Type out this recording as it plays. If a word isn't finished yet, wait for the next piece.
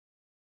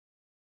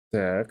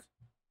Так.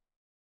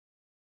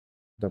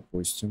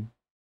 Допустим.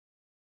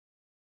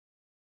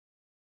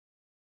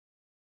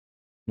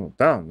 Ну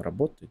да, он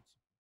работает.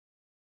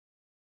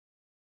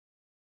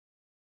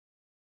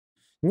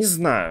 Не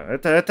знаю,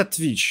 это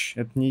Twitch,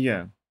 это не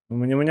я. У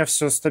меня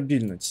все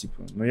стабильно,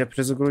 типа. Но я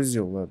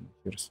перезагрузил, ладно,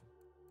 версию.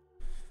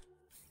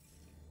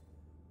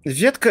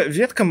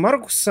 Ветка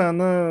Маркуса,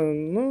 она,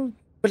 ну,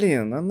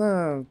 блин,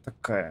 она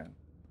такая.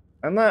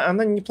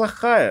 Она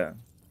неплохая.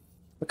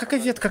 Ну, как и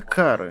ветка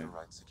Кары.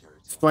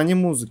 В плане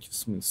музыки, в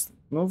смысле.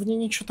 Но в ней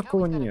ничего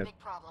такого нет.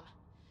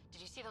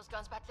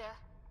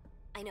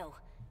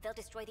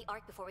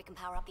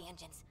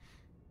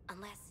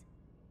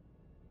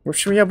 В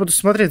общем, я буду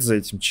смотреть за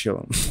этим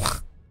челом.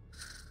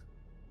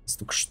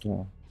 Только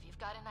что.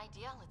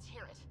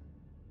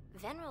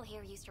 Venril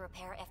here used to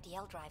repair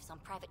FDL drives on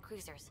private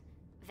cruisers.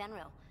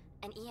 Venril,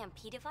 an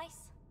EMP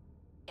device?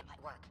 It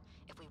might work.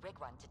 If we rig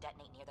one to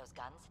detonate near those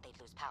guns, they'd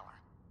lose power.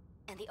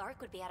 And the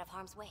Ark would be out of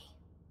harm's way.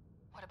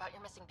 What about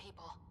your missing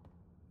people?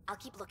 I'll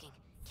keep looking.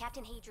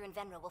 Captain Hadra and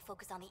Venril will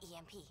focus on the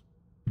EMP.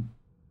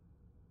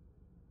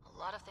 A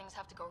lot of things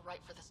have to go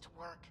right for this to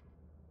work.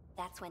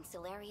 That's when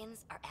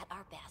Solarians are at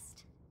our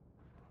best.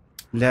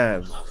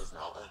 Бля.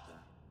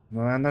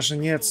 Ну она же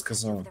нет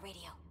сказала.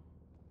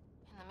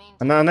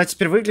 Она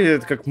теперь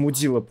выглядит как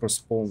мудила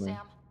просто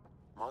полная.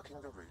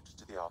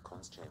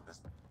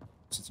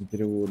 С этим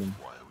переводом.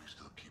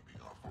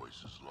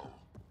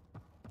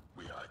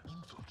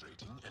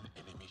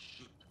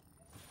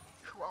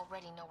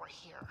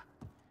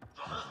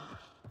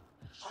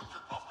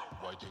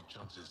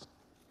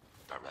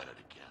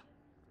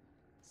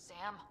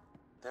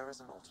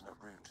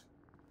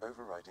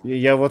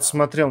 Я вот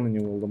смотрел на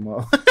него,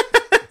 ломал.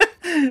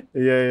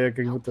 Я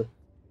как будто...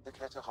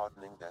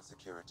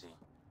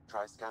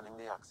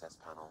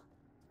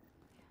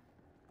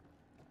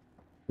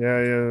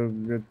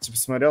 Я типа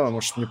смотрел, а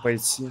может мне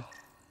пойти?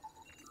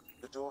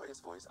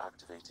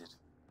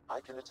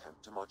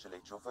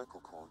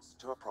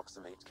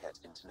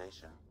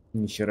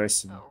 Нихера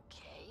себе.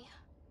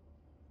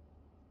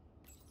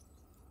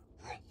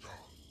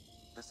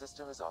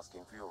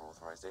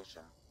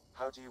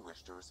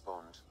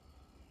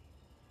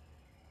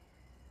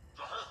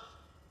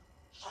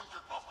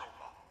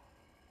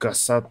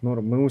 Касат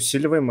Нур. Мы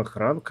усиливаем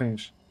охрану,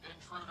 конечно.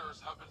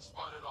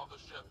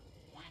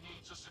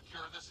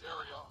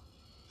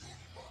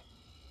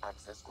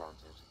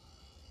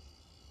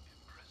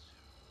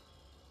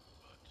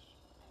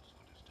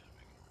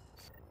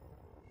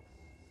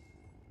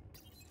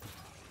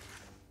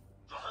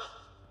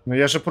 Ну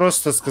я же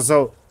просто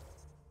сказал...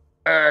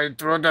 Это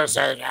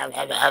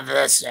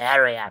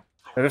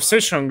все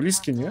еще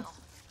английский, нет?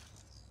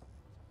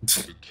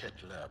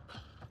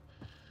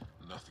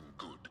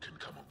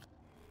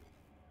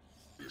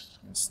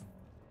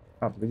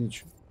 А, погоди,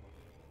 что?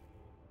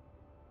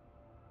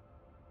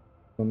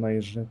 Он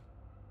наезжает.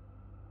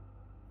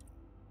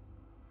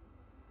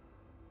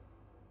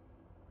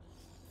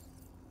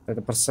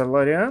 Это про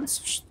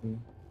соларианцев, что ли?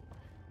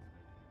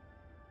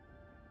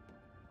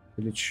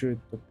 Или что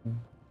это такое?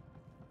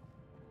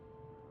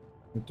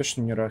 Ну,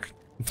 точно не рах.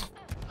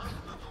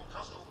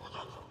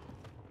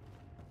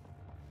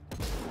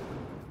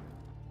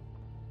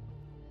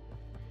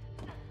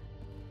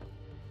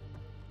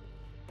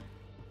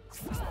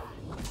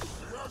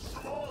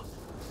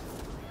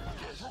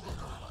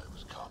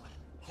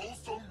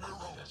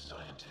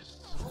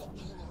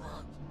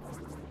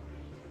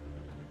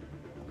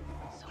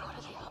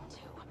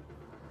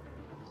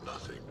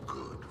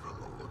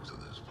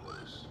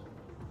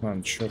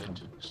 Ладно, что там?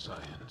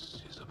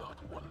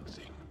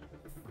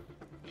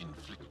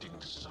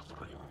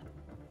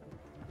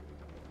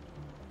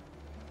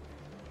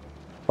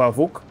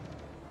 Павук?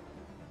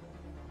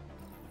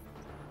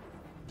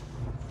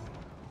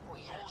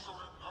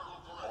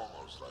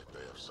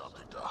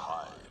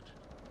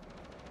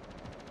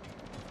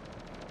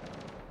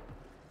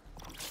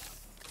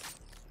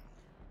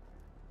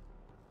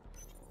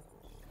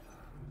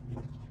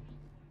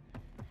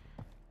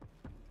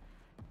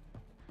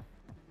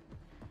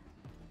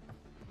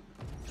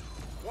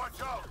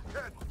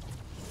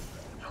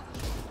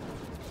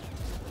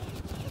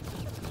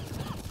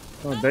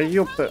 О, да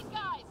ёпта.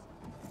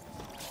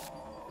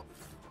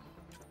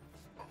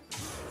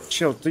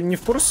 Чел, ты не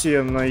в курсе,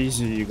 я на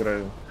изи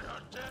играю?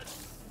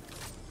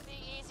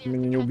 Ты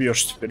меня не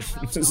убьешь теперь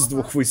с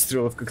 2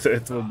 выстрелов, как до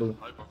этого было.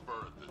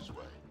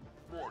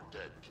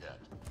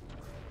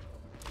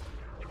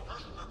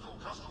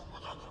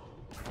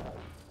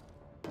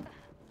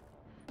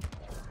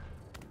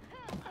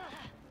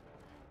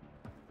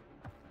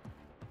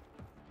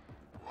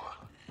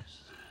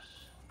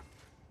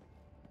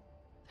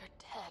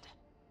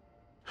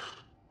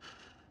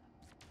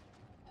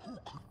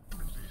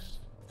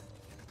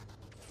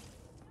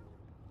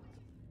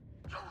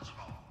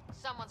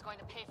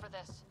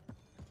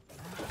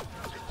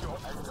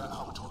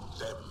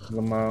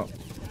 Ломаю.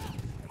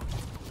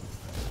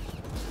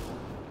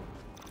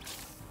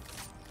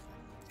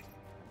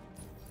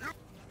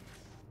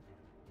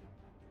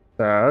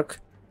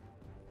 Так.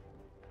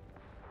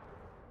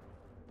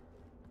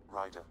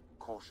 Rider,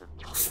 caution.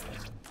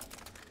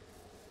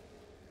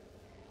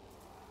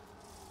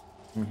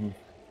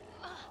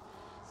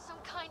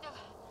 Some kind of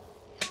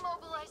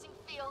immobilizing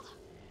field.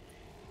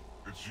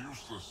 It's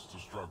useless to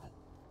struggle.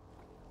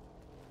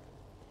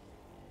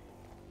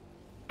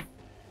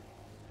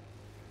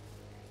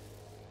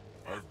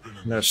 I've been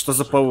in Да, что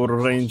за Power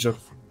Ranger?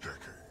 for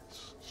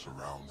decades,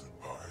 surrounded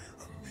by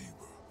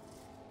amoeba.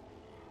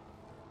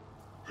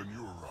 Then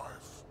you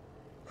arrive,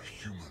 a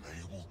human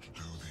able to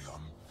do the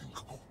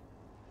unthinkable.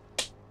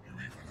 You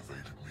even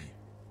evaded me.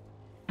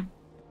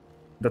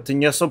 Да ты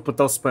не особо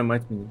пытался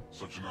поймать меня.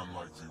 Such an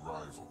unlikely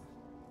rival.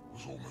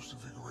 Was almost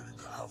invigorating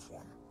to have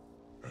one.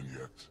 And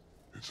yet,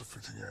 it's a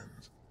fitting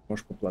end.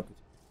 Можешь поплакать.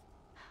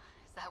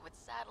 Is that what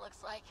sad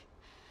looks like?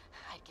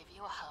 I'd give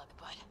you a hug,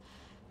 but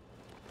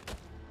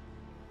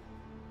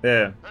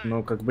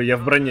Ну как бы я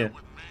в броне.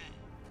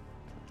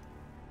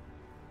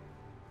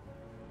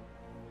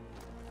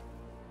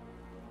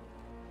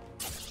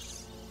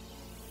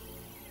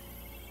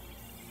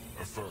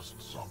 A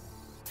first, son.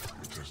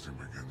 Your testing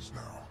begins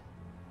now.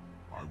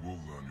 I will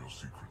learn your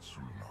secrets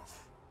soon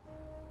enough.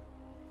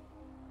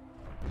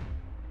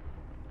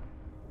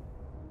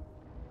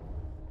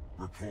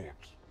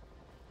 Report.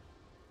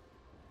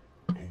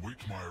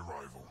 Await my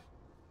arrival.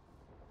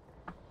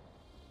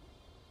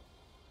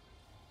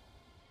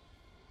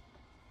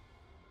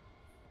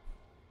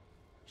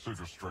 Save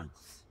your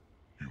strength,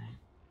 human.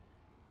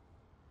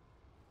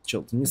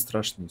 Чел, ты не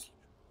страшный. Если...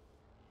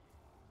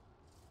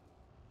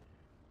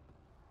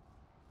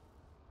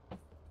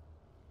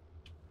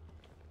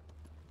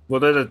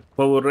 Вот этот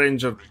Power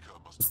Ranger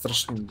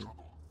страшный.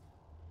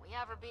 we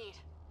have her beat.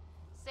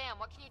 Sam,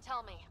 what can you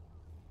tell me?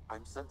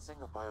 I'm sensing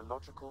a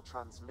biological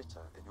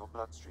transmitter in your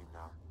bloodstream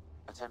now,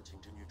 attempting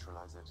to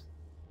neutralize it.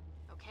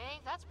 Okay,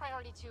 that's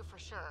priority 2 for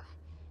sure.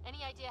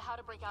 Any idea how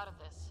to break out of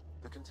this?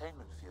 The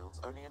containment fields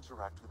only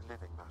interact with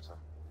living matter.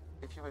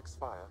 If you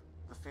expire,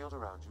 the field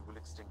around you will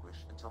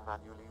extinguish until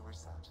manually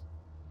reset.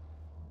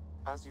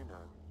 As you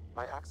know,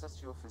 my access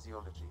to your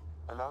physiology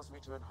allows me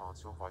to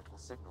enhance your vital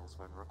signals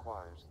when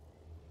required.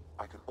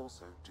 I can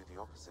also do the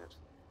opposite.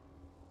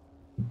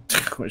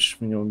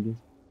 Хочешь меня убить?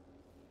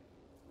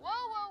 Whoa,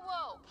 whoa,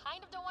 whoa!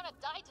 Kind of don't want to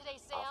die today,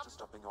 Sam. After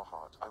stopping your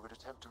heart, I would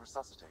attempt to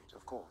resuscitate,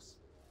 of course.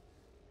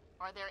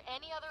 Are there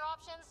any other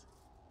options?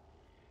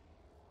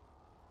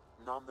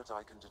 None that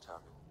I can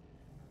determine.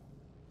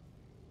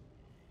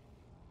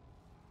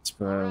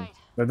 Типа,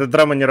 эта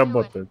драма не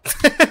работает.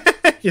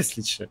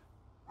 Если че.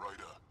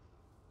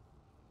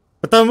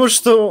 Потому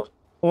что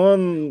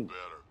он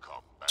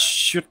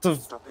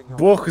чертов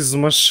бог из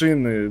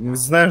машины. Мы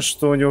знаем,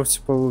 что у него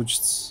все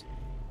получится.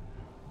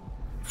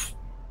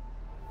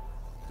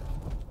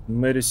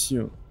 Мэри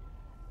Сью.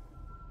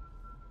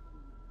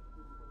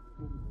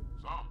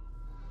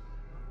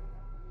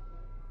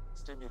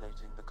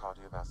 Stimulating the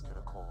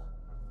cardiovascular core.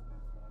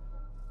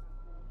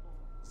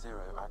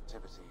 Zero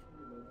activity.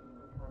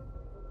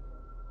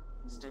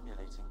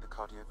 Stimulating the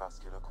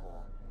cardiovascular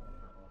core.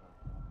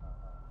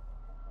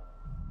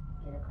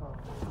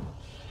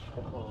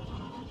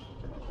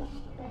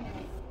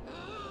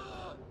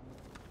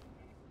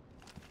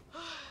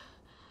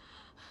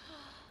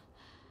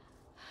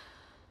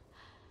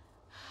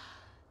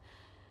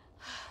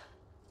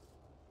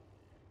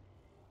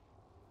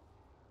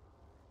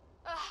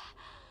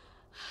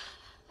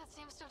 That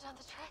seems to have done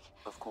the trick.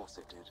 Of course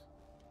it did.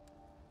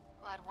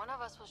 Glad one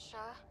of us was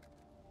sure.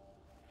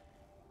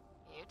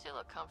 You two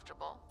look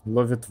comfortable.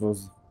 Ловит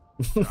воздух.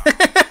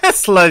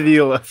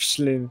 Словила в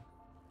шлеме.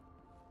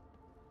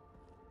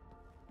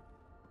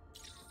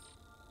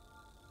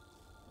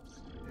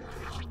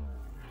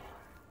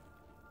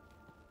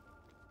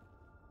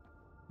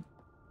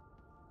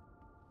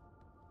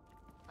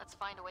 Let's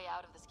find a way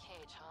out of this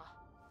cage, huh?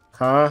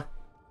 Ха.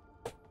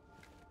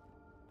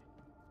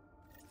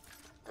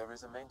 There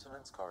is a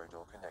maintenance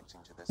corridor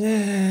connecting to this.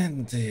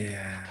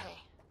 Okay.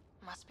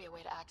 Must be a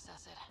way to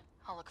access it.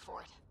 I'll look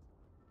for it.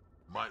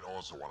 Might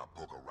also want to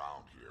poke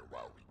around here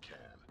while we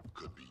can.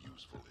 Could be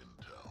useful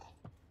intel.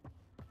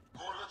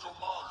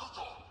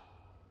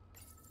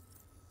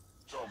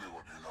 Tell me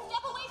what you know.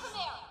 Step away from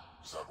there!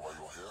 Is that why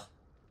you're here?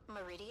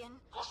 Meridian?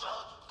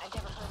 I've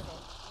never heard of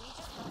it. We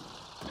just have...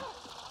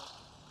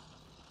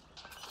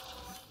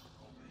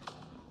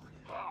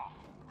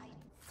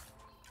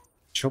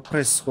 Что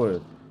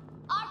происходит?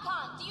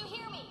 Archon, do you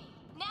hear me?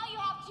 Now you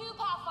have 2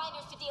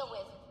 Pathfinders to deal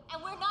with,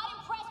 and we're not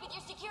impressed with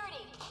your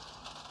security.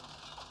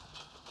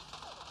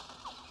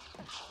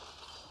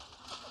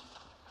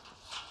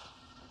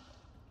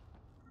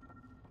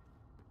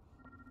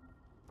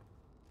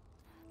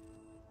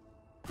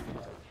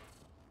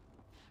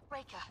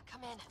 Reka,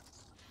 come in.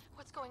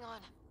 What's going on?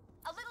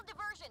 A little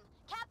diversion.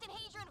 Captain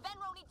Hazer and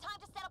Venro need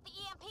time to set up the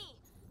EMP.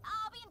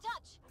 I'll be in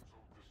touch.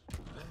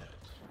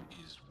 That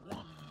is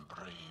one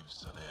brave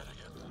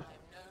Salarian.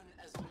 I'm known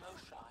as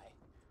Moshai.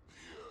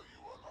 Here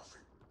you are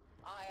nothing.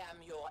 I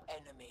am your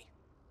enemy.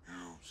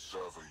 You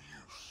serve a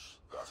use,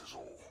 that is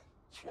all.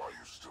 It's why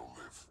you still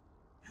live.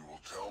 You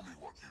will tell me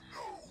what you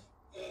know,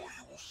 or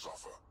you will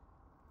suffer.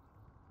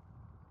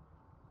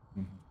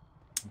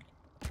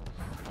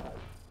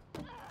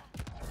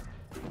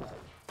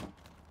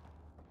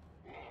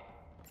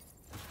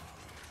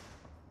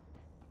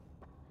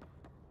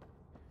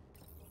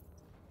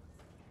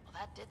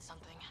 did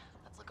something.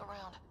 Let's look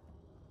around.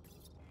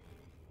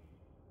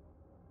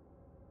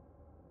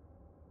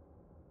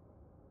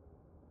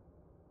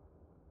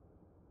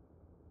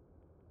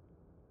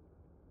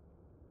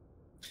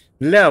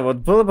 Бля, вот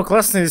было бы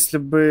классно, если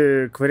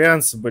бы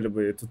кварианцы были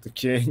бы. И тут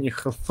такие, не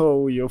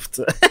hello,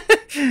 ёпта.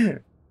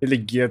 Или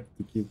get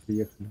такие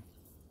приехали.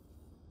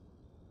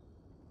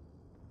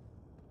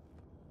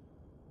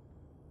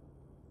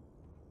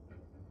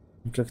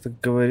 Как-то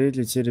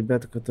говорили те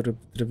ребята, которые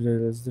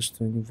потребляли ЛСД,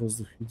 что они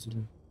воздух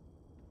видели.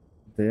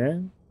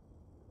 Да?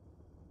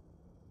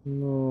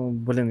 Ну,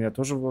 блин, я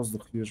тоже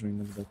воздух вижу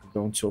иногда,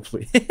 когда он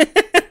теплый.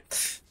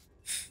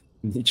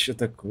 Ничего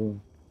такого.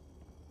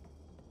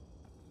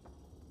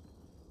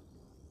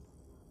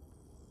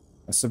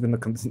 Особенно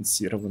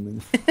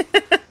конденсированными.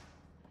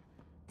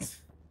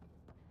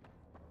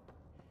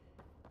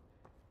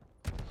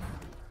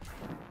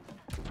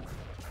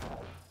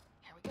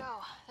 Here we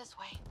go. This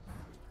way.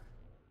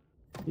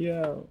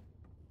 Я...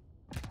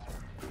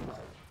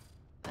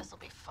 This'll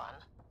be fun.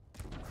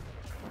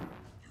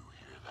 You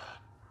hear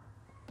that?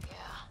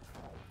 Yeah.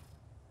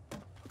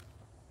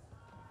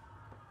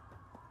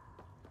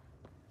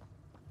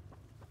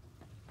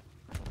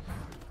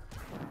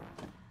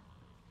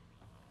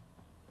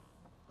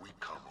 We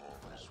come all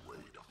this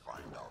way to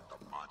find out the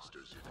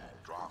monsters in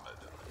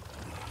Andromeda.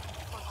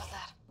 What was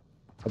that?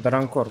 Это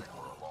ранкор.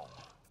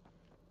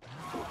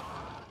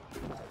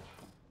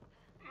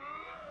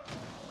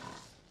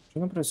 Что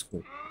там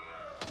происходит?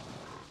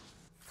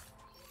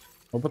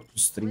 Опыт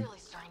 +3. Really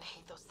starting to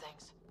hate those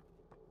things.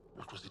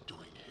 What was it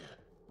doing here?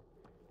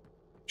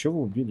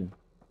 Чего вы убили?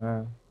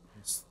 А,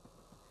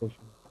 пофиг.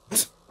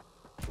 This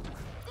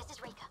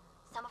is Rika.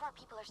 Some of our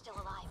people are still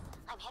alive.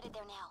 I'm headed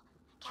there now.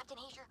 Captain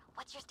Hazer,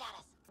 what's your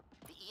status?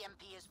 The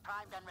EMP is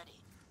primed and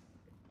ready.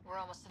 We're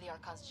almost to the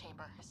Archon's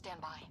chamber. Stand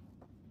by.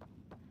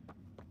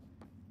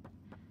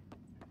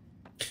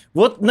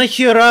 Вот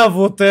нахера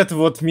вот это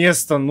вот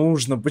место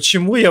нужно?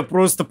 Почему я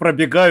просто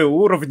пробегаю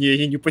уровни,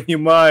 я не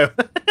понимаю.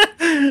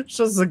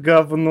 Что за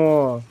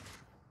говно?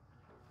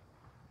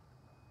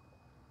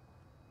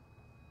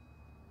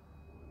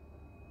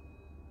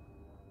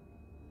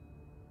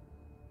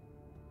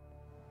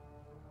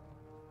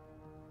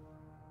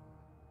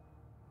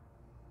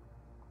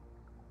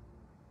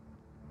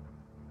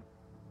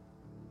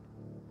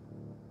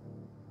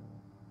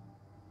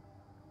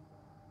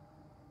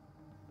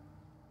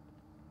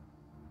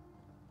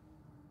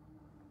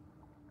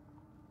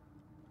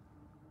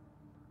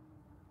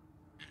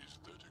 Is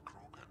that a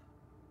Krogan?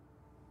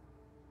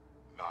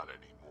 Not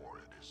anymore,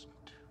 it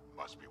isn't.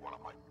 Must be one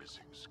of my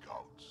missing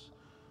scouts.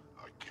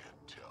 I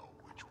can't tell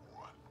which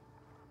one.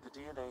 The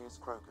DNA is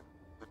Krogan,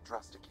 but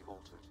drastically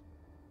altered.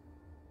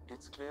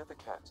 It's clear the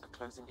Ket are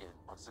closing in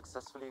on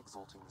successfully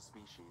exalting the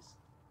species.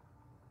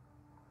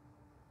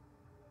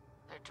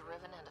 They're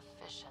driven and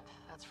efficient,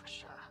 that's for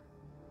sure.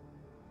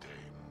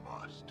 They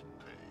must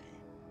pay.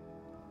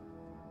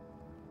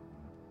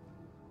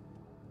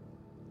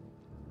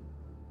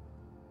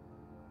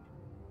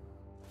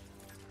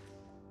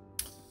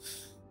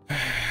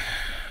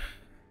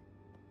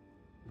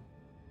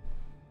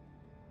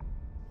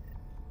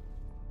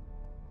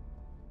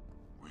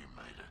 We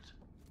made it.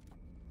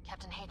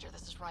 Captain Hager,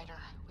 this is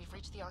Ryder. We've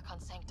reached the Archon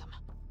Sanctum.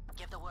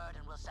 Give the word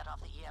and we'll set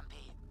off the EMP.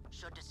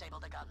 Should disable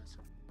the guns.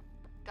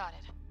 Got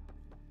it.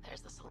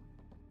 There's the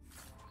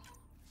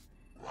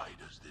Why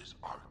does this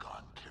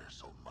Archon care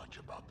so much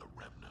about the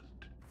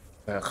Remnant?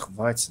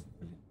 Хватит.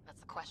 That's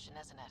the question,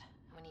 isn't it?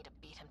 We need to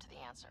beat him to the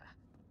answer.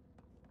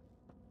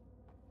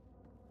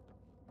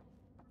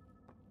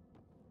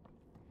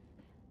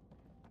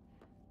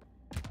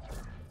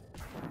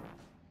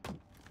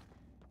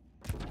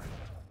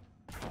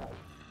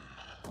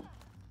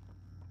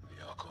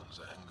 The Archon's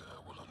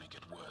anger will only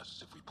get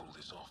worse if we pull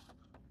this off.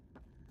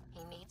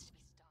 He needs to be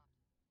stopped.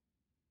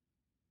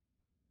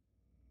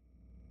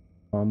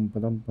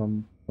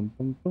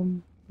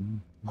 Пам-падам-пам-пам-пам-пам.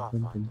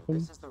 Pathfinder,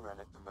 this is the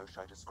relic the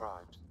Moshae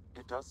described.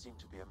 It does seem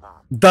to be a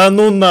map. Да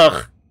ну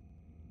нах!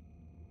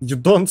 You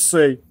don't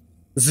say.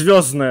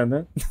 Звездная,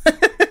 да?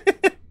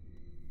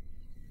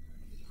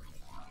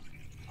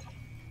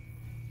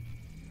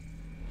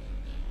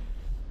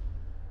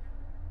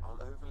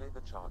 I'll overlay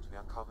the chart we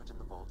uncovered in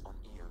the vault on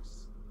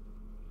Eos.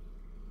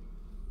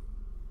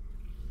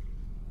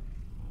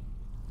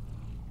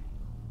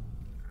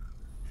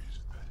 Is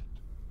that?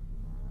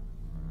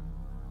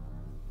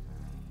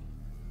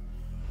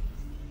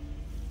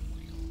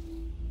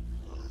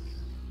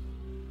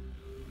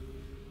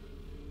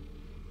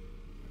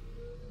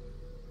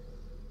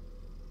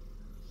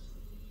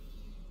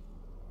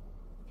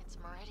 It's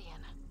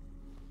Meridian.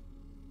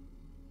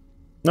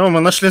 Ну,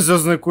 мы нашли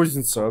звездную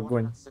кузницу,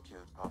 огонь. Coordinates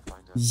secured,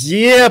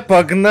 Pathfinder.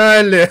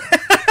 Погнали!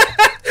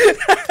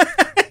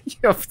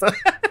 Ёпта.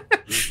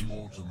 There's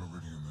more to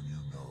Meridian than you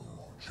know.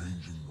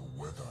 Changing the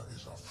weather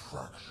is a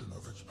fraction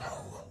of its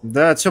power.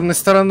 Да, темной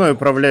стороной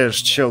управляешь,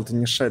 чел, ты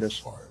не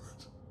шаришь.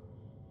 Violet.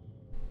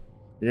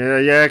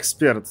 Я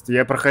эксперт,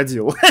 я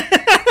проходил. I'm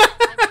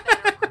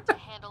better equipped to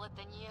handle it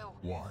than you.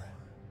 Why?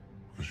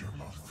 Because you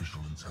have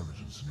artificial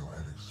intelligence in your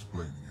head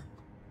explaining it.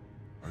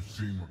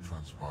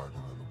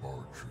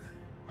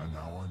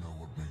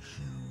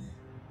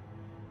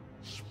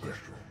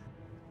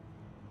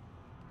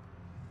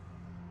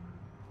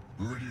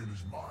 Meridian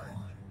is mine.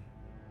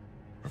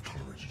 I've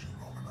tolerated you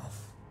long enough.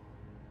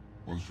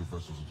 Once your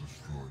vessels are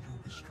destroyed,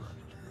 you'll be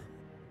stranded here.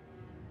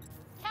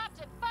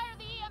 Captain, fire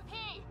the EMP!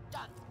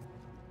 Done.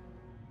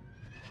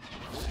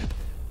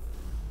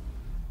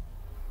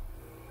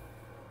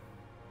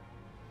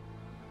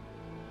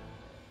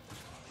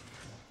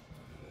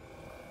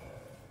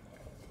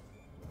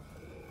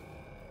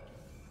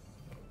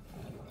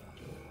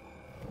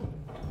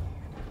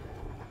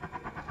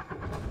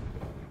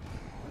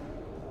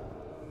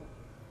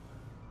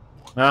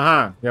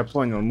 Ага, я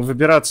понял. Мы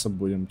выбираться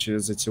будем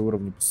через эти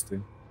уровни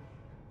пустые.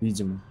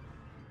 Видимо.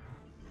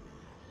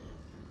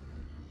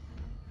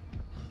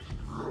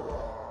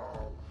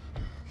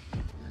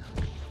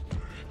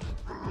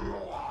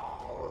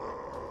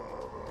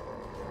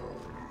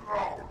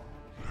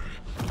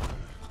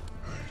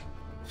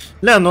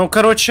 Ля, ну,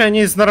 короче,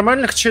 они из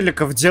нормальных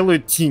челиков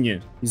делают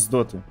тини из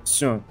доты.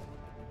 Все.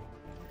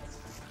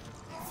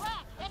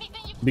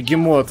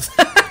 Бегемот.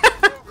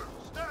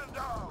 Stand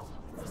down!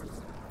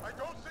 I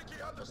don't think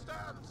he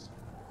understands!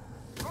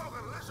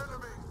 Logan, listen to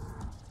me!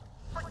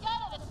 Forget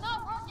it, it's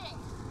not working!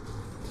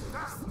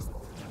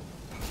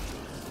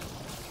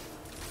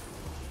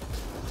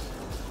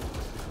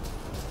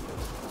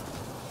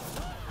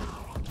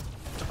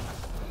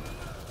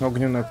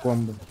 Огненная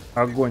комбо.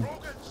 Огонь.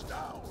 Logan's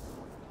down!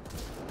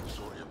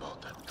 Sorry about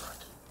that, Drac.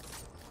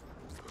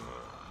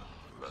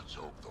 Let's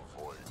hope the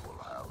Void will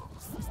have him.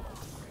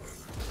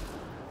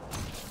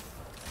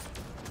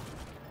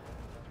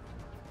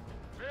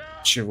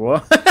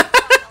 Чего?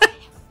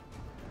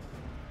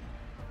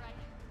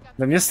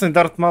 Да местный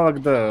дарт мало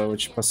когда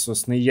очень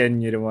пососный. Я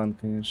не реван,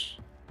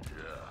 конечно.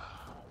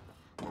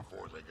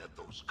 Before they get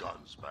those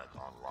guns back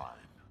online.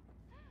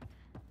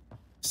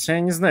 Я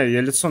не знаю,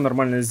 я лицо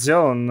нормально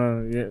сделал,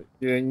 но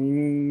я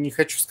не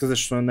хочу сказать,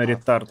 что она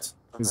ретард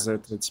из-за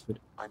этого теперь.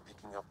 I'm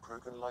picking up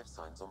Krogan life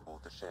signs on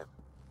board the ship.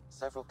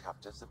 Several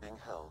captives are being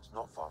held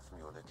not far from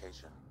your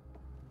location.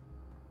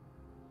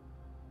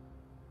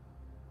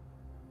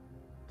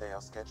 They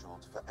are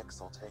scheduled for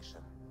exaltation.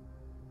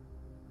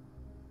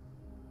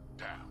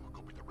 Damn,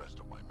 could be the rest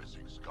of my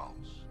missing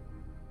scouts.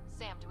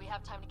 Sam, do we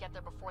have time to get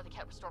there before they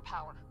can restore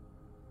power?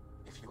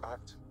 If you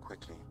act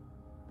quickly,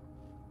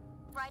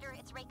 Ryder,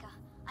 it's Reika.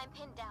 I'm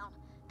pinned down.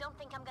 Don't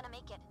think I'm gonna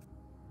make it.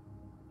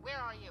 Where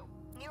are you?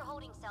 Near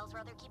holding cells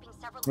where they're keeping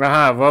several...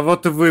 Ага,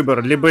 вот и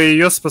выбор. Либо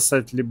ее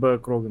спасать, либо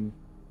Крогана.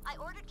 I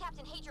ordered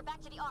Captain Hager back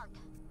to the Ark.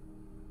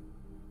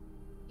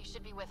 You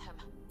should be with him.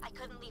 I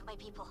couldn't leave my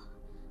people.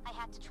 I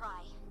had to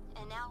try.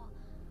 And now,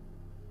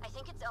 I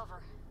think it's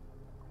over.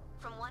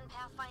 From one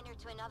Pathfinder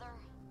to another,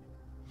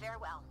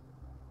 farewell.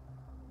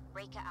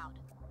 Reika out.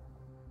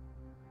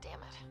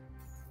 Damn it.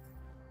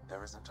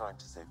 there isn't time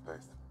to save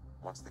both.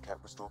 Once the Ket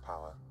restore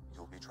power,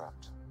 you'll be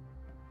trapped.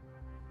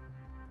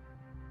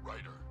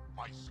 Ryder,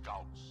 my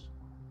scouts.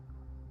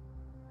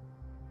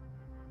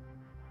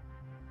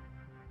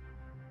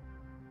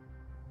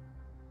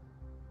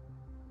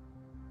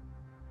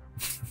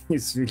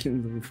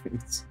 Извилин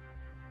выходит.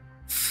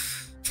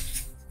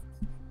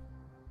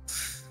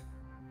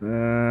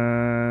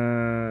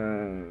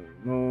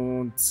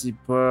 Ну,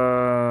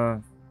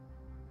 типа...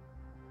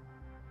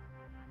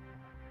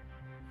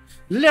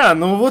 Ля,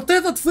 ну вот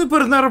этот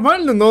выбор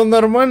нормальный, но он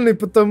нормальный,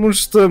 потому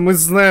что мы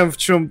знаем, в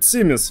чем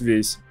цимис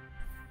весь.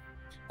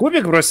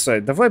 Кубик бросай?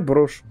 Давай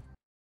брошу.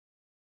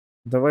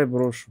 Давай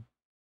брошу.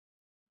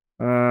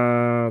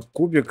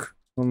 Кубик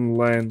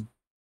онлайн.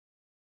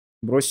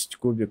 Бросить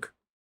кубик.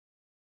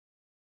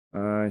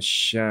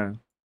 Ща.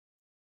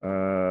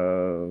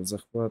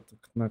 Захват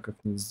окна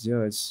как не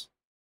сделать.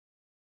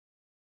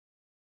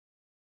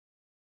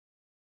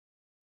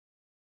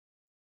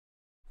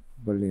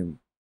 Блин.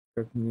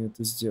 Как мне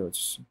это сделать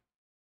все?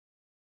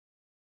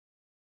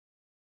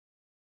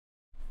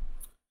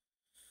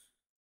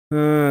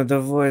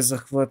 Давай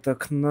захват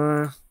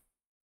окна.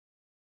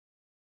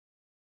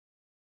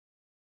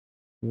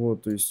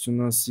 Вот, то есть у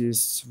нас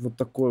есть вот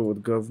такое вот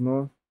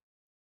говно.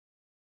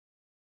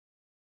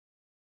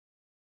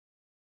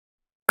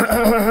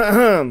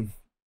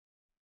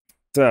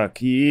 Так,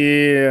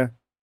 и...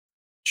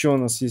 Что у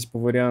нас есть по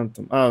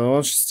вариантам? Ну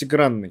он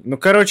шестигранный. Ну,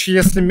 короче,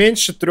 если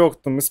меньше 3,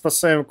 то мы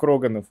спасаем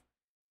Кроганов.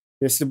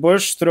 Если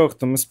больше 3,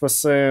 то мы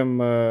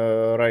спасаем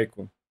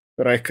Райка.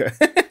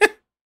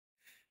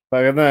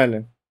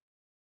 Погнали.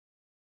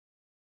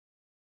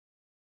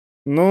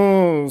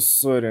 Ну,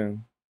 сори.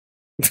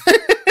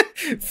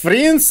 В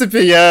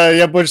принципе,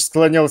 я больше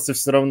склонялся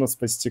все равно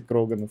спасти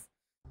Кроганов.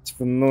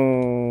 Типа,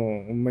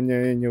 ну, у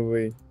меня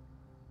anyway.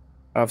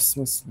 В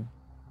смысле?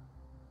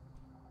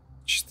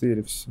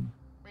 4 все.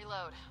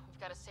 Reload. We've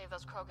got to save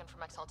those Krogan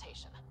from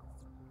exaltation.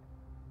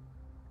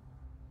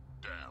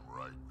 Damn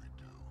right we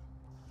do.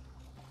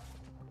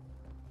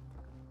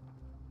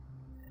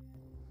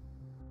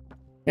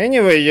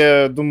 Anyway,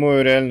 я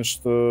думаю реально,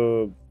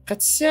 что...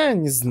 Хотя,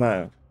 не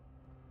знаю.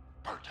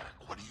 Bartek,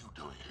 what are you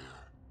doing here?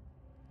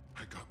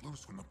 I got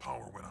loose when the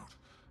power went out.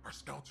 Our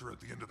scouts are at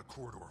the end of the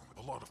corridor with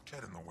a lot of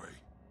Ket in the way.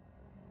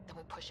 Then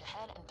we push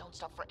ahead and don't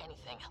stop for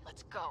anything.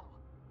 Let's go.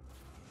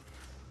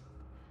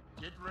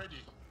 Get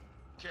ready.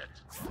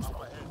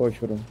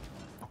 Похеру.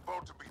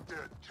 About to be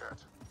dead, Cat.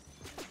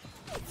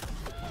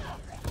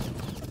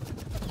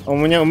 У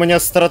меня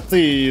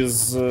страты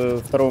из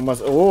второго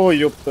масса. О,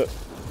 ёпта.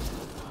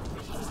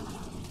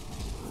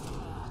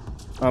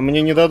 А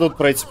мне не дадут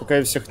пройти, пока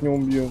я всех не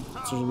убью,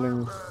 к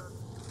сожалению.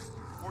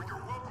 Or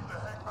you're welcome to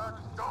hang back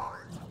and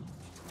die.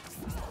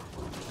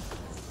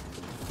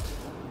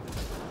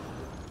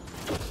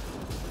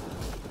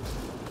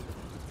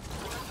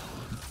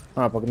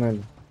 А,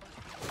 погнали.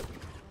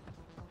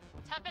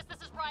 Tempest,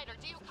 this is Ryder.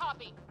 Do you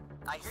copy?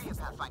 I hear you,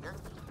 Pathfinder.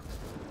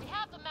 We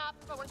have the map,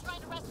 but we're trying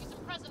to rescue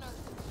some prisoners.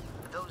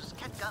 Those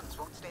Ket guns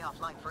won't stay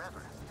offline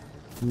forever.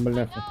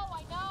 Бляха.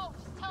 I know.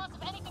 Just tell us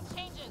if anything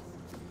changes.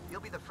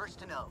 You'll be the first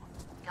to know.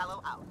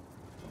 Callow out.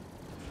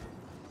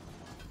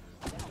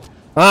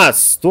 А,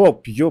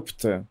 стоп,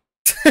 ёпта.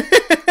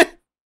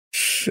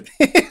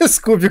 С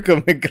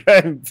кубиком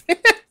играем.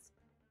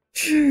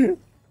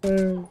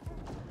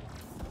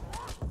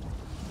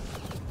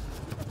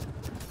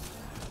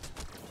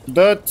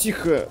 Да,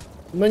 тихо.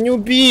 Ну не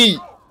убей.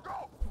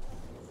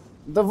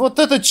 Да вот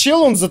этот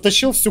чел, он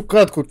затащил всю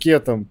катку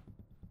кетом.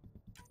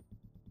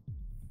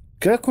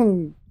 Как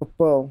он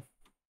попал?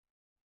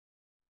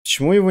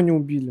 Почему его не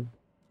убили?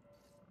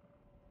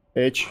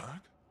 Эч.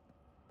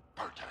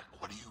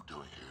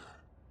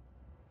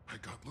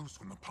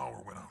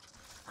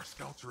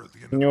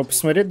 На него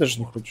посмотреть даже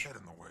не хочешь?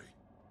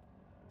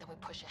 Then we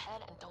push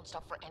ahead and don't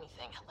stop for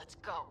anything. Let's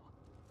go.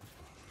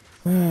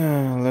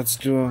 Let's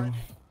go.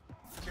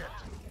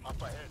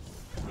 Up ahead.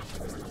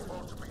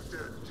 About to be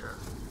dead, Cat.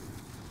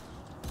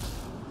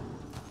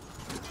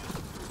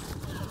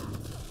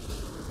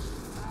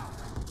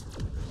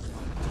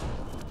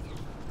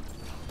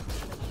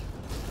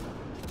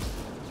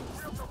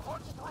 We have to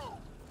punch through.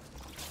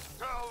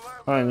 Tell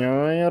them А,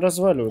 не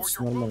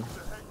разваливаются you're нормально. welcome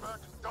to hang back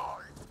and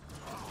die.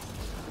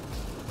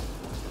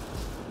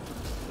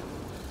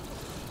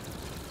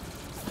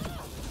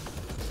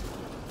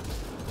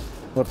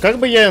 Вот как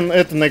бы я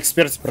это на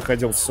эксперте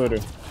проходил, сори.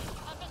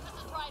 Tempest, this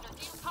is Ryder.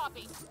 Do you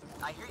copy?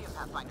 I hear you,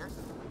 Pathfinder.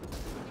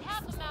 We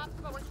have the map,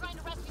 but we're trying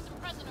to rescue some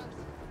prisoners.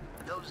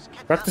 Those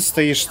Ket Как ты guns won't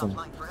стоишь stay там?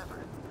 offline forever.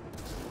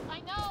 I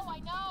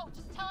know.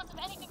 Just tell us if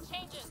anything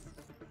changes.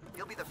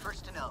 You'll be the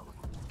first to know.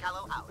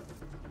 Callow out.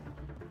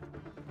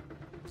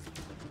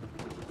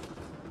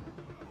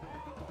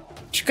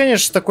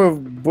 Конечно, такое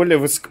более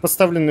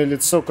высокопоставленное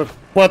лицо, как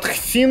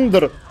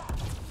Патхфиндер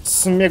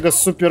с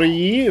мега-супер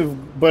ИИ в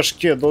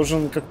башке,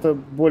 должен как-то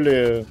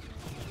более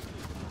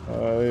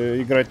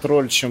играть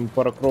роль, чем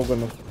пара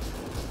Кроганов.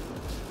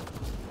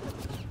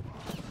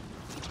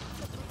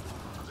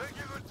 Think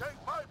you could take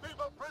my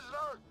people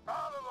prisoner?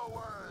 Out of the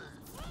way.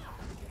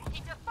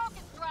 Keep your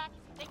focus, Drac.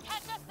 They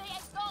catch us, they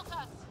exalt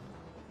us.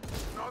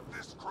 Not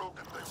this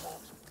Krogan, they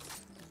won't.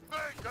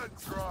 They can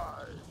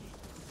try.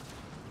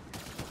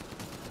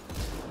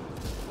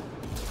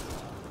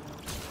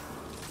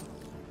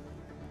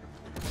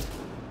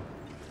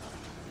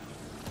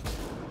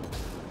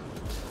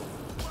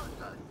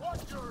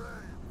 Watch your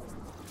aim.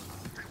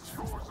 It's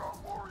yours I'm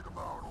worried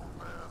about, old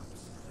man.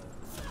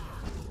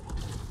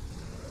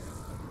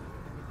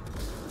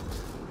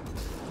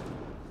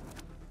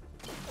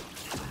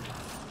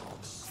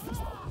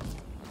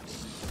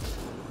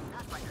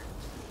 Pathfinder,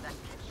 that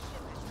Ket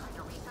ship is trying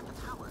to reset the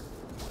power.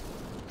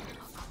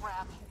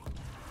 Crap.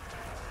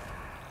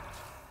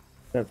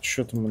 Так,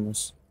 что там у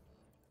нас?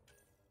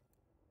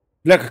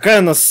 Бля, какая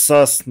она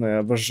сасная,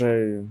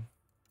 обожаю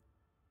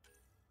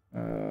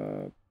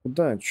ее.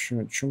 Куда? Что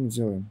мы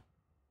делаем?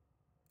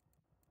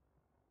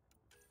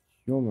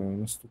 Ё-моё, у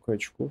нас столько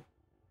очков.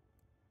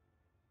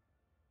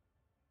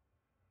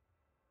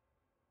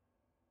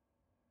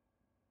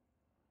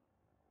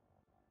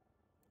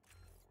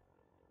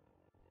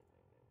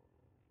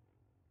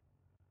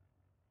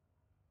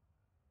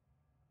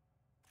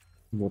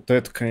 Вот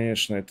это,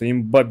 конечно, это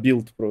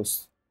имба-билд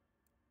просто.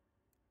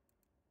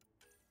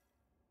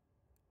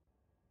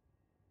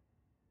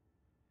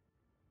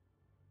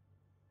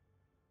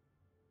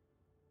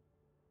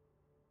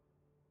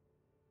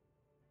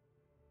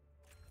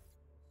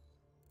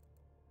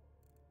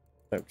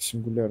 Так,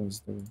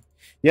 сингулярность давай.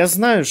 Я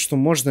знаю, что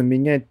можно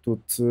менять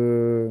тут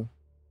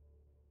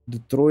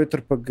Детройт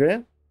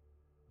РПГ.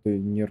 Да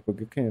не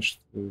РПГ,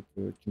 конечно,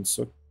 это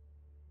кинцо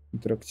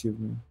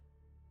интерактивное.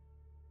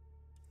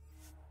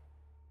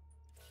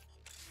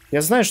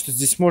 Я знаю, что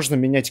здесь можно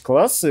менять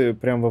классы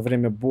прямо во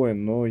время боя,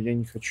 но я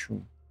не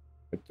хочу.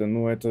 Это,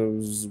 ну, это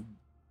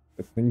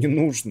не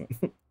нужно.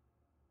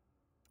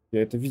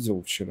 Я это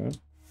видел вчера.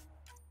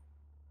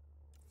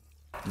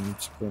 Ну,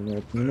 типа, ну,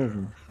 это не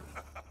нужно.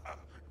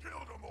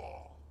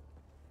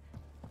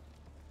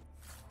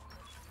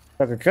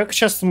 Так, а как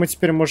часто мы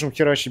теперь можем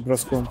херачить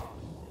броском?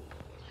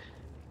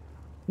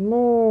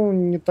 Ну,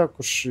 не так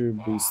уж и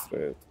быстро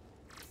это.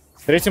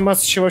 В третьем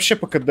матче вообще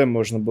по КД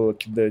можно было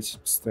кидать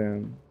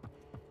постоянно.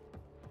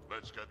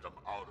 Let's get them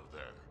out of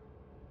there.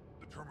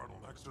 The terminal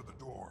next to the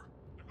door.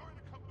 They're going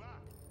to come back.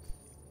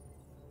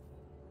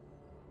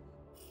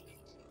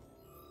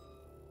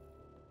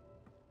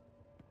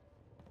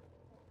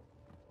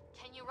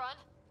 Can you run?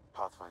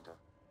 Pathfinder.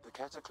 The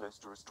Ket are close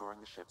to restoring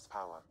the ship's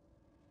power.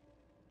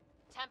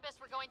 Tempest,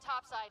 we're going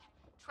topside.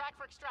 Track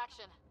for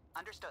extraction.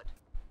 Understood.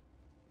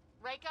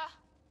 Reika?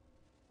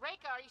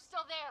 Reika, are you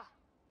still there?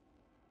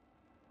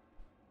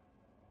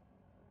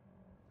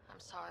 I'm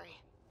sorry.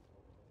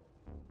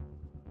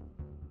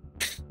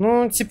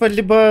 Ну, типа,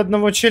 либо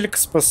одного челика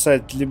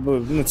спасать, либо,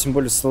 ну, тем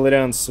более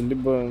соларианца,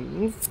 либо...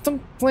 Ну, в том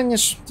плане,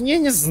 я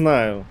не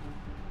знаю.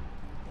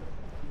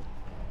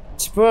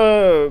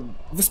 Типа,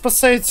 вы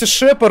спасаете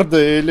Шепарда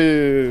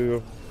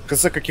или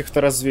за каких-то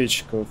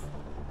разведчиков?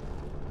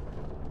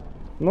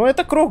 Ну,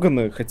 это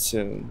Кроганы,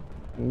 хотя...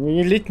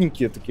 Не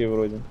летники такие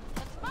вроде.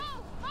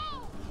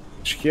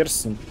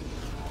 Шхерсон.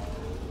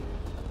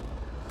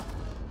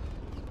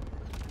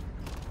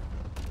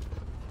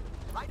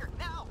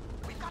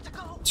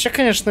 Сейчас,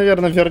 конечно,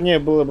 наверное, вернее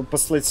было бы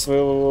послать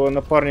своего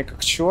напарника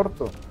к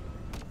черту.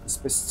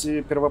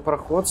 Спасти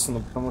первопроходца,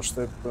 ну, потому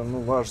что это,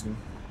 ну, важно.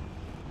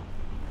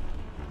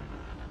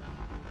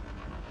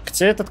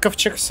 Хотя этот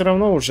ковчег все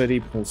равно уже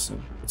рипнулся.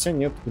 Хотя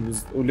нет,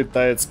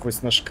 улетает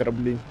сквозь наши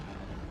корабли.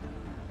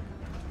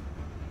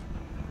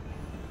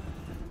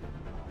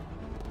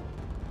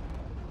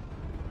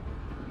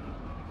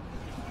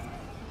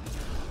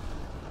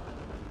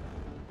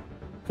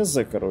 КЗ,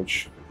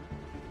 короче.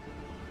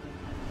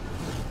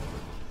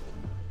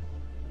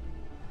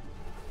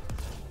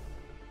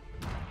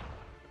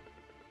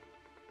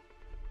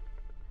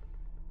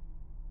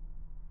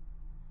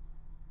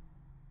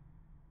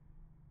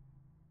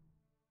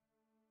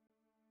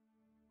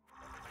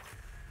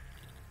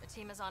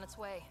 Team is on its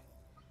way.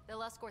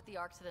 They'll escort the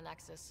Ark to the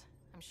Nexus.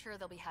 I'm sure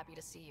they'll be happy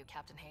to see you,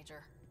 Captain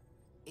Hager.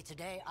 It's a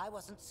day I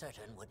wasn't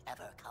certain would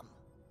ever come.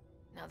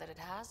 Now that it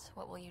has,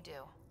 what will you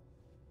do?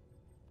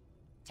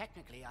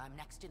 Technically, I'm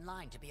next in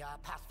line to be our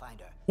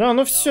Pathfinder. А,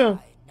 ну though все.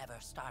 I never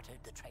started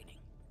the training.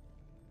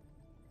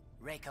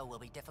 Reiko will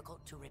be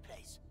difficult to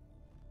replace.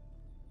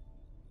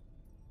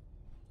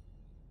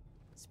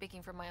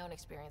 Speaking from my own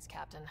experience,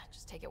 Captain,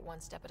 just take it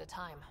one step at a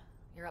time.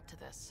 You're up to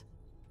this.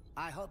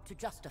 I hope to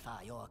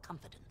justify your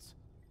confidence.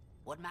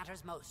 What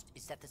matters most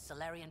is that the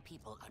Solarian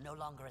people are no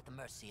longer at the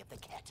mercy of the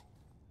Ket.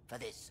 For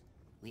this,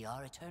 we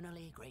are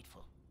eternally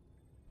grateful.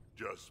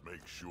 Just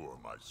make sure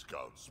my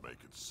scouts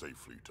make it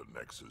safely to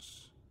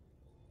Nexus.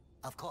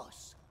 Of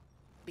course.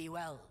 Be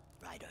well,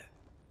 Ryder.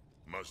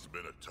 Must have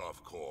been a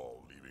tough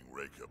call leaving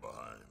Reika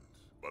behind,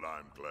 but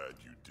I'm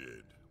glad you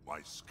did.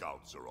 My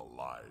scouts are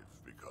alive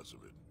because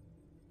of it.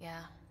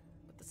 Yeah,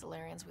 but the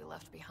Solarians we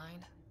left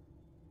behind.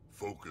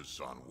 Focus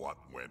on what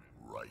went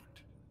right.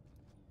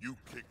 You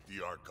kicked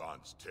the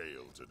Archon's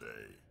tail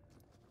today.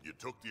 You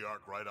took the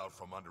Ark right out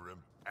from under him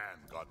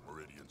and got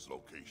Meridian's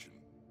location.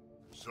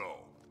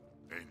 So,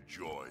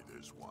 enjoy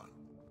this one.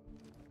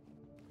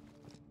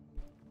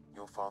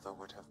 Your father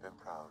would have been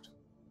proud.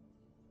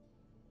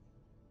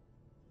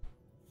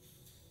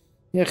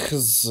 Я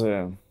хз.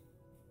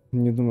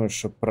 Не думаю,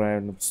 что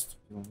правильно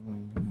поступил.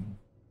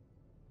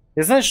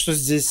 Я знаю, что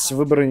здесь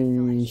выборы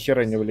ни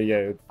хера не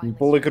влияют.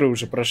 Пол игры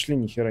уже прошли,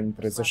 ни хера не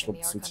произошло,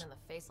 по сути.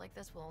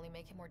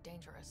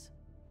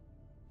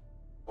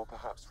 Or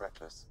perhaps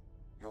reckless.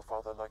 Your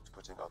father liked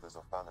putting others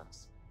off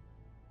balance.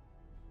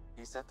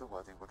 He said the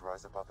worthy would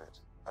rise above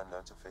it and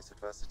learn to face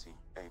adversity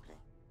ably.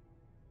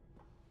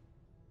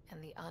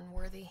 And the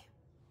unworthy?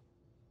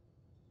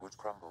 Would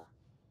crumble.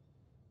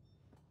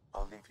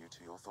 I'll leave you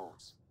to your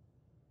thoughts.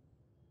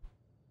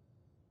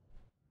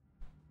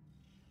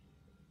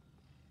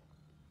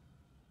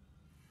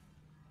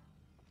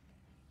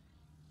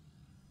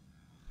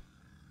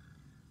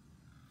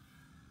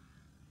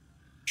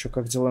 Чё,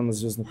 как дела на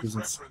Звездных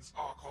кузнецах?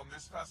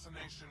 This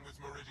fascination with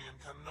Meridian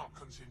cannot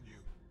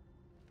continue.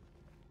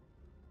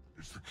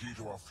 It's the key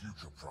to our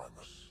future,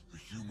 Primus. The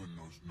human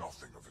knows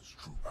nothing of its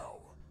true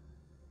power.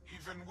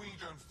 Even we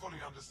don't fully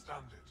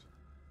understand it.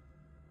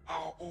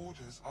 Our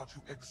orders are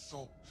to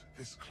exalt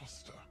this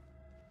cluster,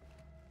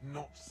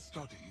 not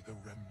study the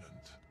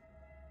remnant.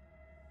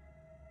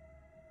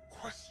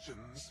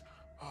 Questions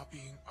are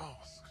being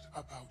asked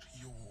about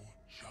your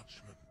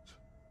judgment.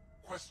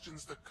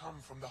 Questions that come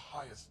from the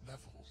highest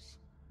levels.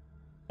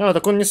 А,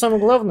 так он не самый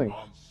главный?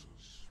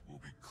 Answers will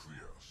be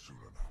clear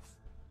soon enough.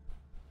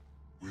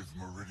 With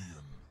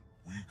Meridian,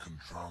 we can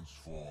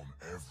transform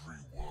every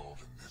world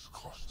in this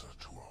cluster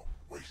to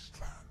a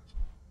wasteland.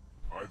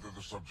 Either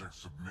the subjects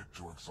submit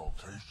to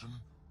exaltation,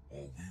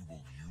 or we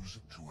will use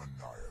it to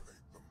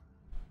annihilate them.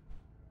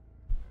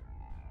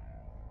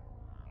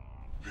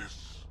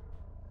 This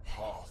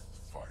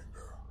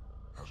Pathfinder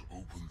has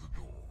opened the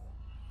door.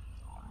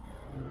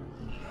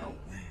 Now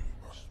we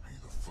must be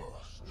the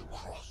first to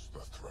cross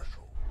the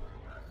threshold.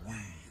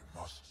 We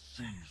must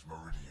seize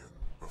Meridian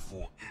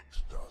before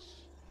it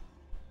does.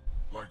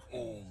 Like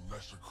all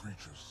lesser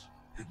creatures,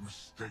 it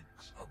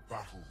mistakes a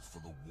battle for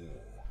the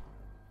war.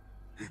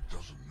 It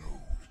doesn't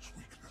know its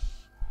weakness.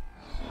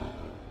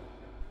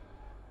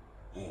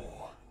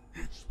 Or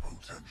its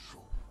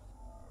potential.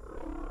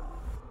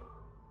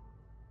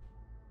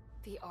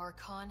 The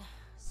Archon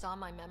saw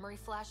my memory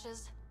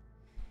flashes?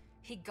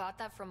 He got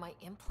that from my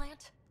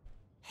implant?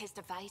 His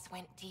device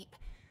went deep.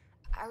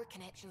 Our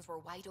connections were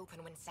wide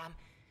open when Sam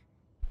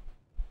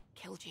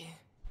killed you.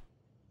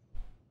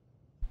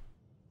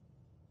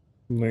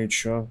 Ну и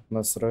чё,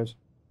 насрать.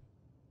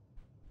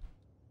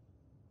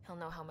 He'll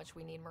know how much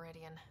we need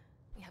Meridian.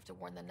 We have to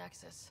warn the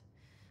Nexus.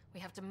 We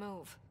have to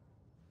move.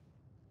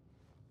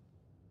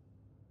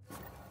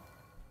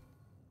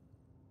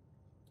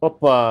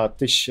 Опа,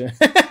 1000.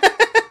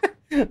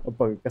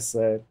 Опа,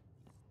 косарь.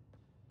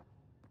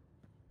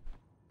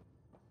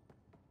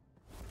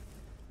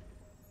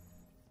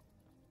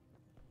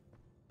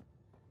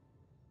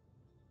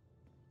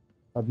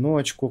 Одно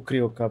очко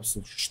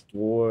криокапсул.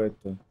 Что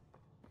это?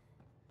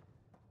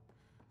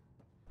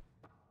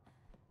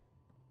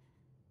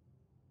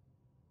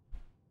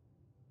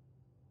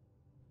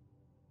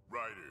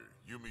 Ryder,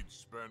 you meet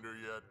Spender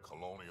yet?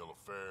 Colonial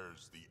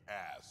Affairs, the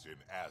ass in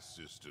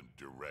assistant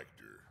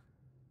director.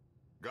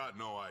 Got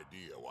no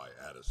idea why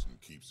Addison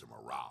keeps him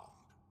around.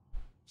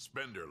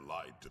 Spender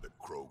lied to the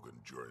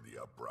Krogan during the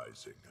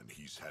uprising, and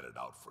he's headed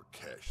out for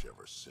cash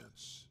ever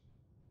since.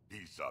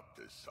 He's up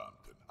to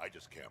something. I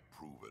just can't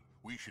prove it.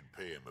 We should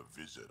pay him a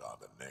visit on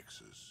the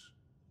Nexus.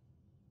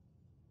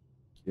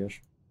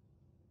 Кеш.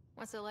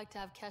 What's it like to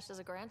have Kesh as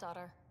a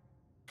granddaughter?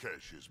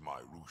 Kesh is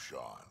my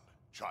Rushan,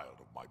 child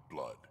of my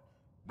blood.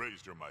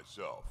 Raised her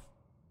myself.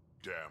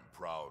 Damn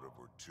proud of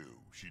her too.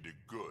 She did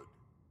good,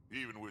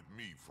 even with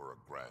me for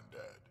a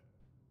granddad.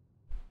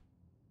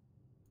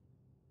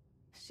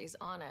 She's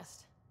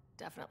honest.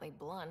 Definitely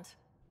blunt.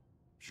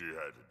 She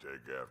had to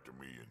take after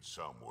me in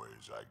some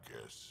ways, I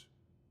guess.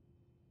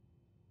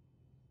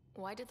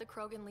 Why did the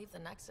Krogan leave the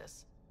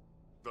Nexus?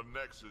 The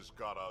Nexus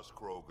got us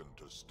Krogan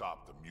to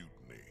stop the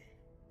mutiny.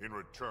 In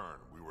return,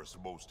 we were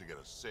supposed to get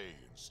a say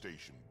in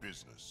station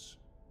business.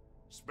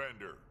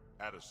 Spender,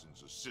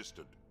 Addison's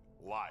assistant,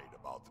 lied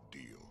about the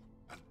deal,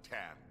 and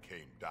Tan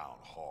came down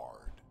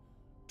hard.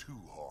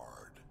 Too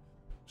hard.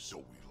 So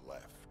we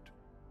left.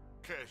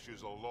 Kesh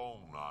is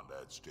alone on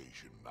that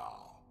station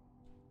now.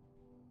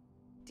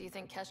 Do you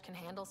think Kesh can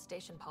handle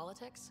station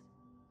politics?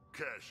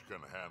 Kesh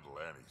can handle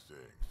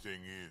anything. Thing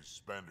is,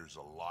 Spender's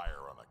a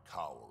liar and a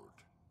coward.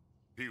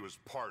 He was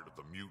part of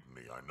the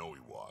mutiny, I know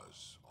he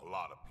was. A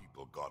lot of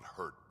people got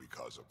hurt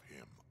because of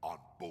him, on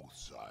both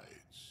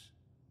sides.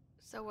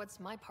 So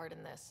what's my part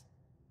in this?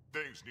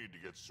 Things need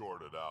to get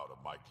sorted out,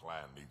 and my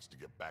clan needs to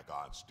get back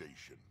on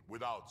station,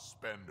 without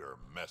Spender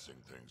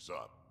messing things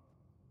up.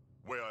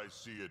 Way I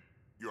see it,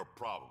 you're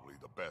probably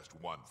the best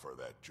one for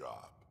that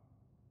job.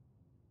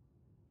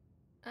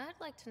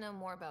 I'd like to know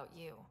more about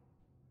you.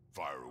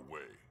 Fire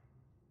away.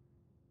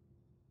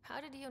 How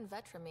did you and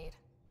Vetra meet?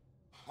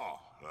 Huh,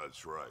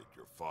 that's right.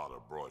 Your father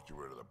brought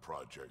you into the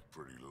project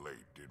pretty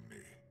late, didn't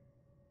he?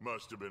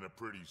 Must have been a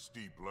pretty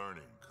steep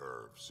learning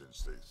curve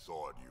since they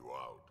thawed you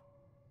out.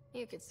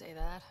 You could say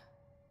that.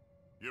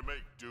 You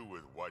make do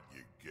with what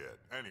you get.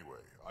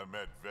 Anyway, I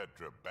met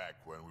Vetra back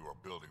when we were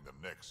building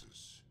the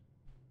Nexus.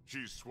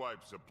 She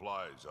swiped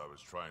supplies I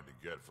was trying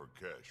to get for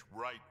Kesh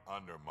right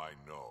under my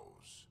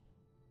nose.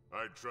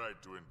 I tried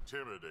to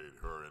intimidate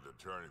her into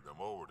turning them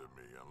over to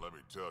me, and let me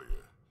tell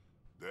you,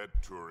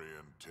 that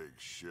Turian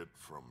takes shit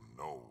from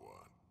no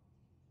one.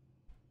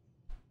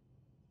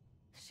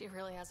 She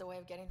really has a way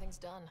of getting things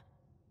done.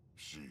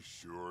 She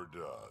sure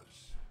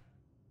does.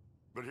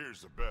 But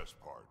here's the best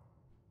part.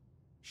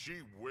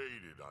 She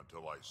waited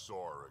until I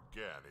saw her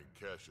again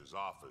in Kesh's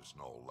office,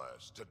 no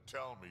less, to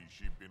tell me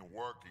she'd been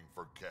working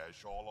for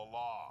Kesh all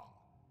along.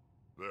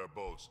 They're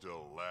both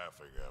still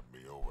laughing at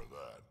me over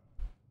that.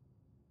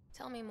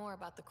 Tell me more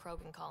about the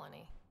Krogan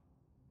colony.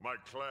 My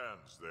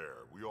clan's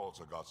there. We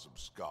also got some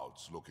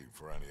scouts looking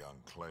for any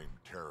unclaimed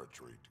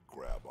territory to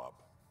grab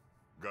up.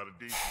 Got a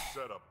decent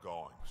setup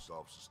going.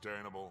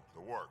 Self-sustainable,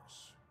 the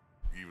works.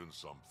 Even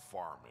some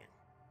farming.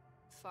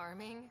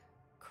 Farming?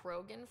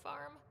 Krogan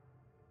farm?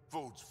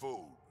 Food's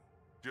food.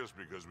 Just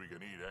because we can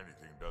eat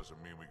anything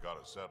doesn't mean we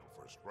gotta settle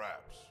for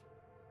scraps.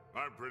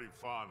 I'm pretty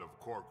fond of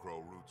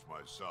Corcrow roots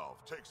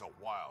myself. Takes a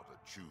while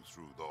to chew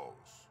through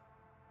those.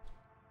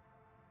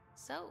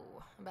 So,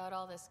 about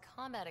all this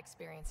combat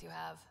experience you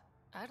have,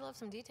 I'd love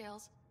some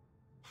details.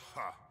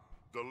 Ha!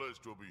 The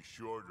list will be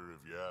shorter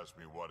if you ask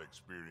me what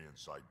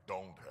experience I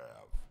don't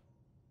have.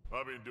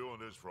 I've been doing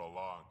this for a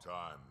long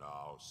time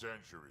now.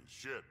 Centuries.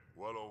 Shit,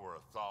 well over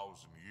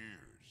 1,000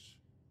 years.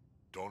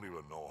 Don't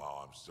even know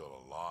how I'm still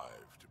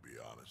alive, to be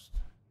honest.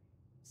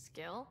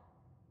 Skill?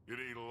 You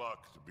need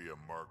luck to be a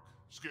merc.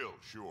 Skill,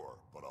 sure,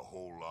 but a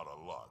whole lot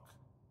of luck.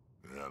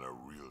 And a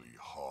really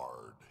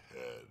hard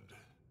head.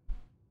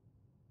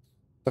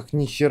 Так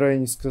ни хера я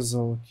не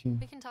сказал, окей.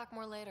 We can talk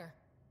more later.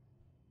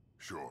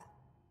 Sure.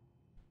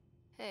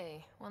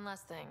 Hey, one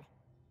last thing.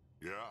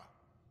 Yeah?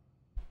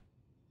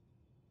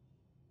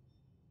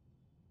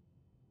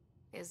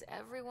 Is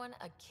everyone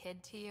a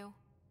kid to you?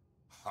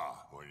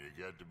 Ha, when you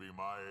get to be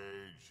my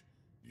age,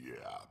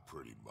 yeah,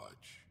 pretty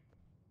much.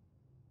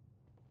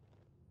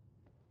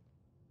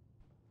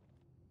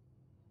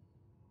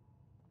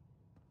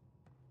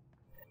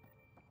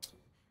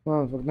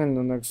 Ладно, погнали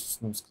на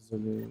Nexus, нам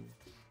сказали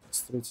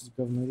встретить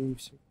говнарей и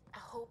все. I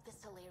hope the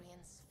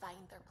Solarians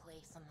find their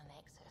place on the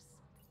Nexus.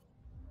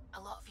 A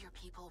lot of your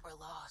people were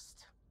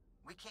lost.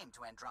 We came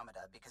to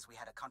Andromeda because we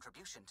had a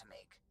contribution to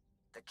make.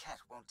 The Ket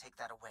won't take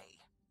that away.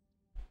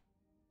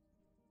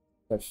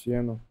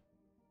 Фену.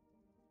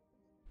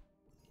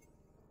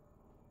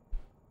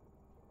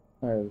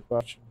 Это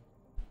парча.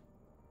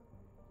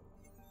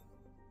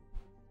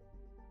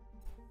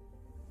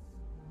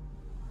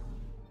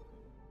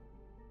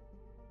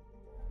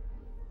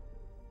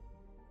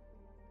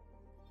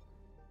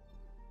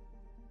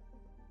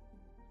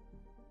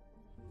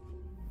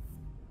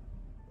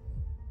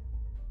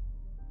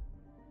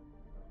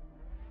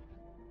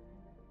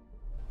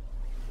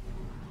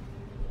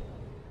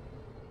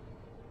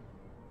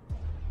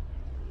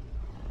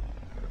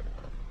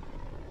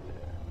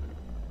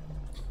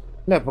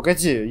 Бля,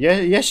 погоди,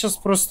 я сейчас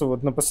просто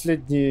вот на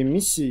последней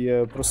миссии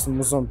я просто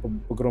музон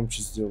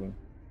погромче сделаю.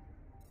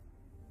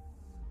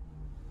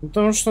 Ну,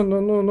 потому что,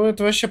 ну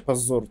это вообще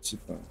позор,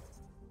 типа.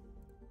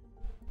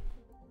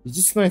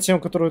 Единственная тема,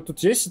 которая тут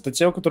есть, это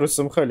тема, которую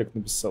сам Халик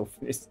написал.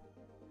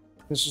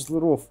 Это же злый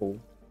рофл.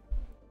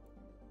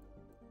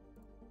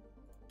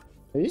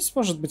 А есть,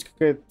 может быть,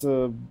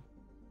 какая-то...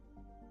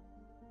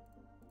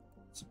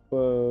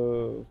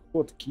 Типа...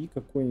 Ход-ки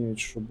какой-нибудь,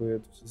 чтобы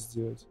это все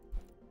сделать?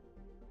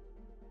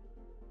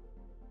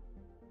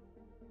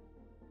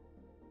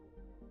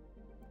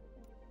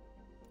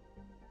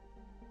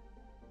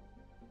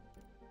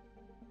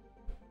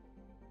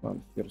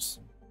 Ладно,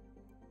 херси.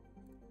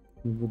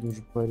 Не буду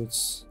уже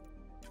париться.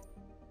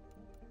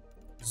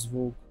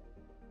 Звук.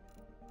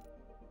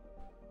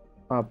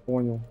 А,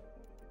 понял.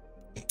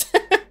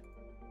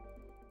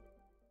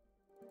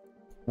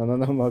 Она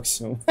на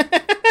максимум.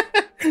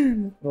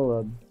 Ну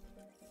ладно.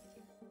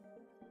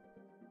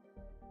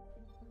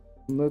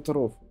 Ну это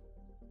ров.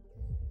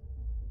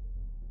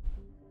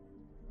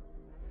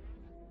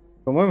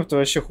 По-моему, это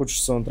вообще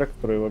худший саундтрек,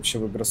 который вообще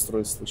в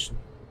игрострое слышно.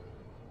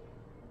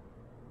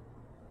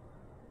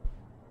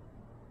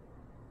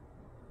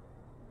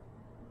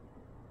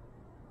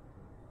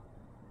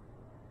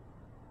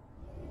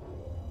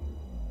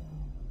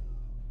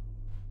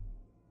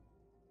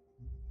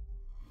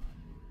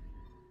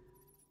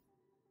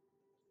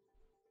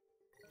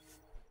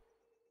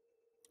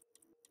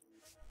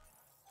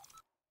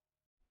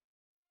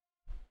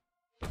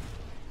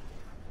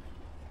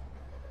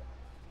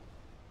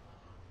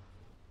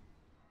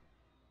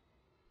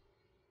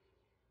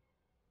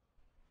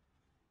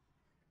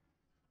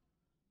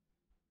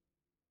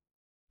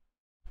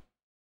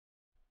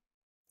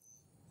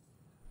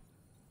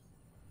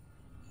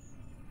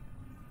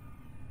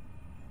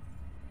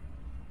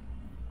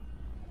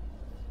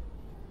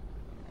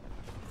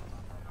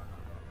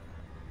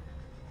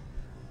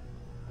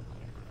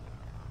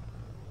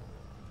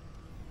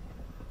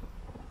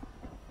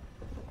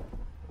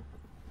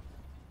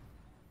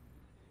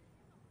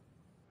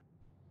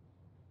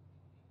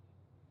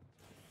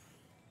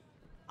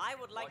 I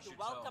would like to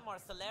welcome our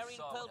Solarian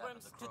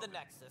pilgrims to the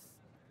Nexus.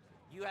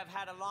 You have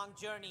had a long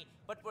journey,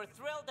 but we're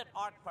thrilled that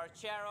Art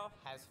Parchero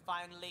has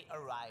finally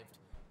arrived.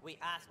 We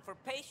ask for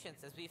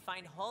patience as we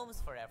find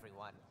homes for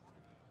everyone.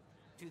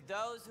 To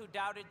those who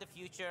doubted the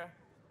future,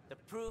 the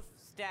proof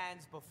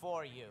stands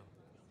before you.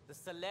 The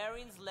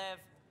Solarians live,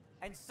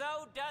 and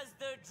so does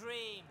their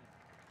dream.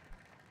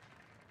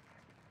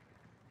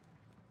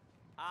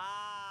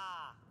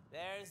 Ah,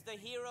 there's the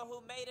hero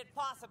who made it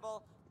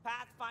possible,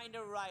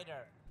 Pathfinder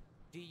Rider.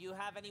 Do you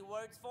have any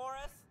words for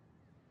us?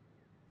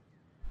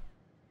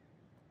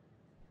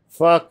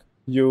 Fuck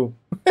you.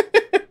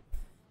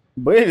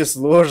 Были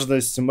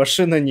сложности,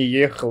 машина не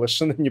ехала,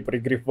 шины не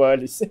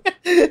пригревались.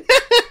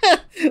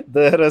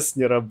 ДРС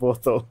не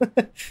работал.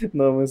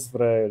 Но мы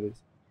справились.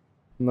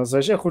 У нас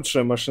вообще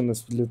худшая машина в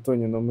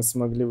Филитоне, но мы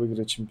смогли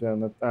выиграть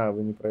чемпионат. А,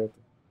 вы не про это.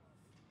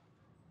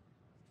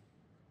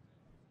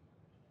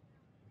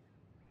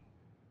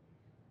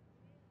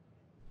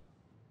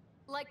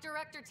 Like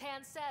Director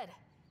Tan said,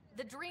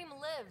 the dream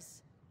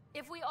lives.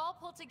 If we all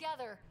pull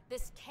together,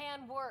 this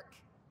can work.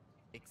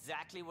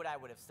 Exactly what I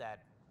would have said.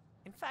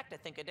 In fact, I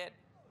think I did.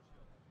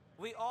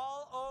 We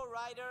all owe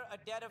Ryder a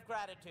debt of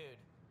gratitude.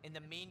 In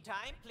the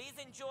meantime, please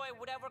enjoy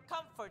whatever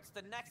comforts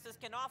the Nexus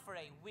can offer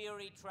a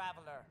weary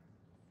traveler.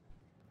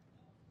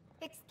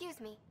 Excuse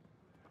me.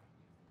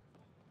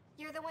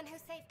 You're the one who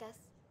saved us.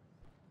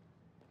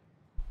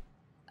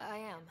 I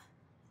am.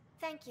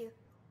 Thank you.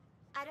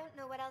 I don't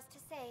know what else to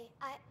say.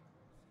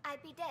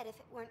 I'd be dead if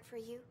it weren't for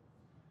you.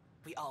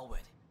 We all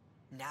would.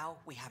 Now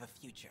we have a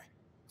future.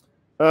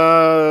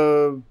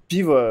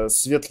 Пиво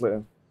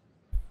светлое.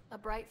 A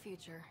bright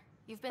future.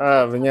 You've been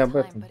through a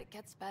tough time, but it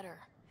gets better.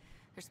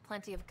 There's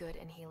plenty of good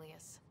in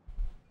Helios.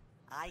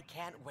 I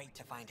can't wait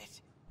to find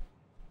it.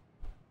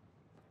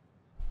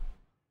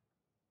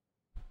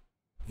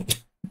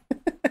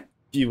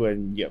 Пиво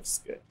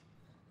Невское.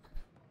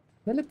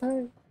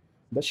 Налетай.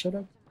 Да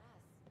шарап.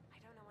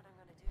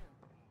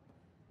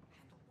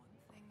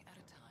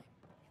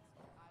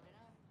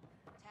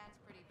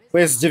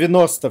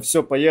 PS90,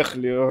 все,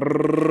 поехали.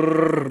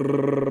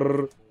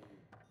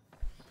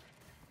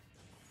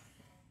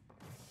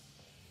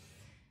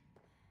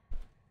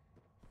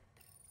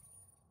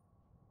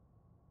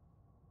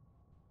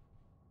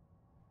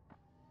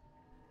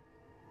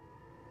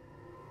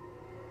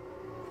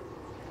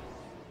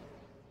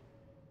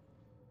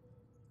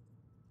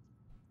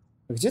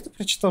 А где ты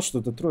прочитал,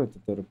 что Детройт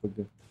это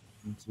РПГ?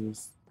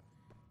 Интересно.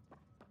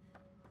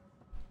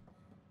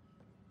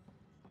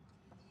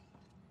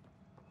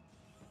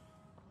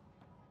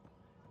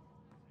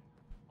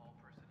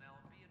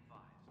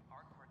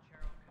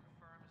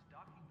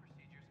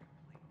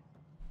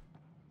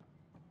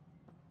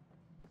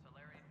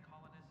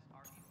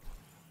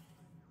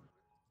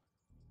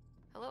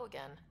 Hello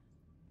again.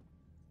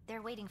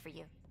 They're waiting for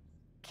you.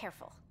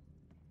 Careful.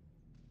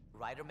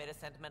 Ryder made a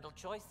sentimental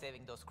choice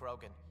saving those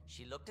Krogan.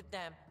 She looked at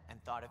them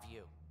and thought of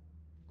you.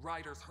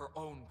 Ryder's her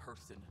own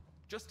person.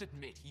 Just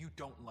admit you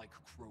don't like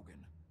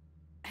Krogan.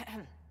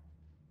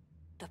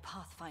 The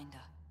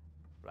Pathfinder.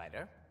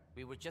 Ryder,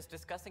 we were just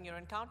discussing your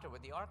encounter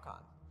with the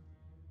Archon.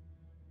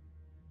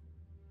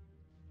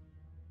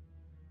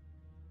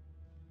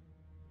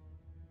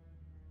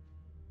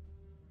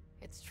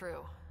 It's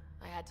true.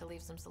 I had to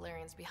leave some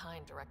Solarians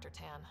behind, Director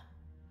Tan.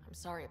 I'm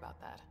sorry about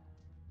that.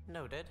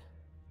 Noted.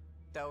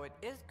 Though it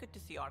is good to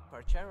see Ark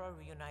Parchero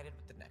reunited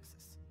with the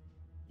Nexus.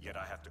 Yet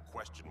I have to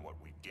question what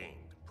we've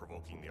gained,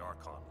 provoking the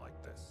Archon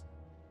like this.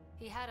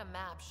 He had a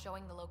map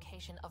showing the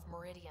location of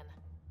Meridian.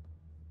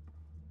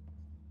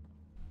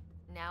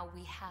 Now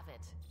we have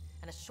it,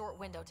 and a short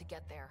window to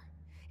get there.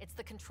 It's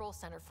the control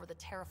center for the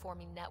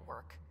terraforming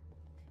network.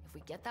 If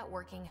we get that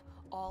working,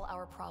 all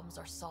our problems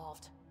are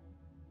solved.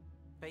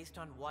 Based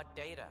on what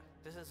data?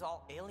 This is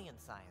all alien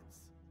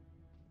science.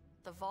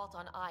 The vault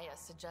on Aya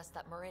suggests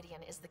that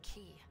Meridian is the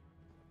key.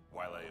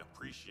 While I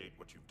appreciate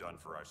what you've done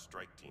for our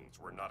strike teams,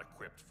 we're not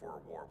equipped for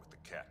a war with the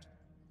Ket.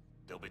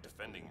 They'll be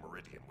defending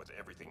Meridian with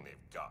everything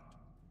they've got.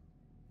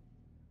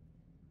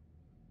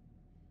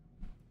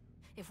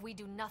 If we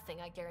do nothing,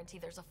 I guarantee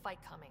there's a fight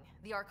coming.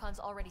 The Archon's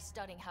already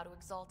studying how to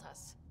exalt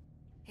us.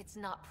 It's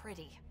not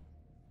pretty.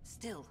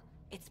 Still,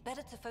 it's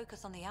better to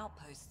focus on the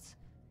outposts.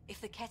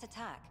 If the Ket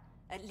attack,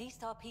 at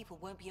least our people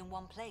won't be in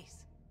one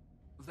place.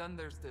 Then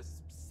there's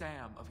this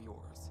Sam of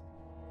yours.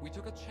 We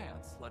took a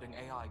chance letting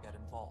AI get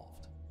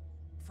involved.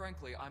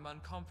 Frankly, I'm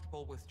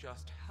uncomfortable with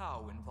just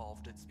how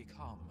involved it's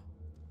become.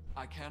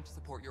 I can't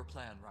support your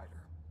plan,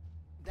 Ryder.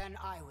 Then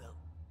I will.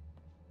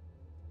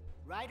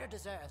 Ryder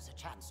deserves a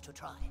chance to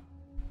try.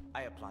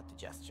 I applaud the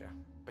gesture,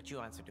 but you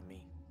answer to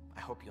me. I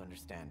hope you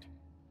understand.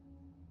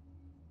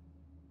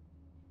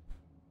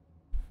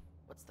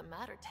 What's the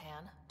matter,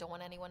 Tan? Don't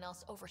want anyone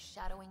else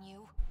overshadowing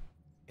you?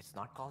 It's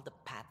not called the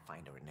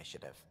Pathfinder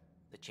Initiative.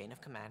 The chain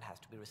of command has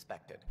to be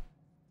respected.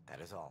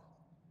 That is all.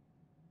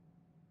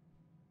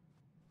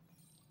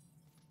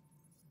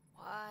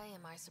 Why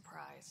am I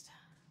surprised?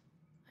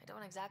 I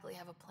don't exactly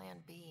have a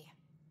plan B.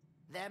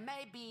 There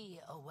may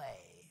be a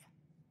way.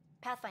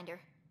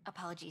 Pathfinder,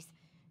 apologies.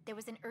 There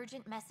was an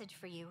urgent message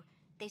for you.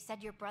 They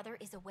said your brother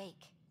is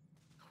awake.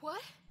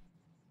 What?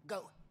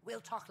 Go. We'll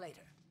talk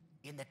later.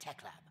 In the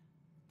tech lab.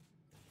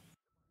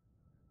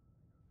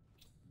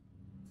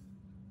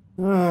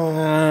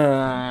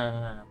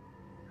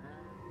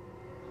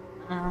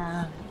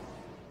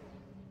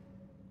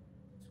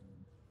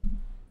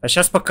 А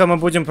сейчас, пока мы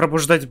будем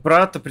пробуждать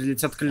брата,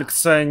 прилетят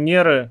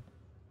коллекционеры.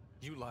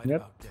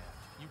 Нет?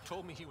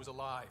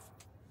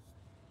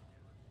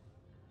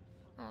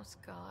 Oh,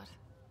 Scott.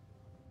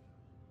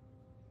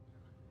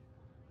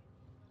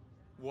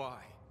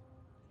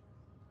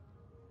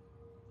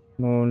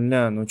 Ну,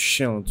 ля, ну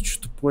чел, ты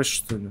что, тупой,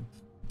 что ли?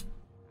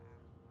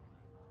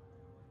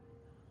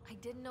 I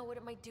didn't know what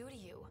it might do to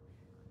you.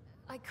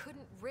 I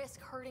couldn't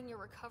risk hurting your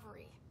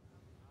recovery.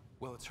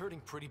 Well, it's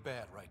hurting pretty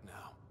bad right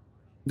now.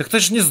 Да ты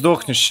же не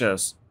сдохнешь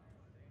сейчас.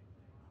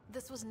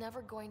 This was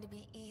never going to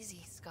be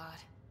easy,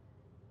 Scott.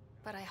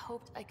 But I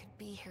hoped I could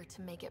be here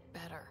to make it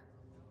better.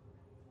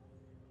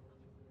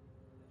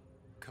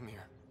 Come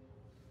here.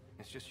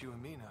 It's just you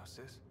and me now,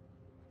 sis.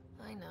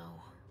 I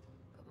know,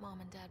 but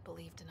Mom and Dad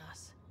believed in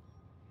us.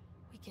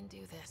 We can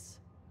do this.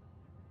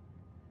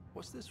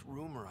 What's this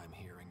rumor I'm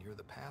hearing? You're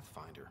the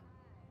Pathfinder.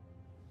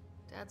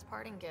 Dad's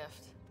parting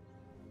gift.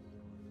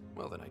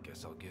 Well, then I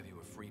guess I'll give you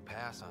a free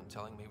pass on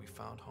telling me we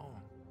found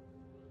home.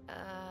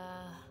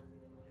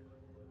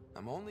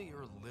 I'm only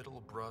your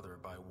little brother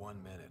by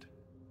 1 minute.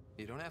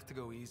 You don't have to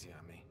go easy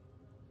on me.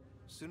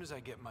 As soon as I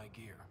get my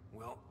gear,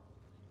 well...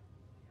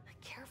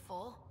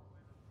 Careful.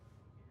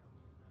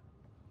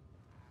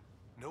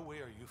 No way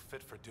are you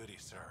fit for duty,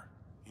 sir.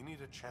 You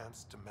need a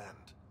chance to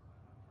mend.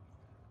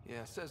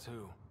 Yeah, says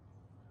who?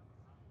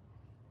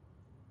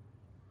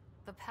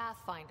 The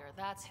Pathfinder,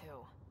 that's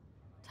who.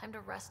 Time to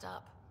rest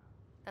up.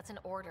 That's an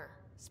order,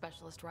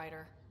 Specialist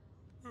Ryder.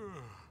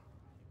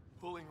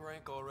 Pulling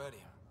rank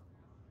already.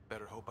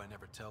 Better hope I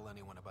never tell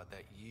anyone about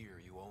that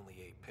year you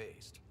only ate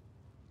paste.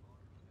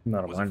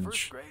 Was it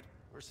first grade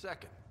or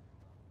second?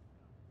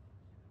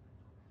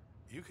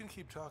 You can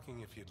keep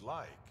talking if you'd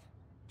like.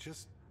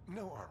 Just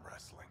no arm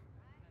wrestling.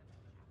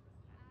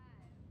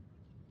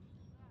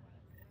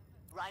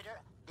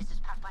 Ryder, this is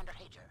Pathfinder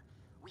Hager.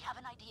 We have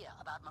an idea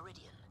about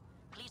Meridian.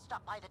 Please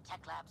stop by the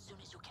tech lab soon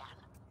as you can.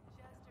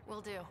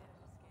 Will do.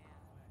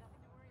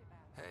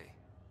 Hey.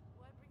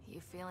 You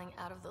feeling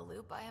out of the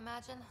loop, I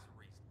imagine?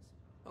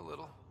 A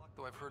little,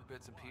 though I've heard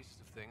bits and pieces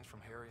of things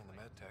from Harry and the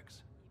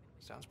medtechs.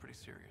 Sounds pretty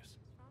serious.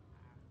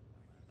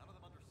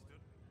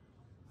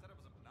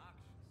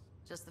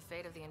 Just the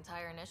fate of the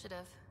entire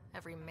initiative.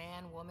 Every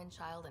man, woman,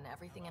 child, and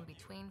everything in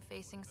between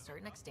facing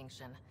certain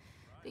extinction.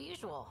 The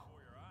usual.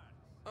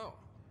 Oh,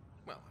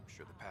 well, I'm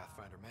sure the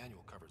Pathfinder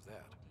manual covers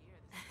that.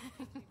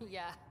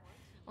 Yeah,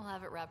 we'll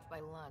have it wrapped by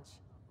lunch.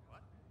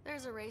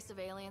 There's a race of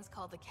aliens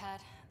called the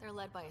Ket. They're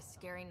led by a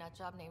scary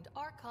nutjob named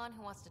Archon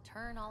who wants to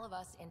turn all of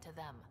us into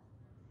them.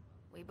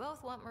 We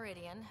both want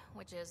Meridian,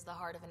 which is the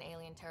heart of an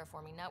alien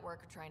terraforming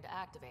network we're trying to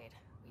activate.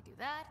 We do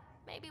that,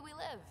 maybe we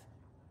live.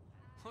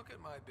 Look at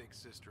my big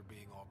sister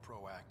being all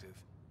proactive.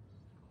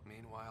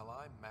 Meanwhile,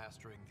 I'm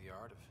mastering the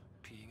art of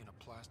peeing in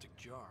a plastic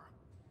jar.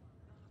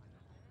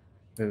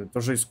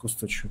 Тоже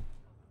искусство чё.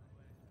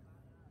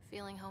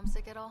 Feeling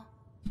homesick at all?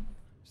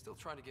 Still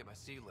trying to get my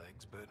sea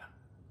legs, but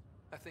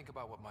I think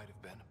about what might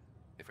have been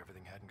if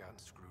everything hadn't gotten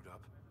screwed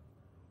up.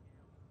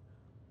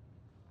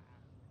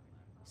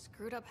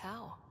 Screwed up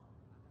how?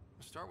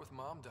 Start with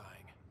Mom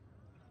dying.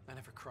 I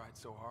never cried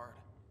so hard.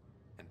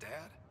 And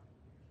Dad?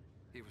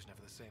 He was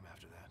never the same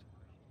after that.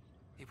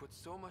 He put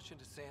so much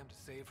into Sam to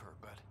save her,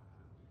 but...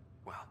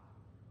 well,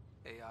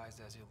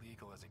 AI's as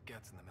illegal as it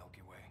gets in the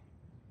Milky Way.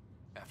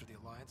 After the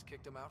Alliance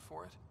kicked him out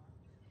for it,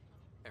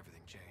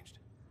 everything changed.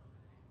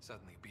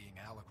 Suddenly, being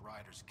Alec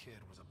Ryder's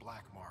kid was a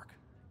black mark.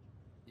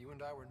 You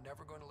and I were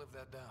never going to live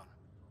that down.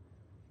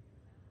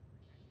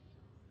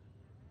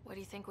 What do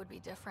you think would be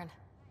different?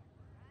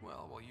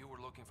 Well, while you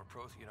were looking for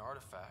Prothean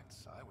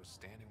artifacts, I was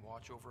standing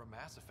watch over a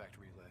Mass Effect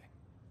relay.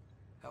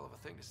 Hell of a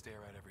thing to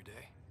stare at every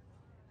day.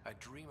 I'd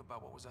dream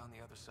about what was on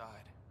the other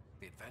side,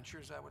 the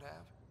adventures I would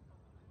have,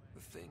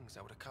 the things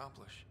I would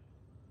accomplish.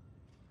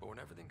 But when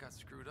everything got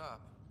screwed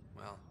up,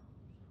 well,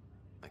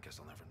 I guess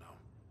I'll never know.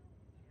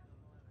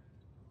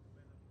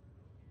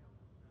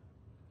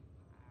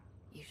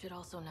 You should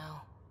also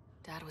know,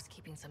 Dad was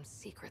keeping some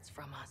secrets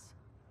from us.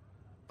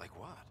 Like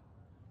what?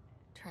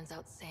 Turns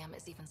out Sam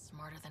is even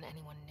smarter than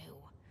anyone knew.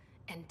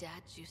 And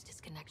Dad juiced his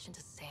connection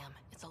to Sam.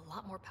 It's a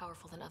lot more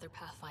powerful than other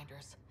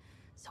Pathfinders.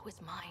 So is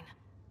mine.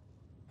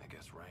 I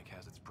guess rank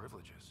has its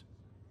privileges.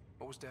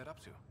 What was Dad up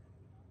to?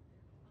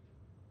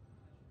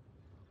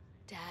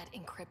 Dad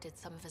encrypted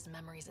some of his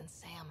memories in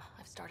Sam.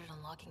 I've started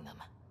unlocking them.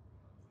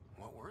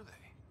 What were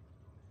they?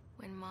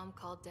 When Mom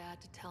called Dad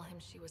to tell him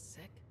she was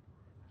sick.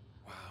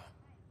 Wow.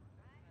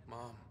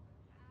 Mom.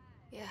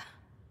 Yeah,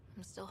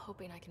 I'm still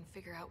hoping I can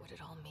figure out what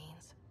it all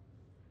means.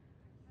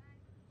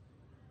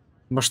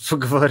 Может,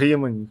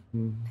 поговорим о них?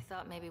 I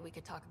thought maybe we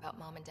could talk about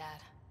Mom and Dad.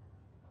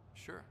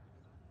 Sure.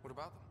 What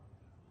about them?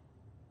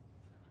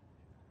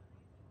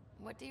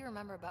 What do you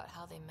remember about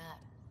how they met?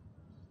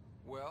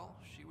 Well,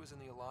 she was in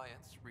the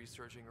Alliance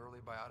researching early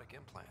biotic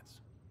implants.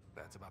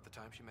 That's about the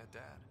time she met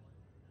Dad.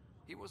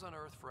 He was on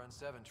Earth for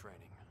N7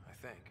 training, I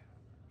think.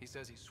 He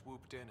says he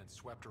swooped in and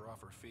swept her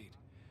off her feet.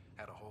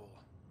 Had a whole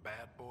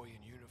bad boy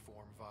in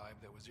uniform vibe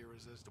that was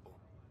irresistible.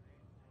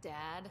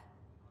 Dad?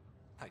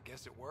 I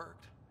guess it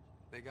worked.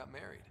 They got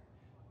married.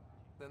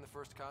 Then the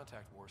First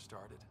Contact War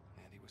started,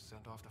 and he was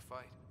sent off to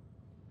fight.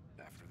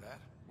 After that,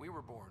 we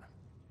were born,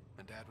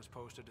 and Dad was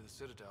posted to the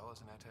Citadel as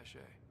an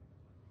attaché.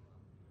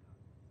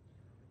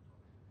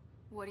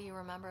 What do you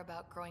remember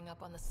about growing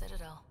up on the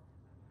Citadel?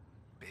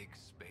 Big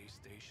space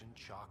station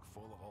chock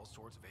full of all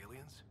sorts of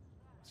aliens.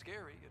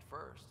 Scary at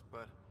first,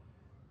 but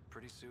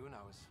pretty soon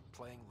I was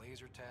playing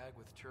laser tag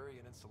with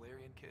Turian and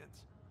Solarian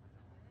kids.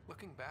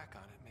 Looking back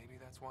on it, maybe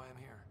that's why I'm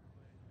here.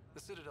 The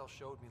Citadel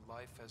showed me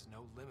life has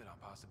no limit on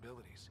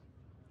possibilities.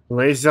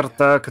 Лазер,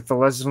 так, это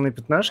лазерные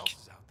пятнашки?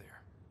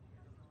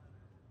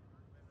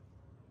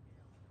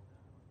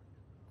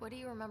 What do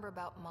you remember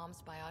about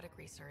Mom's biotic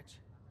research?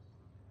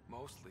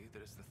 Mostly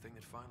that it's the thing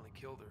that finally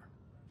killed her.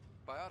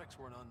 Biotics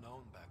were an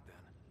unknown back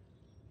then.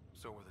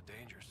 So were the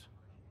dangers.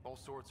 All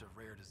sorts of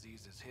rare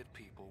diseases hit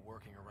people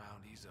working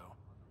around EZO.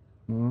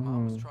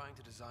 Mom was trying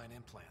to design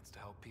implants to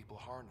help people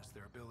harness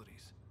their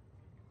abilities.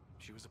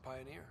 She was a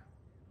pioneer.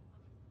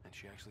 And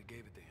she actually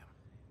gave it to him.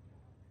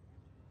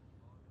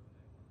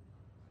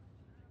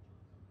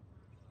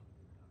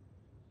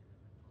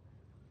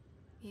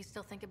 You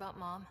still think about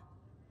Mom?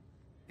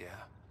 Yeah.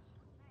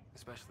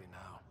 Especially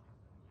now.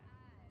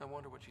 I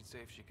wonder what she'd say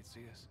if she could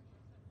see us.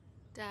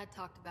 Dad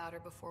talked about her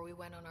before we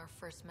went on our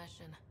first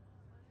mission.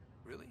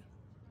 Really?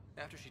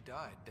 After she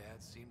died,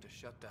 Dad seemed to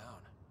shut down.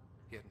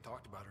 He hadn't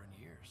talked about her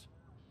in years.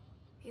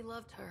 He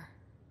loved her.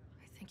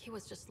 I think he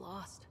was just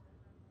lost.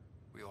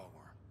 We all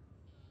were.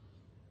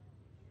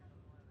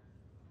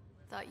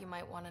 Thought you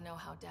might want to know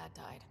how Dad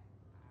died.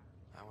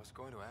 I was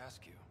going to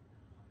ask you.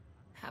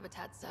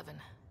 Habitat 7.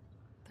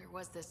 There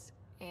was this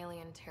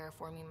alien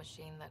terraforming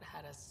machine that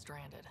had us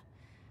stranded.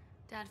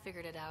 Dad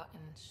figured it out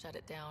and shut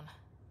it down.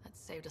 That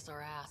saved us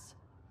our ass.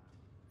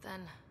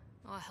 Then,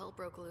 all hell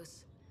broke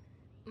loose.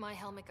 My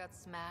helmet got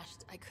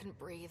smashed. I couldn't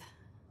breathe.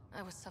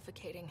 I was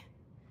suffocating.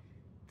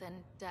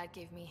 Then Dad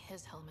gave me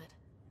his helmet.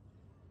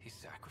 He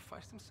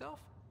sacrificed himself?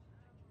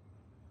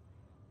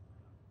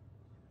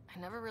 I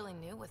never really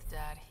knew with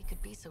Dad. He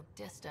could be so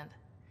distant.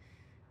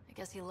 I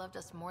guess he loved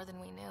us more than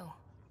we knew.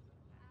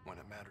 When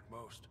it mattered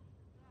most.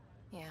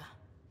 Yeah.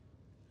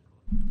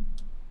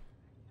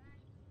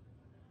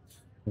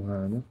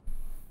 Ладно.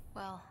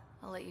 Well,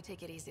 I'll let you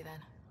take it easy then.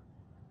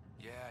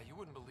 Yeah, you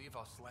wouldn't believe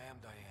how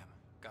slammed I am.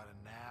 Got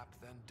a nap,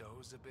 then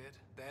doze a bit,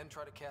 then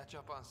try to catch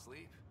up on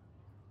sleep.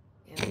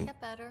 It'll get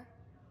better.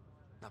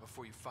 Not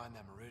before you find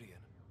that Meridian.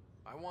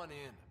 I want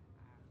in.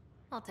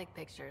 I'll take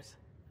pictures.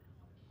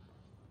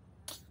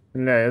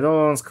 Бля, я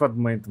думал, он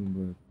сквадмейтом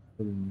будет.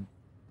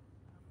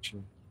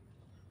 Че?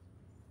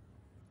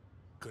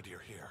 Good you're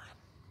here.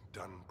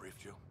 Dunn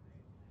briefed you?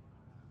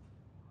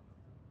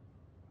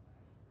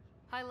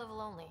 High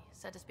level only.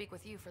 Said to speak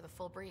with you for the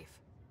full brief.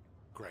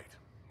 Great.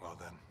 Well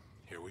then,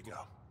 here we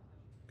go.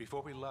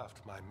 Before we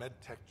left, my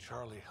medtech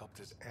Charlie helped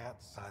his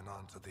aunt sign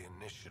on to the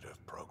initiative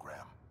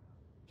program.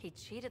 He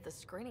cheated the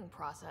screening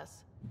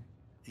process.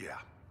 Yeah,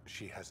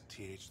 she has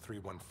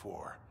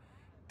TH314.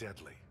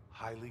 Deadly,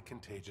 highly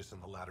contagious in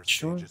the latter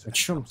stages and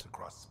jumps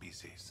across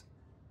species.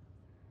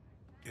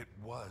 It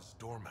was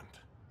dormant,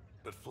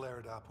 but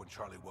flared up when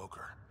Charlie woke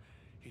her.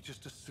 He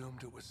just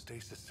assumed it was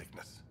stasis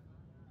sickness.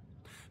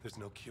 There's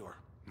no cure,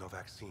 no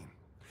vaccine.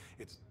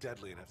 It's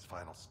deadly in its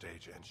final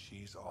stage, and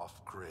she's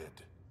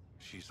off-grid.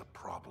 She's a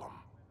problem.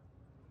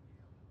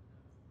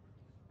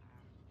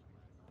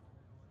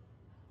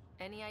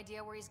 Any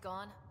idea where he's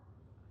gone?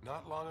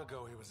 Not long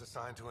ago, he was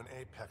assigned to an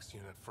Apex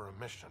unit for a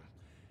mission.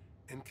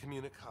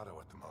 Incommunicado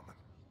at the moment.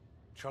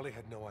 Charlie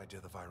had no idea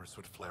the virus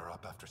would flare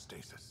up after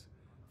stasis.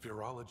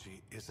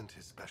 Virology isn't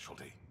his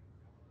specialty.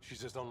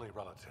 She's his only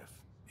relative.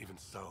 Even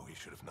so, he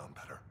should have known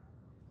better.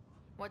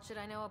 What should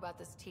I know about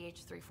this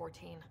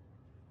TH314?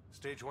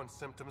 Stage 1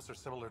 symptoms are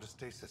similar to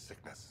stasis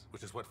sickness,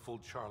 which is what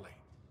fooled Charlie.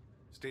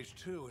 Stage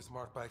 2 is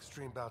marked by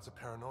extreme bouts of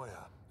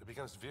paranoia. It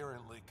becomes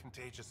virulently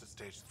contagious at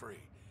stage 3.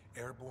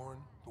 Airborne,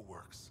 the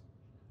works.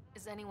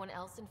 Is anyone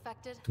else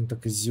infected? Там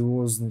такая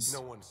зиозность.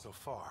 No one so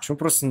far. Почему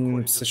просто не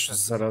написать, что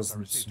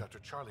заразно? After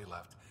Charlie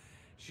left,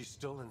 she's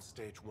still in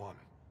stage 1.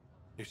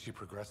 If she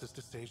progresses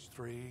to stage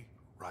 3,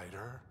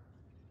 Ryder,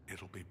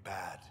 it'll be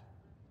bad.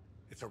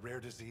 It's a rare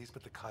disease,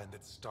 but the kind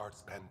that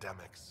starts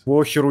pandemics.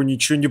 Похеру,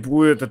 ничего не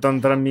будет, это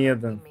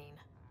Андромеда.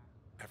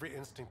 Every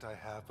instinct I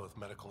have, both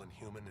medical and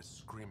human, is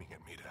screaming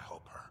at me to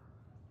help her.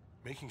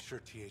 Making sure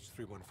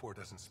TH314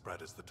 doesn't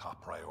spread is the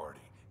top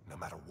priority, no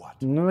matter what.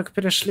 Ну так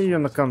перешли ее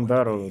на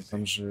Кандару,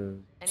 там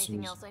же...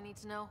 Anything else I need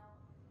to know?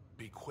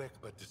 Be quick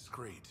but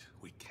discreet.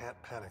 We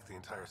can't panic the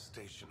entire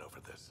station over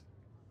this.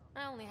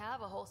 I only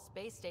have a whole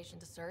space station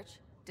to search.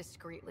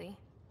 Discreetly.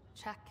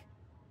 Check.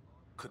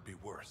 Could be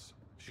worse.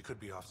 She could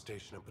be off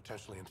station and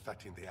potentially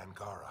infecting the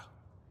Angara.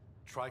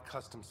 Try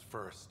customs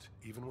first.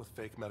 Even with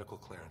fake medical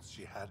clearance,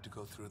 she had to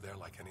go through there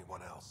like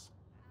anyone else.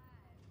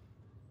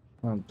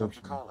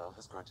 Dr. Carlyle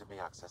has granted me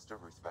access to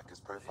Ruth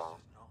Becker's profile.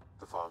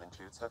 The file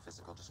includes her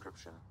physical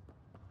description.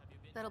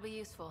 That'll be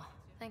useful.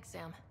 Thanks,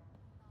 Sam.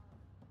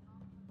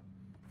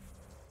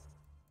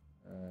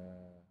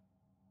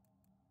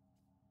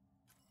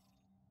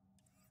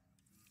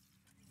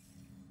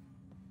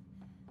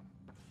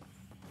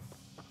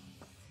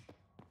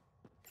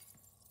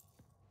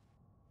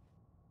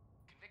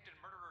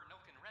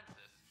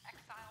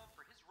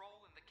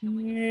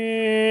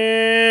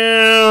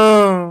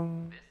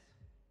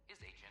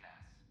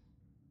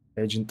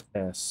 Agent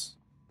S.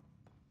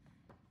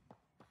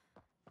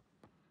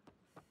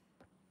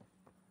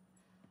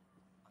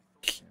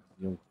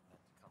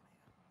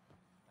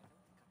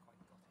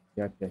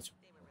 Я опять.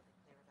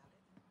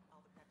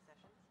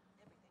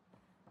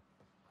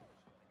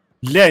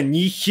 Бля,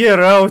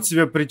 нихера у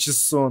тебя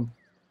причесон.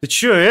 Ты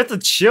чё,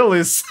 этот чел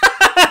из...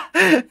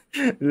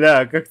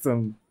 Ля, как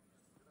там?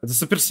 Это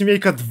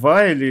Суперсемейка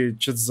 2 или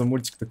что-то за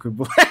мультик такой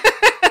был?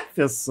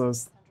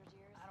 Песос.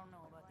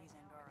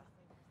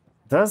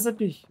 Да,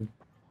 забей.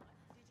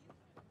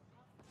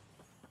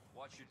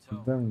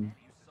 Да.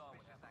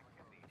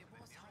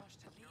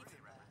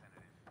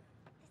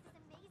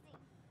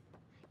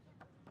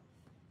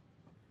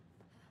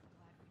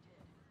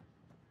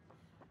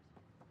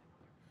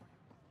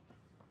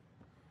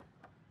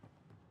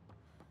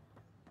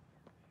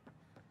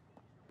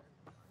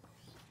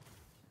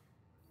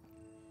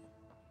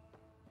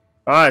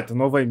 А, это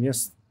новое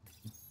место.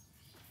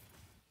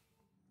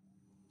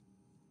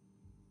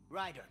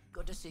 Ryder,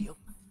 good to see you.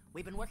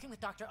 We've been working with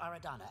Dr.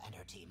 Aradana and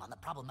her team on the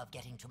problem of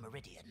getting to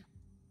Meridian.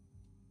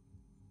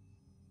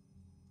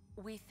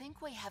 We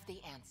think we have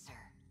the answer.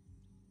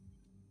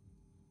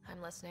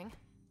 I'm listening.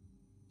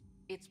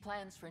 It's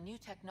plans for new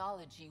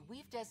technology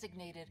we've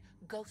designated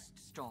Ghost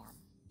Storm.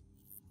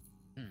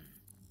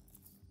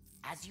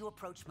 As you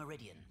approach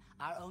Meridian,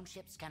 our own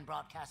ships can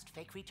broadcast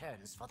fake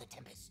returns for the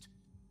Tempest.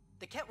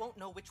 The Ket won't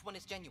know which one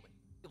is genuine.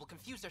 It will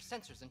confuse their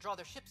sensors and draw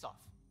their ships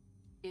off.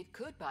 It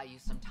could buy you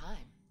some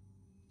time.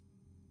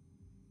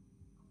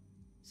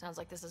 Sounds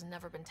like this has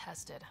never been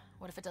tested.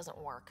 What if it doesn't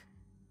work?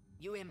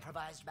 You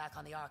improvised back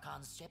on the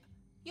Archon's ship.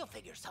 You'll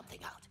figure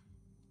something out.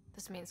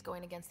 This means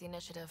going against the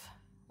initiative.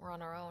 We're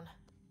on our own.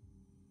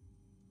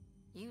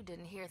 You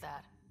didn't hear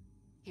that.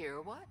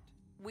 Hear what?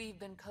 We've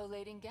been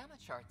collating gamma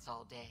charts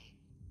all day.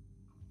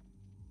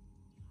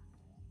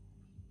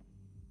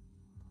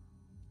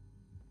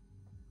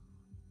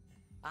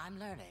 I'm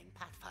learning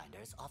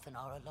Pathfinders often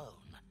are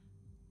alone.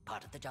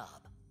 Part of the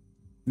job.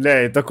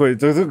 Бля, и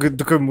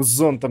такой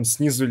музон там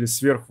снизу или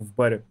сверху в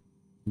баре.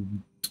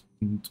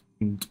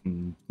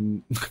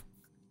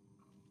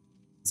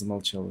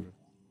 Замолчал уже.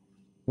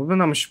 Ну бы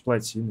нам еще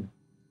платили.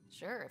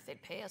 Sure, if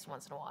they'd pay us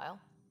once in a while.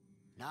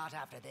 Not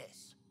after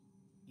this.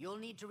 You'll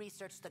need to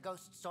research the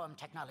Ghost Storm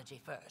technology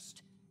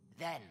first.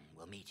 Then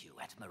we'll meet you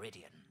at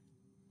Meridian.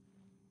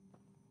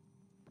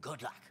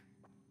 Good luck.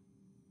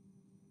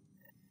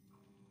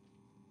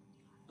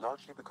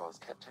 Largely because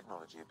Ket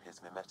technology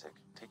appears mimetic,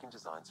 taking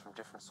designs from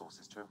different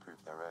sources to improve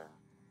their own.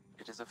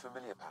 It is a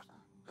familiar pattern.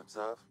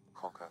 Observe,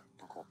 conquer,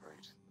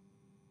 incorporate.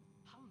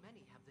 How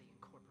many have they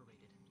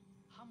incorporated?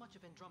 How much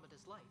of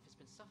Andromeda's life has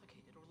been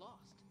suffocated or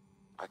lost?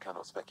 I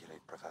cannot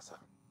speculate, Professor.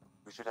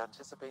 We should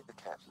anticipate the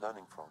Ket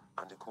learning from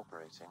and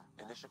incorporating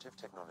initiative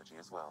technology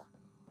as well.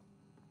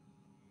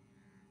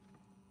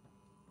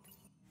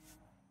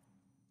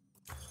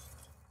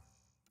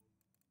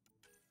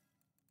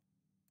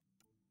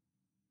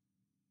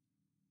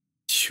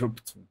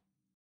 Ёпта.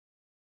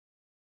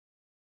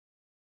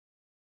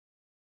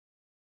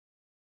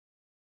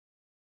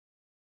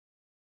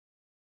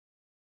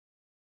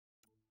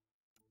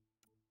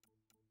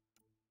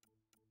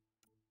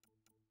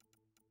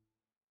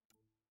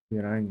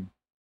 Пиранья.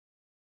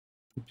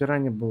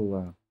 Пиранья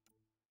была.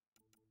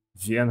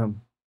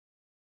 Веном.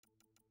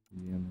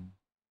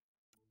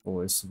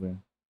 ОСВ.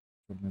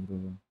 Черная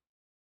была.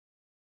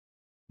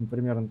 Ну,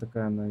 примерно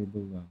такая она и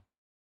была.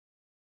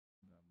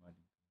 Да,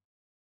 маленькая.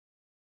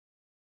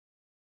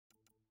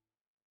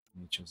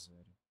 Ничего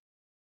заря.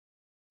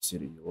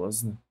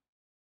 Серьезно?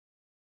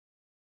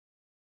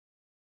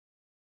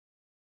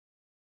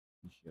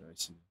 Нихера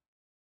себе.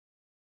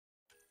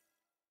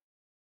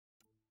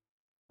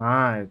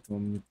 А, это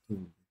он не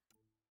тут.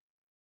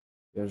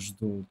 Я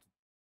жду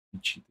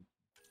печи.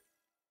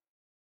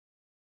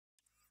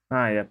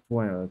 А, я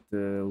понял,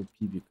 это у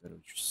Пиби,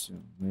 короче, все.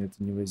 Мы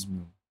это не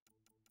возьмем.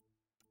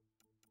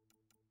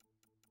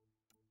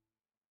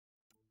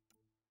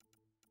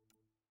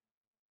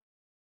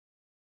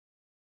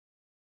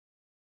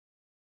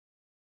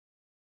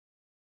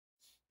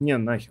 Не,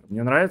 нахер.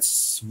 Мне нравится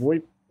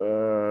свой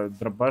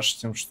дробаш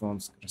тем, что он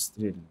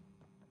скорострельный.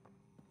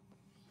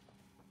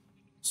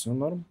 Все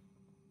норм.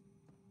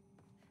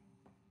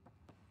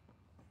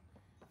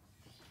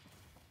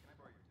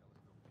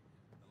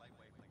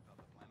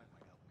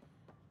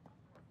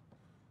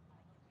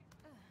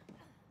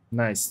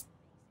 Найс.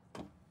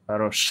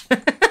 Хорош.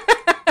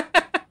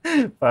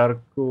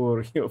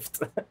 Паркур,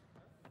 ёпта.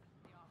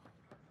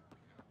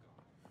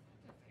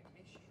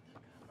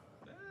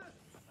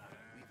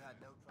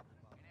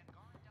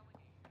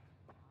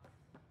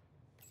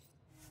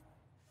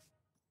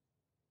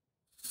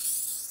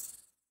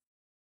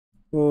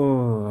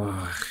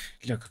 Ох,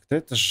 бля, когда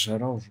эта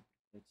жара уже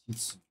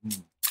прекратится?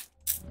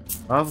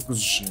 Август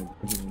же,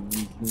 блин,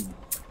 не июнь.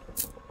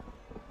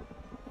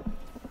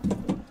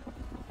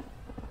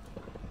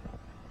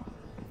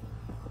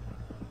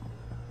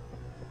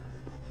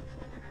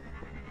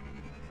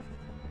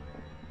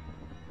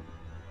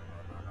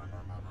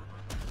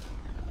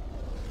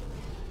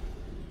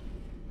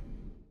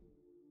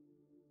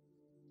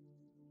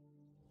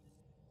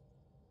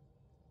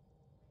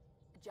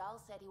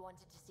 Giles said he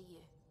wanted to see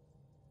you.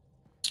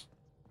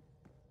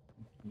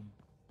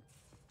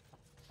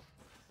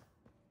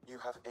 You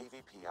have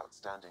AVP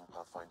outstanding,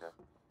 Pathfinder.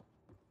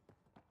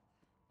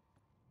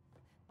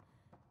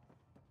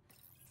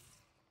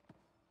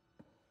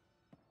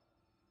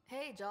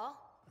 Hey, Joel.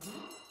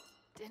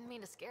 Didn't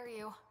mean to scare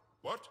you.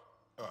 What?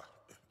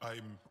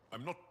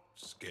 I'm not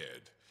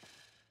scared.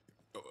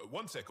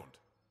 One second.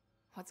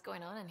 What's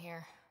going on in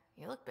here?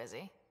 You look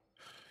busy.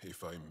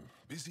 If I'm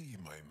busy,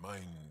 my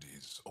mind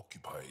is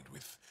occupied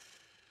with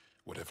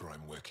whatever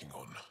I'm working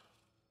on,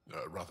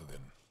 rather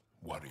than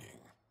worrying.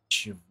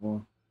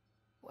 Чего?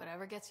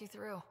 Whatever gets you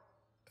through.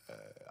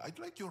 I'd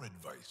like your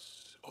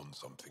advice on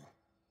something.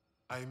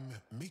 I'm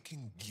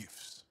making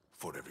gifts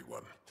for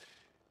everyone.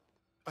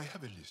 I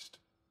have a list.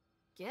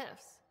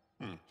 Gifts?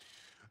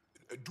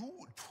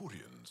 Do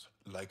Turians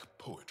like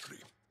poetry?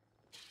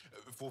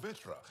 For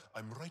Vetra,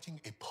 I'm writing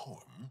a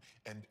poem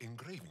and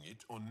engraving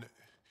it on...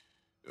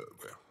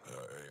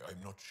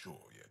 I'm not sure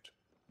yet.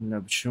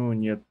 Да, почему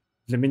нет?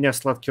 Для меня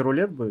сладкий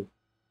рулет будет?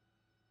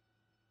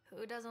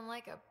 Who doesn't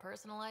like a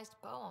personalized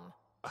poem?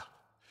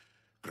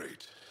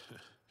 Great.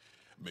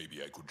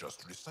 Maybe I could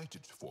just recite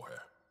it for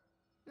her.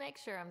 Make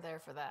sure I'm there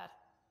for that.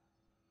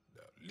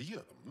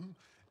 Liam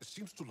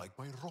seems to like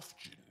my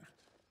Rofgin.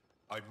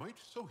 I might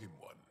sew him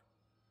one.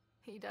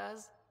 He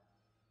does?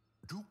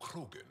 Do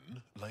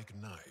Krogan like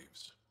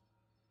knives?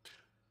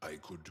 I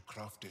could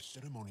craft a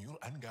ceremonial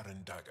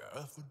Angaran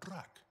dagger for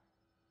Drac.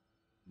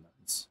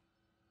 Nice.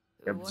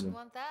 Who wouldn't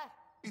want that?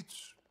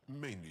 It's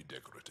mainly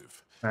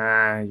decorative.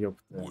 А,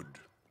 ёпта. Would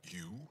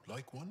you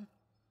like one?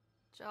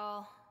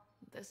 Joel,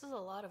 this is a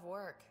lot of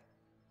work.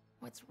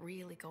 What's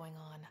really going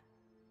on?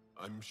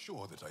 I'm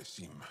sure that I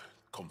seem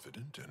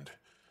confident and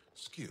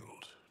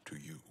skilled to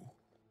you,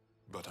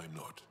 but I'm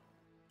not.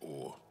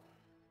 Or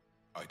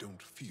I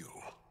don't feel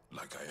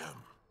like I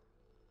am.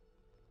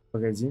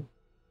 Погоди.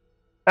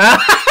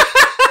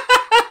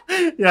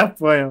 Я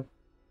понял.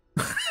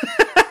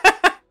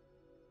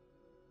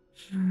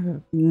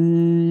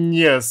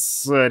 Не,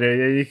 сори,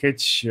 я не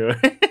хочу.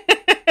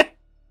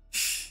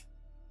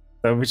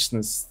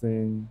 Обычное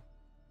состояние.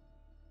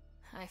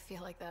 I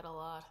feel like that a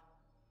lot.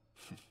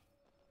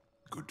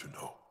 Good to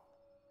know.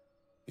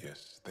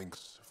 Yes,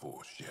 thanks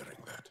for sharing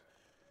that.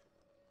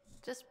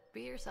 Just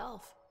be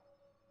yourself.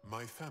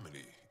 My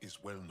family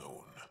is well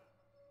known.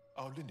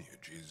 Our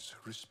lineage is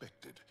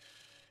respected,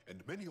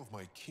 and many of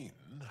my kin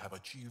have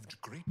achieved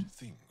great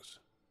things.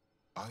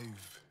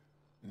 I've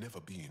never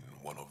been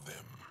one of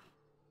them.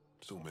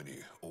 So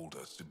many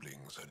older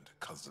siblings and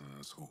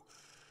cousins who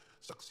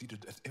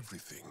succeeded at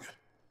everything.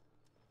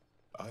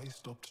 I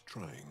stopped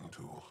trying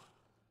to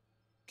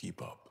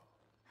keep up.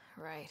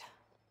 Right.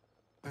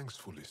 Thanks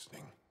for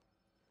listening.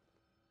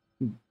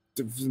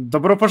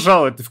 Добро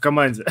пожаловать, ты в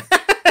команде.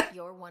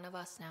 You're one of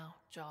us now,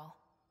 Joel.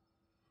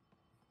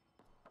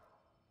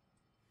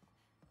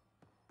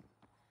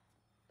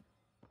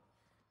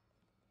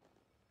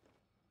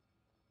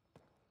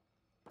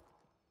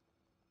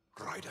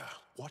 Ryder,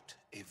 what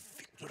a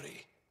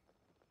victory.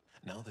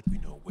 Now that we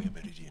know where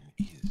Meridian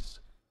is,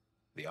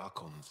 the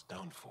Archon's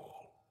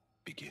downfall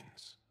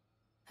begins.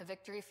 A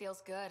victory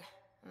feels good,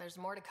 and there's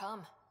more to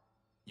come.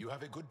 You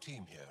have a good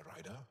team here,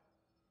 Ryder.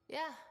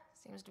 Yeah,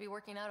 seems to be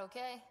working out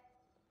okay.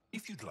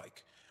 If you'd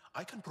like,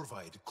 I can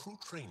provide crew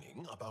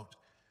training about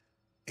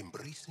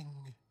embracing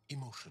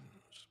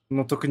emotions.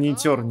 Но только не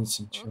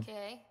терните.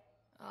 Okay,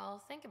 I'll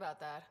think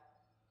about that.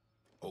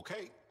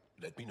 Okay,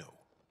 let me know.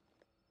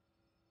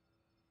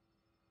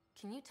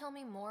 Can you tell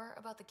me more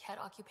about the Ket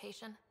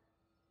occupation?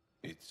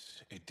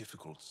 It's a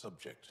difficult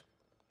subject.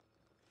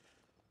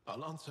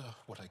 I'll answer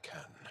what I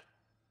can.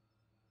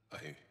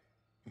 I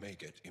may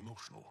get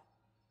emotional.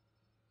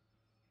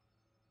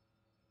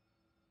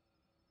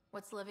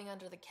 What's living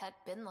under the Ket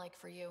been like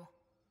for you?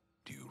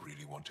 Do you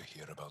really want to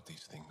hear about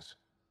these things?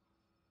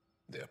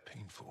 They're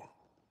painful.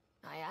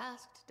 I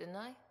asked, didn't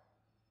I?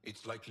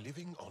 It's like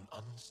living on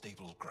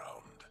unstable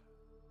ground.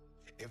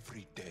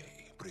 Every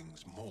day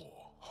brings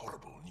more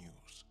horrible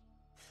news.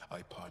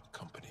 I part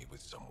company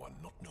with someone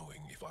not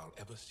knowing if I'll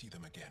ever see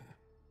them again.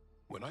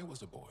 When I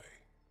was a boy,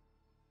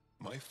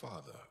 my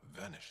father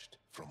vanished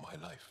from my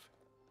life.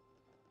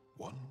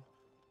 One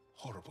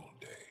horrible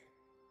day.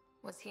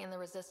 Was he in the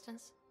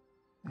Resistance?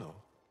 No.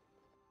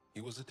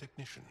 He was a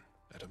technician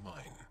at a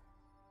mine.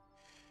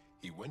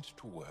 He went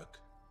to work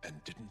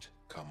and didn't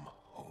come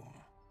home.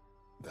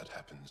 That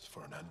happens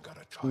for an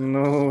Angara child.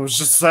 Ну,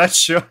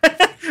 ужасачу.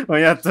 У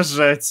меня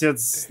тоже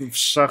отец в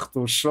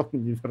шахту ушел,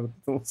 не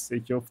вернулся,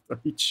 ёпта,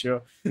 и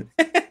чё?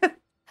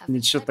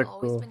 Ничего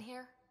такого.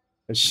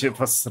 Вообще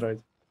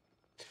посрать.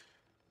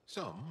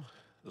 Some,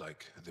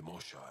 like the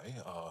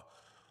Moshai, are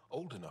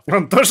old enough.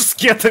 Он тоже с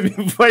кетами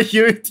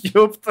воюет,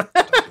 ёпта.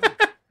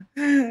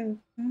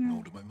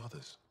 Nor do my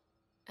mothers.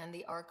 And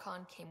the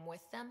Archon came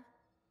with them?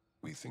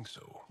 We think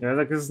so. Я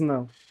так и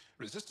знал.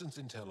 Resistance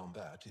intel on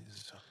that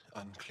is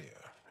unclear,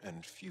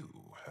 and few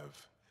have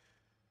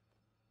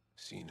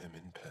seen him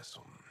in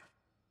person.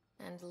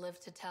 And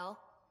lived to tell?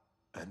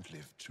 And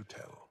lived to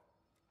tell.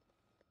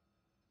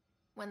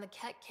 When the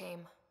Ket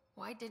came,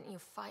 why didn't you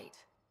fight?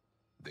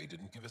 They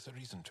didn't give us a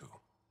reason to.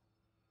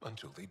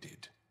 Until they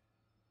did.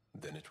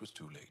 Then it was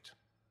too late.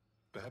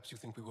 Perhaps you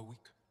think we were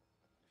weak.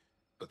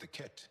 But the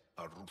Ket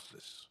are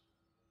ruthless.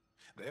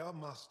 They are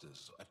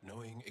masters at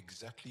knowing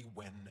exactly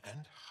when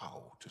and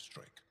how to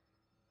strike.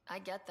 I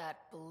get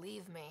that,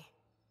 believe me.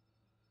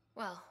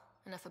 Well,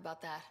 enough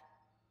about that.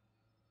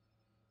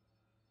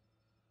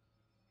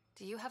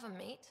 Do you have a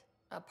mate?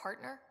 A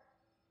partner?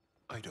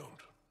 I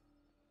don't.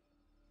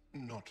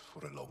 Not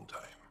for a long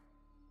time.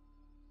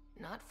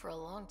 Not for a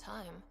long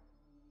time.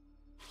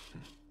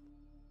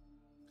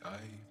 I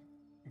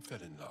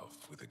fell in love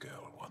with a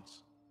girl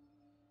once.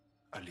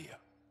 Aliyah.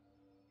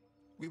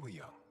 We were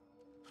young.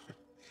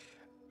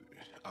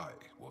 I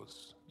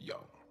was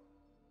young.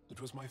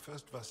 It was my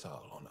first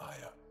vassal on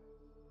Aya.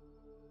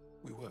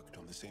 We worked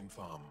on the same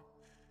farm.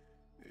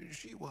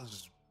 She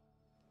was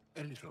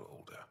a little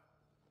older.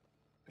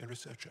 A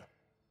researcher.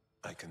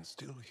 I can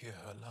still hear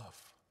her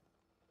laugh.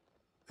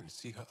 And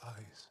see her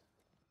eyes.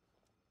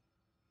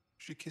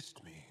 She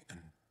kissed me, and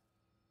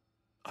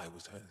I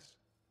was hers.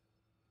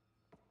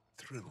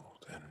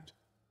 Thrilled and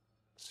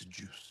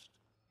seduced.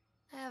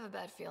 I have a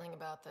bad feeling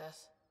about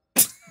this.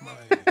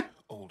 My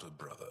older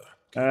brother.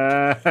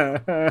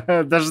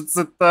 Даже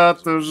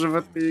цитаты уже в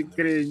этой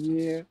игре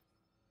не.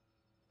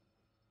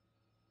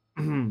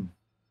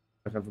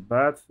 I have a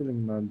bad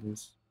feeling about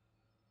this.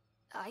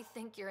 I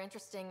think you're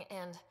interesting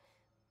and,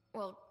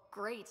 well,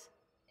 great.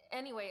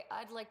 Anyway,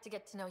 I'd like to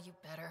get to know you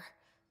better.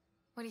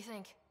 What do you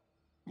think?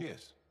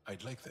 Yes,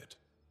 I'd like that.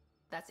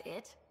 That's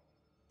it?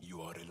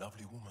 You are a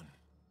lovely woman.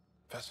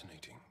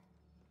 Fascinating.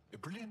 A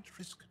brilliant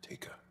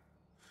risk-taker.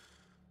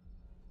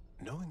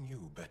 Knowing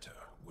you better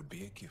would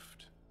be a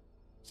gift.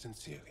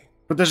 Sincerely.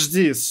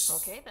 Подожди.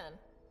 Okay, then.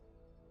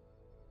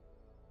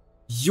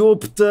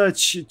 Ёпта,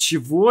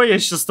 чего? Я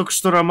сейчас только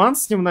что роман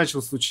с ним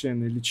начал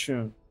случайно или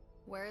чё?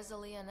 Where is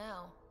Aaliyah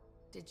now?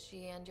 Did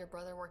she and your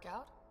brother work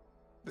out?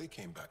 They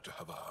came back to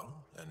Haval,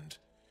 and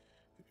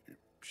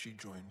she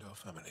joined our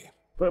family.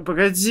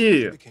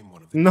 Погоди.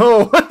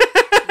 No.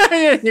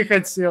 Я не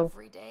хотел.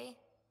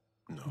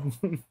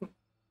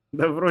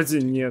 Да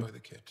вроде нет.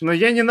 Но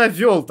я не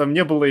навел, там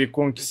не было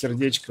иконки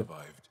сердечка.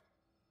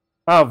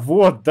 А,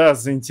 вот, да,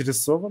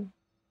 заинтересован.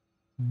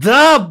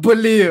 Да,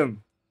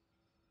 блин!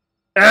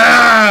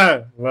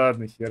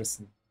 Ладно, хер с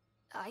ним.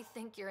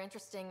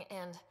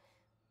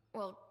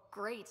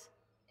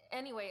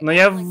 Но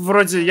я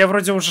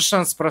вроде уже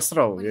шанс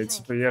просрал.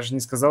 Я же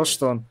не сказал,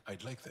 что он...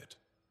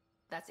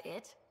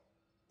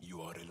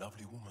 You are a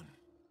lovely woman,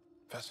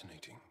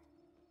 fascinating,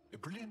 a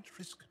brilliant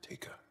risk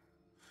taker.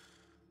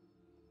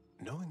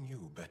 Knowing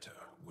you better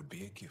would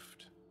be a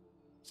gift,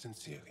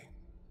 sincerely.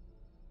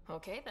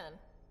 Okay then.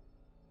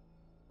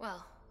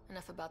 Well,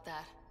 enough about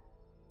that.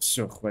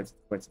 Все, хватит.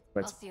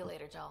 I'll see you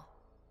later, Joel.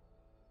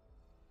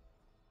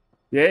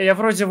 Я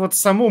вроде вот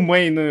саму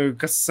мейную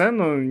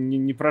касцену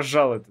не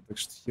прожал это, так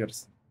что хер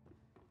с ним.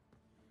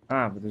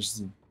 А,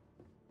 подожди.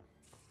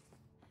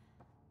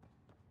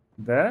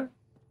 Да?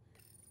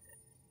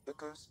 The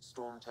Ghost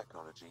Storm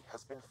technology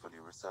has been fully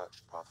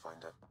researched,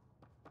 Pathfinder.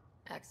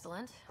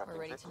 Excellent. We're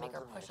ready to make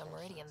our push on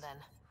Meridian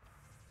then.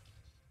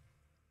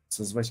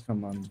 Созвать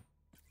команду.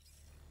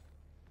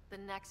 The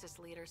Nexus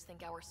leaders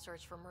think our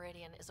search for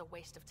Meridian is a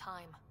waste of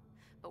time,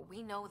 but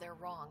we know they're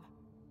wrong.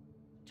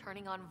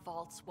 Turning on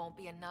vaults won't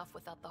be enough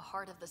without the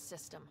heart of the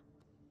system.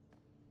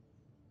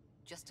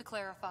 Just to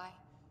clarify,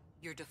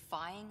 you're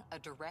defying a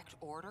direct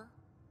order?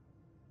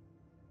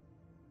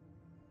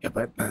 Yeah,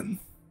 Batman.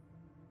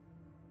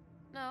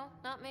 No,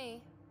 not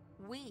me.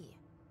 We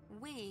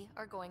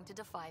are going to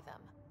defy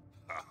them.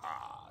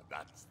 Haha,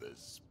 that's the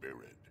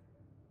spirit.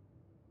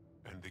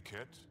 And the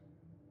cat?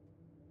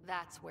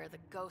 That's where the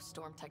Ghost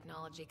Storm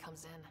technology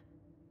comes in.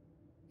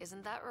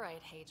 Isn't that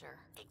right, Hager?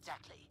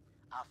 Exactly.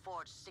 Our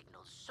forged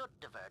signals should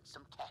divert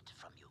some cat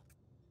from you.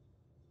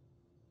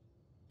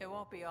 It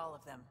won't be all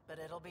of them, but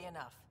it'll be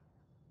enough.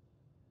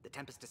 The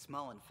Tempest is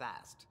small and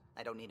fast.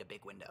 I don't need a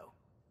big window.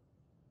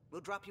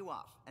 We'll drop you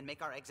off and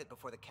make our exit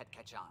before the cat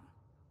catch on.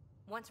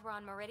 Once we're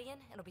on Meridian,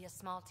 it'll be a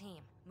small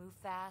team. Move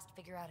fast,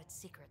 figure out its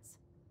secrets.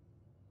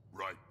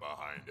 Right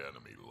behind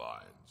enemy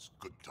lines.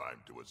 Good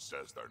time to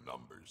assess their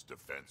numbers,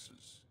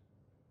 defenses.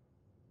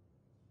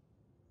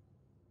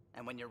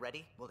 And when you're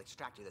ready, we'll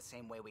extract you the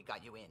same way we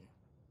got you in.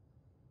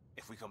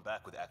 If we come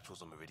back with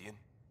actuals on Meridian,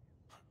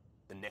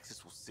 the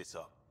Nexus will sit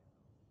up.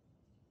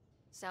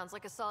 Sounds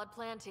like a solid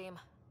plan, team.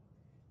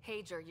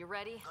 Hager, you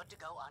ready? Good to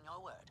go on your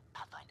word,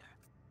 Pathfinder.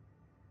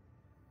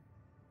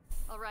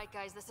 All right,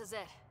 guys, this is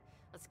it.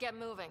 Let's get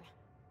moving.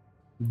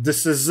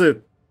 This is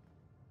it.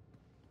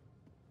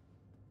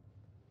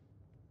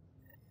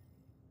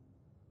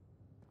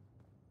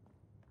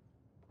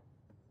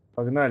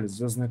 Погнали,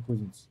 звездная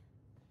кузница.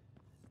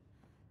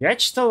 Я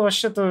читал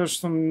вообще-то,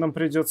 что нам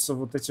придется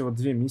вот эти вот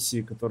две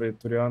миссии, которые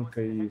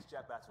Турианка и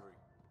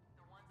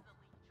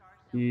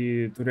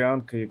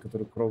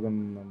которую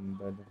Кроган нам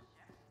дали,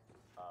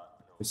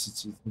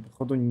 посетить. Но,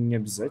 походу, не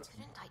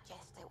обязательно.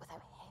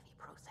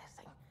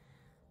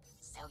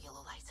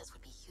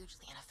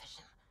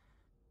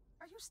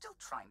 Still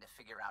trying to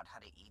figure out how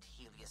to eat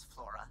Helios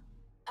flora.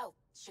 Oh,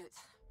 shoot.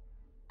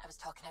 I was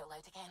talking out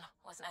loud again,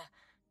 wasn't I?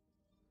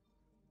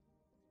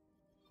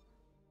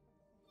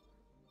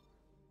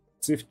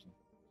 Цифки.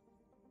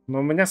 Но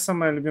у меня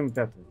самая любимая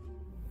пятая.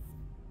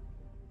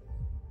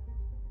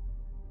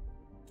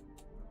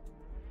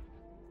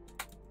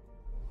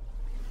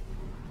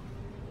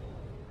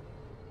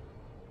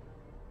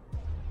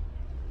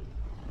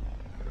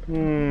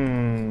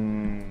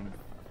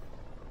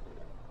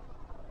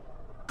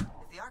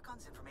 If the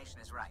Archon's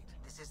information is right,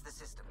 this is the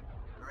system.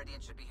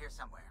 Meridian should be here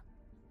somewhere.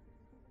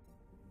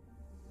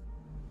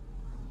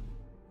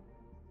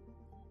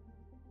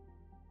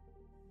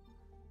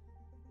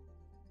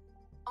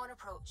 On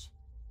approach.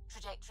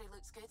 Trajectory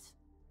looks good.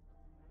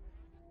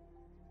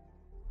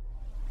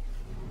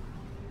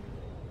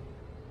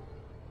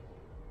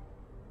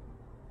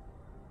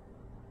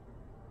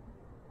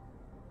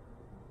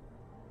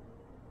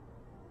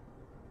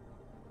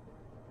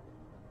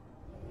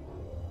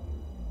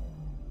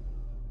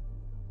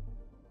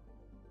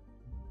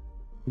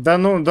 Да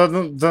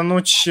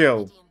ну,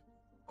 чел.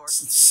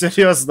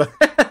 Серьезно.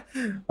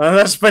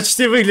 Она же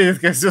почти выглядит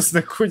как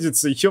звездная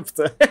куница,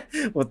 ёпта.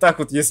 Вот так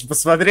вот, если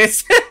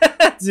посмотреть.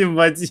 Один в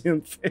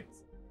один.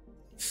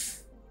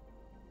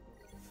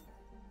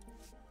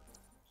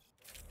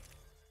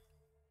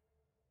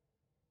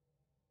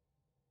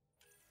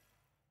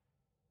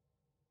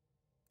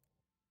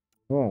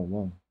 О,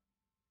 ладно.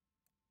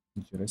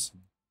 Нихера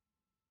себе.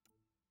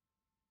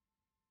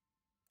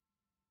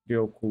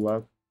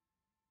 Криокулак.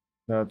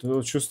 Да,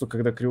 тут чувство,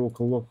 когда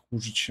криокулак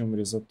хуже, чем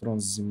резотрон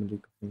с земли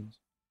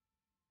какой-нибудь.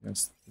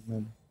 Ясно,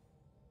 надо.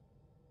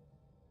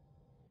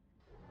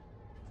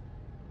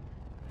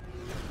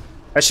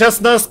 А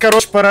сейчас нас,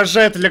 короче,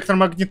 поражает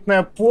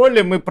электромагнитное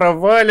поле, мы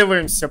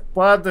проваливаемся,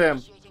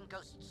 падаем.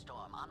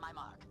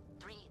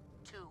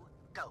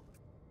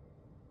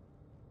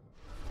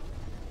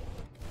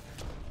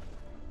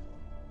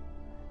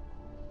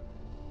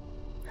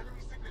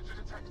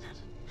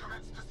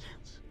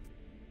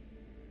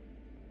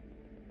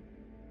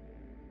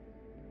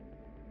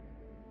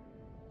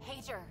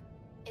 Pager,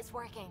 it's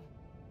working.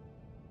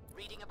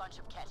 Reading a bunch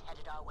of Ket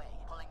headed our way,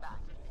 pulling back.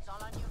 It's all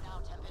on you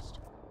now, Tempest.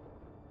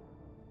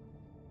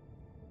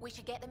 We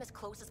should get them as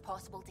close as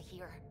possible to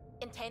here.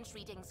 Intense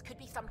readings could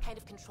be some kind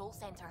of control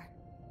center.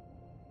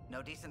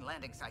 No decent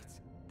landing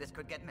sites. This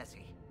could get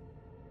messy.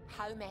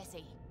 How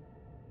messy?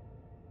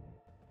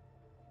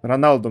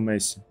 Роналду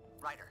Месси.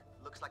 Ryder,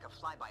 looks like a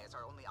flyby is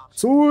our only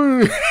option.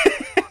 Цуй!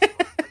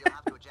 You'll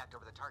have to eject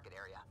over the target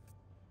area.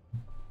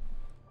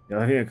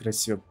 Я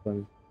красиво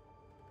попал.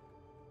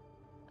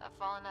 I've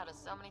fallen out of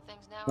so many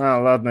things now. А,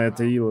 ладно,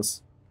 это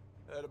Илос.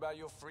 Heard about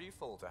your free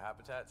fall to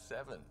Habitat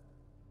 7.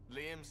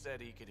 Liam said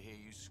he could hear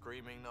you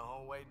screaming the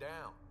whole way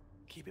down.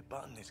 Keep it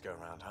buttoned this go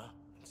round, huh?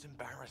 It's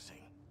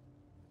embarrassing.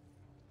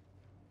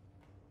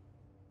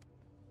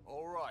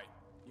 All right,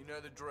 you know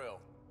the drill.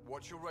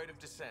 What's your rate of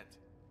descent?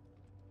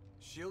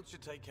 Shield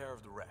should take care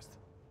of the rest.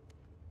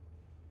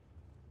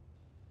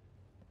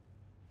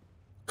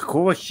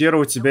 Какого хера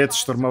у тебя эта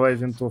штурмовая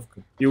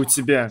винтовка? И у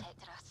тебя.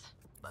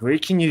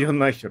 Выкинь ее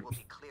нахер.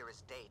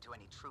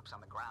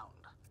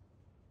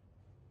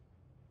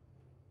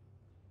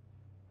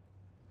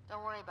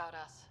 Don't worry about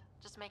us.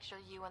 Just make sure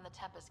you and the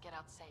Tempest get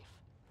out safe.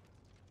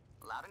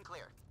 Loud and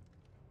clear.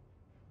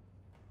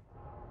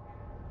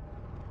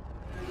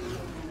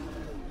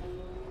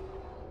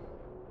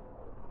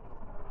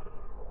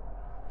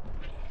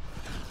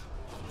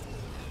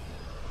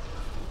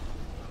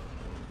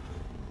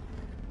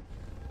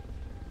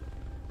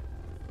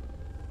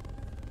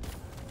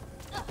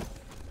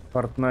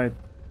 Fortnite.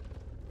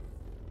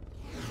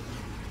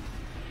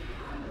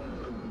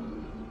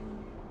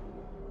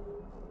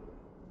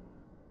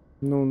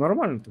 Ну,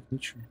 нормально тут,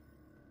 ничего.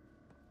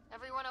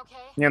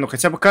 Не, ну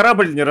хотя бы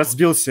корабль не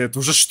разбился. Это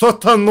уже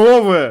что-то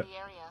новое.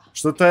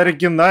 Что-то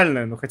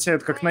оригинальное. Ну, хотя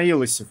это как на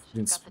Илосе, в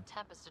принципе.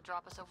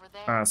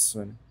 А,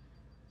 сори.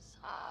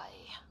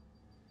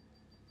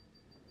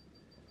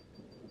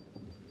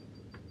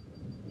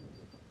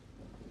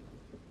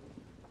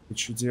 И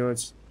что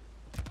делать?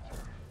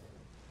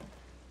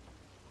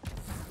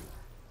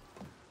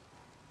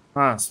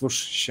 А,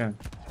 слушай, ща.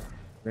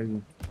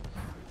 Погоди.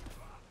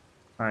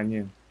 А,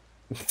 нет.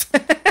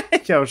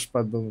 Я уж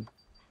подумал.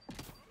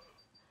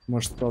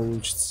 Может,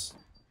 получится.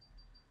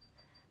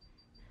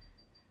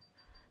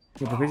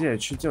 Не, погоди, а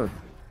что делать?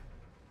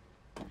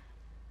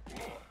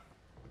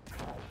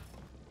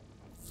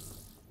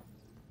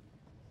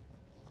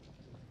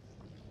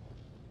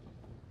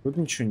 Тут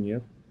ничего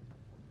нет.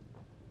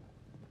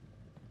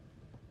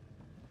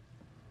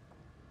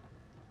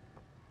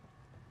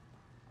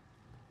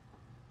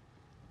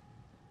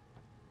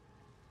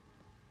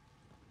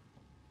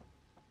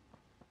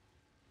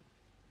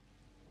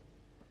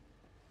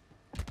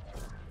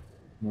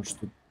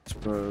 Может, тут,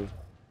 типа,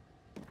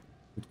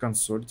 тут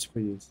консоль, типа,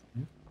 есть.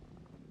 Нет?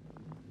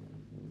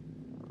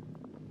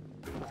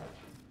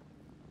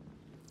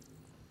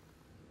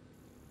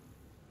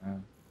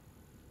 А.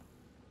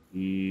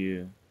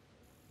 И...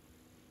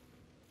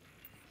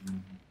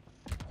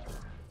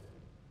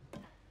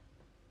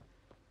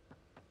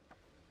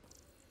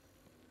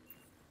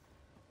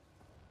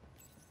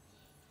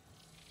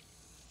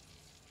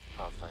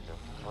 Pathfinder,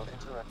 while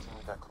interacting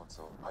with that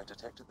console, I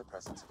detected the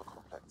presence of a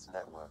complex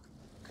network,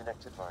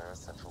 connected via a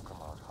central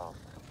command hub.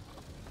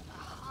 A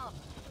hub?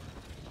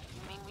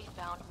 You mean we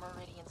found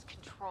Meridian's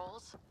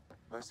controls?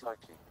 Most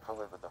likely,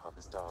 however, the hub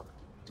is dark,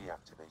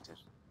 deactivated.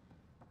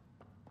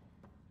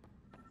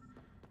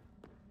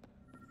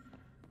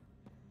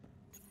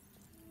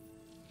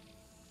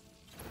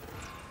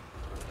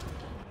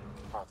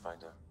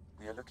 Pathfinder,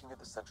 we are looking at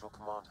the central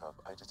command hub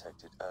I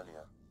detected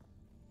earlier.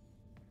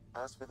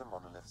 As with the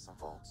monoliths and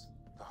vaults,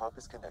 the hub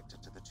is connected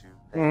to the two...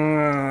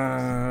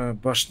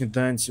 Башни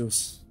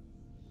Дантиус.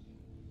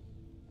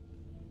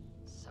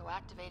 So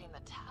activating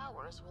the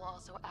towers will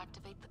also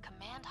activate the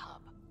command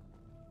hub.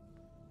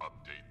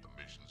 Update the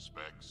mission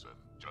specs and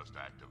just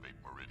activate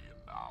Meridian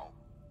now.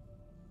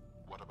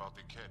 What about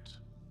the Ket?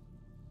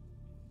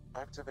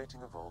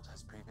 Activating a vault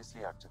has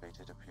previously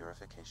activated a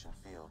purification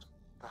field.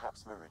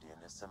 Perhaps Meridian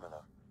is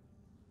similar.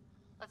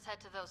 Let's head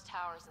to those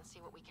towers and see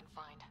what we can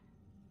find.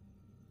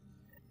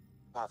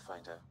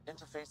 Pathfinder,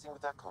 interfacing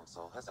with that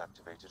console has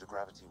activated a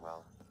gravity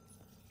well.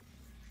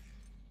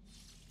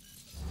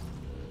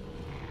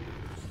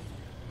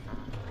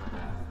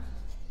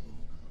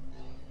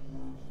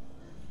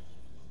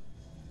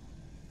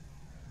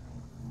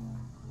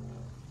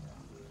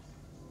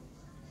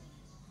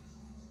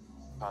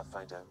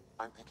 Pathfinder,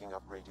 I'm picking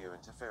up radio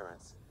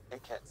interference, a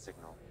Ket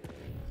signal.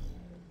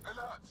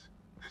 Alert!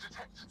 The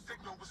detected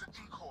signal was a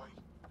decoy.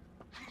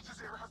 Key to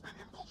Zero has been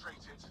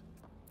infiltrated.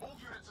 All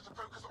units are to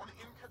focus on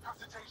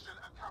incapacitation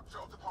and capture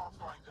of the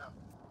Pathfinder.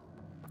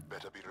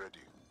 Better be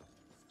ready.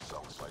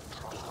 Sounds like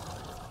trouble.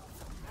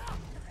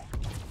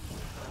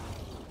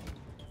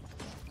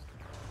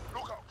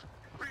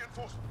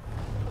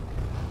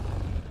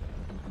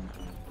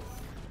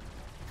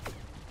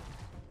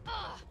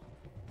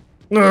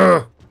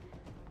 The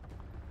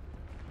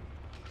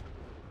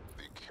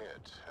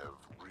Ket have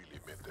really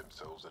made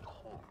themselves at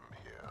home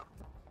here.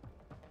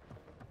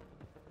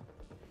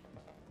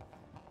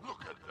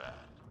 Look at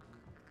that.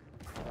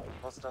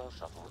 Hostile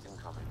shuttle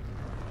incoming.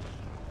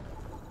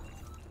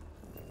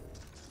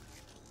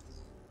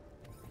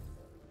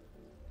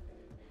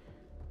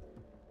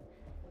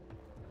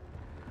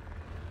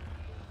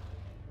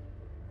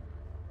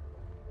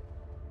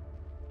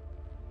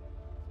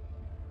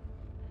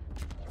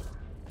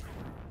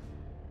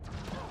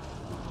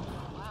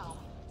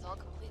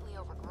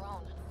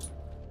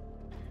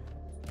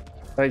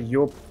 Да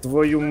ёб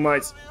твою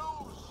мать.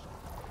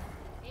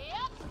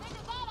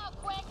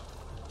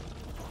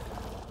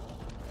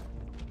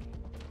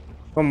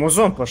 О,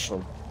 музон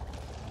пошел.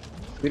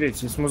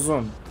 Берите, есть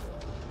музон.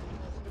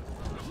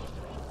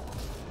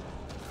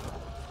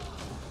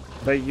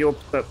 Да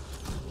ёпта.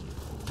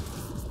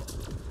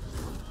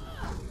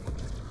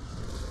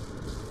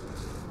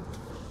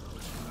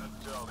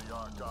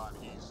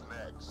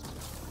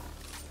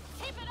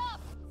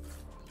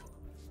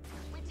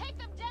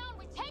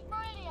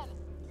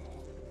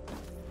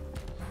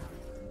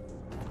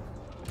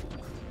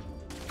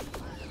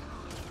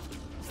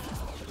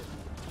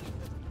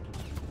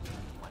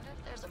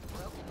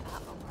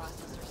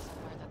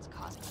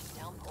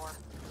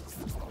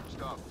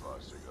 Stop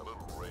fussing. A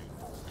little rain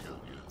won't kill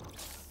you.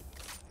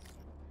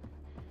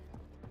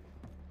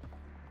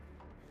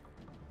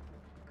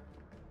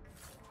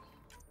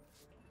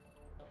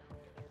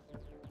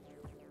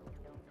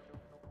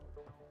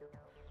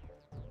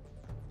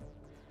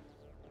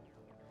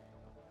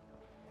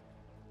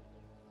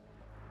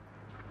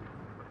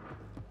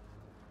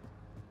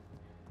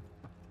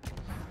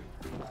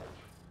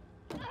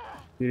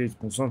 Берите,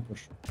 музон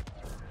пошел.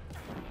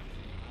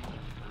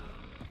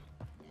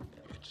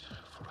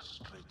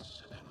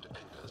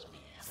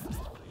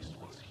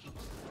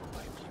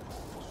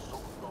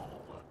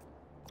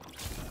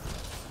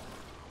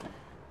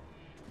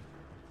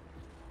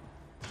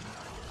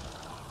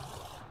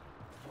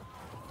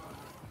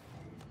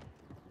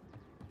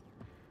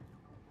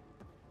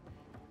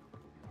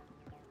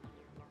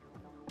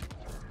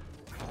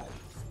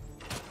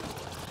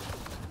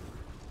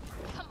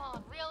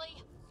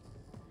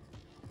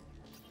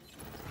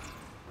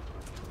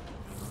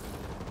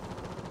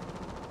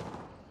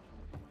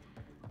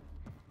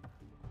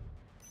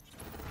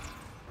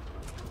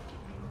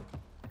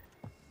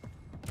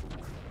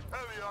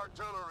 Heavy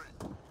artillery.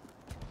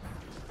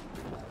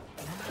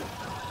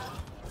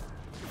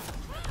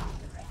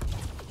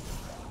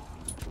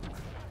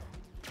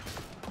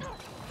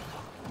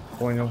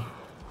 Понял.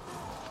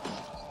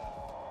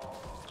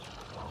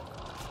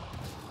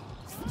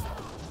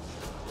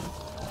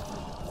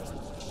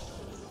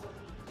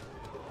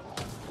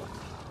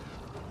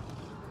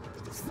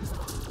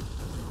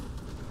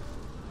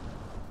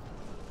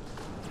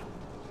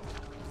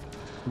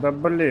 Да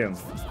блин.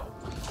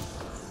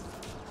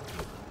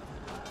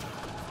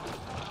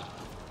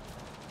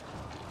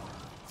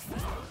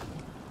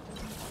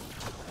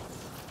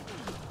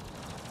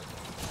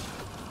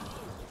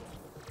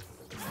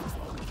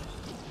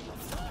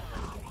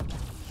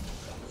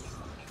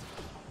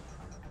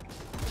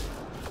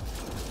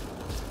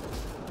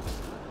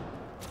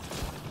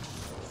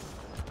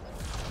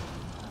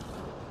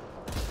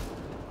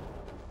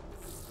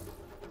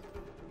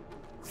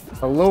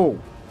 Hello.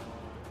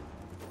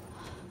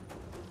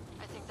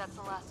 I think that's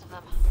the last of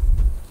them.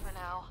 For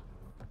now.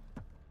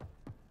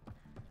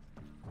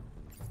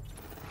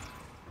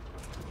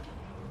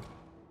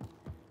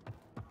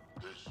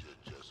 This shit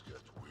just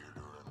gets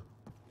weirder and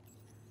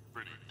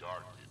pretty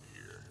dark in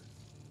here.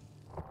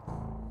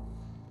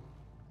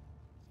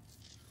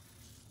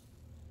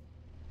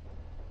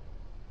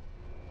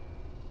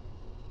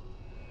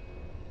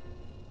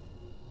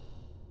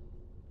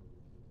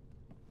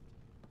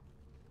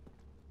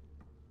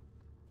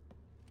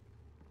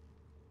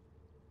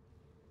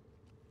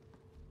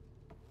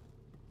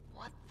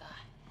 What the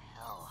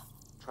hell?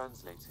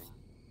 Translating.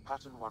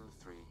 Pattern 1-3.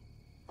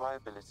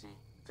 Viability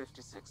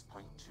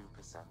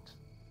 56.2%.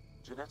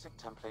 Genetic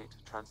template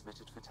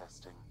transmitted for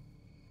testing.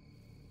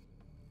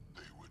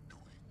 They were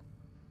doing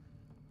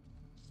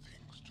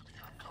things to the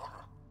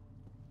Angara.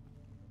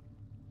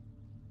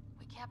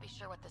 We can't be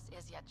sure what this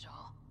is yet,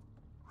 Joel.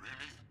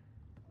 Really?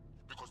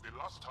 Because the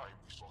last time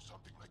we saw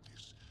something like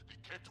this, the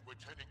Ket were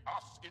turning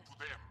us into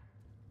them.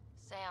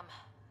 Sam,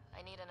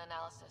 I need an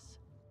analysis.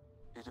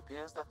 It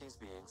appears that these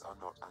beings are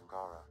not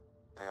Angara.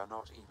 They are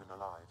not even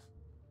alive.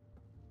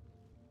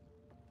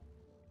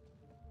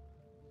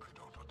 I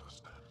don't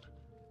understand.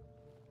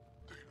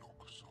 They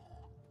look so...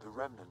 The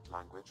remnant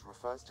language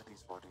refers to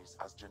these bodies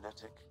as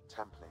genetic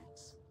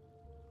templates.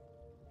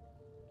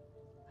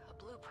 A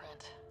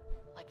blueprint,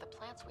 like the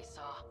plants we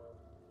saw.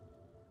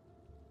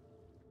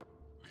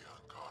 The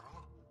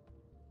Angara?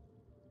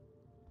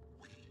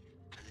 We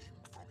came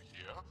from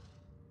here?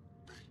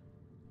 They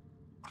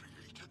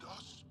created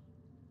us?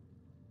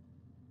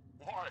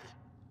 Why?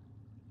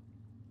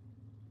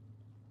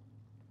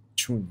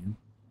 Почему нет?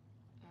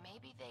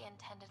 Maybe they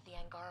intended the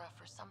Angara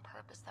for some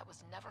purpose that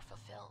was never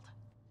fulfilled.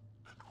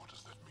 And what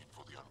does that mean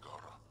for the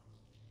Angara?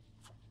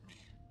 For me?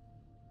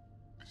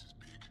 This is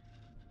big.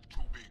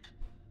 Too big.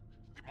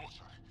 The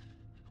Moshai.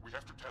 We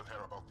have to tell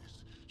her about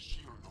this.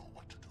 She'll know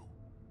what to do.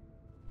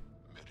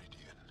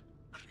 Meridian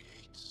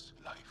creates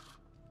life.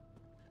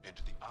 And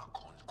the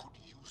Archon could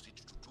use it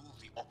to do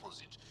the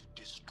opposite.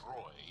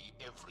 Destroy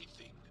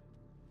everything.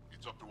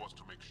 It's up to us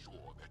to make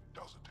sure that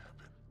doesn't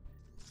happen.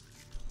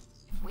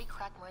 If we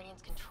crack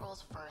Meridian's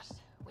controls first,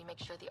 we make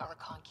sure the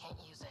Archon can't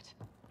use it.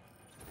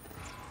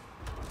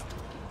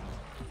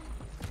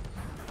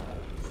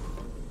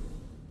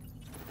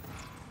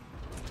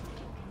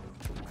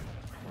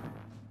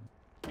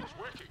 It's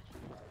working.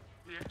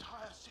 The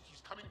entire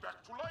city's coming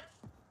back to life.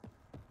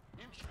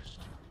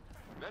 Interesting.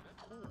 That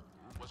pool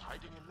was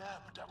hiding a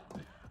lab down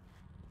there.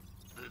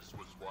 This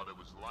was what it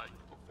was like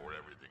before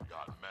everything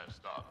got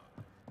messed up.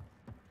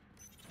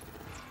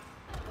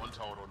 One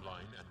tower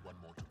online and one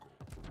more to go.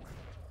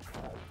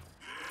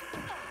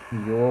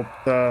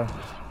 Ёпта.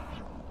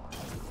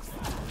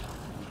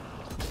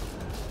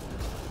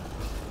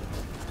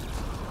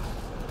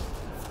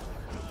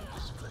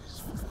 This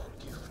place will be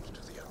a gift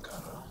to the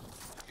Angara.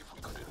 If we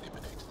could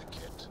eliminate the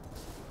kit.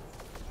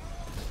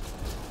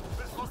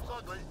 This looks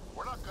ugly.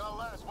 We're not gonna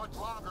last much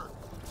longer.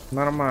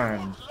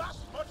 Нормально. Last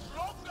much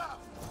longer.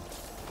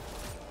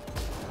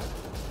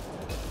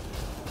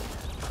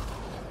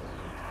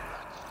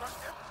 That's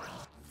the Empress.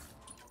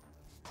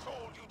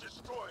 Told you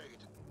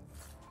destroyed.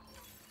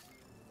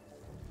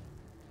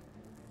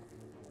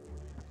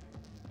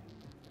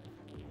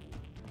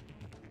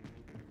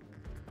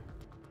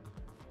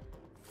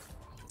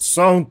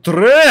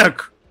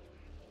 Саундтрек!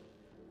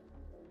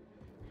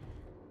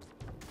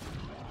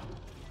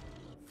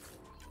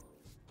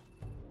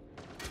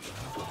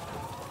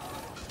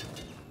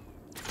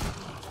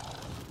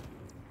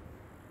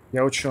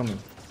 Я ученый.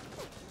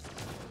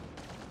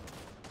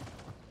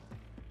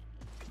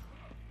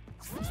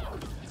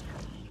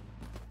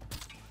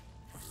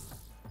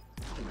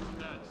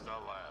 That's the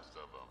last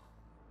of them.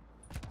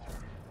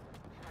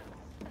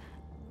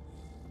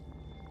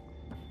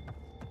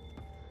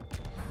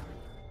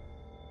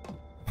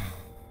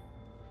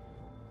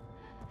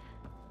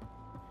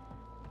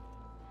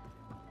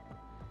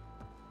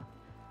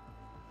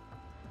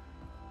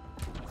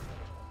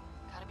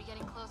 Gotta be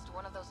getting close to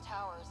one of those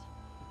towers.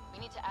 We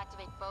need to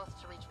activate both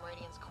to reach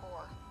Meridian's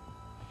core.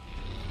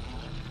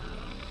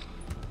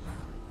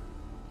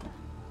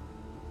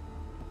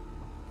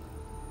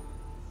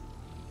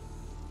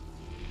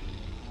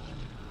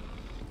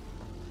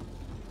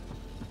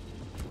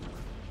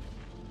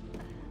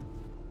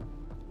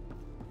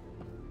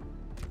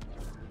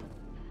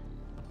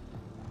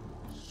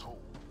 So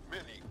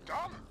many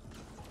guns.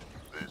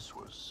 This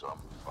was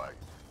some fight.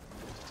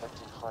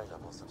 Detecting high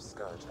levels of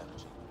Scourge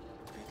energy.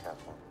 Be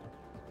careful.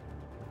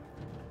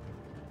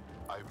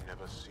 I've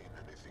never seen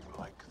anything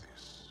like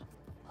this.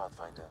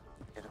 Pathfinder,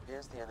 it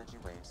appears the energy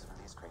waves from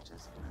these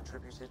craters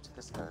contributed to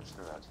the Scourge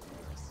throughout the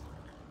universe.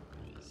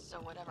 So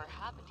whatever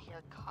happened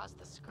here caused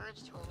the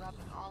Scourge to erupt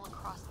all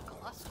across the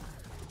cluster.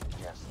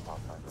 Yes,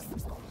 Pathfinder.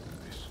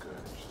 This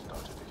Scourge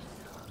started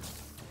here.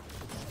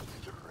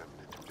 The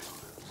remnant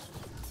buildings.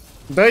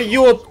 Да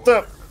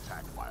ёпта!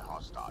 Attacked by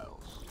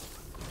hostiles.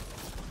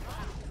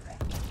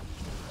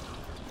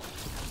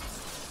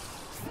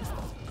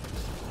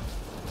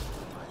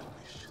 I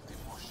wish the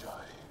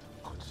Moshai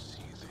could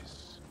see this.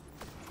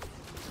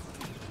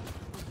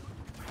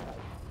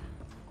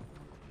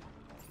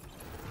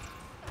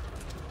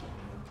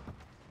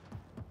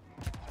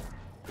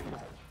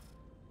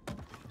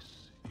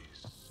 This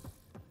is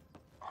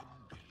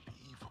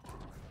unbelievable.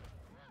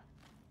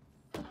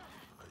 I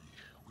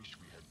wish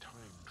we had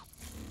time to...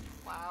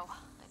 Wow,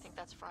 I think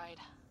that's fried.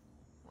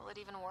 Will it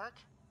even work?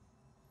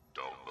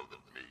 Don't look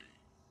at me.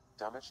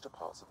 Damage to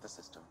parts of the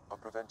system are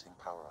preventing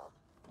power up.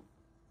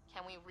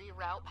 Can we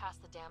reroute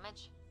past the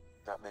damage?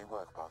 That may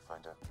work,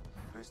 Pathfinder.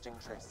 Boosting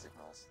trace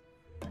signals.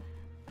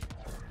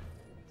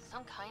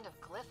 Some kind of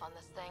glyph on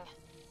this thing.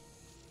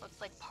 Looks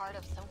like part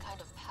of some kind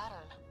of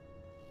pattern.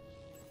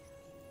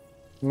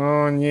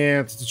 Но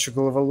нет, это что,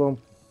 головолом?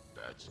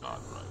 That's not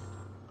right.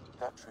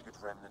 That triggered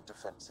remnant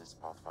defenses,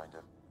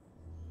 Pathfinder.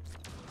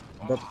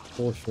 Да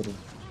похеру.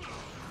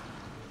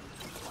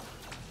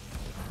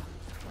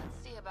 Let's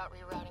see about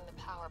rerouting the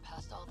power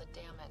past all the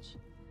damage.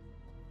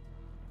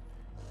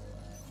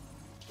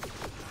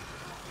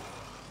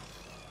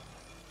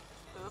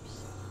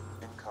 Oops.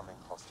 Incoming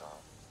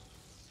hostile.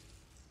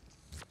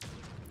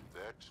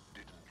 That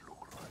didn't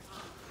look right.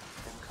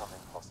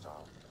 Incoming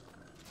hostile.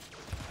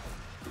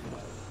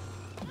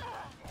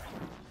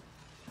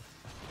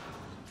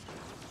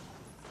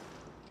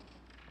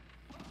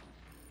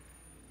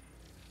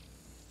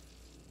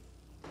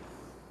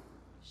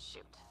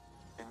 Shoot.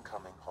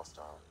 Incoming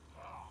hostile.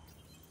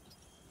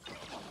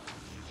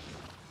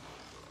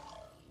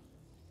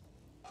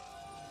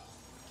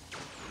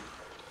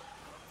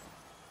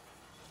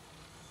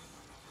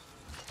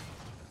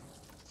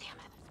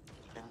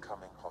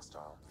 Incoming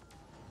hostile.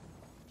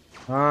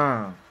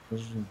 А,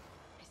 подожди.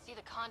 I see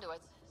the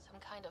conduits. Some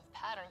kind of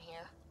pattern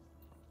here.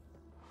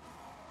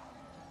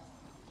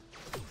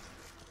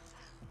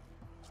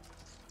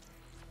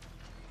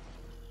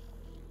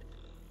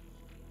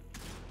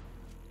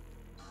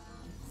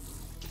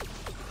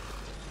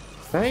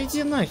 Да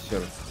иди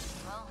нахер.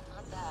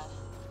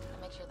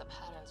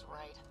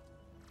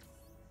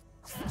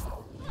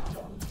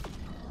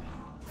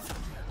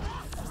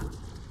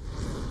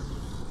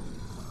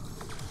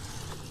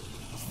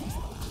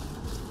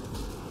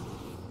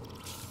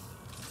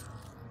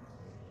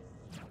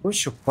 Какой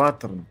еще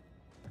паттерн?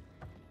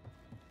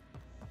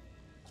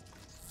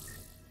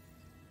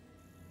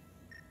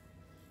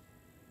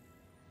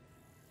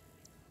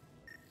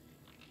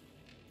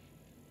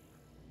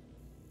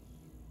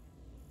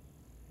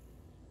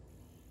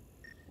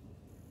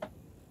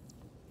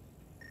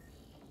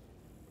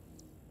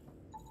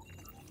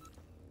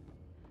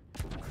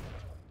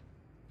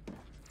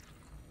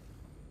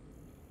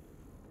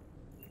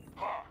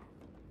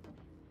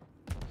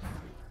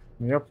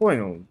 Я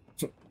понял.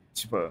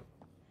 Типа,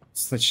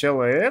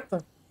 сначала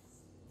это,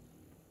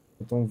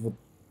 потом вот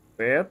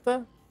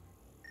это,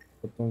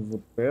 потом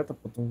вот это,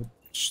 потом вот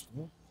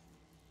что?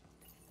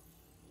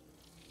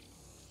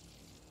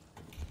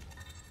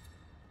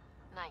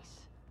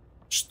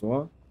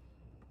 Что?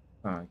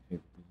 А,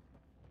 окей.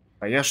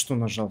 А я что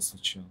нажал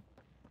сначала?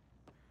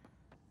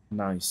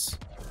 Найс.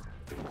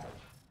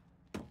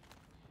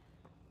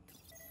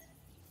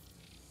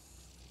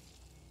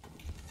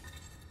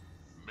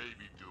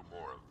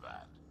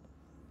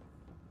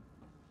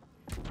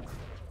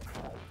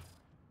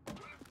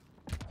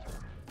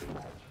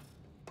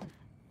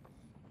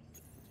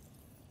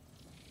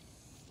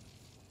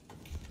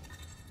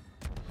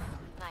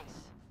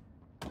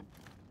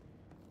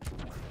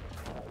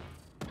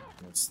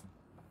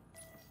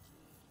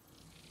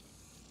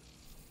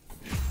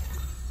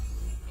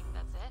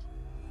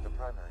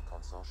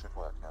 Should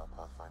work now,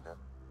 Pathfinder.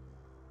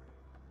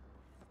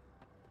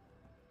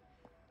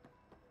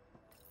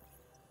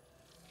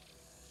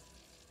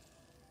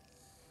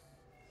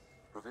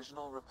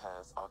 Provisional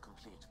repairs are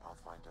complete,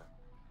 Pathfinder.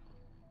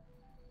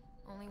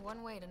 Only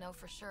one way to know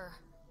for sure.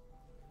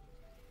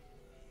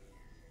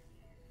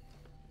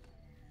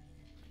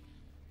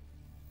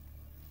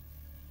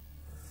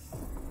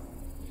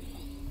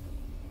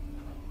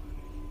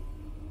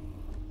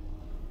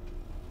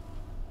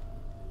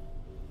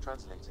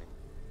 Translating.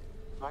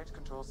 Flight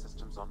control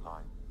systems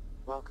online.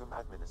 Welcome,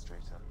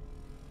 Administrator.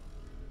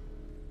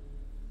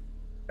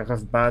 I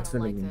have bad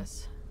feeling. feeling. Like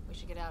this. We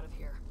should get out of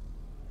here.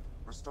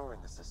 Restoring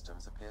the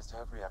systems appears to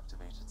have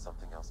reactivated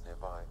something else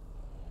nearby.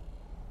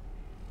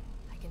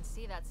 I can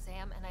see that,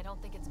 Sam, and I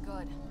don't think it's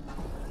good.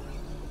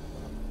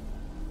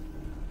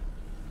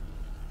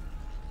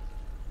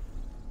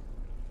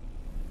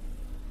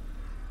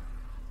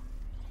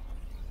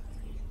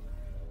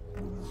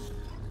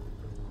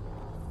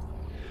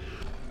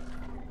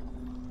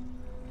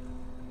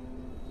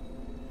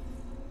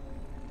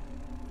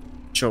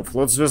 Чё,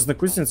 флот Звездной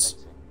Кузницы?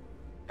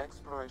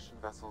 Exploration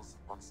vessels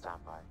on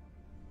standby.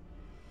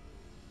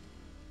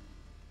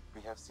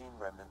 We have seen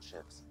remnant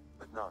ships,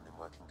 but none in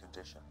working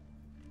condition.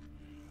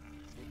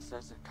 It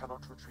says it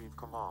cannot retrieve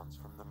commands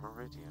from the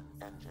Meridian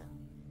engine.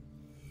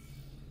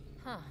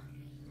 Huh.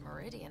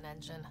 Meridian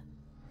engine.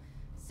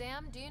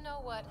 Sam, do you know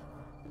what...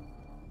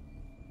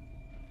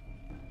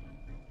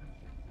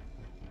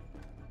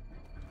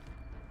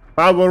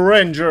 Power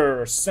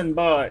Rangers, stand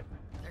by.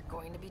 They're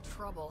going to be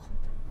trouble.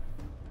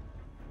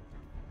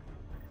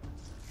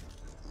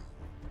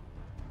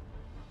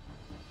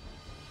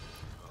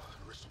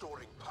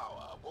 Restoring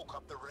power woke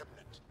up the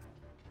remnant.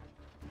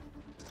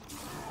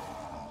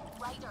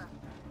 Ryder,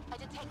 I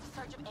detect a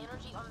surge of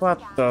energy on What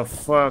the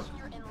fuck?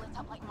 your inlet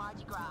up like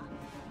Mardi Gras.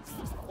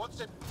 What's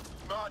it,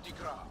 Mardi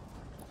Gras?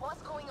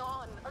 What's going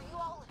on? Are you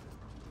all...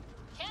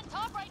 Can't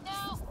talk right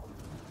now!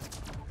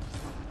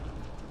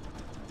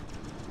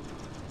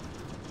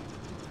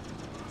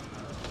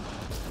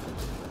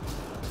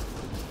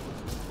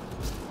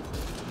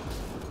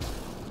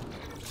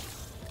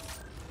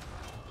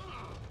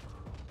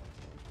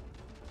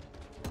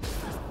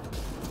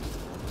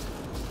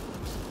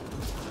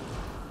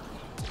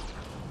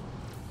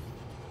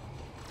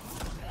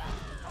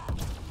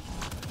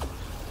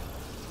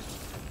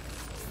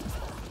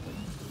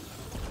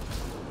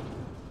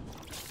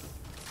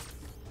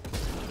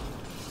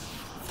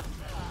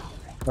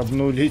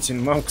 Обнулить,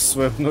 Макс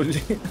свой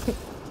обнули.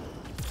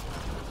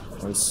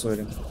 Ой,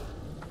 сори.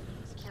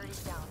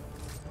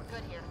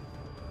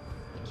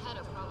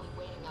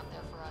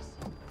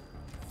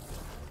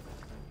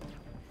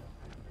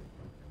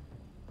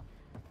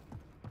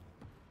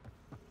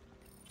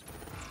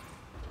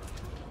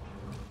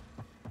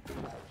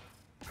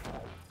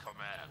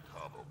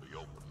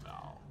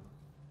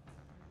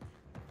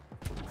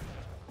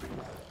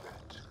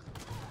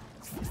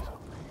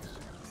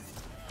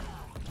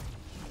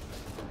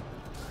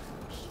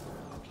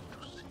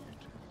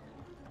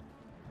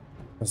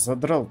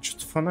 Задрал,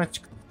 что-то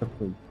фанатик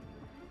такой.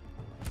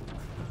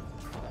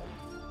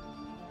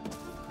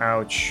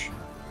 Ауч.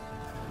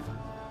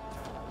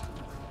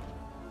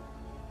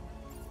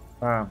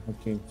 А,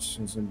 окей,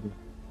 все, забил.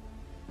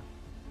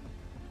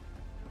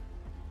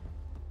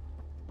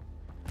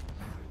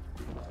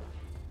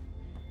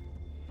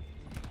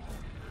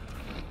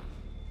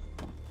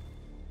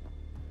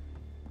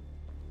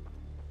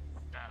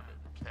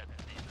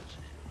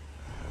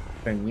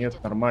 Да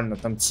нет, нормально.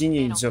 Там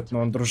Тини идет, но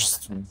он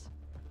дружественный.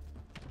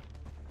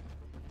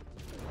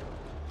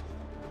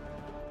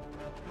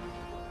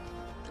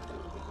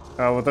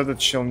 А вот этот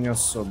чел не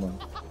особо.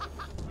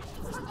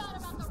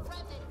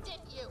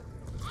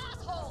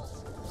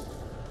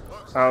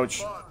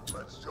 Ауч.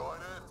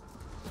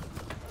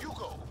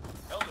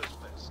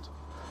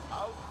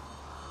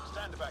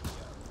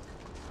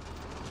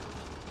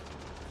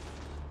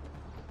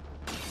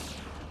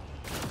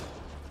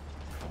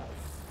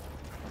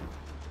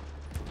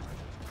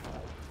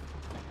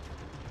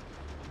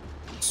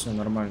 Все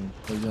нормально,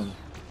 пойдем.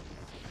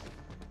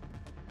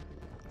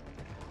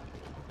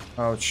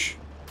 Ауч.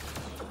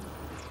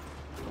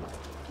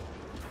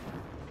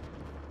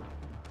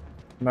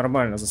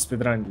 Нормально,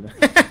 заспидранили.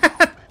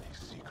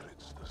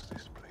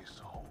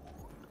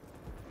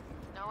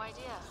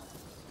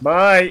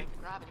 Bye.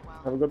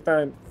 Have a good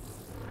time.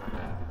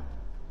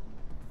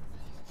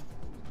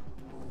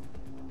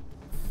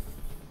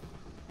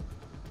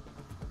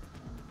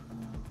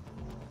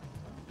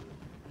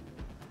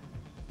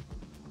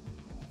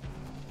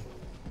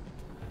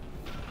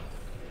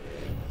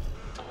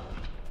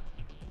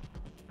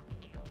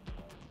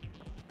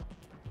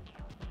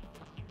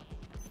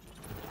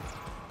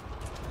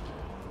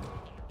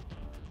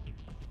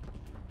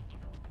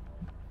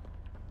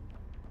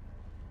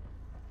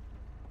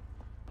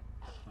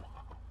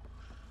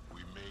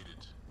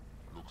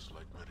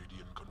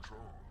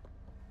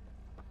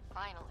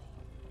 Finally.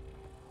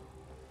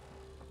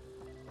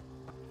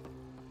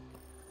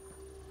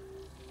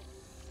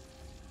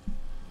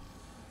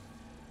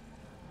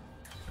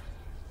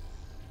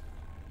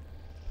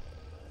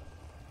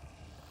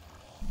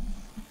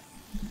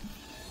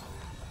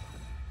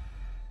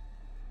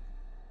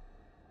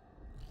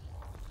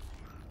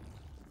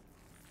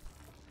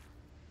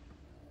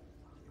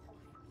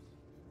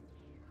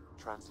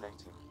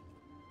 Translating.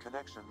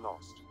 Connection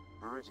lost.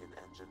 Meridian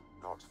engine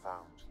not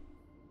found.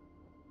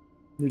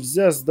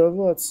 Нельзя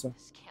сдаваться.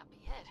 This can't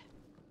be it.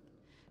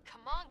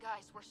 Come on,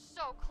 guys, we're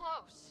so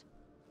close.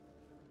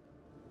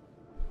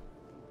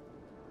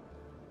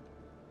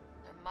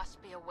 There must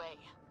be a way.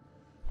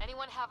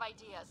 Anyone have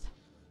ideas?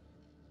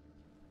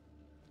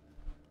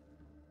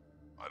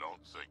 I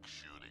don't think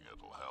shooting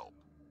it'll help.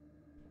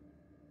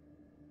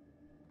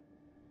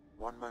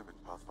 One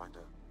moment,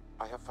 Pathfinder.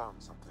 I have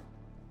found something.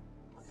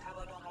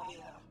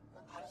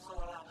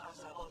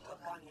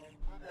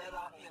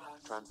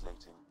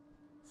 Translating.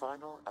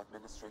 Final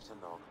administrator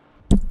log.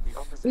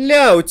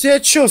 Ля, у тебя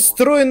чё,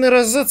 встроенный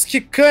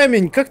розетский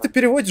камень? Как ты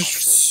переводишь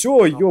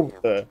все,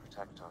 ёпта?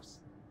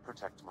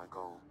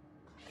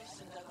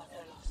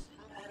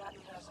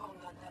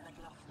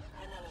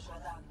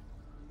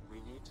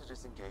 We need to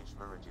disengage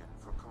Meridian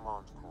from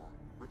Command Core,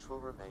 which will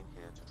remain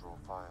here to draw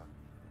fire.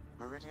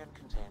 Meridian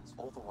contains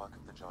all the work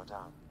of the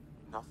Jardan.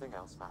 Nothing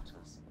else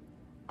matters.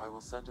 I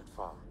will send it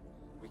far.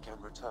 We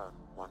can return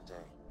one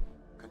day.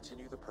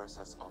 Continue the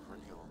process of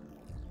renewal.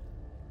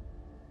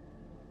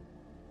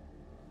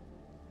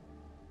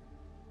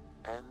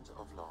 End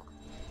of log.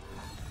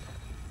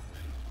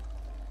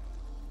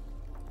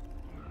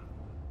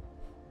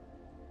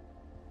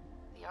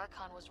 The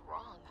Archon was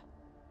wrong.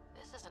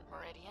 This isn't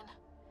Meridian.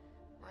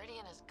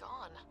 Meridian is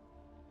gone.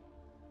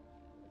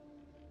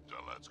 So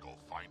let's go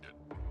find it.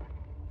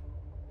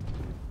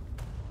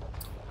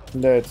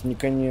 Да, это не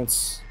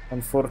конец.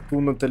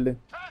 Unfortunately.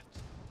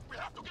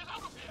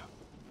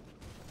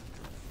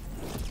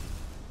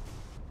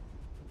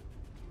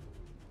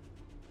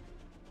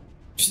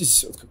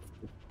 Везет как.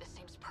 This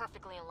seems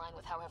perfectly in line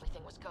with how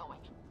everything was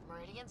going.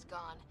 Meridian's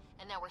gone,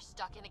 and now we're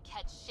stuck in a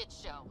Ket shit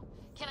show.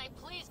 Can I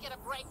please get a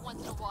break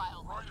once in a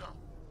while? Ryder,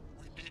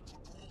 we need to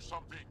do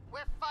something.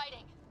 We're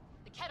fighting.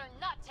 The Ket are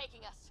not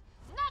taking us.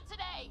 Not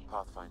today!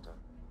 Pathfinder,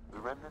 the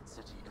Remnant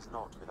City is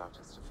not without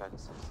its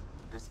defenses.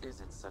 This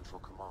is its central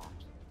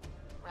command.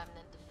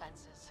 Remnant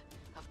defenses.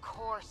 Of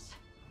course.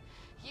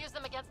 Use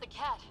them against the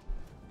Ket.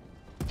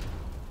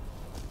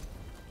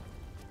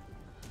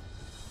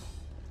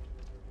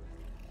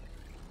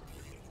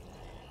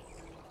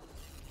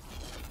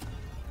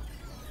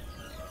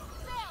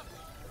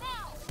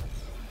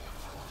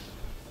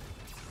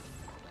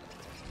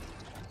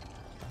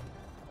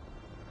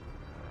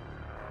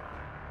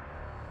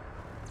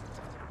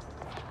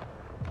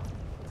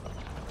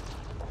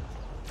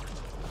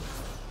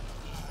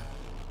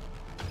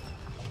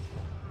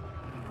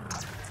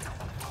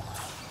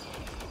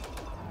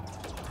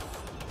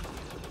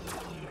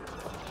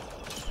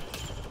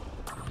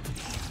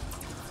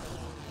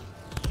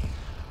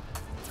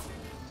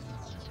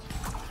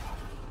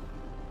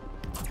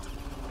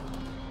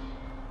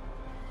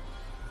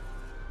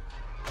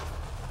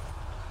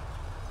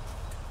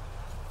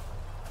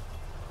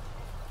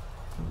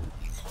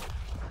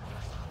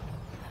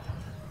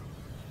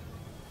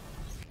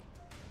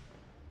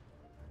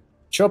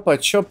 Чопа,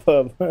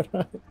 чопа. The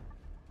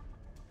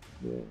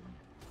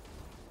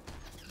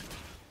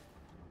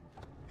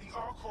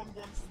Archon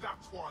wants that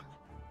one.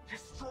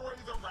 Destroy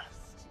the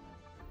rest.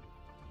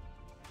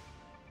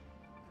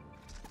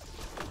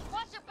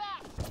 Watch your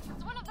back!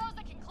 It's one of those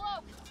that can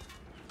cloak!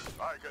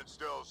 I can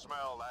still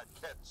smell that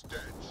ket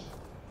stench.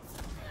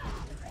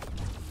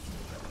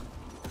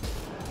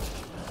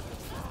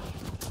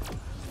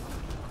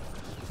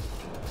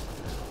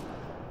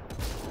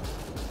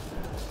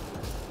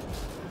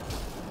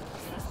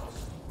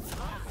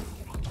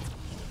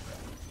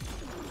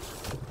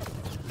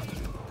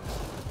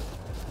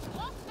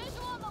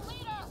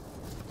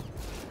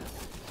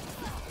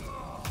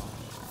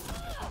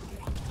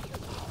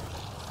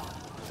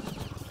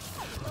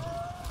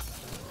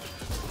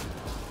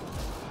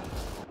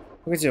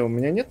 Где? У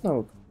меня нет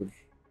навыков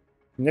больше?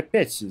 У меня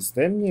 5 есть.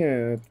 Дай мне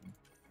эту.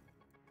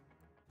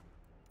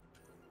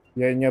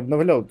 Я не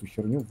обновлял эту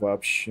херню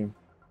вообще.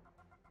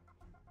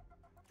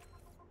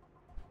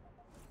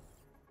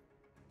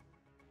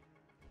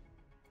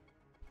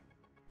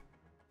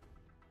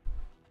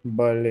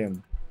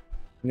 Блин.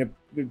 Мне...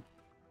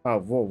 А,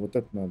 вот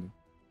это надо.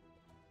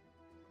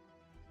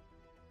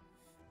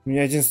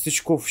 Мне 11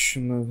 очков еще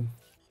надо.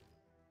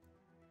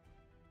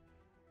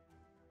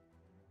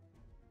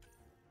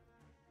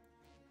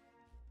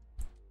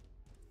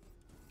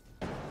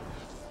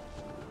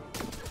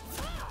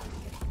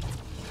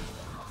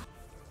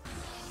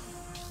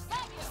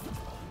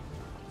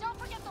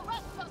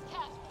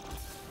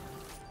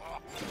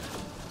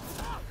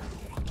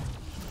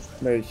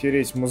 Да,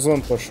 охереть,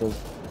 музон пошел.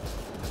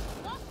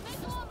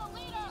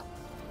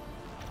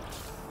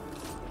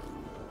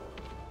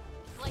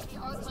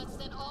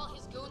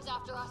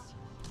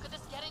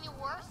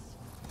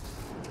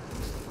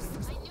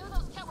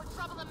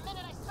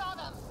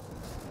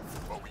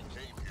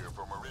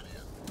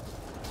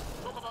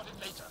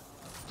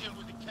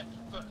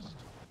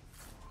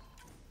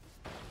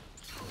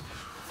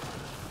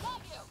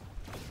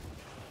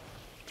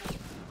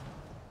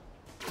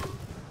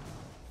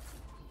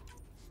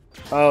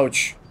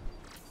 Ауч.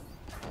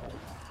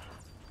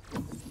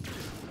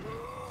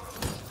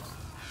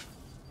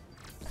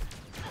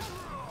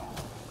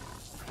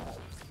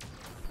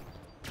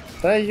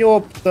 Да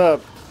ёпта.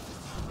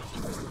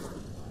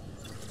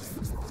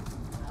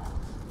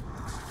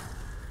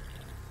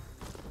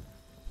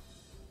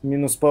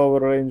 Минус Power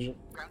Ranger.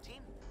 Ground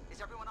team,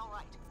 is everyone all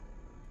right?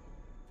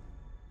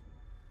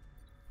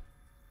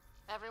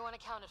 Everyone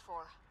accounted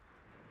for.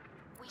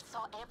 We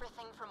saw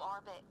everything from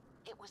orbit.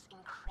 It was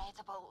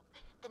incredible.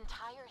 The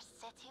entire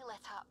city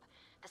lit up.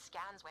 The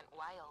scans went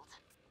wild.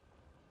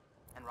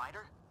 And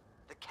Ryder,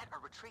 the Ket are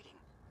retreating.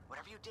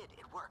 Whatever you did,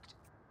 it worked.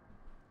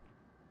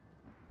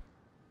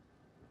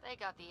 They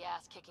got the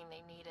ass kicking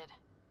they needed.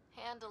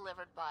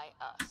 Hand-delivered by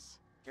us.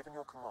 Given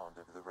your command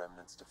over the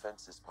Remnant's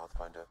defenses,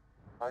 Pathfinder,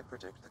 I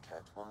predict the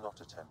Ket will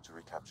not attempt to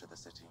recapture the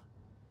city.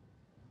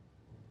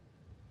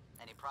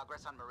 Any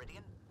progress on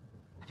Meridian?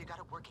 Have you got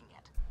it working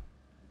yet?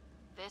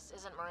 This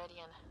isn't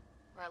Meridian.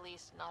 Or at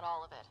least, not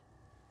all of it.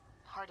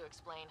 Hard to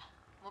explain.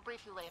 We'll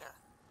brief you later.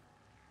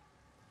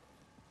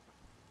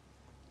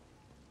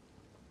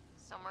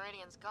 So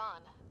Meridian's gone,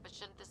 but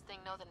shouldn't this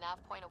thing know the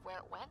nav point of where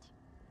it went?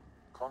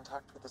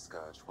 Contact with the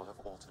Scourge will have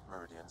altered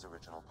Meridian's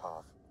original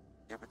path.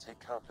 It would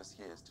take countless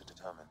years to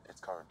determine its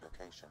current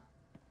location.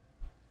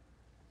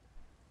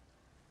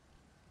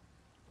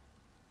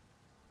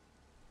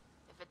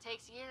 If it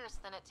takes years,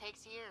 then it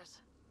takes years.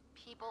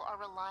 People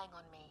are relying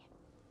on me.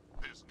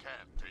 This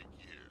can't take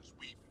years.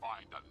 We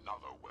find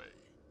another way.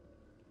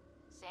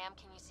 Sam,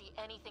 can you see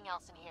anything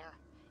else in here?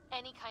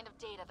 Any kind of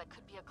data that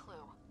could be a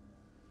clue?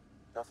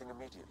 Nothing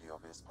immediately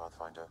obvious,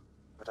 Pathfinder,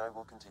 but I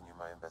will continue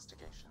my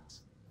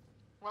investigations.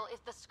 Well,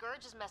 if the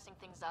Scourge is messing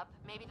things up,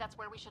 maybe that's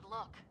where we should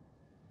look.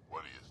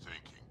 What are you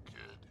thinking,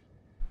 kid?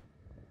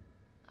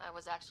 I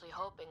was actually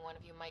hoping one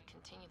of you might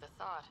continue the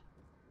thought.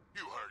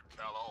 You heard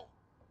Kello.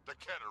 The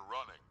Ket are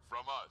running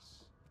from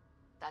us.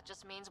 That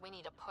just means we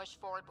need to push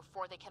forward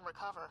before they can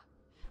recover.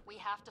 We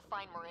have to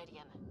find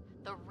Meridian.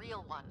 The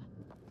real one.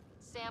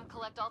 Sam,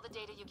 collect all the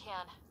data you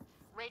can.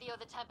 Radio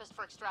the Tempest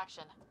for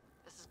extraction.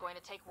 This is going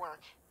to take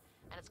work.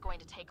 And it's going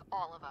to take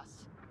all of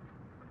us.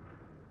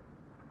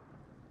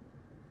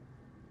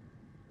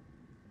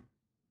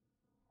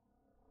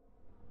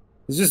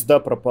 Звезда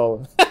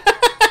пропала.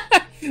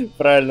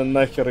 Правильно,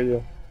 нахер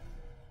ее.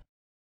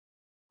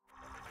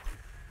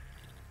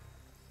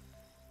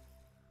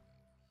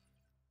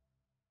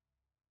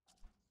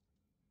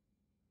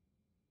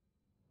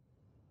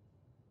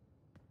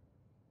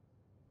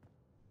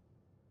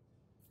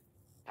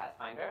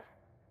 Pathfinder,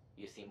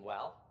 you seem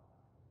well.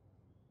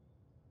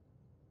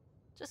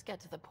 Just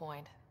get to the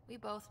point. We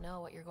both know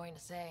what you're going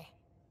to say.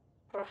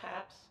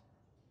 Perhaps.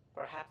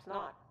 Perhaps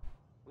not.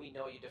 We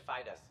know you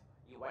defied us.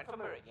 You went for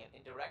Meridian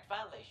in direct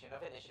violation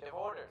of initiative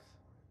orders,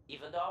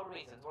 even though our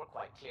reasons were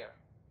quite clear.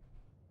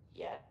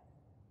 Yet,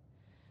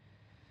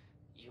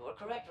 you were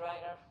correct,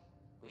 Ryder.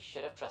 We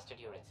should have trusted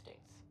your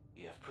instincts.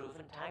 You have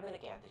proven time and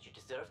again that you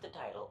deserve the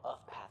title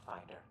of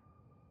Pathfinder.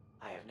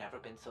 I have never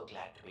been so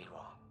glad to be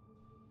wrong.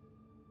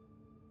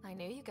 I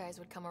knew you guys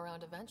would come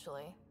around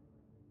eventually.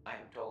 I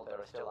am told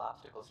there are still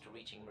obstacles to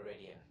reaching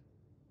Meridian.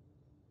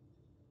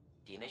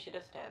 The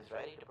initiative stands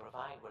ready to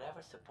provide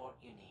whatever support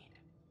you need.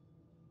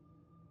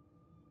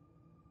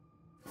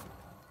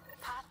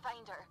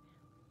 Pathfinder,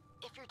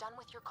 If you're done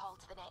with your call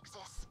to the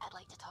Nexus, I'd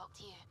like to talk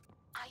to you.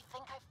 I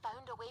think I've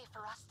found a way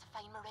for us to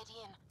find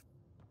Meridian.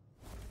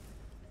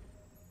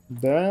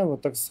 Да,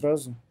 вот так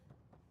сразу.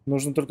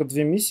 Нужно только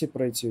 2 миссии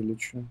пройти или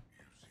что?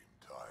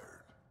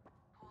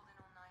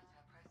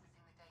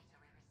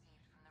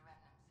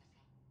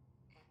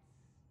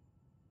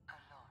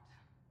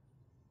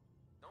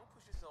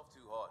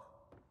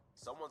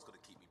 Someone's gonna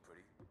keep me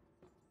pretty.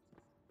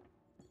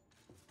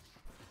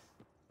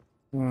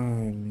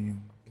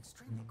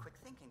 Extremely quick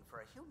thinking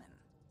for a human.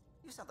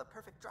 You saw the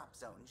perfect drop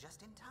zone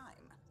just in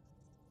time.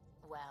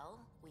 Well,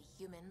 we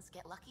humans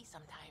get lucky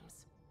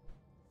sometimes.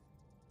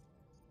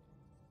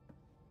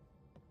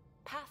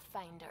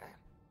 Pathfinder.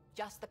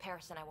 Just the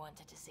person I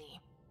wanted to see.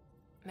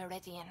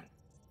 Meridian.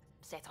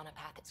 Set on a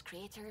path its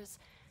creators,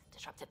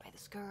 disrupted by the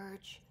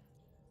Scourge,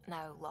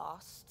 now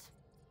lost.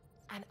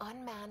 An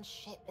unmanned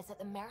ship is at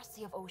the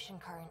mercy of ocean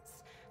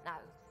currents. Now,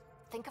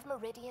 think of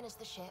Meridian as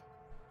the ship,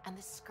 and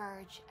the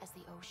Scourge as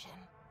the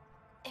ocean.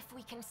 If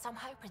we can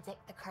somehow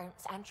predict the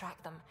currents and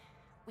track them,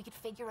 we could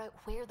figure out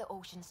where the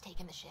ocean's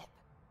taken the ship.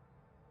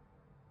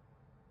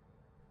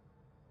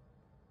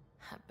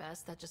 At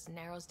best, that just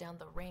narrows down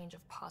the range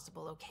of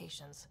possible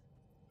locations.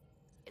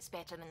 It's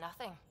better than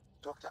nothing.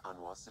 Dr.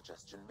 Anwar's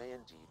suggestion may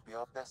indeed be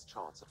our best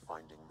chance at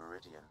finding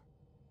Meridian.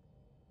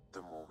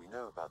 The more we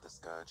know about the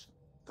Scourge,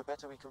 the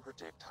better we can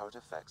predict how it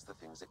affects the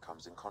things it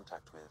comes in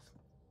contact with.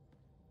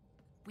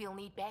 We'll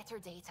need better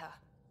data.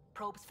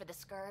 Probes for the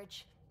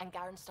Scourge, and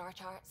Garen star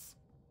charts.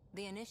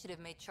 The Initiative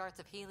made charts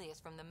of Helios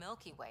from the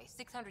Milky Way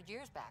 600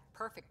 years back.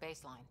 Perfect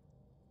baseline.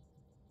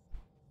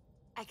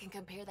 I can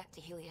compare that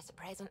to Helios at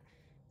present.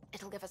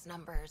 It'll give us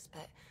numbers,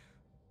 but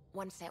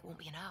one set won't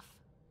be enough.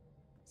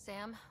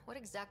 Sam, what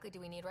exactly do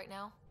we need right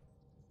now?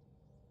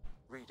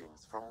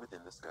 Readings from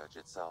within the Scourge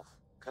itself,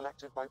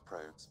 collected by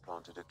probes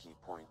planted at key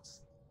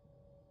points.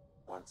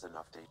 Once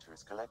enough data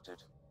is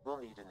collected, we'll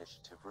need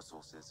Initiative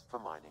resources for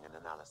mining and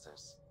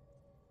analysis.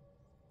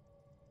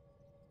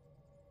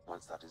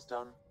 Once that is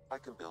done, I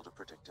can build a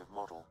predictive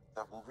model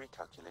that will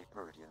recalculate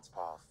Meridian's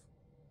path.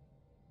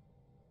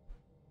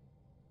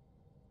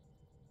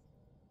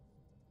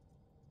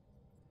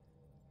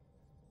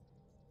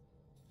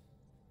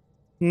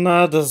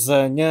 Надо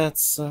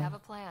заняться. We have a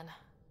plan.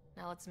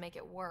 Now let's make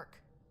it work.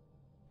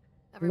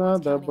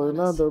 Надо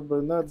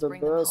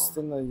бы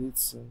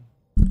остановиться.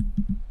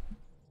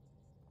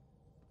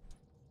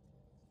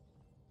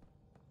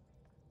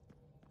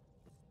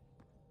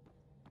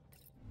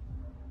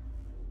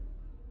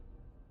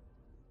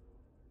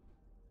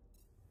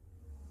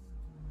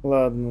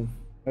 Ладно,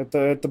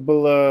 это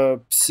была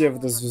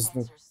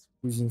псевдозвездная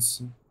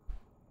кузница.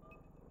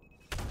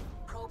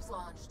 Probes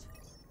launched.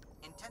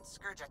 Intense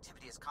Scourge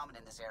activity is common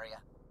in this area.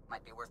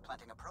 Might be worth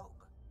planting a probe.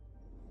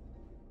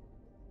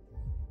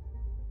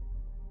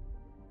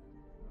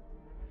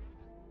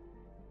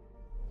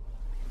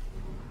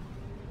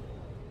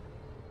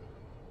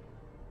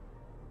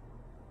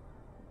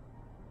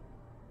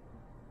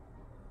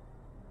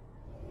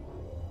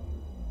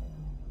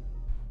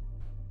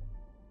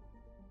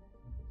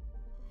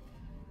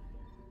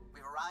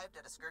 We've arrived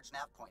at a Scourge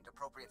nav point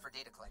appropriate for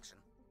data collection.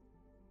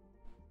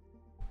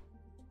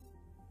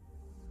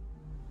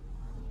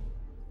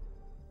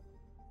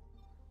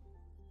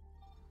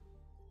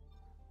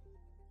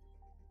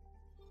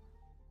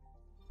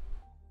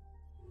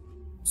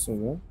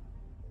 Сюда.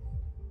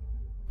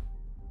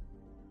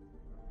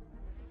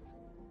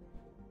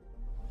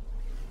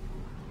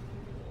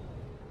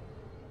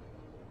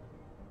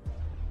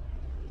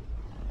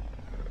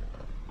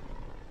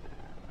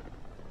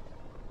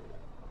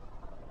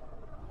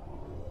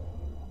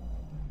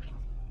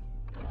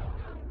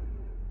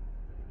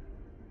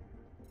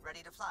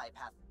 Ready to fly,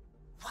 Path.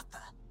 What the?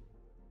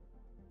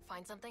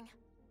 Find something?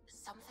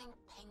 Something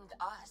pinged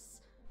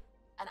us.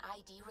 An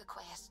ID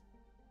request.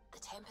 The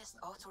Tempest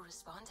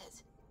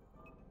auto-responded.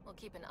 We'll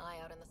keep an eye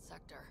out in the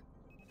sector.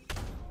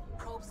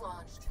 Probes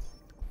launched.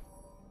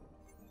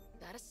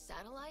 That a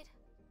satellite?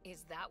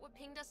 Is that what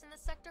pinged us in the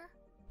sector?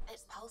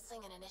 It's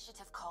pulsing an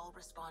Initiative call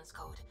response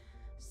code.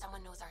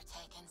 Someone knows our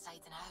tech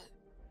inside and out.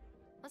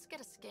 Let's get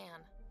a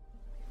scan.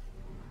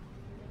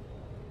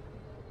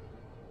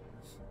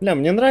 Бля,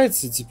 мне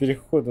нравятся эти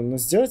переходы, но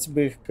сделать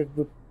бы их как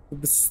бы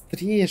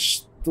быстрее,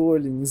 что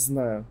ли, не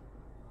знаю.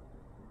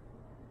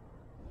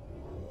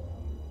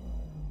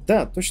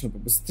 Да, точно,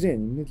 побыстрее,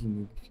 не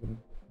медленнее.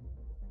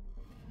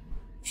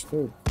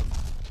 Что это?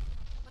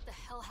 What the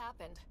hell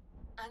happened?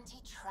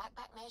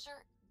 Anti-trackback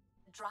measure?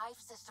 Drive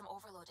system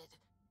overloaded.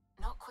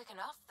 Not quick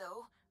enough,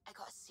 though. I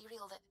got a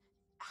serial that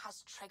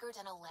has triggered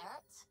an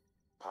alert.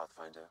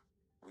 Pathfinder,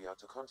 we are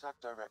to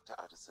contact Director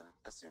Addison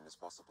as soon as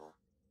possible.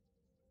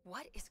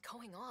 What is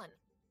going on?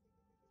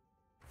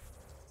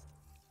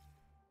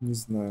 Не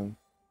знаю.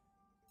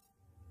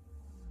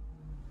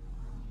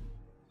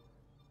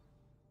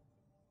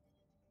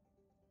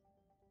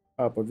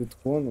 А, по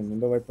виткону? Ну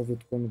давай по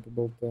виткону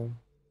поболтаем.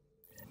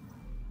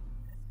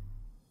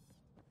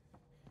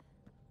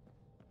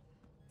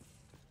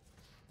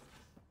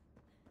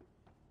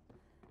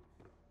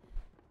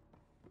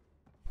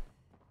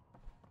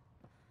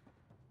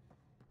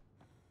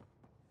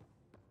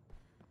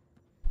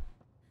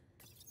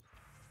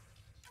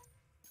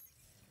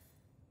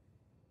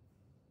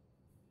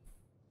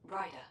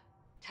 Ryder,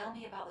 tell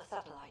me about the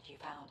satellite you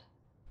found.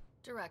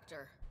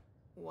 Director,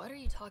 what are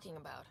you talking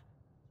about?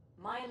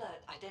 My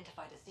alert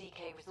identified a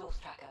ZK resource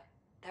tracker.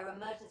 They're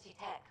emergency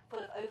tech, full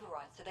of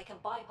overrides so they can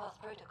bypass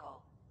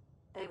protocol.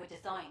 They were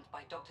designed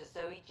by Dr.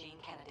 Zoe Jean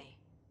Kennedy.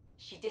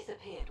 She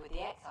disappeared with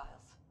the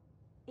Exiles.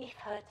 If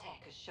her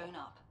tech has shown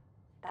up,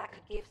 that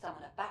could give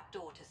someone a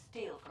backdoor to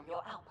steal from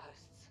your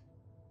outposts.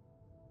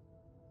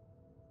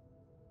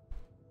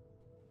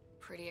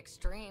 Pretty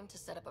extreme to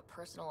set up a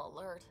personal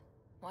alert.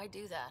 Why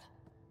do that?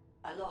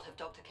 A lot of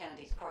Dr.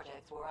 Kennedy's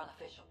projects were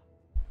unofficial.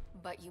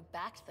 But you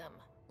backed them,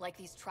 like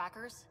these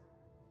trackers?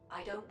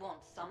 I don't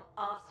want some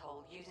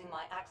asshole using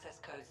my access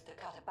codes to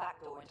cut a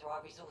backdoor into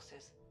our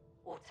resources,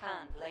 or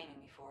Tan blaming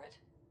me for it.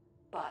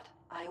 But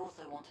I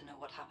also want to know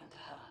what happened to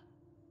her.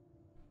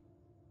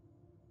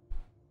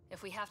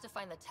 If we have to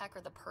find the tech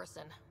or the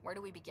person, where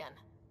do we begin?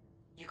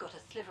 You got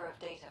a sliver of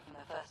data from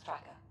the first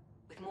tracker.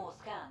 With more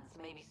scans,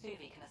 maybe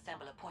Suvi can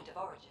assemble a point of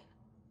origin.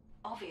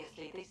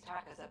 Obviously, these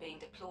trackers are being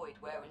deployed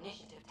where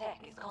initiative tech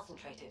is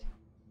concentrated.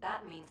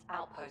 That means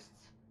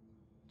outposts.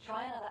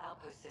 Try another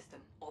outpost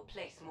system, or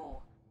place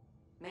more.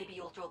 Maybe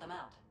you'll draw them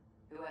out,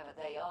 whoever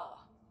they are.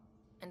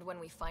 And when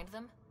we find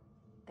them?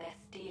 They're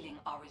stealing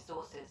our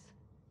resources.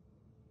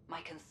 My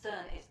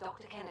concern is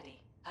Dr.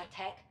 Kennedy, her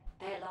tech,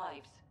 their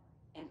lives.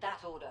 In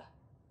that order.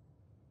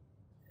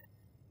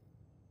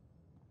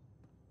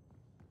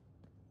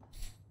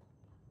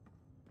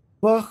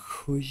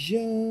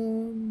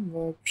 Похуя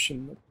вообще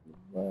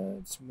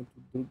наплевать, мы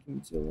тут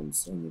другим делом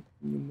заняты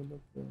немного.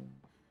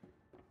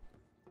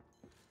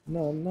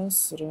 Нам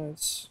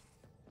насрать.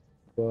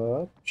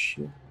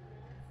 Вообще.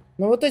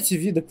 Но вот эти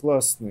виды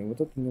классные, вот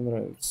это мне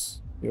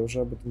нравится. Я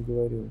уже об этом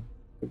говорил.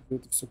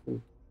 Это все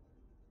круто.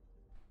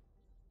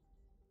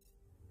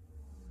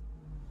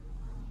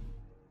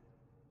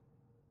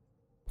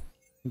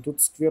 Но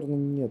тут скверно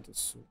нет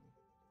особо.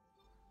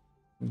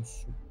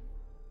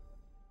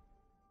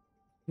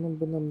 Нам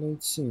бы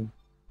найти.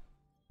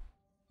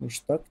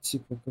 Может так,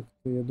 типа,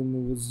 как-то, я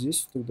думаю, вот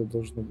здесь тогда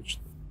должно быть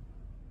что-то.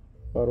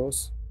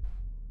 Порос.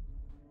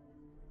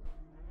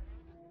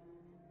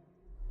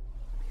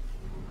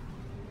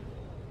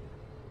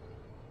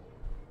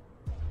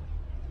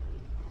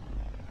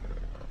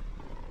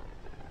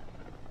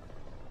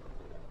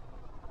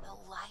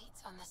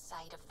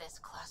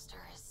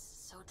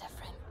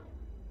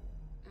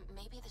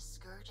 Maybe the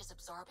Scourge is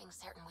absorbing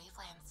certain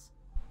wavelengths.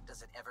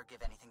 Does it ever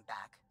give anything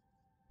back?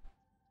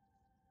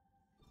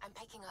 I'm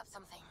picking up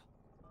something.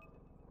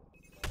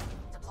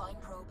 Deploying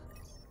probe.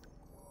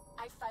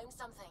 I found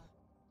something.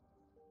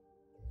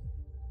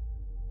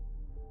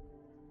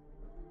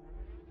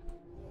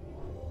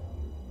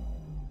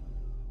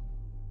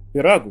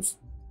 Пирагус.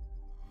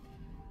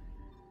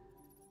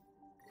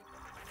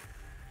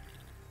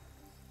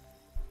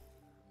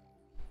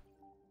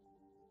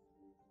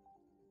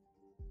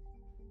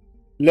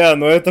 Ля,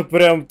 ну это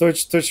прям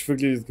точь-в-точь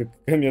выглядит как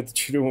комета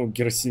Чурюмова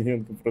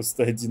Герасименко,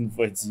 просто один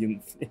в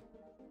один.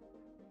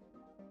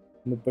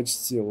 Ну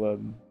почти,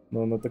 ладно.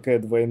 Но она такая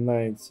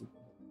двойная, типа.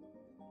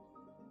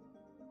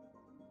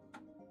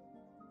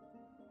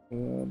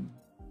 Ладно.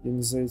 Я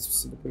не за этим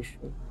сюда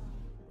пришел.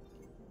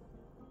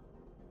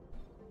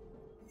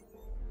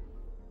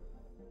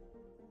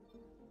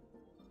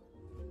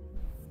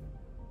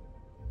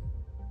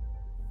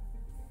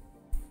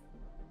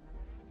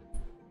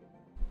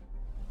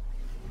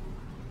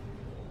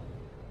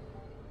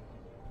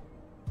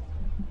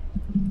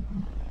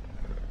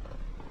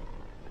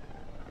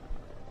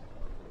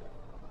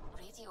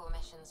 Radio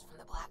emissions from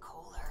the black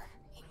hole are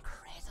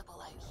incredible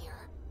out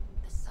here.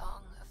 The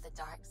song of the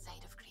dark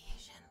side of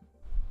creation.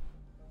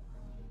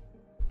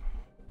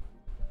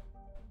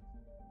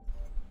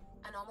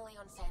 Anomaly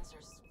on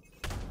sensors.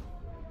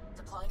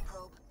 Deploying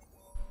probe.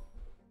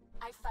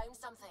 I found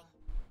something.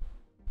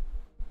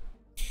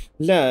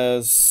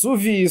 Ля,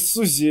 Суви и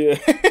Сузи.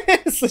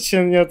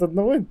 Зачем мне от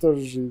одного и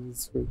тоже жизнь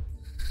исходит?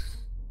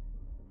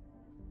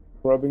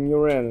 Robbing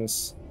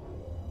Uranus.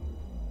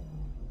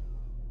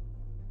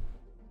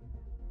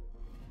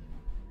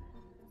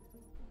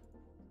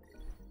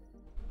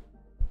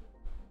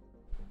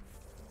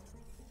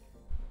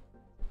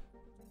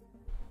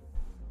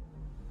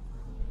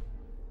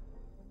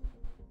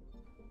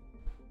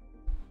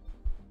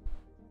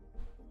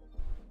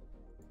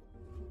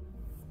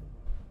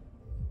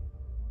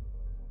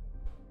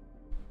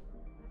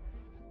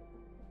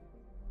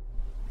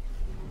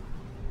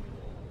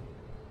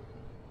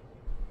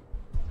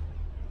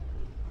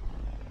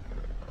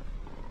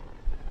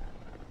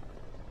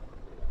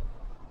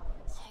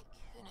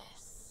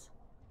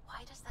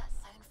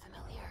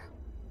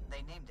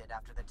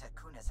 After the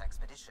Tekunis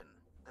expedition,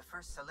 the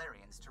first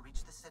Solarians to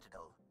reach the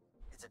Citadel.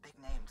 It's a big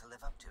name to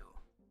live up to.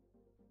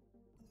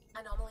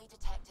 Anomaly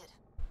detected.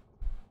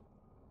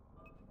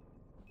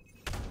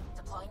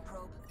 Deploying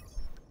probe.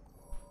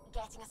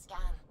 Getting a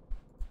scan.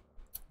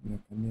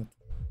 Нет.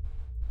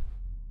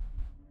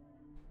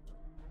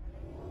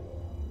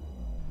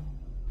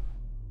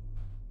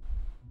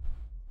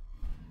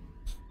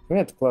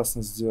 Это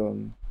классно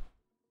сделано.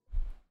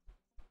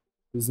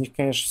 Из них,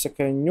 конечно,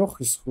 всякая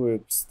нёх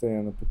исходит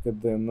постоянно по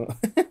КД, но...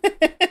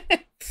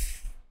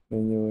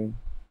 Anyway.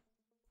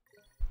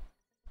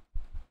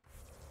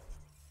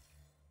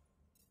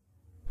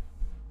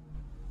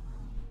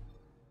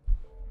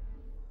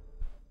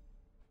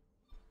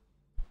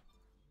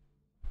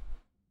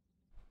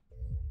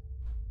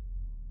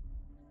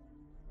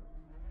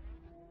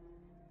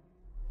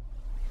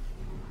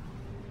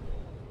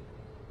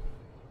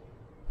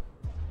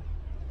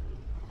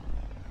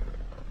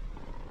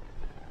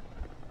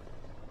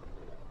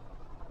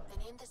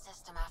 The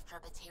system after a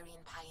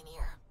Batarian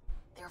pioneer,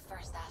 their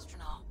first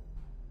astronaut.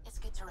 It's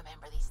good to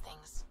remember these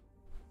things.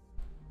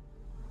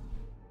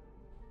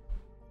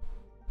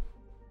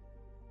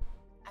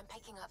 I'm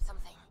picking up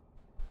something.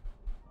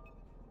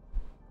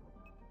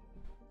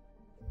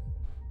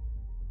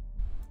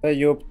 Да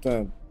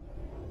ёпта.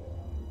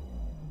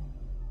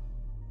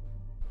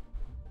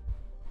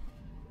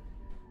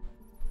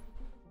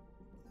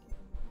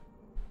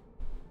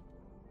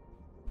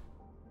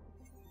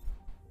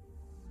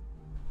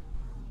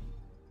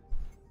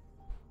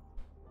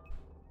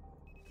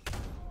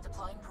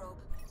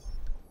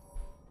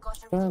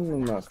 Да ну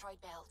нахуй.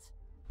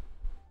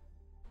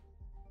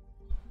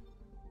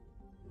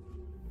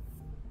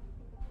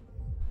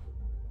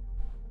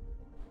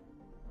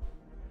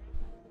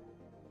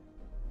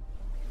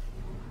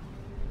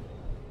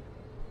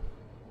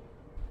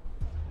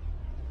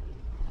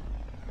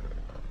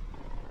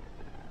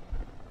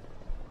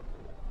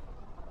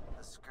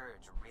 The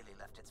Scourge really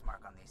left its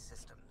mark on these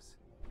systems.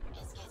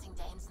 It's getting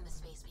dense in the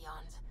space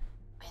beyond.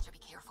 Better be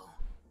careful.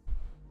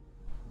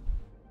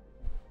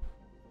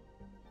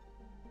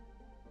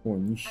 О,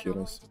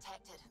 нихера себе.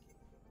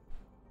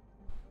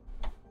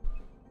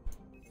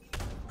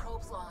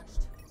 Probes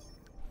launched.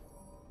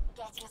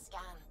 Getting a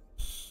scan.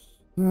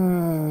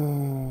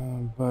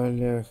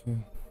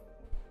 Бляха.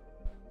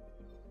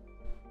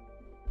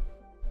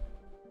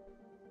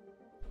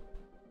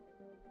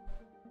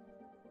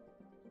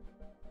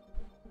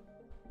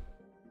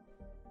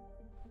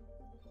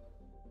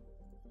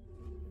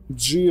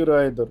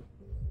 G-Rider.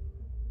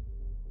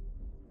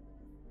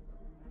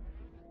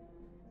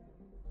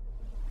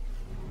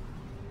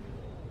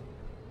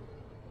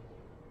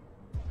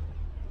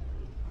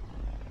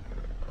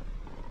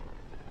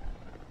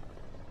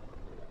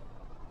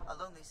 A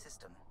lonely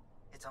system.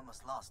 It's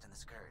almost lost in the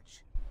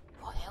Scourge.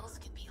 What else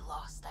could be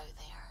lost out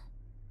there?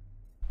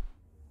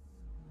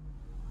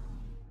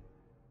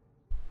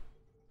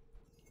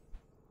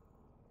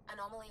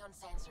 Anomaly on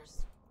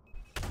sensors.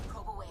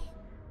 Probe away.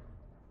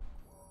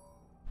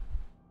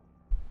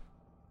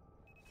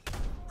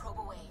 Probe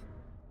away.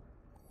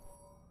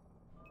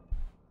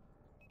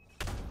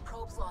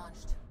 Probes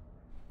launched.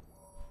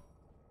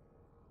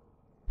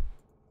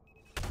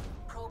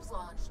 Probes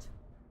launched.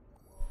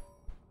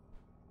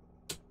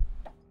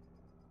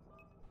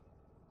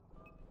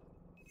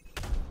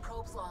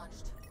 Probes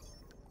launched.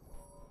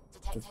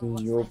 Detecting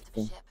what's left of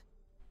the ship.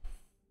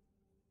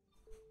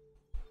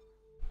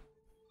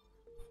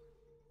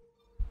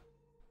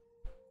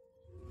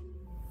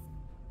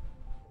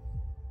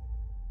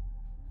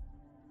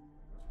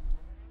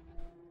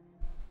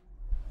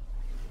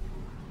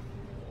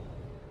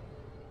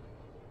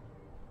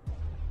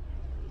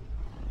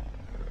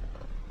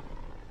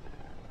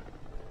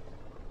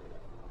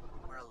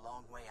 We're a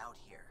long way out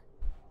here.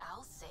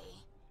 I'll say.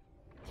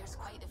 There's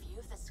quite a view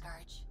of the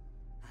Scourge.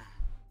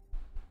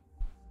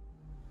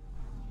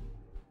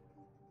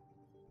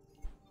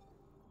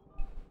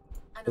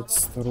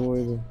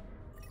 Астероиды.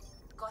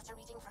 Got a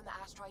reading from the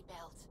asteroid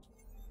belt.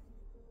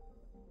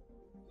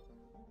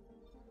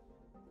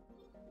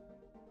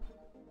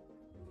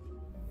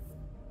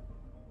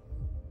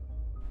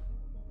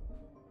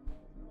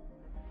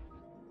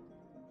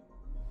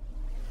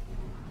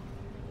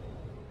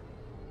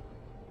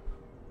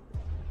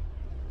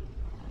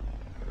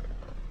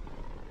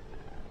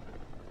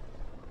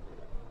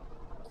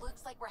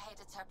 Looks like we're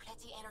headed to a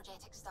pretty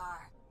energetic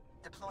star.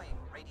 Deploying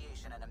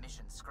radiation and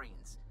emission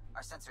screens.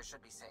 Our sensors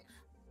should be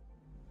safe.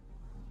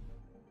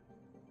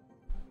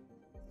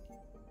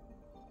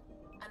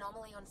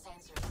 Anomaly on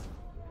sensors.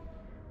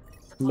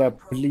 Бля,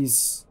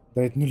 плиз.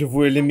 Да это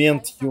нулевой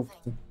элемент,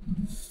 ёпта.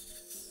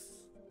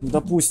 Ну,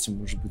 допустим,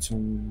 может быть,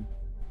 он...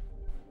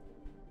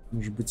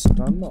 Может быть,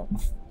 это оно.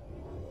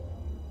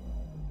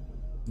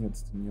 Нет,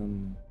 это не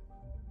оно.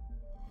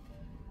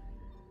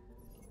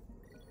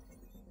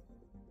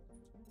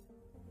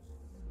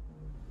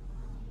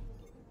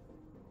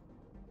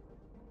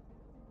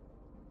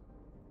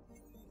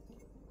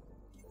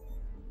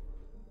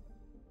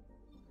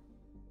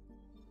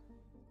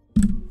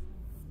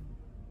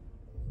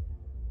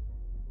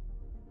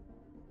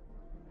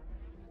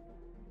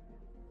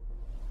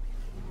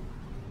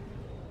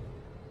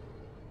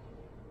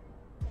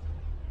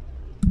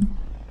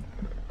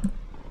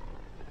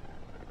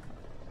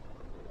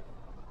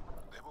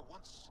 There were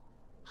once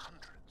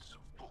hundreds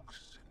of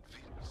books and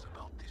films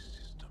about this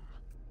system.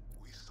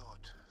 We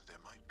thought there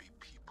might be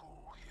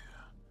people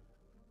here.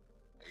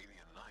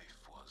 Alien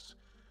life was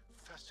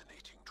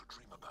fascinating to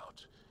dream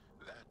about.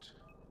 That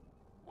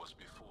was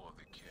before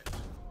the kit.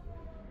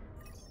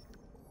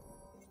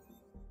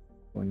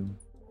 понял.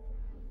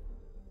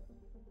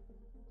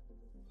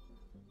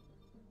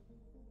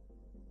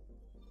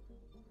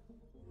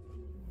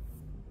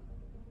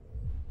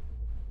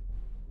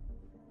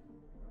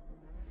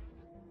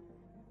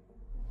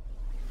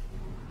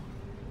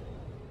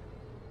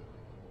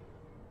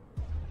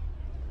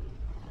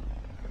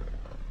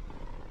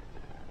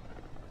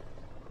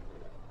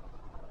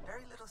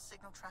 Very little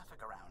signal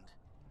traffic around.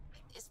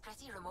 It's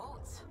pretty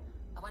remote.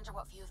 I wonder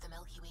what view of the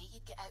Milky Way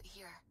you'd get out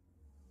here.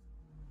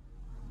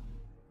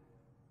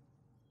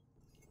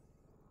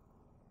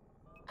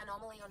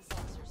 Anomaly on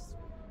sensors.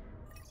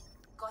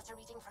 Got a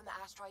reading from the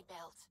asteroid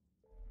belt.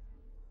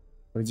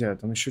 Пойди, а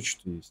там еще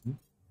что-то есть, да?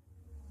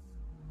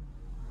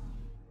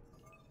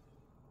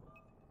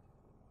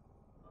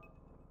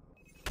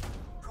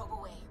 Probe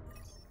away.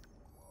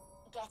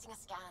 Getting a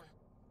scan.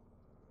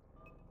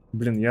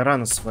 Блин, я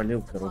рано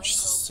свалил, короче,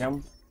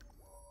 систем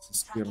со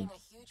спиром. Tracking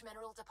a huge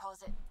mineral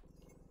deposit.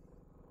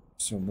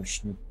 Все,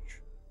 больше нет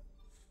ничего.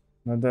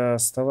 Надо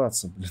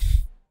оставаться, блин.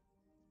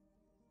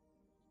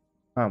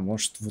 А,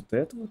 может, вот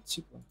это вот,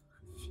 типа?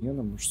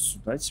 Фена, может,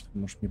 сюда, типа?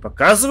 Может, мне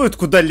показывают,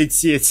 куда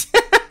лететь?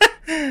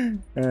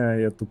 А,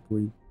 я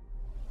тупой.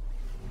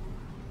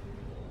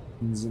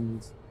 Не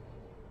заметил.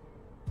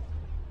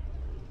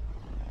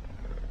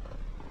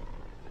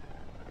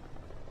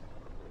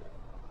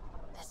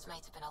 This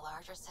might have been a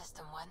larger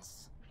system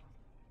once.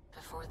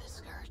 Before the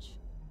scourge.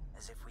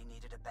 As if we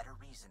needed a better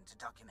reason to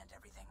document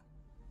everything.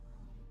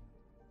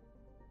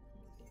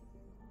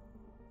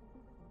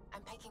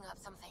 I'm picking up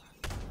something.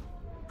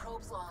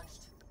 Probes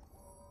launched.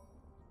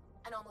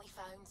 Anomaly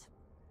found.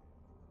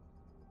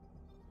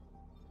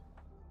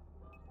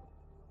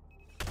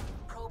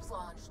 Probes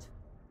launched.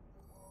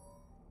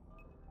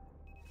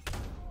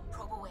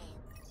 Probe away.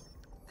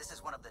 This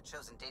is one of the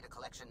chosen data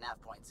collection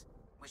nav points.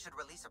 We should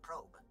release a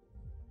probe.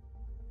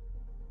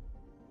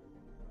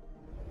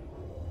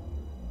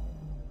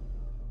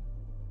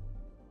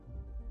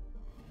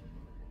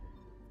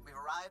 We've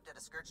arrived at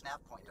a Scourge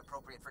nav point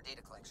appropriate for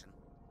data collection.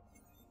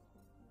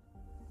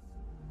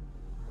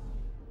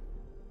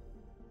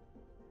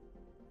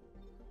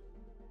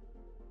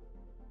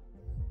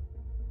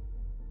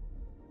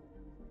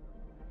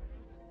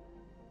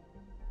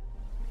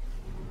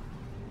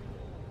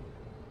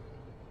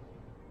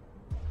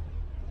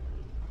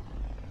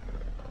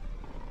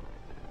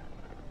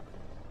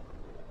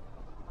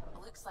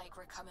 Looks like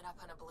we're coming up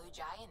on a blue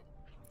giant.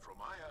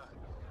 From Aya,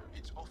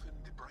 it's often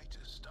the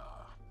brightest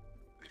star,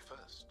 the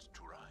first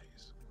to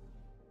rise.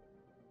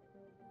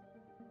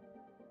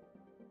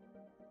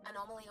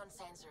 Anomaly on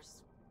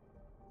sensors.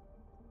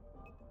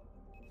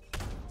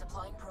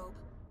 Deploying probe.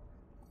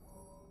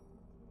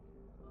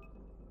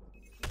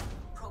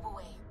 Probe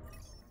away.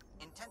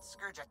 Intense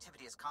Scourge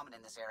activity is common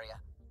in this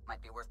area.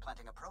 Might be worth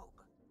planting a probe.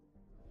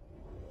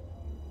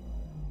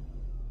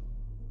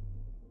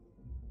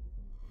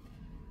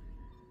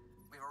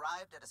 We've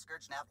arrived at a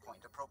Scourge nav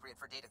point appropriate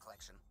for data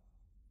collection.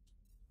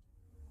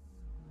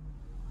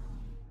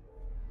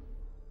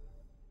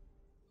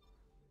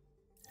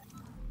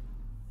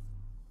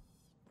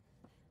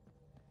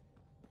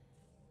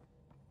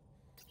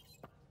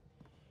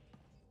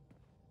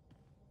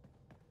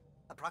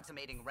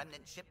 Approximating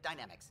remnant ship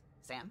dynamics.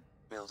 Sam?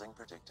 Building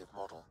predictive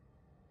model.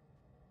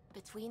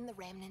 Between the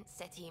remnant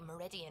city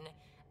Meridian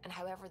and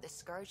however the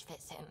Scourge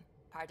fits in,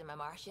 pardon my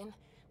Martian,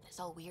 it's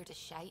all weird as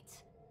shite.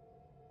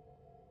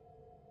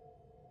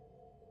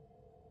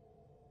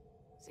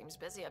 Seems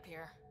busy up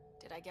here.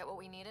 Did I get what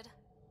we needed?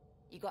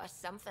 You got us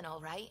something, all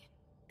right?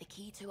 The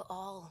key to it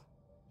all.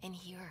 In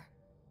here.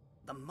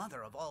 The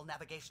mother of all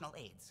navigational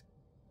aids.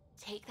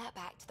 Take that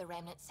back to the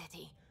remnant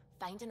city,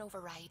 find an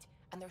override,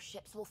 and their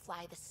ships will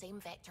fly the same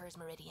vector as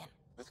Meridian.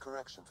 With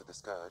correction for the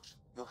Scourge,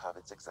 you'll have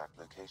its exact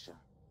location.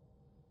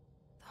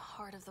 The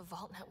heart of the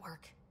Vault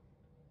Network.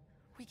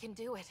 We can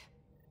do it.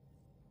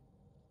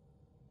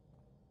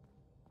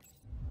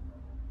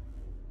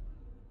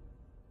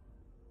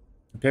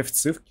 Опять в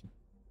цифке.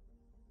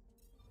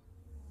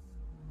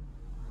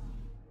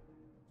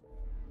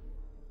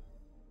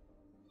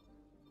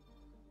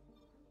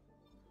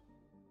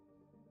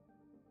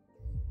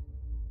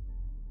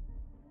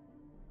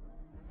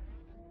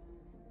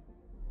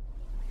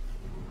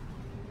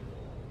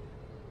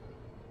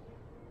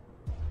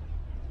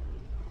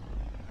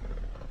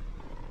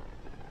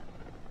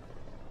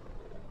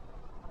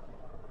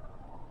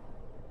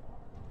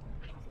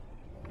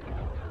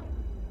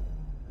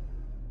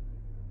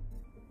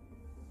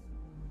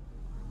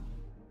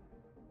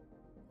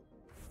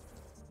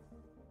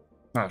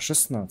 А,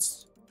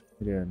 16.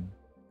 Реально.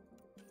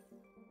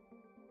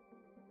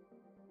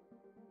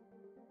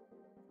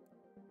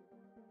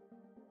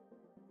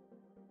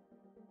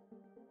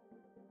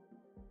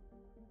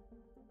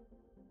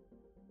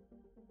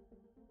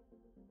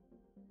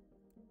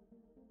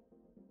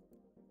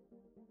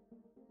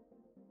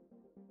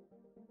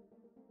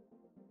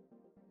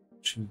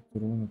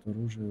 Урон от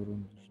оружия,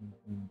 урон должен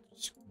на 3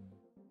 секунды.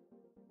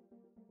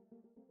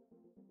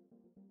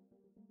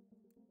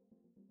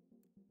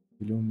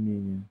 Или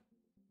умение.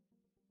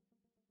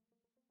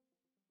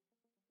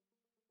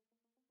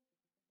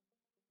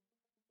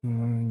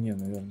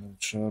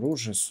 же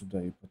оружие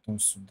сюда и потом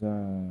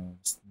сюда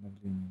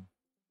восстановление.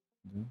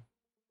 Да?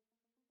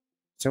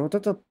 Хотя вот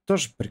это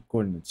тоже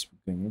прикольно, типа,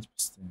 гонять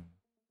постоянно.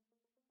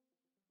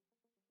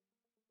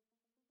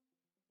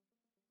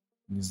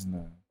 Не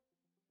знаю.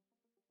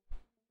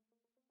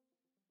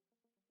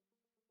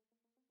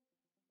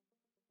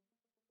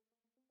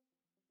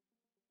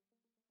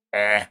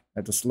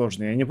 Это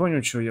сложно. Я не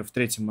помню, что я в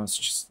третьем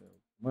массе ставил.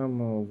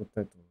 По-моему, вот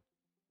это вот.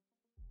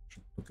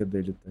 Чтобы по КД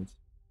летать.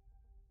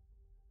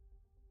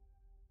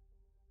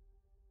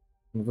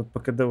 Ну тут по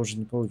КД уже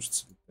не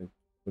получится летать.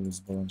 Более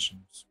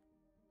сбалансировано все.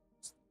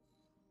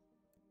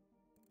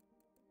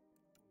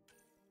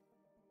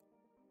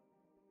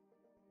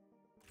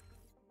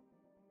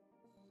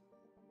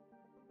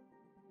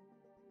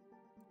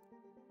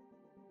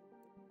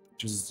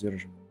 Сейчас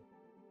сдерживаем.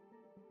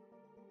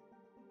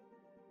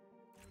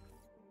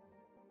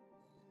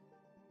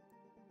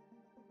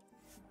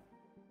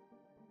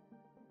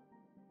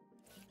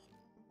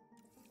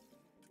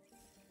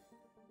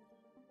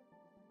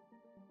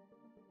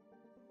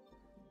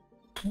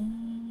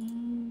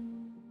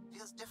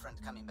 Feels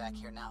different coming back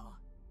here now.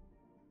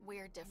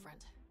 We're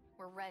different.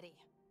 We're ready.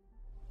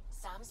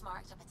 Sam's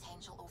marked a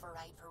potential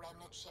override for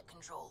remnant ship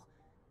control.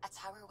 A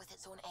tower with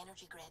its own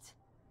energy grid.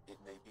 It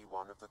may be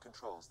one of the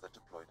controls that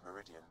deployed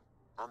Meridian,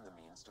 and the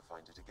means to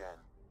find it again.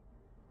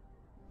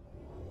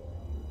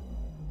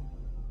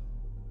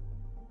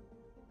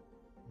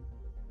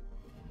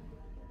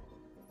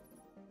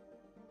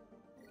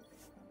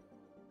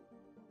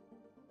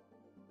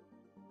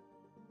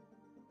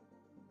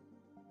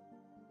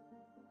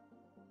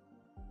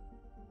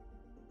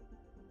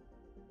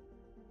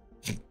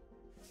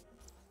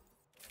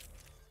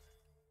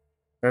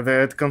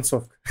 Это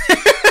концовка.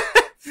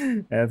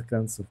 Это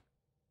концовка.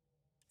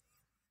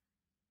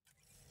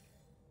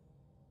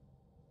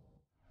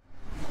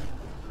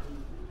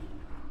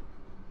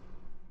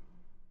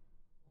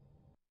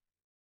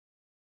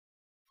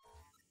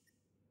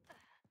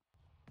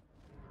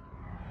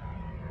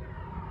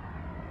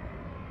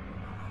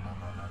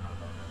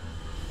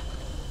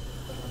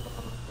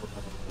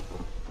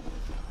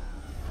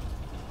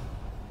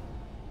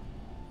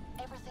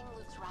 Everything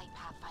looks right,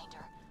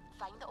 Pathfinder.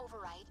 Find the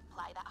override,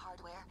 apply that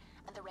hardware,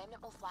 and the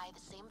remnant will fly the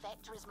same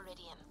vector as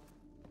Meridian.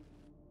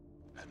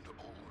 And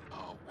all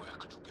our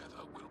work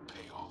together will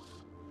pay off.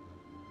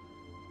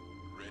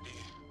 Ready?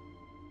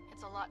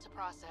 It's a lot to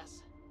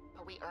process,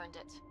 but we earned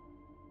it.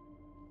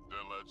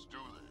 Then let's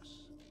do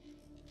this.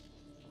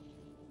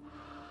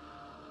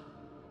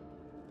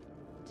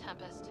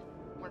 Tempest,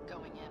 we're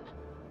going in.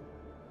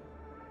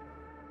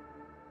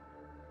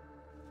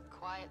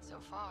 Quiet so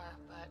far,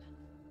 but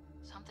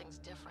something's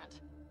different.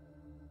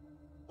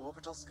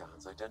 Orbital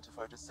scans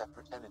identified a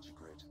separate energy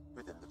grid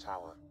within the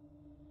tower.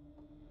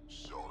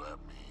 So that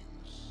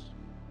means...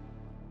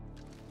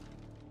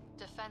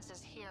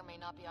 Defenses here may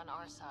not be on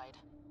our side.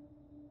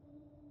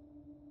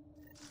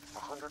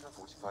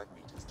 145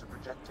 meters to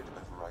projected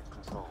override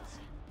controls.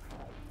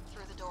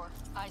 Through the door,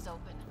 eyes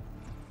open.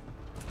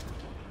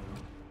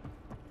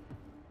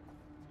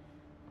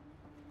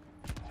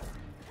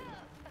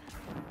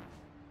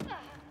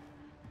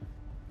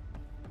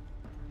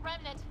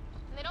 Remnant,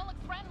 and they don't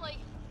look friendly.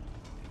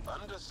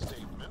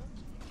 Understatement.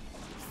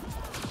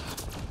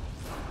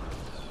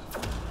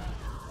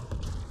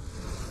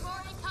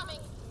 More incoming.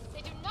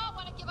 They do not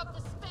want to give up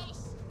the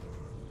space.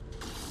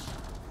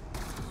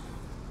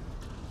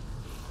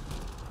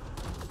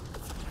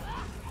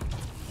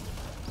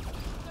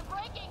 They're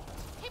breaking.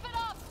 Keep it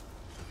up.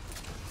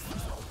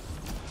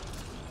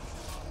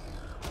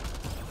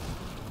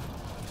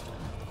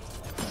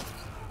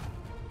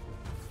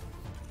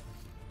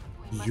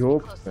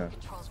 Ёпта.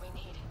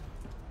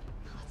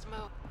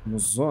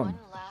 Музон. One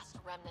last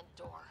remnant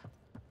door.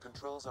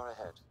 Controls are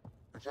ahead.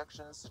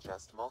 Projections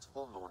suggest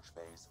multiple launch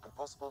bays and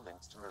possible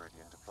links to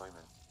Meridian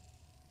deployment.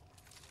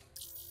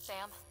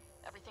 Sam,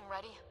 everything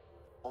ready?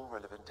 All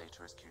relevant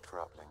data is queued for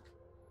uplink.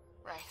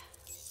 Right.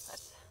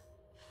 Let's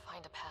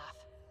find a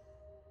path.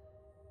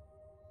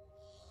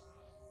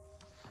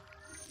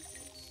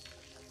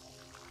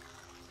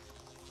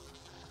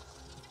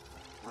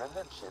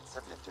 Remnant ships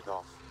have lifted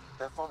off.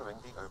 They're following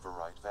the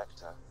override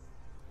vector.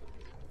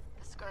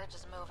 The Scourge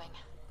is moving,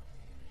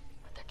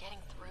 but they're getting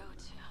through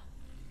to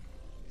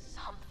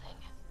something.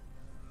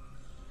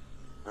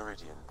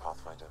 Meridian,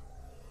 Pathfinder.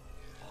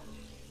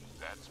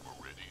 That's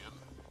Meridian.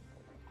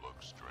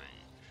 Looks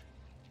strange.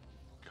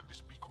 Can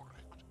this be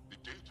correct? The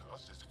data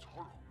says it's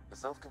hollow. The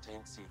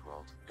self-contained seed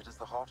world, it is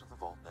the heart of the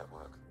Vault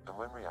network, and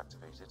when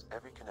reactivated,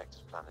 every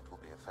connected planet will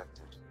be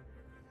affected.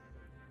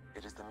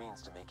 It is the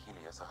means to make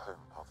Helios a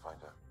home,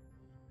 Pathfinder.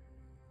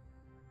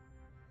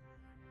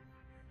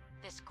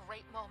 This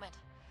great moment,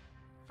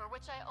 for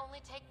which I only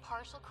take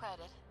partial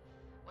credit,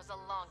 was a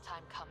long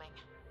time coming.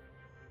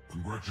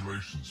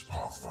 Congratulations,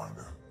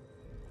 Pathfinder.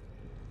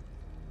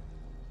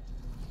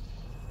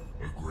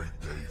 A great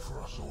day for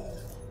us all.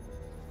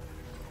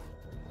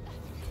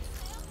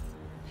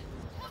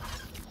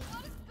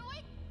 What is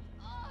going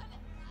on?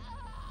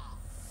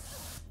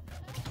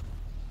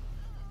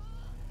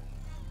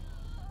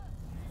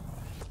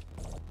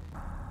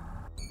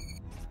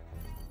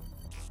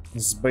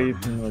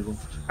 Сбоит немного.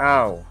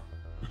 Ау.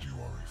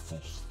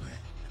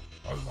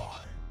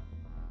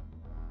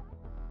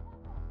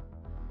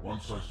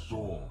 Once I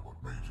saw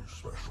what made you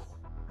special,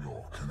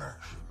 your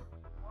connection,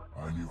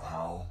 I knew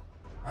how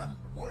and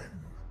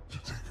when to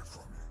take it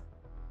from you.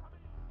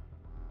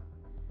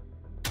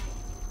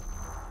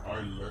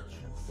 I let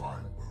you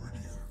find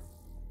Meridian,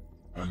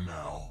 and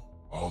now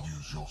I'll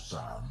use your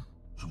SAM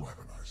to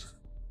weaponize it.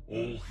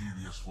 All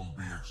Helios will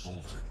be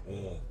exalted,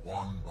 or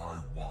one by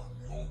one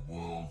your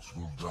worlds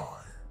will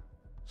die,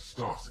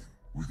 starting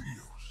with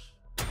Eos.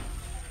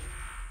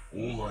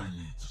 All I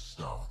need to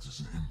start is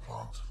an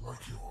implant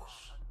like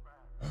yours.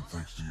 And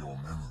thanks to your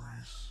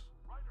memories,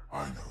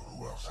 I know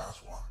who else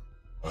has one.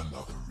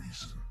 Another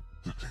reason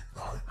to take the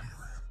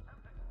Hyperion.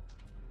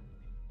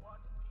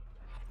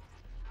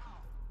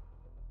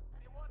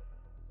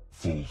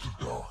 Fall to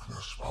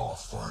darkness,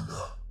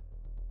 Pathfinder.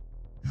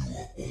 You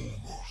are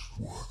almost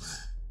worthy.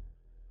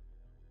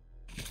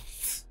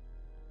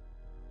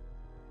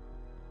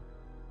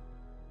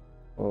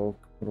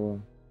 Ок, бро.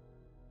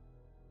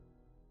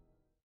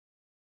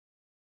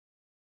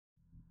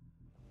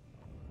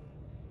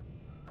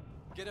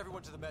 Get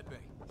everyone to the med bay.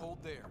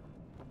 Hold there.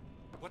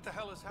 What the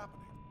hell is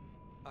happening?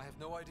 I have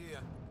no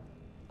idea.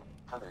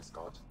 Hello,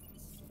 Scott.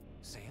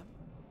 Sam?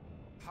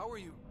 How are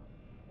you?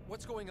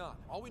 What's going on?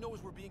 All we know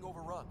is we're being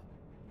overrun.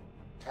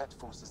 Cat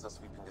forces are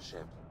sweeping the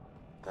ship.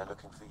 They're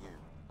looking for you.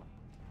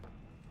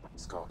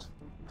 Scott,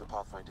 the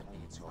Pathfinder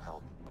needs your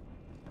help.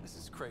 This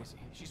is crazy.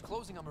 She's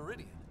closing on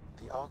Meridian.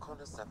 The Archon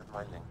has severed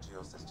my link to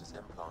your sister's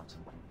implant.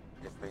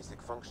 If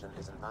basic function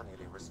isn't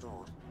manually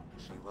restored,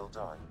 she will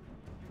die.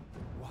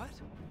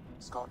 What?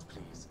 Scott,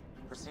 please.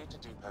 Proceed to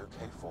Depot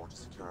K4 to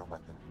secure a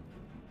weapon.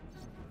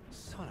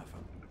 Son of a...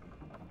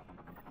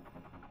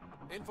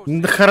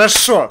 Да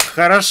хорошо,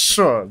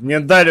 хорошо. Мне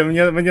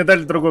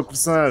дали другого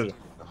персонажа.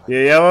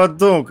 Я вот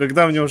думал,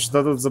 когда мне уже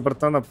дадут за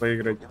братана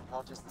поиграть.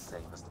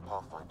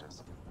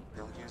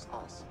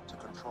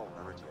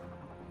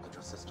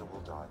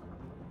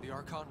 The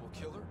Archon will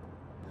kill her?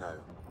 No,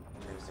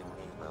 losing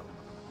me will.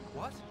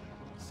 What?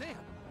 Sam?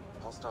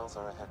 Hostiles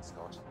are ahead,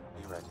 Scott.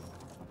 Be ready.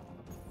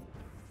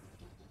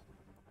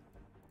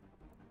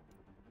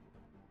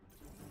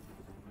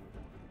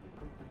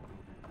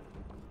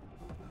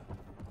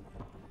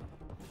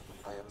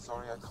 I am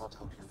sorry I can't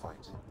help you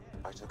fight.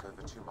 I took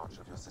over too much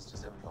of your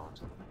sister's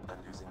implant,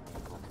 and losing me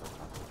will kill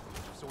her.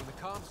 So when the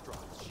comms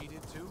dropped, she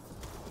did too?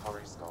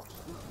 Hurry, Scott.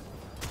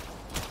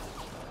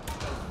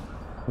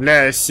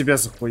 Бля, я себя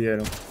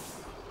захуярил.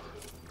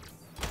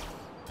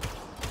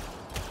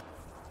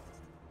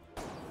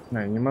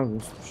 Я не могу,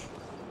 слушай.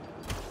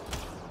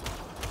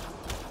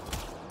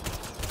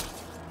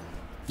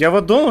 Я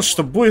вот думал,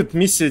 что будет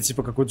миссия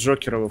типа как у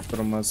Джокера во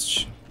втором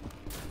матче.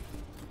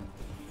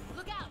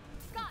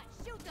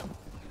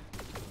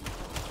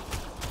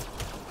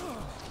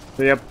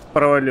 Я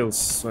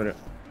провалился, сори.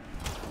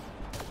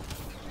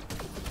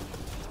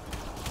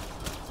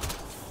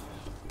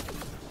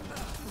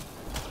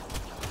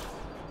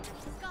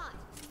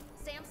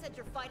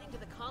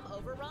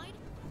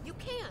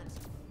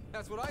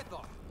 That's what I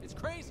thought. It's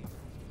crazy.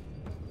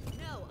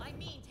 No, I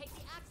mean take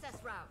the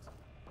access route.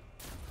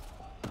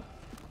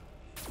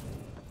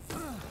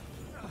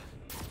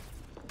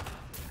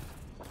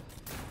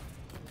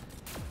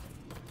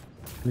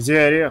 Где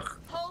орех?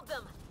 Hold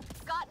them.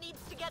 Scott needs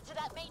to get to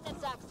that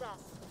maintenance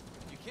access.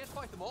 You can't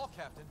fight them all,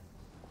 Captain.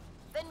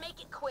 Then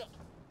make it quick.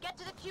 Get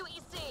to the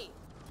QEC.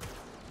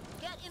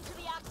 Get into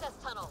the access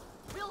tunnel.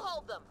 We'll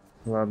hold them.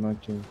 Ладно,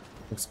 окей.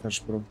 Как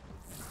скажешь, бро.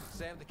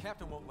 Sam, the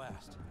captain won't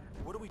last.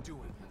 What are we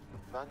doing?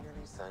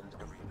 Manually send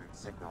a reboot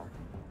signal.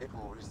 It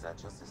will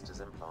reset your sister's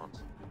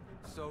implant.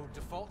 So,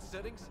 default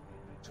settings?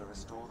 To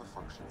restore the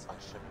functions I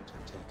shouldn't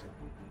have taken.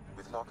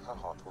 With luck, her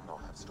heart will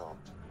not have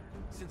stopped.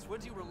 Since when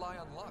do you rely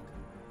on luck?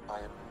 I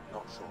am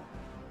not sure.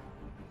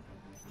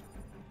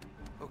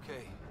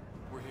 Okay,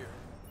 we're here.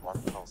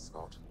 One pulse,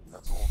 Scott.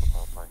 That's all the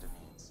Pathfinder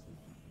needs.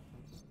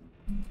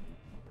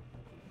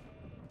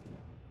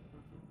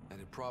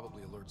 And it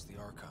probably alerts the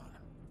Archon.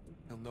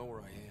 He'll know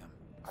where I am.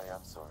 I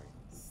am sorry.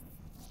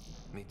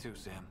 Me too,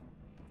 Sam.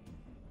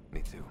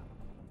 Me too.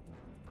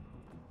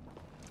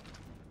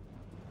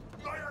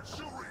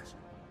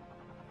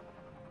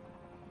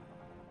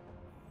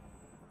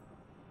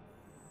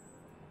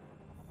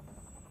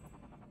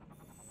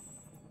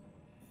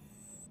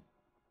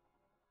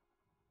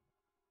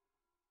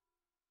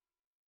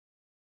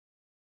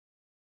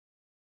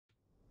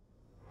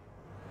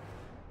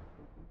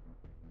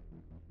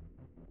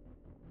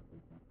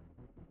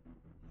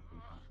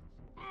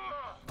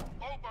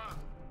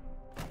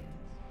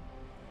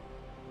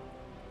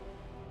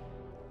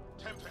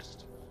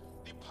 Tempest,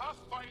 the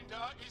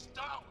Pathfinder is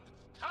down.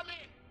 Come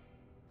in.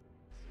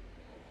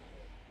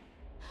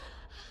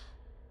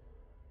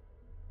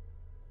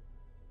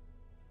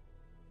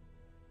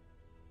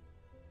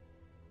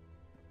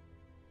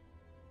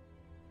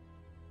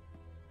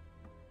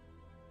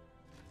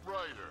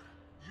 Ryder,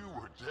 you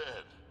were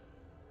dead.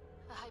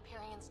 The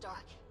Hyperion's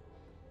dark.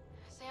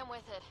 Sam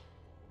with it.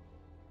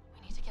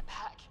 We need to get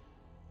back.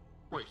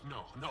 Wait,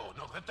 no.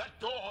 That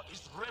door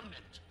is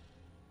remnant.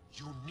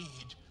 You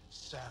need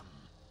Sam.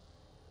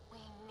 We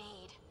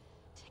need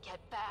to get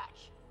back.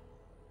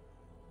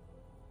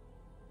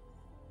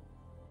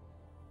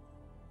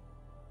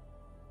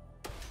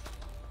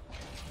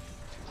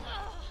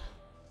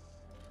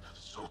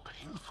 So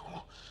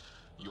painful.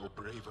 Your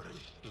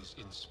bravery is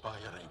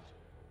inspiring.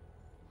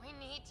 We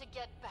need to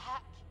get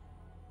back.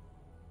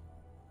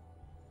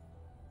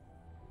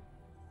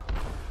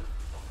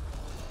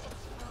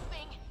 It's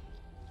moving.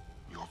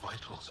 Your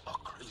vitals are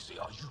crazy.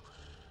 Are you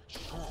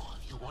sure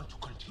you want to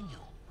continue?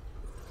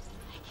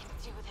 I can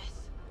do this.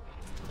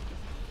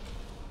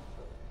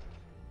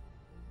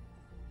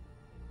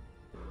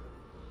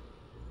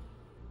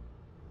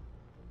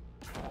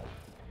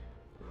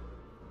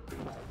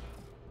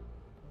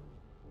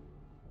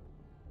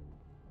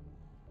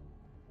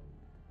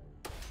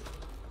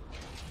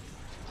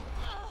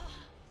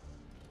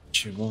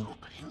 Чего? So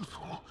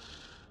painful.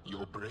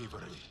 Your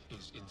bravery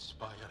is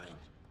inspiring.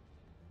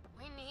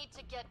 We need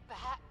to get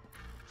back.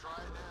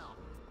 Try now.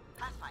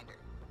 Pathfinder.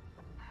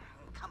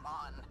 Come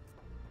on.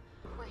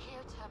 We're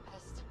here,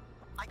 Tempest.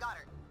 I got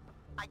her.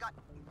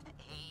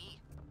 Hey.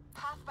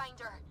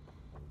 Pathfinder.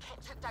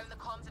 Kit took down the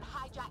comms and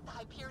hijacked the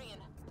Hyperion.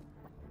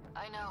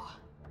 I know.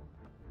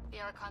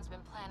 The Archon's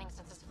been planning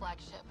since his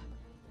flagship.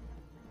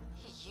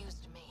 He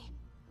used me.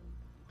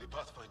 The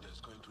Pathfinder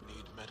is going to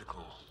need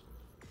medical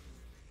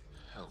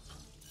help.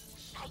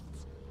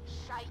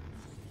 Shite.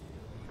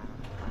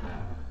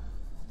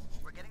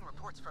 We're getting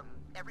reports from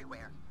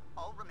everywhere.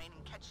 All remaining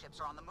Ket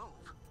ships are on the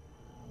move.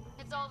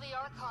 It's all the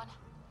Archon.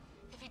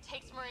 If he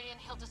takes Meridian,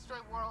 he'll destroy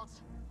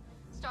worlds.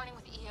 Starting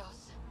with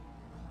Eos.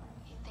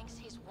 He thinks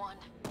he's won.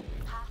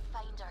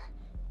 Pathfinder.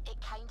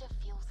 It kind of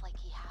feels like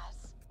he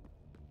has.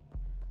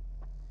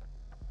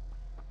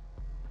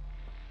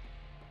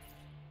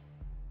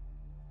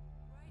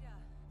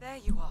 There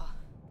you are.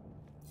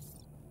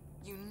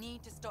 You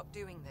need to stop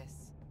doing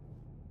this.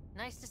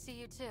 Nice to see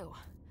you too.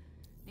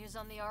 News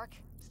on the Ark?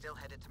 Still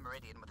headed to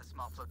Meridian with a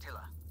small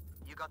flotilla.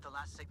 You got the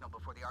last signal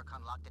before the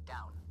Archon locked it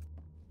down.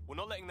 We're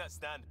not letting that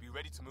stand. Be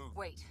ready to move.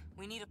 Wait,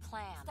 we need a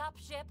plan. Stop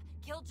ship,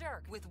 kill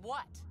Jerk. With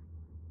what?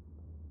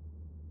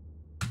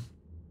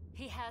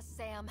 He has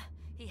Sam,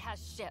 he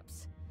has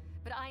ships.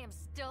 But I am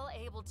still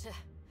able to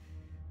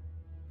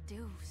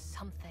do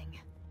something.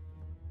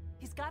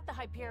 He's got the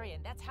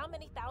Hyperion. That's how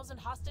many thousand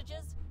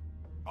hostages?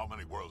 How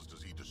many worlds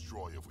does he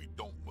destroy if we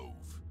don't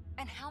move?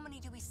 And how many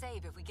do we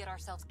save if we get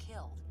ourselves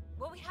killed?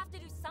 Well, we have to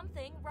do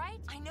something, right?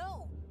 I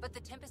know, but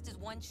the Tempest is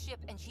one ship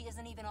and she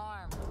isn't even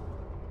armed.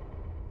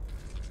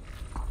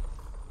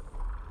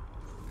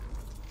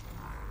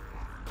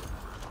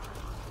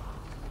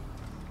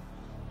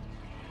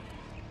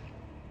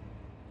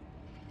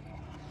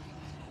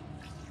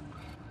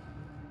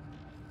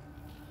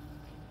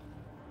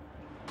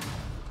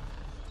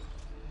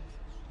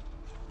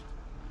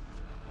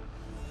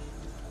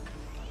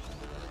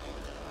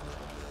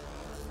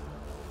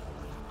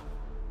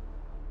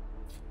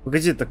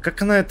 Погоди, так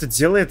как она это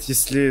делает,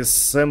 если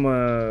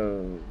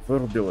Сэма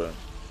вырубила?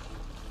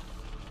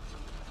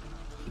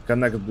 И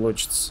коннект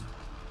блочится.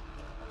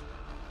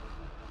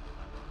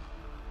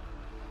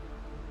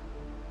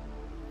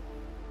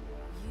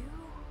 You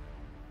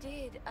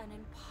did an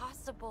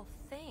impossible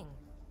thing.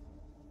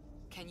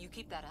 Can you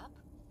keep that up?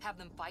 Have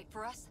them fight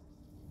for us?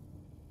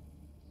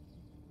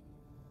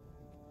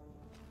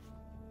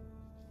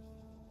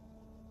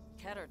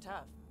 Ket are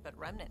tough, but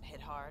Remnant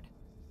hit hard.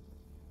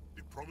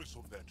 The promise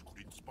of that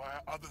could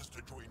inspire others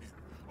to join in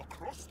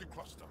across the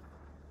cluster.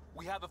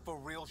 We have a for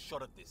real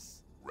shot at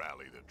this.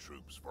 Rally the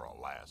troops for a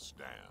last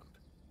stand.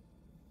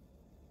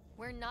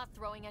 We're not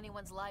throwing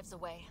anyone's lives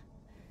away.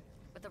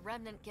 But the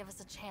Remnant give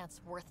us a chance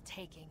worth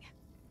taking.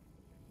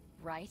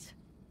 Right?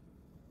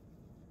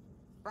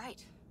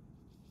 Right.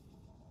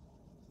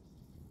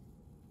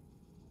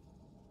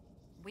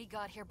 We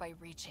got here by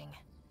reaching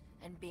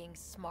and being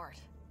smart.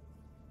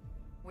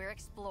 We're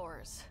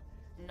explorers,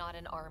 not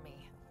an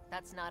army.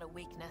 That's not a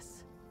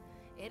weakness.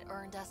 It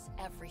earned us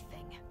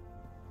everything.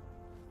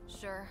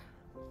 Sure,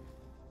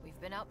 we've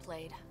been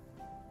outplayed.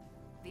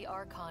 The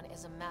Archon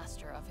is a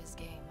master of his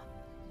game.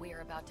 We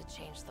are about to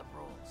change the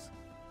rules.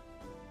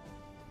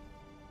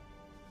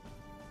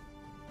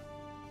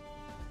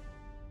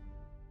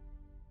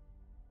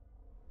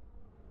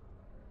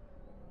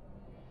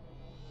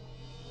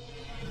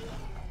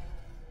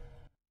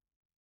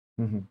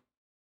 Угу.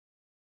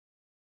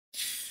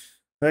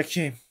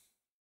 Окей.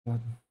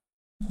 Ладно.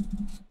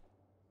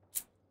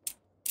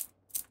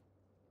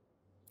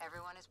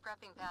 Everyone is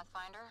prepping,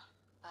 Pathfinder,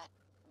 but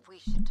we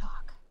should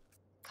talk.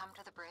 Come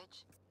to the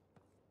bridge.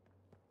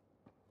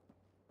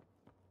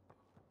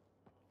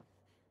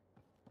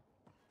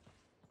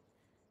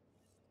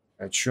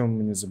 О чем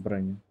мне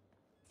забранил?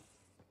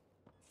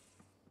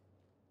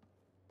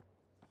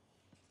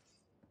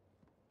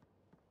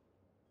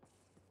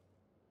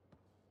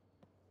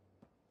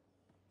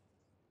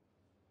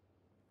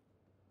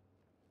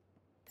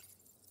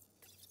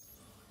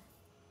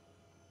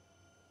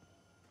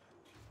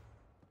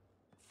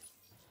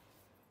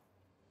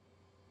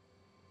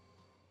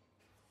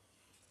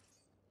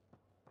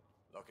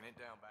 Locking it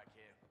down back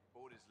here.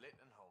 Orders lit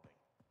and holding.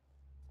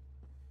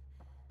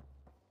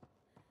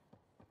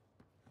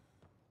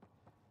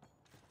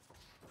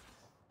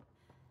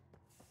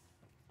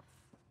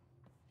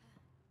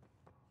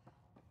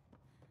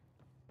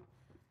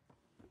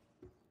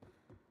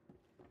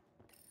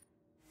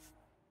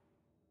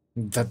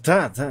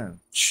 Да.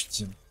 Чё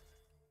делать?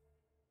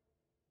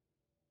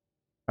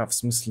 А, в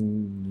смысле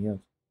нет.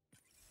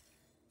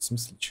 В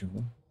смысле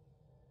чего?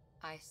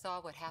 I saw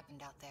what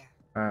happened out there.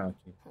 А,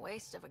 окей.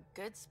 Waste of a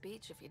good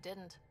speech if you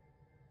didn't.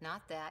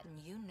 Not that,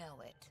 and you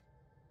know it.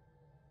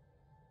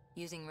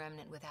 Using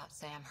Remnant without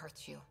Sam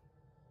hurts you.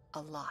 A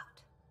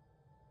lot.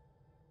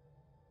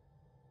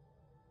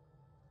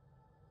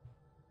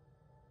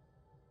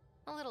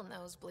 A little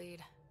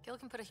nosebleed. Gil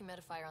can put a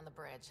humidifier on the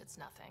bridge. It's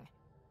nothing.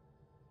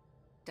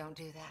 Don't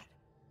do that.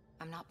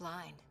 I'm not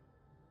blind.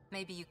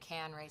 Maybe you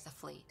can raise a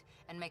fleet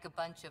and make a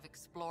bunch of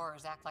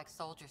explorers act like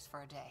soldiers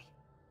for a day.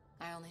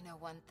 I only know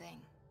one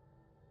thing.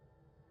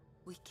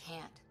 We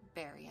can't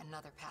bury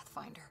another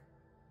Pathfinder.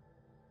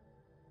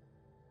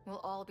 We'll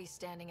all be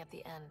standing at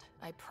the end,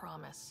 I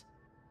promise.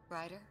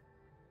 Ryder?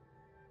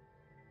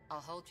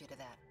 I'll hold you to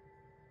that.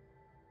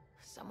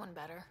 Someone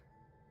better.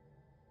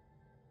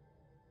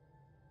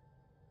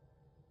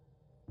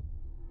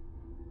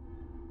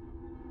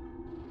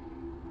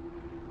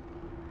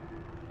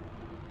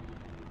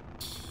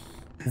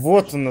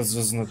 Вот она,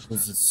 звездная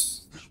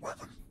позиция. This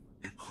weapon,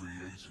 it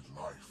created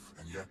life,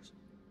 and yet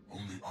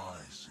only I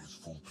see its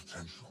full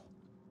potential.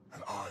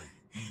 And I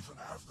even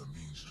have the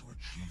means to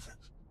achieve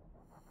it.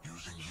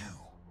 Using you.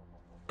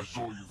 I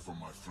saw you from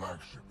my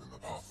flagship in the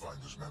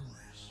Pathfinder's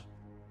memories.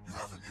 You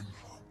have an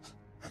implant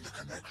and a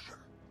connection.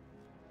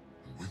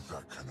 And with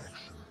that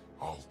connection,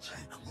 I'll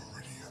take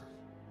Meridian.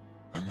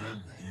 And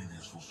then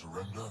Helios will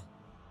surrender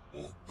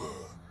or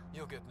burn.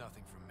 You'll get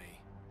nothing from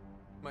me.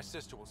 My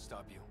sister will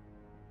stop you.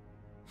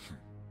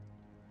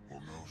 We'll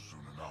know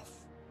soon enough,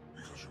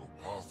 because your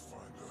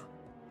Pathfinder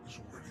is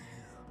already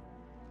here.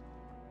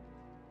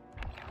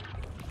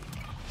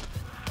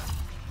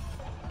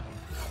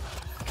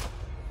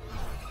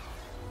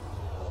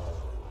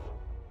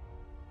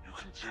 You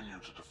continue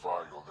to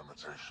defy your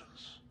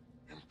limitations.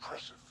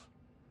 Impressive.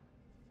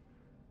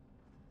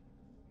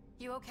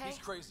 You okay? He's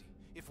crazy.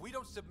 If we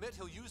don't submit,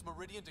 he'll use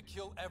Meridian to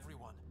kill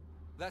everyone.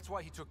 That's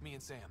why he took me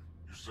and Sam.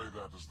 You say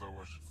that as though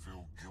I should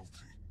feel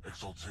guilty.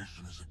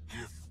 Exaltation is a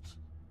gift.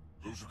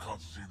 Those who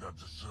can't see that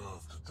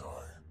deserve to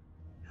die.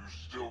 You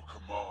still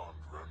command,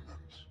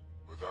 Remnant.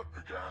 But that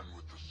began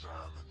with the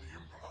Sam and the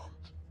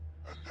implant.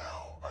 And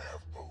now I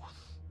have both.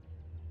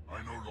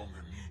 I no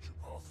longer need you,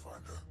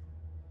 Pathfinder.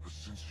 But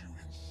since you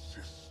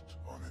insist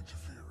on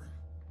interfering,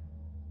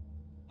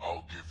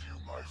 I'll give you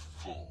my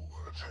full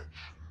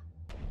attention.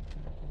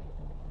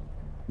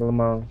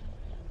 Нормально.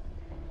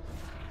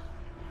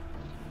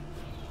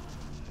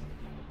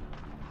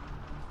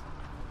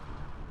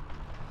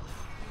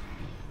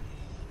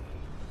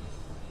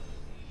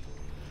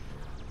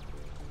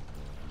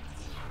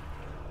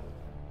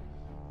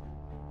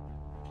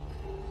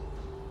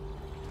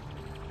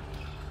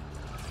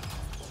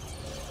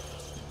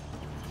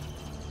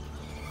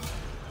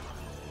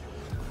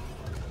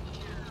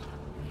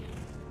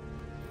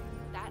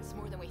 That's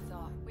more than we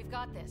thought. We've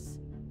got this.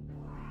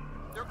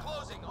 They're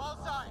closing, all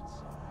sides!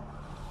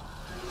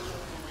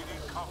 We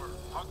need cover.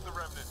 Hug the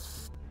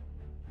remnants.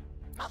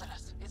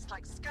 Motherless, it's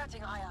like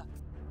skirting higher.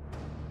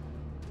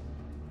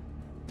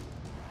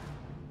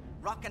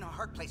 Rock in a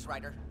hard place,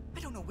 Ryder. I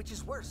don't know which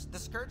is worse, the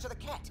Scourge or the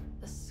Ket.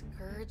 The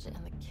Scourge and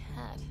the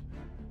Ket.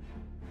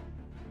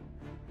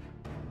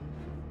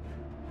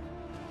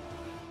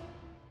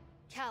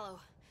 Callow,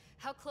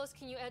 how close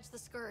can you edge the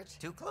Scourge?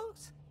 Too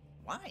close?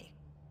 Why?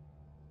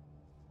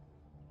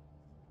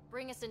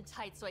 Bring us in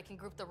tight so I can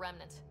group the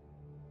Remnant.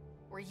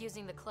 We're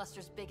using the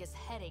cluster's biggest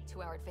headache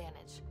to our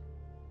advantage.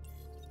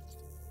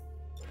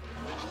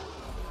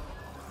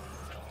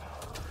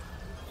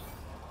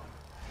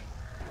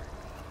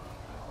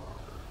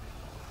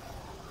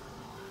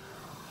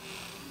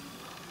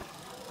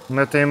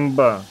 Это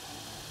имба.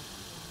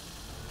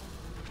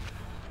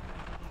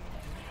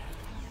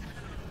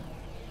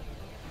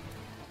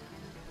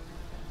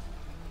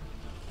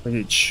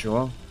 И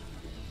чё?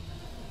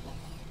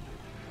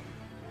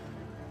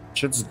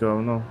 Чё это за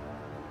говно?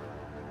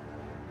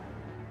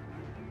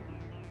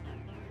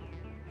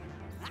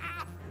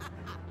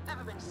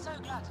 Never been so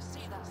glad to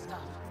see that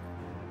stuff.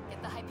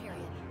 Get the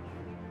Hyperion.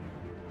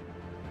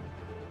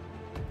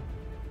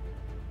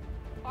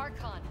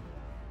 Archon,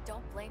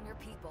 don't blame your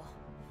people.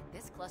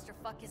 This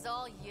clusterfuck is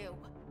all you.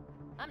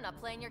 I'm not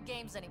playing your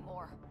games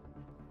anymore.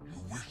 You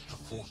wish to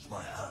force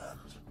my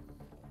hand?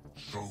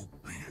 So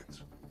be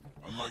it.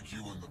 Unlike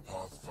you and the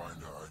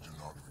Pathfinder, I do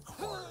not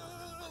require an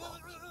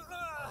implant.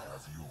 I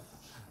have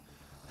yours.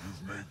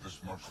 You've made this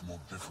much more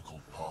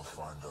difficult,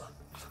 Pathfinder.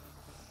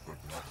 But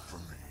not for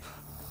me.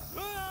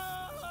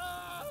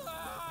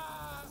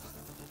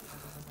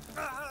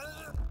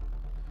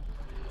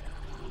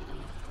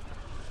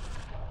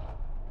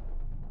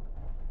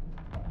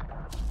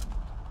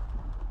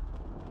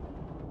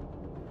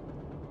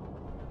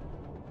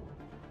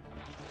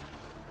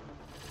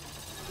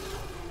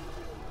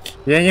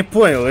 Я не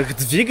понял, их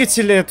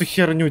двигатели эту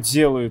херню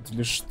делают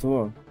или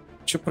что?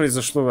 Что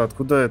произошло?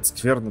 Откуда эта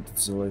скверна тут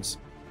взялась?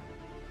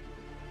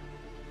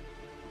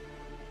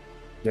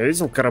 Я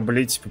видел,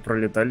 корабли типа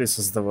пролетали и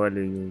создавали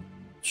ее.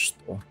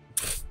 Что?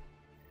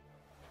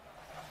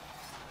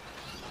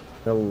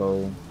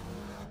 Hello.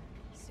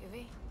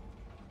 Suvi,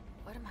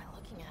 what am I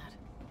looking at?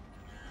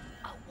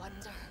 A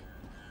wonder.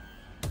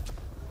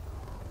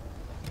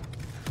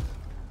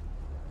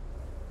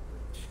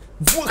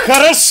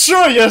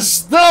 Хорошо, я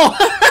ждал!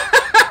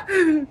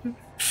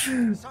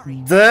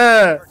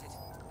 Да.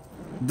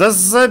 Да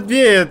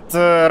забей,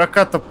 это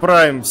Раката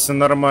Прайм, все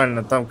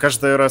нормально. Там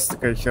каждый раз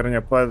такая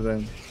херня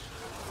падает.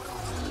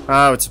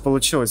 А, у тебя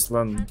получилось,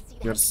 ладно.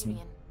 Перси.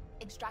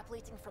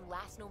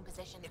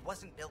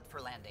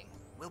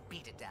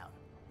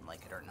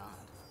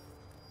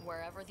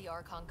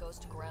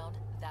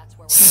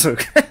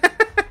 Сука.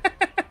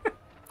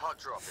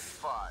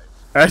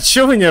 А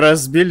чё вы не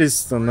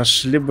разбились-то?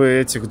 Нашли бы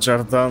этих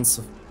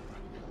джорданцев.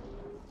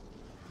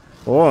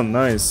 О,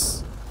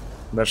 найс.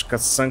 Даже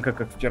катсценка,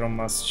 как в первом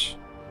матче.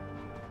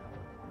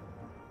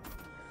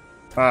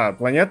 А,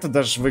 планета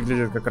даже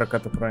выглядит как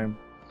Раката Прайм.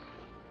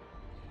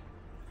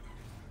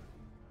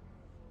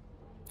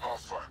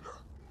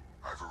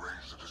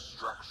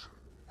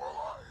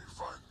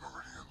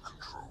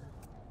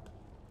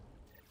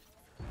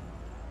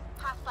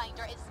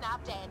 Pathfinder, it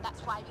snapped in.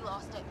 That's why we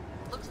lost it.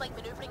 Looks like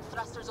maneuvering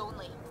thrusters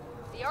only.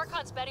 The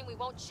Archon's betting we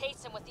won't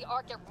chase him with the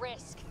Ark at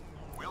risk.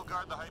 We'll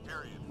guard the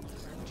Hyperion.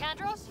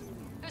 Kandros?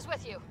 Who's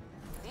with you?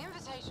 The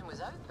invitation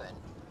was open.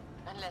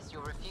 Unless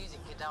you're refusing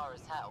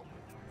Kadara's help.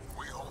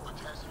 We hold the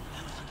test,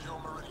 you secure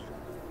Meridian.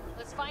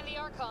 Let's find the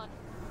Archon.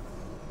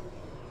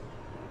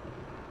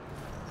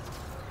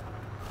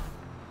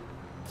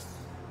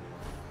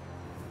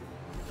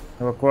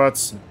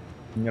 Эвакуация.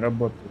 Не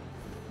работает.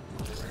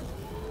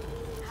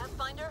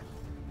 Pathfinder?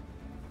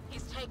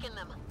 He's taken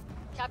them.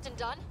 Captain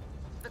Dunn?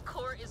 The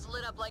core is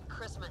lit up like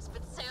Christmas,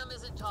 but Sam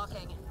isn't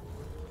talking.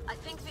 I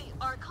think the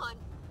Archon...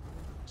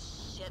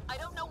 Shit, I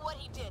don't know what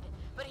he did,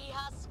 but he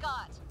has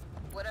Scott.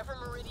 Whatever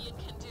Meridian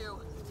can do,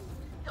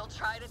 he'll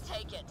try to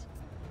take it.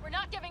 We're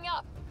not giving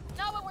up.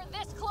 Not when we're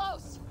this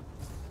close.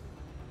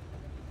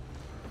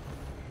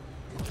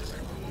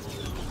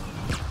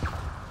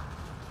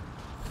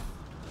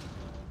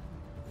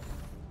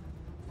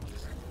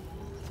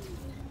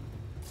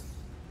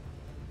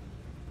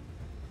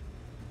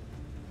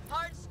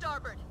 Hard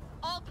starboard.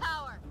 All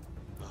power.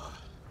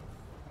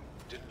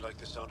 Didn't like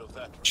the sound of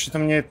that. Что-то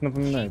мне это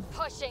напоминает.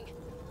 Pushing.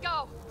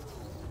 Go.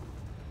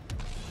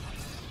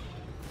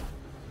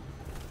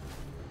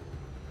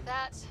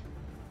 That's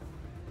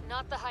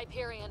not the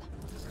Hyperion.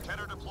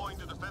 Keter deploying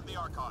to defend the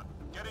Archon.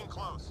 Get in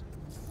close.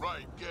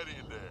 Right, get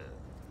in there.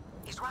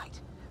 He's right.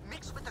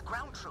 Mix with the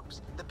ground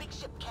troops. The big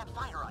ship can't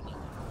fire on you.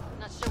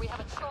 Not sure we have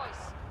a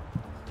choice.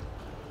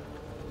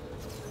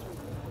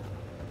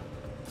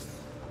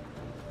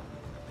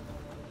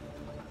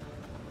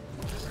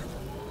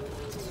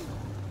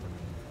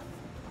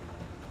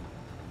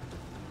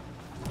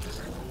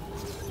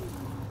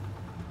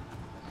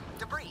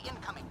 Debris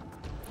incoming.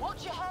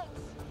 Watch your heads.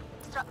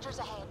 Structures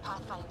ahead,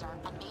 Pathfinder,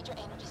 and major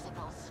energy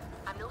signals.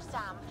 I'm no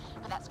Sam,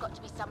 and that's got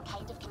to be some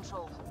kind of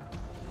control.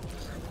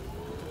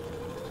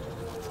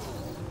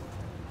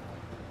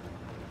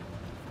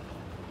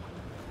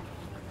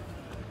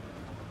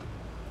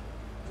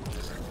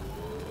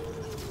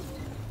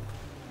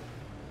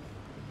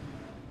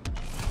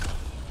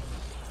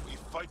 We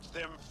fight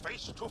them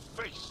face to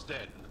face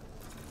then.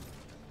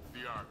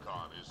 The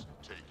Archon is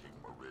taking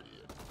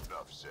Meridian.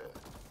 Enough said.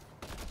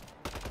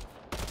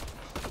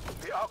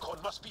 The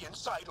Archon must be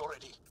inside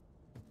already.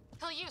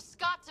 He'll use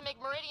Scott to make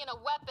Meridian a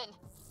weapon.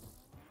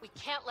 We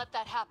can't let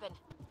that happen.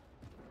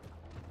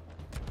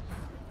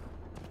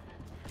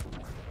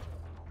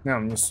 А,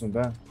 мне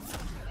сюда.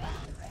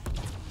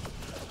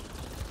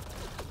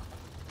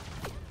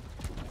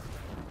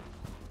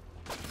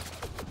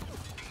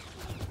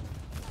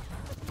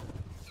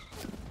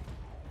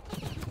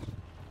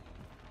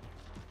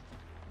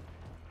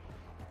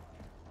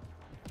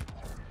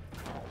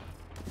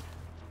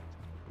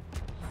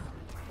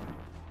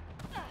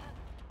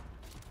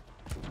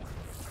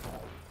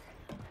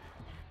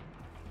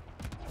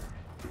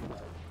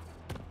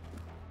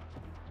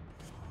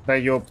 Да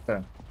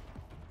ёпта.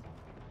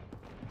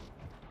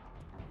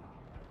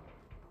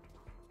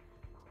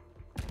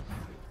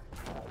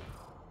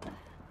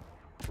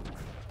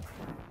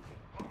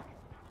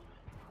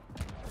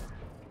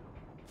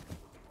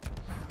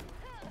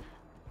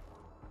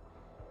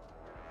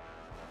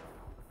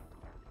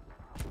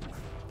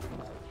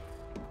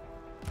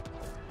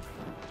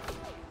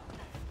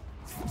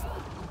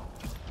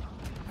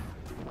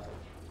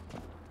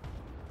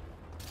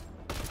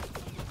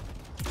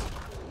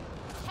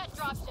 Head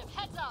dropship,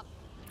 heads up!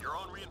 Your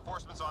own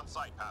reinforcements on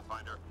site,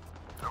 Pathfinder.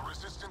 The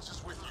Resistance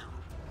is with you.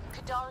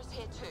 Kadara's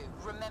here too.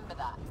 Remember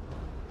that.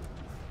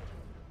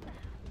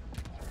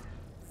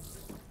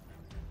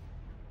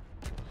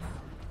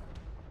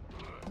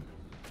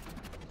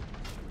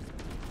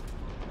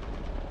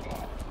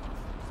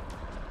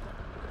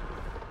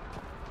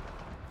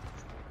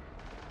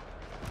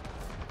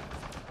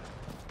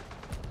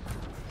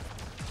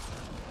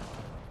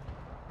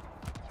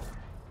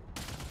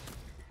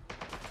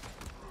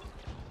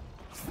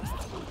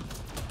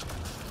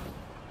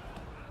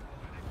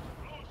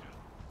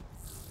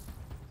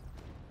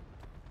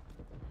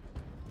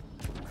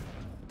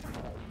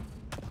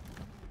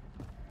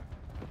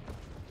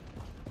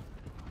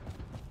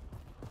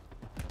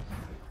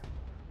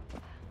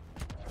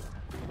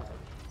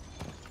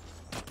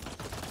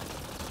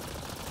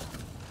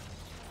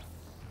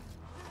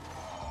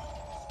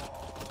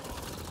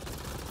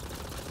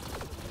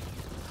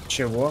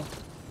 Чего?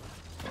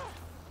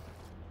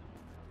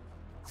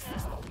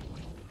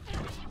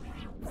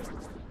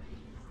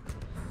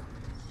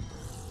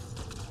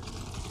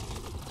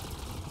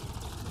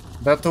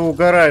 Да ты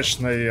угораешь,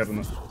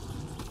 наверное.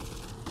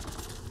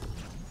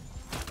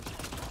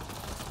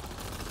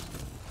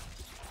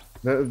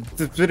 Да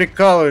ты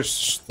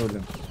прикалываешься, что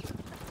ли?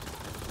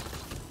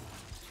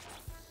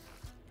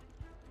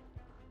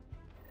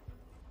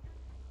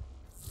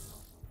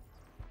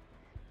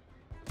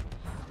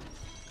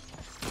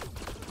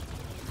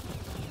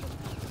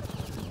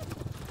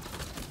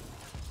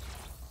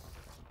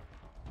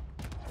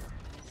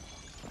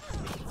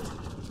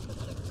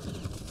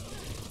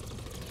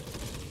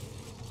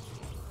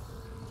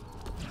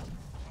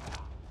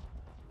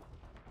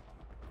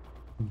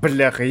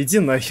 Бляха, иди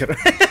нахер.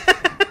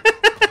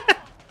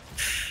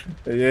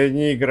 Я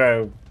не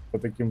играю по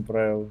таким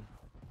правилам.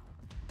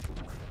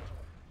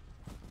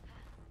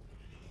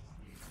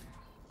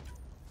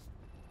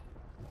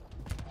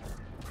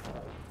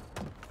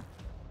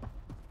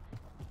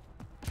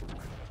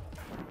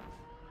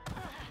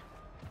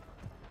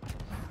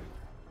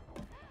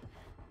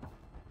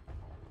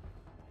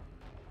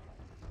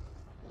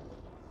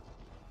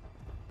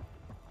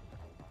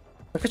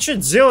 Так а что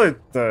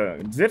делать-то?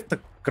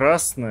 Дверь-то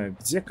красная.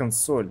 Где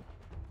консоль?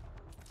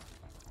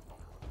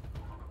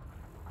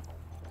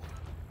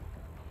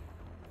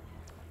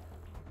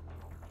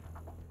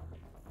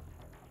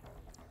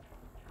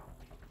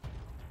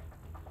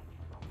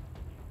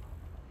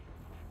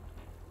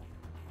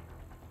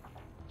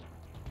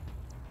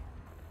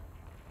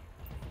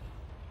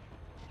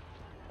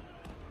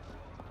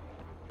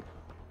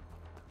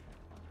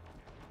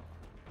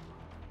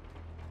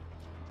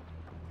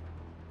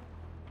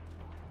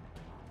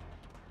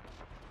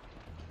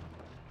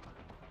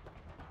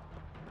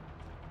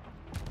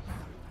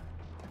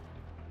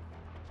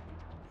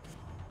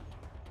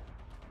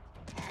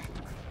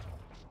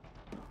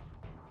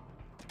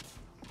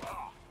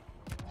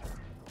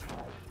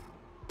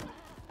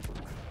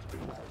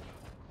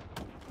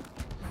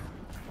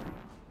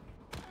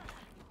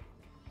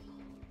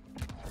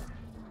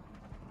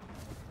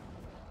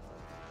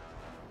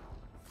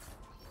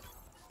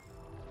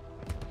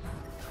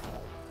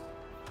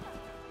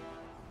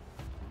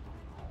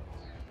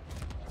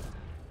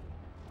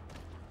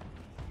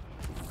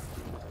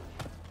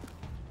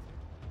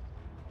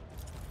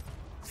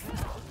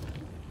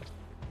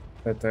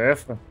 Это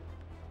Эфра?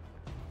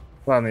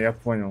 Ладно, я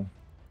понял.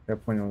 Я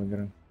понял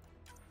игру.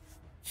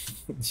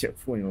 Я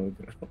понял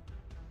игру.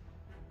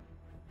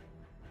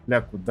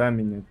 Бля, куда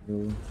меня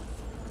привело?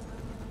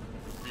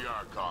 The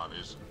Archon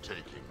isn't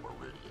taking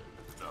Meridian.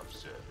 Enough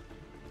said.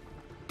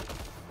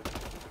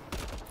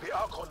 The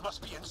Archon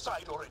must be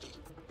inside already.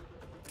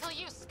 He'll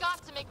use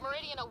Scott to make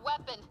Meridian a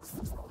weapon.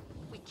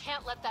 We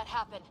can't let that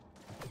happen.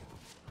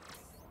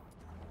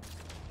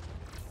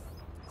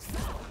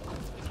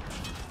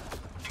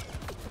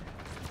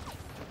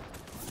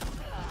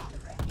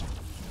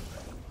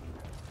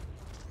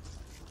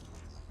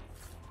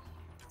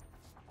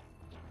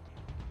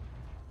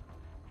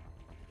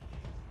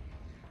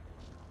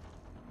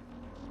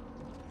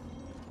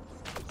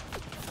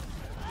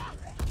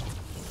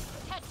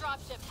 Head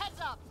dropship, heads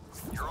up!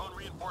 Your own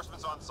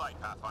reinforcements on site,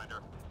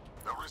 Pathfinder.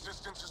 The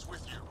Resistance is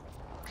with you.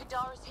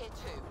 Kadar is here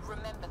too,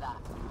 remember that.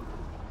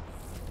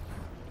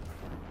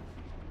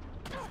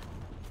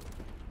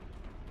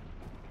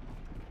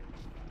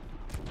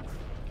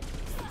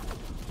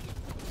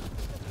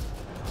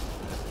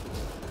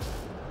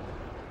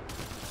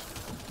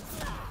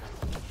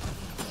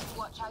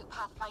 Watch out,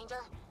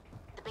 Pathfinder.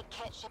 The big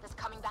kit ship is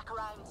coming back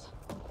around.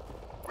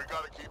 We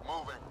gotta keep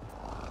moving.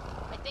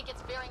 I think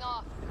it's veering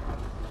off.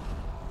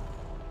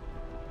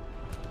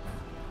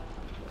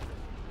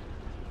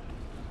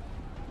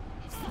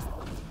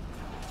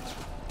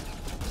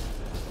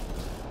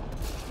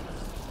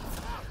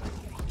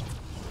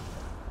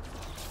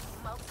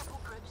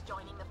 Multiple groups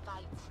joining the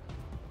fight.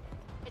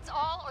 It's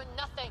all or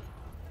nothing.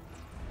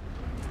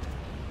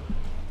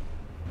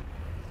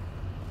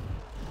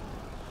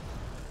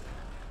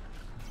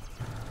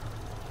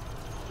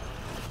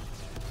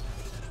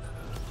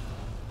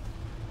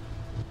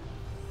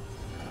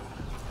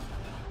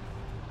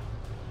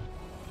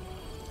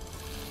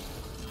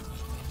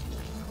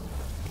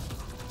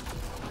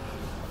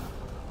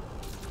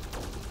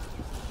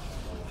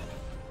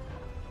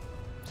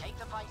 Take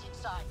the fight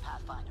inside,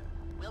 Pathfinder.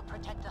 We'll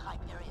protect the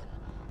Hyperion,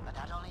 but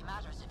that only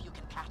matters if you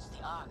can catch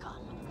the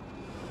Archon.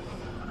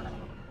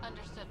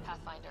 Understood,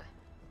 Pathfinder.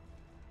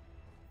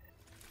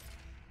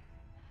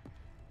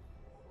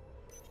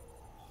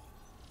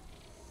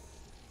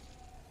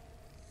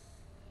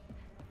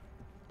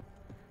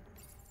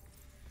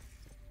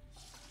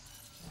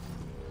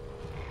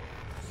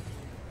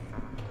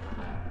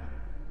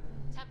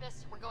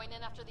 Tempest, we're going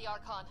in after the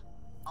Archon.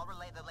 I'll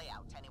relay the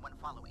layout to anyone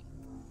following.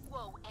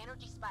 Whoa,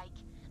 energy spike.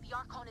 The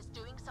Archon is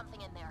doing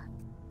something in there.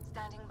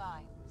 Standing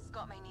by.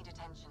 Scott may need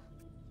attention.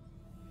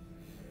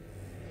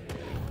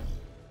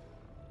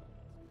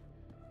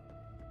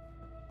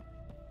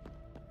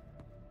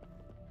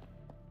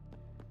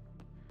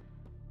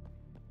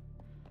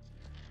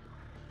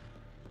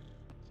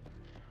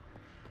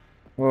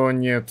 О,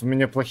 нет, у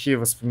меня плохие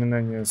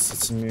воспоминания с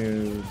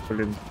этими,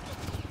 блин,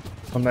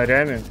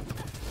 фонарями.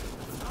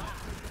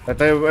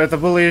 Это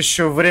было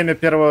еще время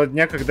первого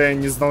дня, когда я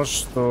не знал,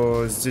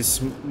 что здесь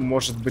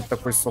может быть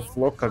такой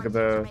софтлок,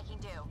 когда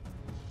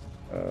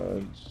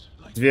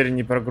дверь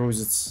не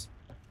прогрузится.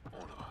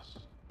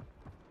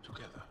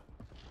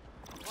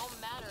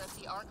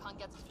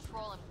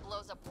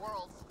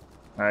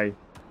 Ай.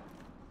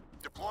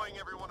 Deploying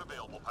everyone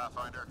available,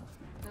 Pathfinder.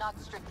 Not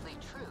strictly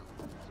true.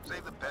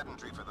 Save the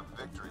pedantry for the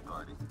victory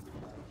party.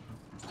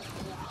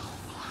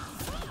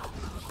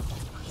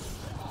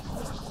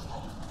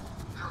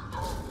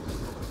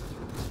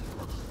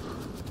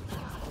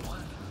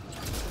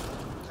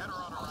 Keter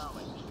on a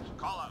rally.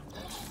 Call out.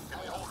 Can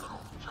we hold them?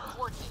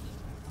 Coordinated.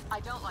 I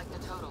don't like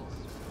the totals.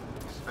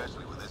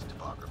 Especially with this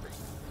topography.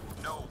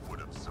 No would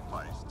have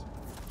sufficed.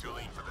 Too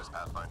lean for this,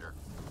 Pathfinder.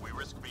 We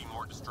risk being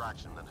more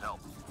distraction than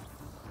help.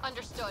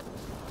 Understood.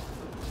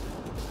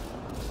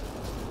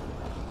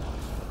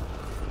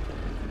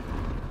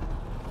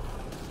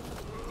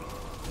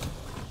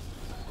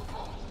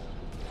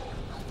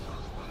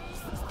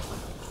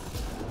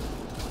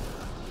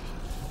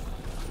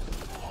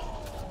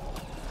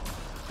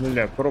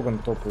 Бля, Кроган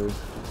топовый.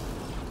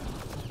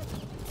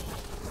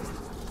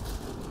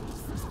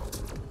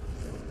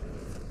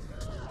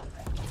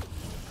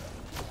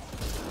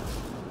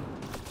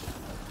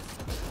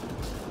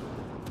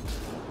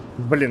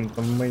 Блин,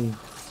 там мои.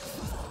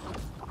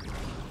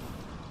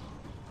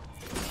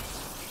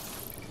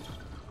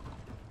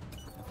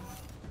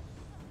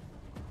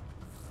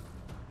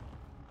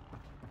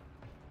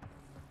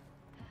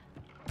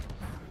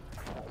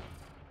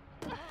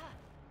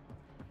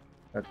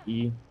 Так,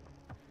 и...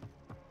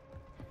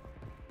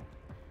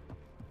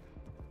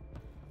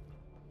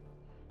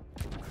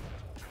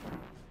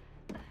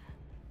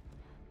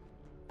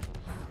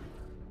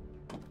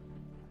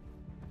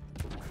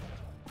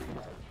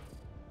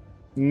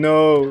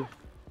 No.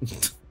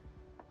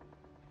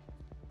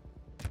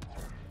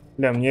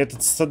 Бля, мне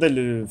этот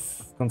цитадель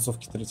в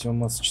концовке третьего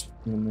масса что-то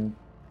напоминает.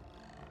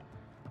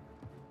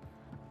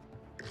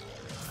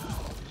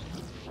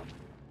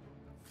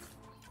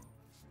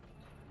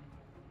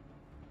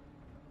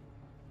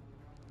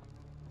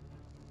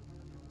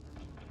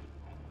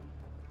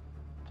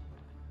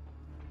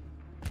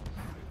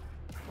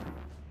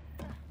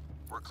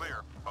 We're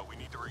clear, but we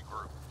need to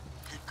regroup.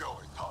 Keep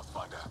going,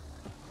 Pathfinder.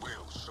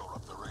 We'll shore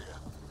up the rear.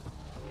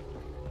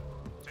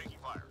 Taking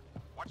fire.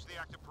 Watch the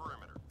active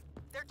perimeter.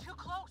 They're too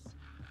close.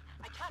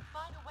 I can't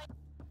find a way.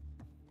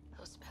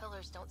 Those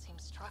pillars don't seem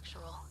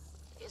structural.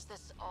 Is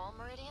this all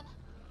Meridian?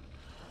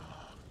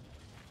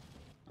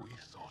 We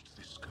thought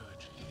this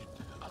scourge hid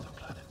other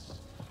planets.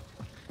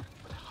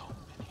 But how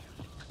many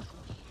leak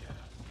through here?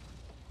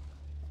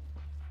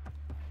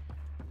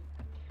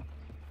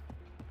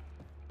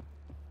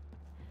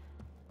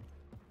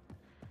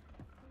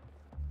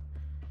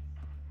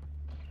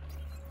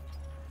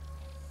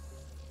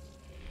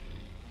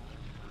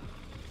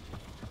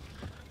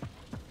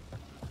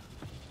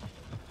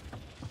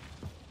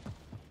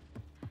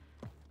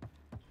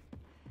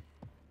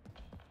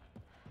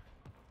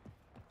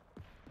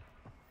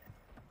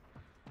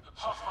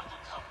 Pathfinder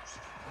comes.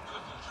 The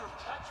future of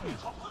catch me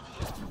from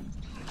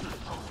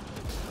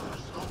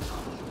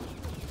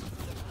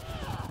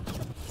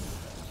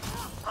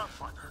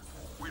Pathfinder,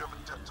 we have a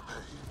debt to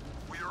pay.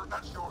 We are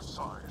at your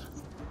side.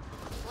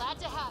 Glad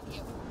to have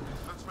you.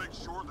 Let's make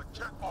sure the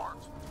Ket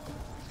aren't.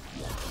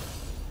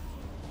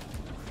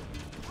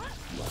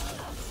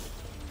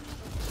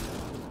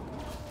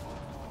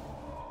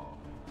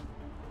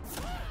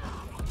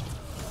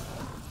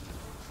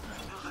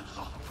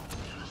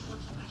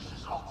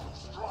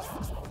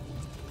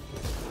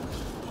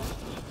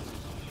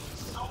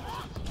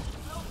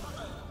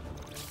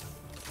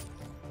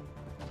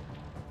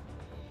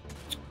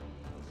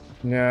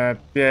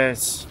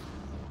 Опять.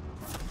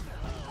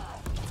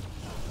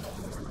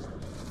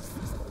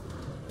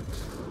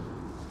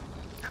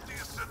 Get the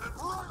ascendant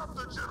right up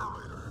the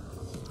generator.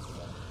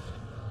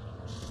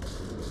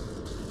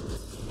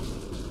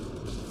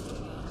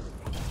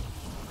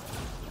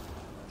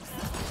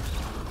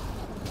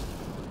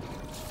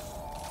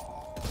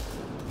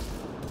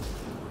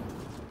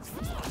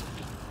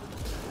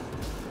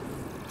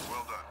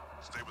 Well done.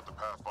 Stay with the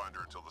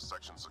Pathfinder until the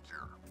section's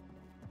secure.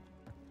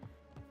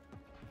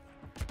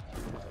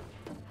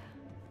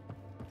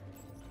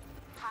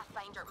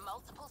 Pathfinder,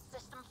 multiple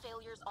system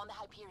failures on the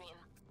Hyperion.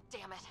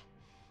 Damn it.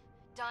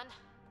 Done?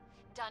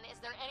 Done. Is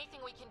there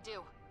anything we can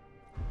do?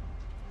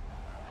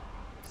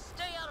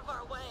 Stay out of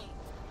our way.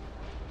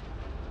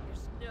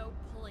 There's no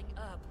pulling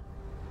up.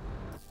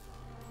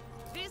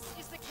 This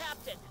is the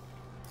captain.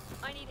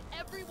 I need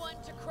everyone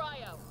to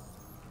cryo.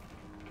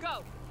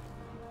 Go.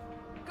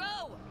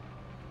 Go.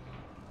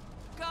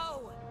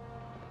 Go.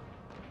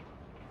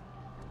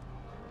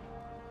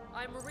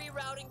 I'm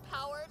rerouting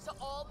power to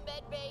all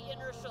medbay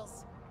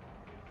inertials.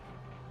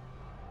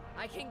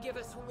 I can give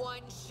us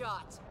one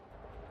shot.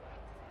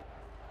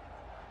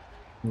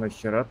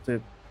 Нахера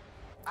ты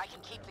I can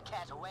keep the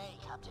cat away,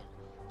 Captain.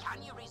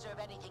 Can you reserve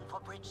anything for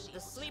bridge seats? The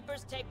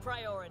sleepers take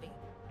priority.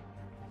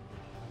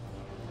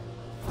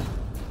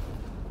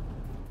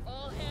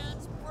 All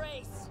hands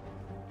brace.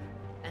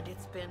 And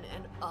it's been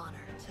an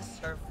honor to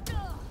serve.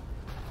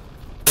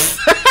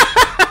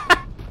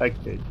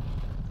 Окей.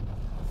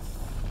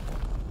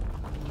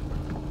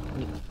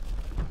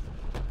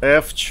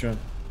 F чё?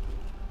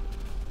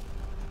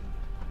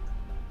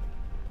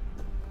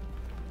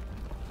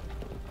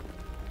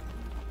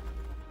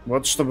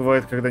 Вот что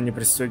бывает, когда не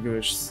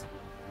пристегиваешься.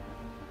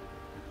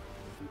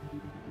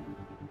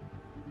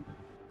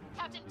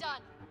 Captain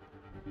Dunn!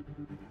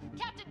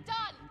 Captain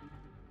Dunn!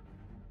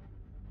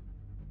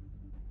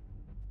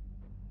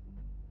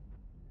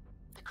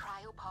 The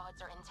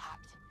cryopods are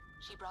intact.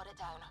 She brought it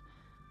down.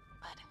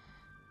 But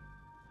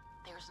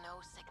there's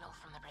no signal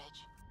from the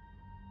bridge.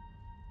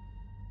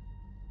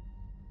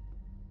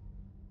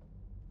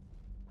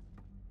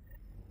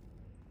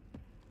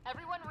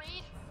 Everyone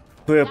read?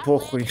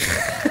 Похуй.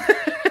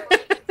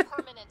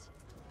 Permanent.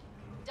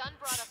 Dunn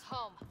brought us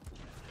home.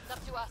 It's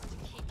up to us to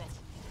keep it.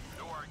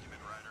 No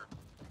argument, Ryder.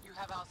 You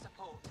have our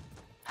support.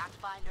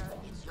 Pathfinder,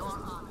 it's your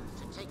honor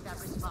to take that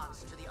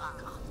response to the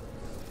Archon.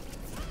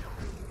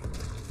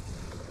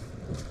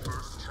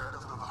 First chat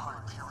of the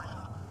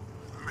Hyperion.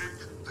 Make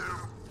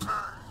them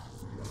pay.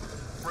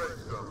 Break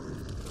them.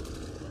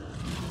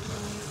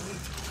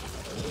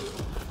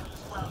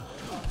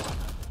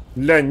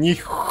 Ля,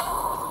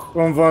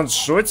 он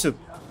ваншотит?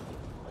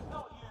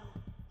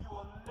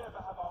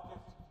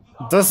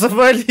 Да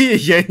завали,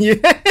 я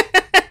не...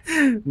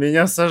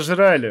 Меня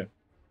сожрали.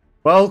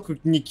 Палку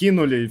не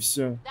кинули и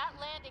все.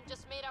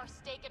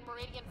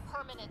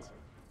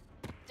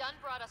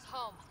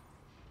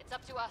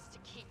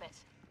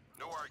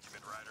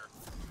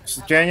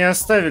 Все-таки они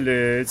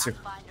оставили этих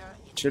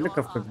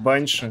челиков как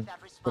банши,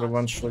 которые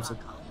ваншотят.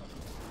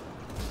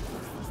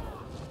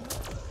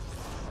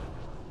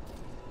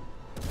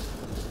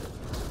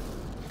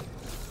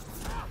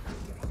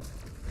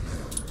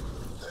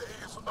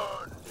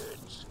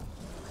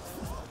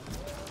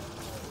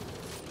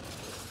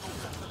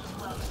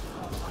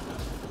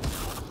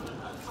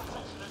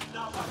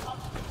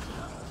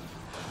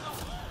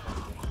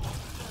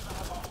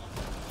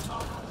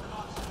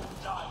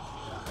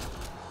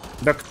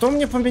 Да кто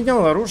мне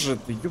поменял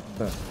оружие-то,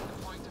 ёпта?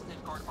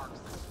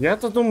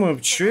 Я-то думаю,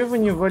 чё его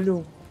не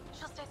валю?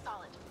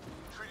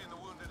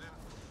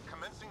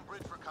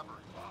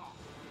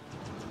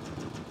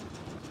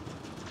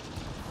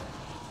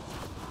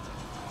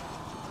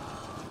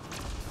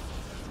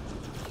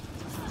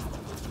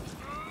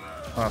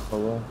 А,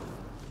 hello.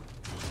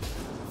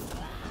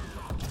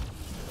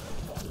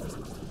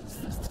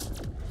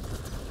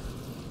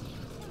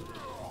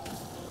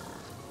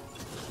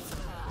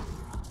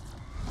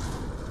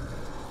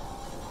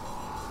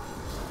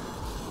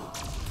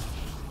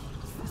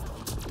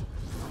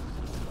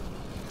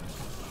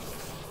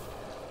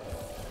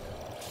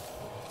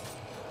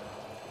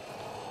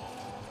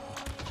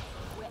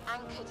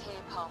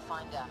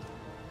 Pathfinder.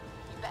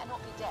 You better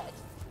not be dead.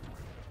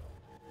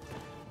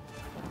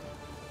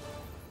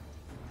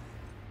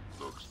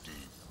 Looks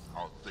deep.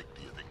 How thick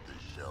do you think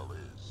this shell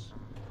is?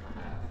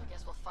 I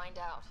guess we'll find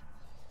out.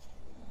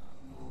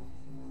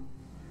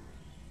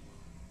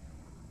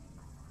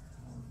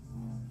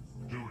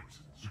 Do it.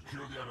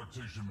 Secure the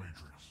adaptation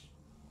matrix.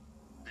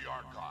 The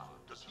Archon.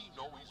 Does he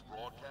know he's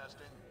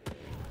broadcasting?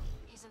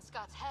 He's in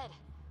Scott's head.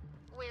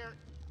 We're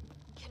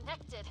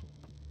connected.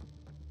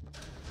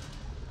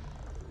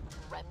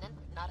 Remnant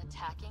not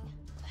attacking?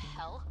 The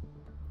hell?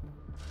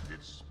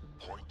 It's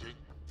pointing,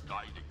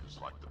 guiding us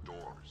like the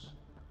doors.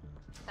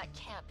 That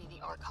can't be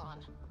the Archon.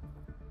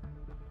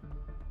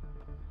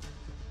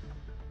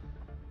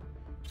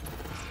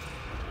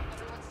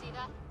 Everyone see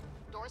that?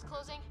 Doors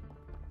closing?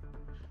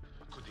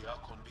 Could the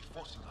Archon be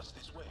forcing us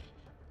this way?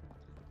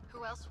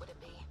 Who else would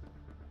it be?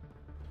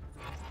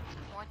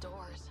 More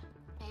doors.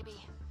 Maybe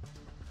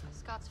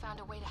Scott's found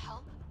a way to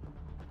help?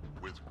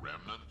 With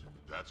Remnant,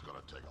 that's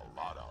gonna take a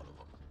lot out of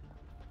him.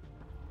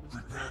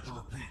 Prepare to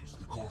repeat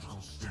the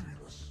cortical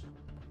stimulus.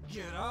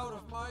 Get out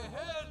of my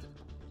head!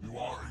 You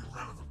are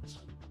irrelevant.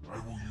 I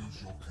will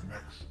use your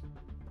connection.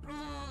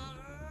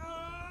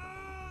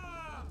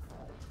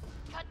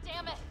 God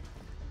damn it!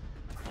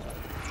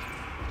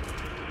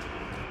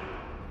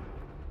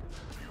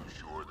 You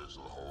sure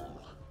this'll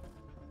hold?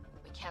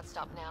 We can't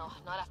stop now.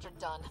 Not after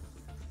Dunn.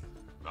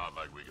 Not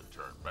like we can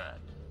turn back.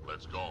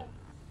 Let's go.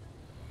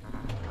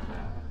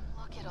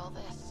 Look at all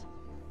this.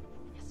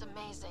 It's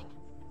amazing.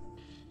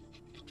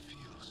 It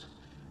feels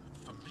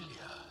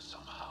familiar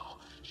somehow.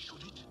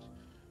 Should it?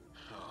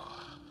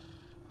 Oh,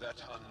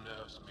 that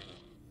unnerves me.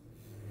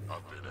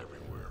 I've been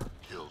everywhere.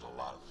 Killed a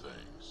lot of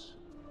things.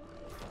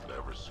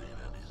 Never seen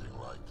anything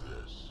like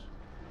this.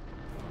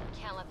 We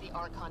can't let the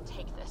Archon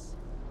take this.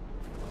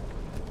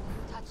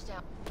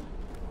 Touchdown.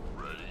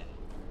 Ready?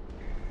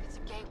 It's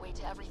a gateway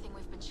to everything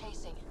we've been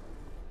chasing.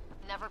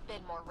 Never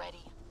been more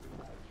ready.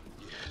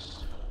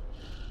 Yes.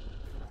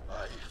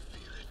 I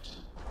feel it.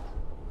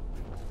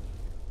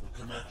 The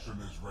connection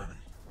is ready.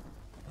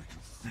 I can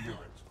feel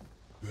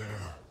it.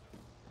 There.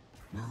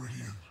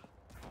 Meridian.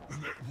 The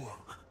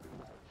network.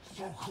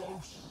 So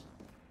close.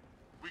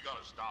 We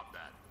gotta stop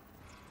that.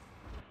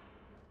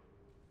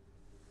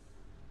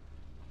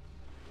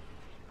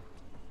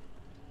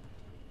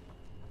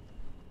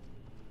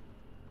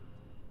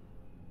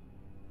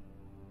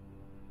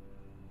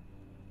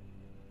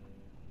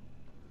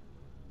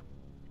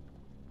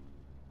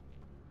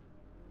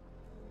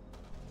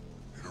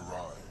 It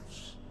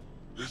arrives.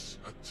 This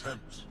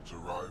attempt to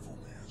rival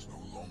me is no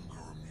longer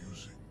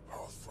amusing,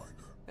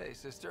 Pathfinder. Hey,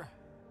 sister.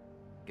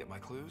 Get my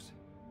clues?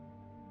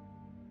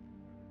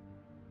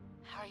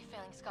 How are you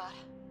feeling, Scott?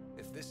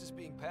 If this is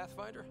being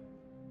Pathfinder,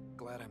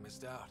 glad I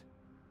missed out.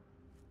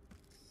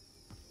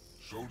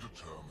 So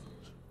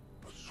determined,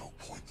 but so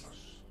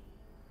pointless.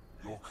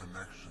 Your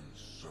connection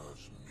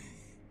serves me.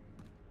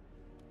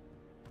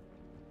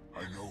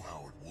 I know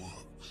how it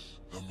works.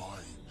 The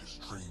mind is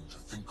trained to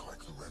think like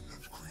the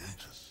Remnant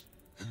creators.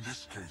 In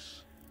this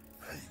case,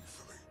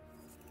 painfully.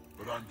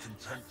 But I'm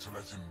content to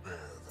let him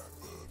bear that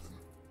burden.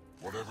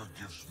 Whatever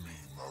gives me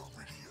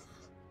Meridian,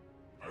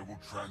 I will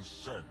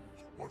transcend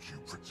what you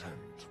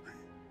pretend to be.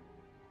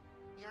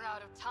 You're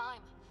out of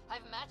time.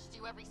 I've matched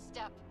you every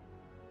step.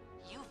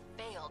 You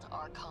failed,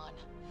 Archon.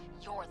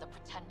 You're the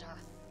pretender.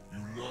 You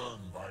learn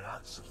by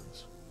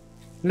accident.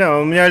 Ля,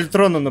 у меня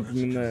Альтрона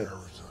напоминает.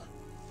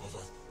 Of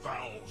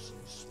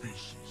 1,000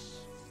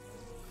 species.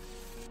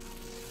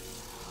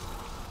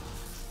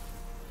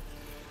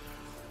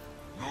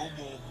 No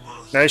more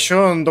mercy. А еще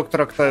он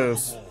доктор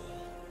Октавиус.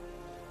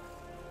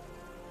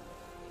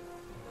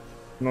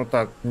 Ну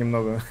так,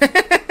 немного.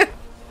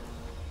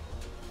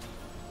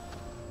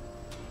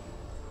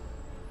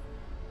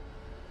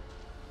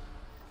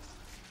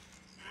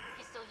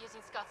 He's still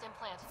using Scott's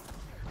implant.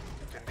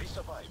 Can they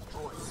survive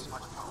drawing this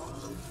much power?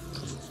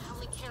 I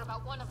only care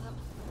about one of them.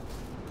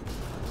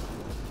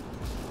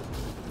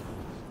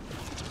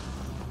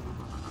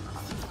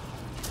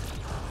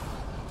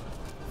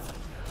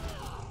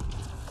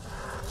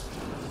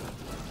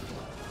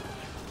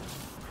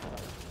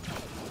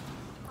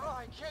 Oh,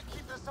 I can't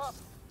keep this up.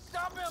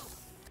 Stop him!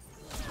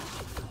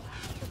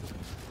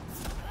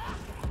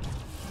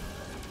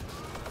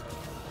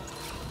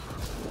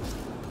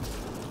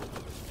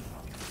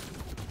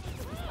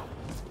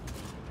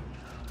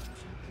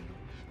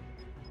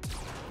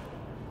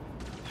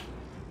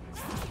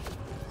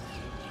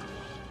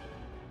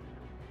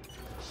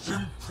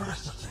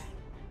 Simplicity.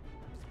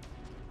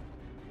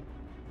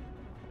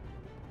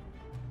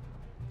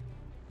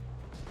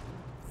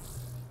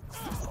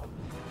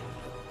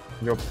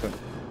 Ёпта.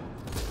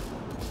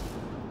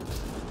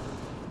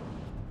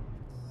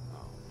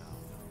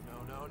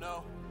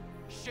 No.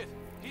 Shit,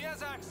 he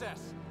has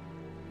access.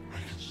 I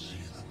can see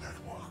the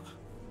network.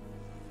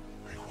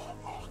 They were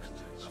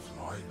architects of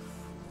life.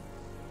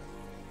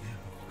 You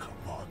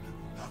commanded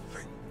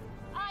nothing.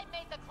 I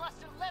made the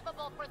cluster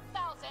livable for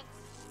thousands.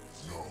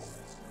 No.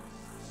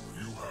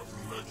 You have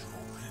led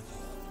your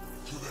people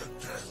to their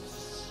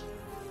deaths.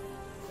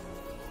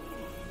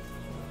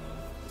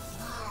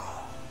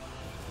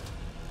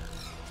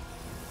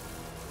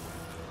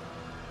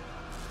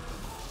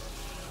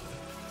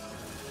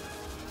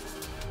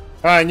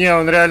 А, не,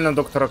 он реально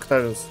доктор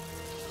Октавиус.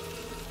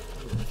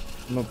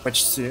 Ну,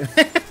 почти.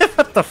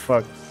 What the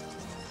fuck?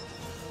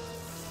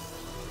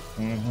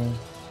 Угу.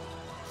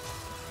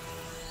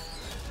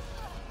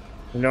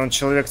 Или он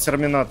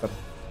человек-терминатор?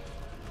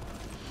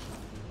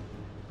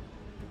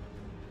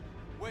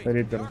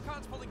 Риппер.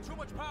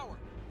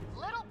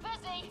 Little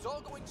busy. It's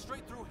all going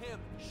straight through him.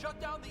 Shut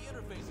down the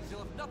interfaces. He'll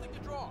have nothing to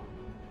draw.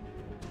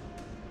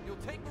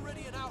 You'll take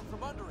Meridian out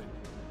from under him.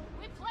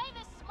 We play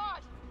this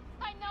smart.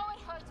 I know it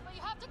hurts, but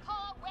you have to call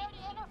out where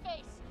to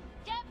interface.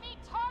 Get me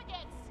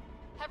targets.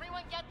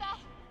 Everyone get that?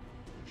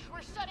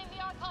 We're shutting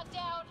the Archon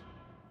down.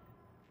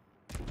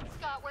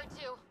 Scott, where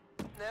to?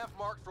 Nav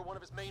marked for one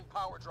of his main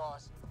power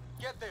draws.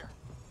 Get there.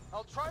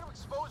 I'll try to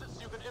expose it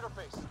so you can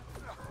interface.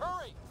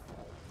 Hurry!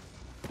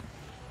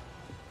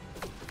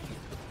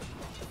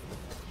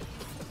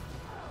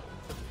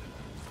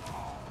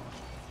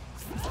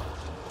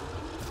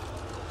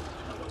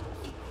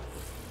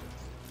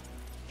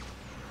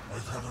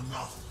 I've had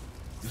enough.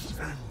 This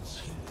ends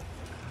here.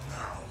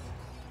 Now.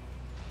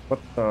 What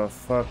the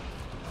fuck?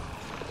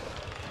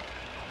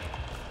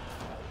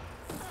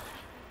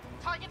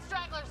 Target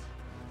stragglers.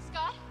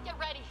 Scott, get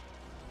ready.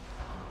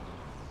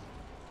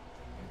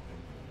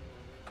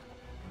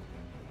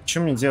 Что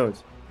мне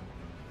делать?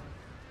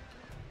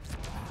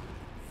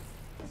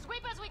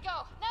 Sweep as we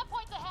go. Nav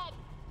points ahead.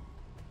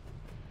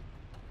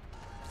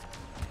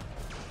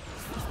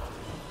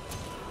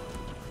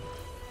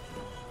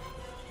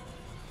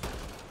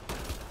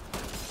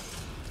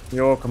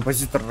 Йо,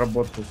 композитор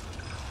работает.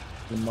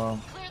 Ума.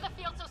 Clear the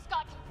field so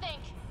Scott can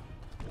think.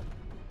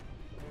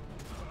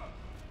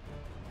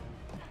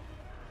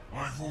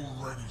 I've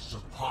already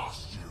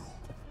surpassed you.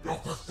 You're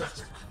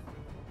pathetic.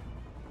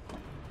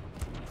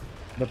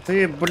 Да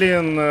ты,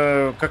 блин,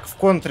 как в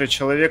контре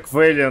человек в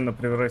Элиана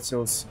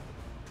превратился.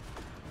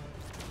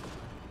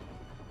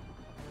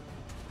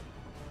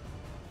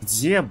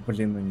 Где,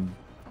 блин, они?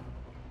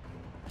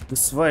 Вы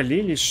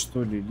свалились,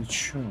 что ли, или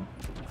чё?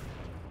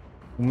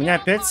 У меня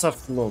опять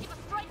софтлок.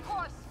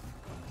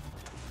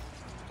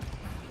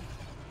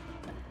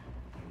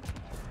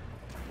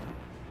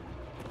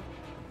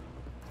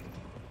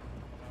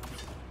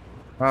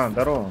 А,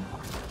 здорово.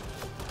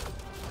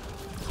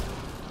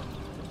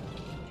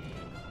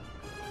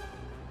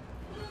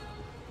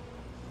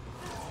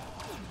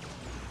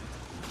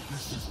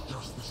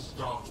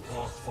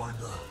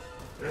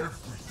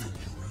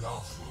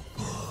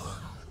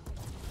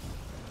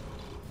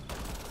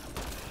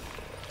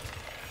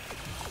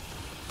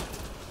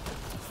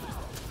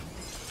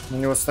 У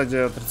него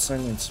стадия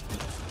отрицания теперь.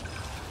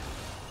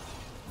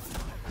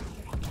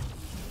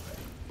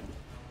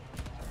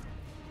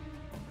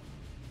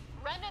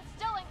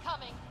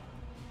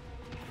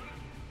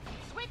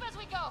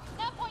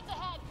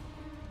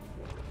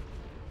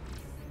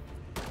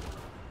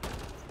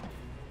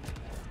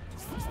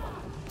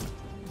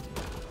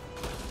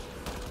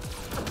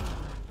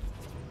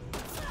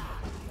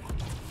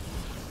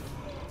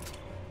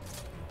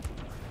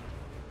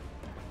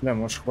 Да,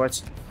 может,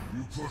 хватит.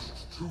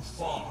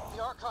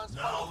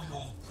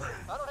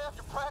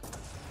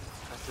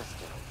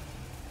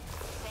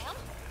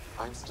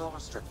 I'm still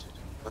restricted,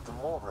 but the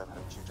more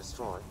remnant you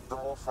destroy, the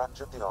more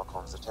fractured the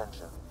Archon's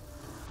attention.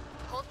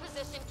 Hold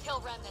position,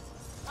 kill remnant.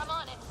 I'm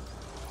on it.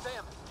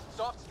 Sam,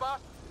 soft spot?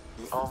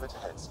 The armored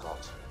head,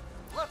 Scott.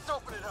 Let's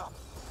open it up.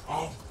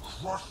 I'll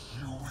crush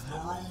you with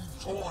your own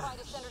toys. Try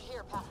to send her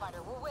here,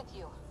 Pathfinder. We're with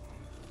you.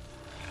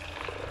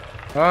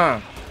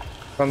 А,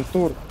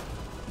 контур.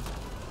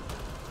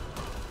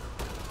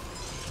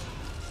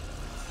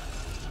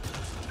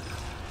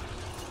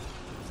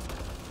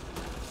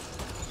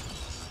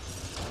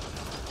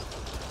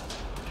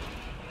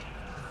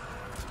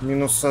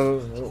 Минус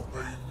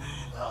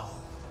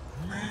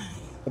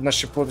одна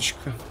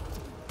щепоточка.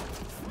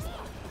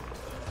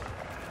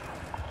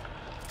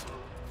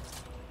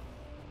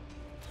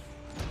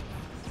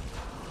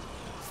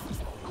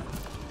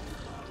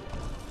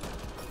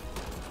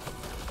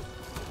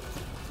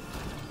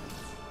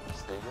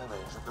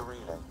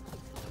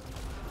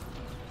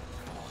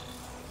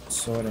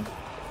 Сори.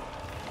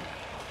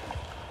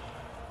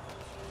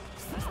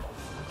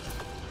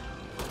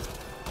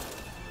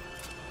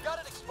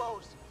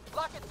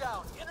 Lock it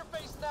down.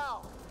 Interface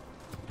now.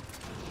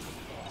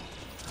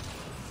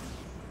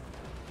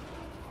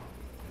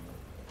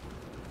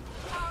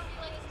 Power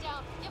relay is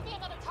down. Give me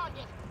another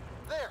target.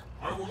 There.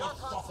 I will not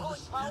suffer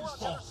this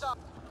insult.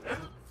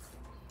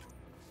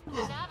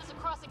 The nav is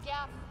across a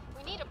gap.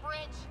 We need a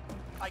bridge.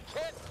 I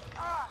can't.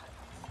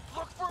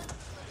 Look for.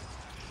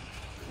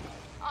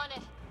 On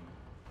it.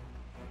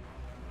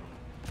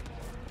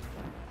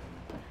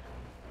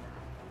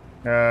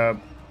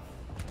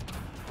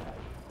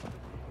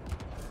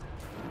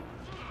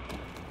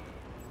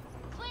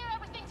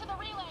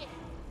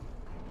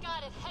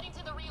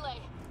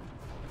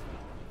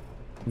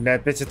 Бля,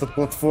 опять этот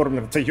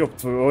платформер-то, ёб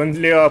твою, он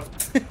ляп.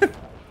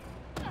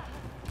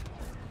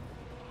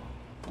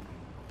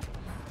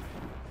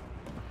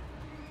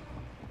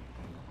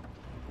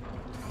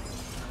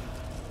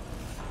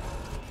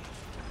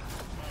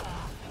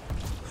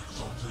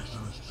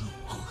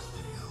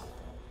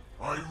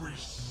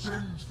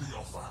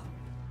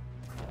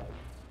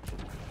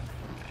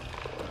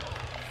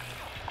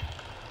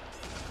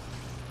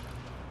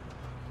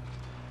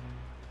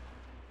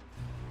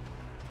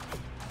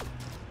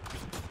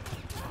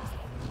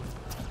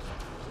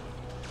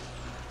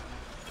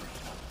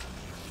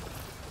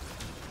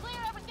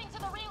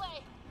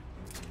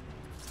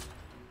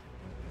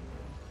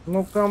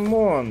 Ну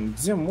камон,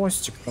 где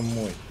мостик-то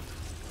мой?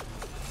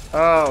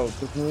 Ау,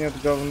 тут нет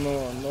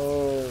говно.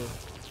 No,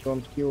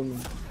 don't kill me.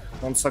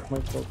 Don't suck my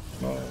cock.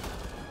 No.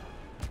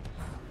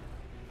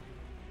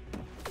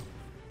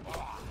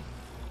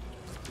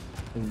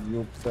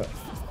 Ёпта.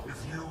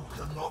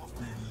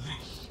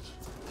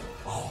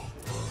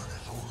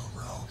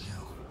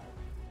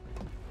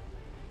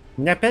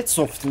 У меня опять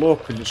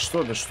софтлок или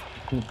что? Да что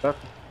не так?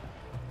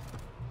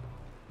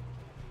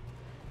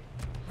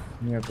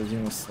 Нет,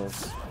 один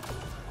остался.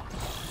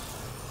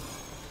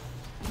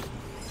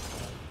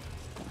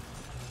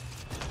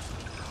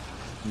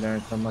 Бля,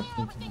 это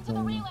магнитик.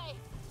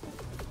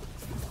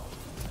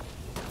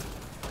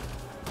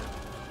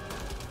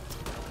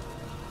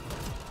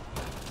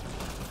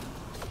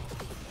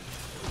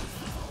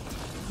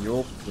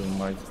 Ёб твою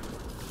мать.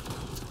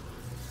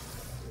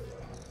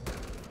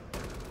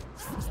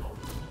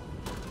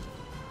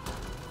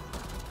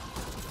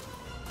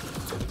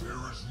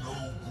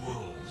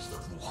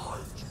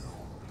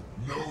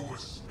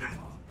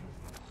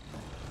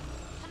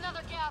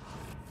 Another gap.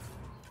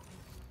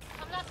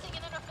 I'm not seeing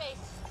an interface.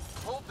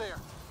 Hold there.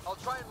 I'll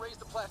try and raise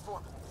the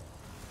platform.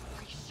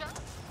 Are you sure?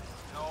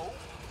 No.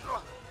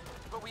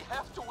 But we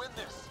have to win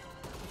this.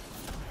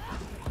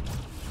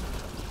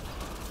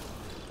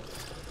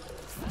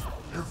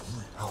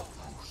 Every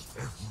outpost,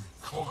 every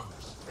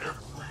colonist,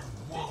 every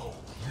world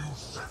you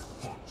set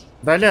foot.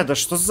 Даля, да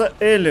что за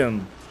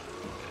Эллен?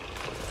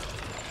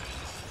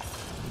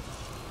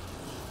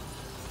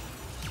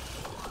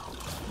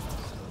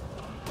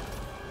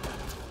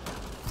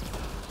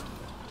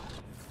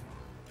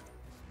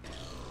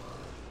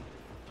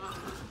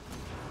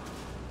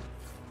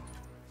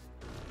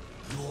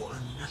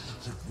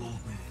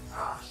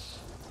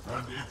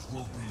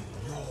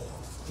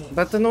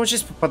 Да ты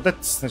научись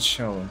попадать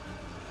сначала.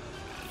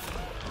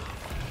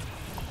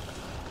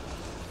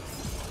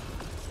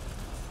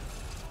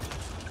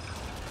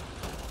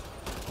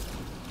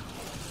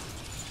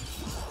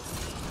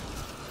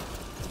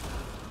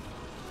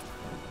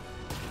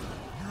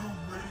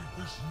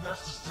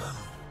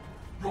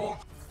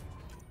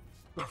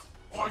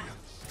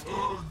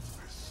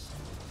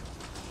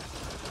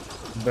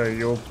 Да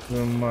ёб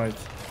твою мать.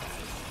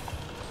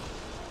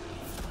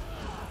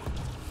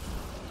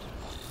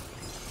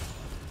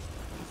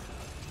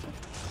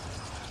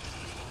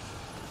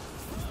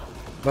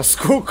 Да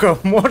сколько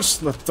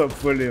можно-то,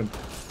 блин?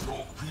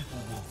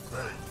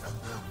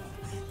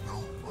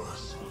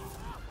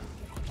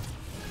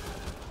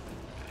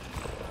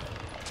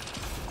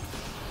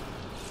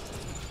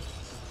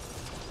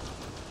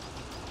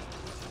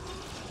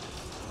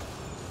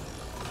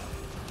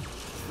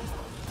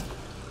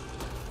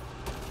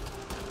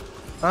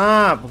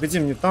 А, погоди,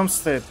 мне там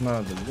стоять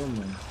надо,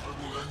 думаю.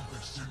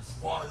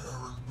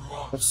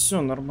 Да все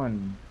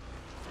нормально.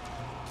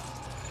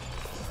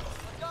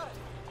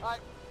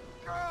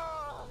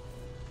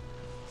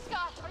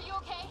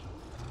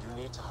 You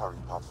need to hurry,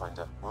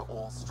 Pathfinder. We're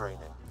all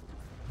straining.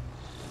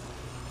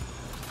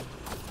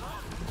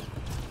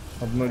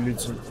 Одно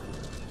летит.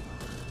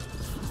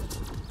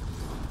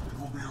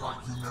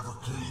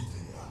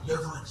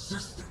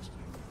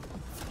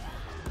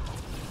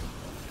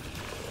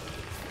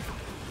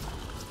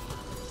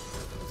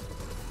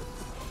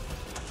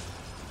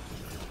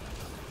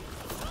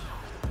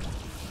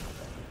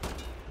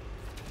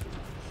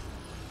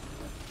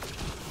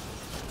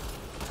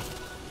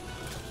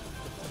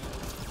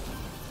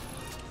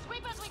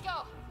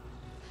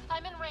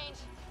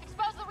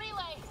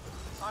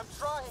 I'm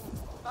trying.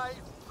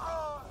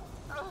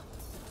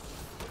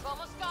 We've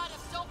almost got him.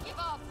 Don't give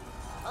up.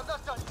 I'm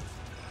not done.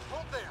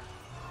 Hold there.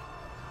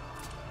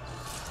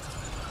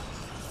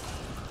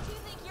 Do you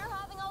think you're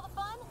having all the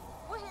fun?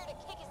 We're here to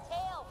kick his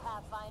tail,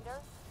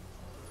 Pathfinder.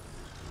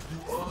 You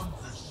earned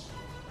this.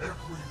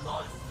 Every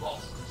life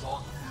lost is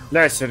on you.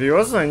 Бля,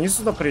 серьезно? Они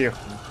сюда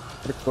приехали?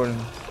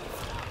 Прикольно.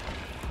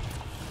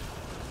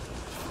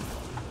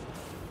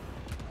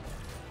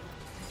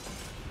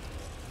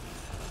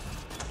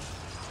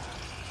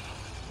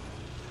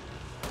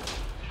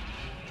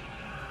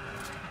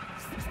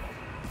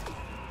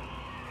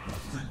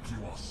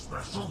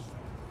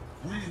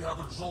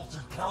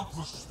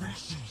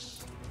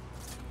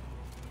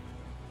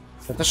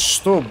 Это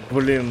что,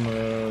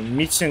 блин,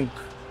 митинг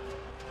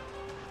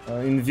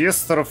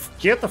инвесторов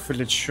кетов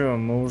или что?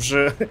 Мы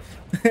уже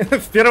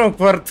в первом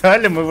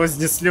квартале мы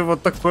вознесли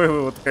вот такое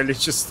вот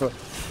количество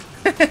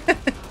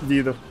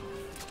видов.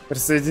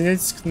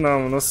 Присоединяйтесь к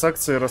нам, у нас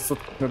акции растут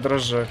на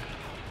дрожжах.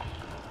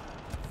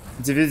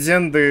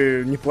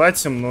 Дивиденды не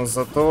платим, но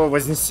зато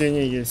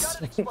вознесение есть.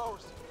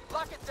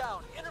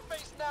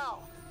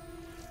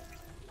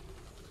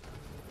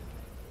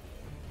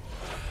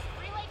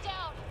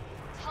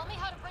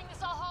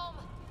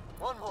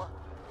 One more.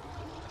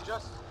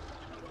 Just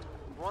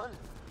one.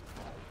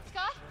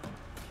 Scott?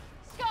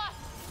 Scott!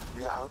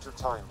 We are out of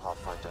time,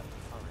 Pathfinder.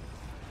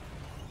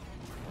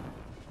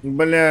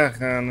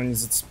 Бляха, она не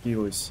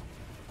зацепилась.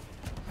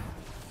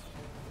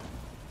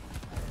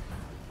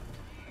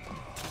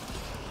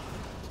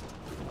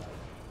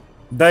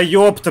 Да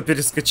ёпта,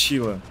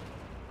 перескочила.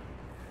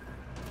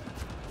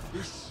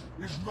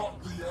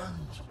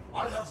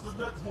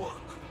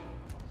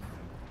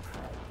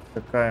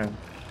 Какая?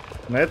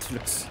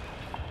 Netflix?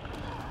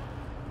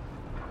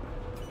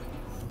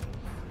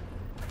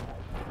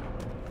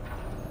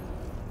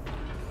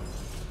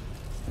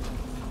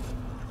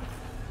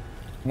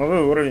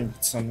 Новый уровень,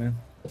 пацаны.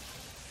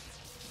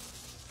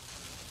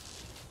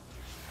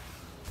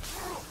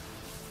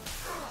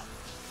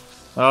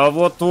 А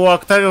вот у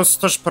Октавиуса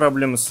тоже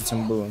проблемы с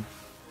этим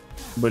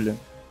были.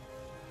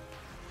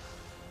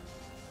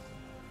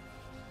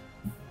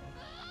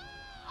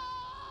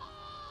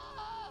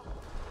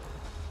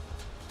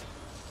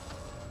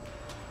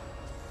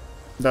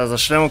 Да, за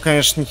шлемом,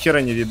 конечно, ни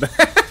хера не видно.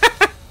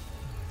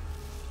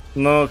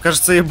 Но,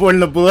 кажется, ей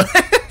больно было.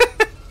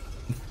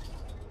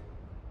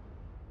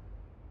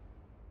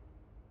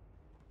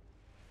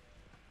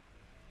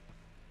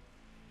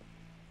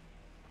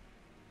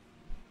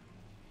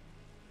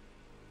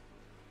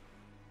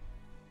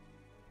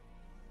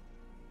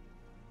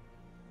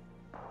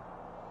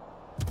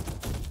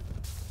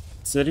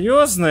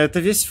 Серьезно? Это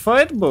весь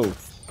файт был?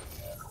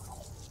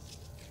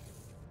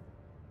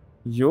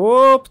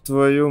 Ёб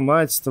твою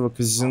мать этого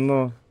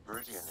казино.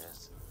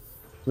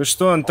 Вы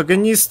что,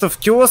 антагонистов в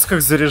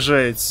киосках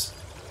заряжаете?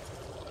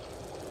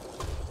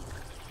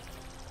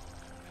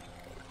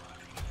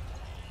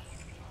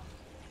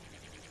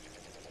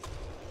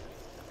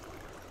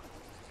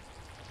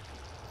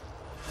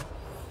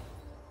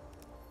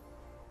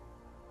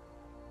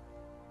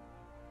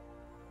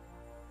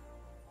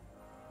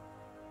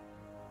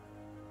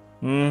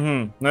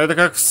 Угу. Ну это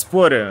как в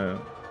споре.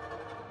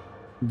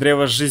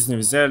 Древо жизни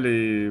взяли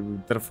и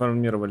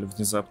трансформировали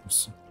внезапно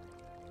все.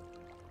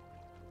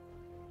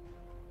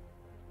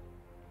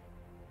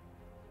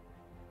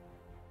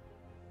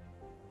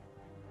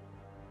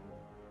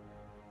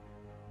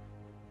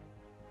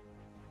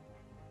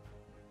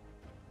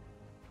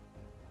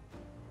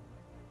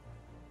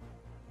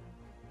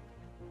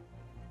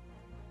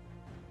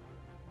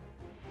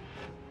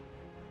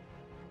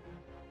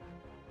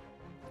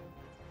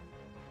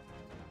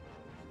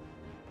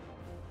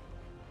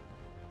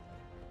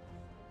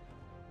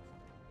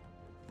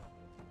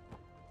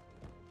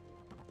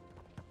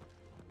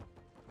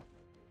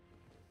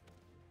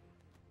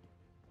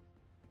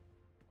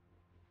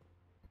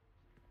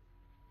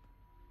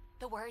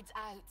 The word's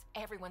out,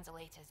 everyone's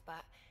elated,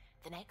 but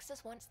the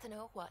Nexus wants to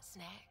know what's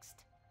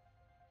next.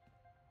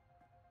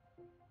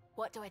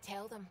 What do I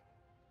tell them?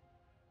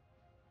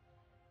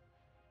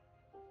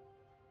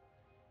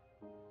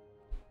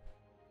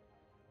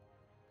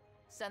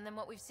 Send them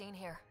what we've seen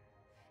here.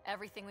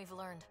 Everything we've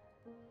learned.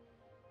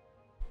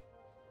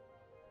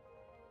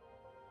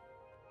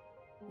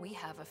 We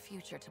have a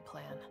future to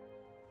plan.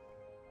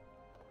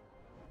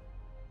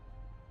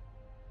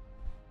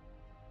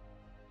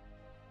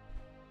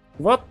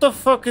 What the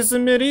fuck is a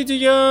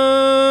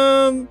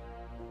Meridian?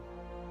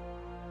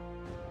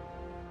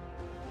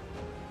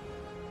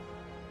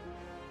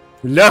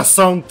 Ля,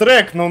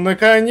 саундтрек, ну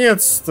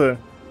наконец-то!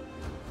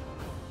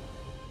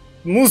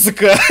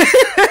 Музыка!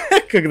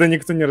 Когда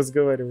никто не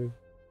разговаривает.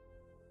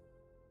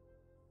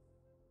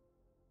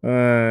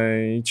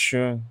 И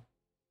чё?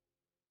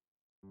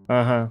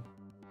 Ага.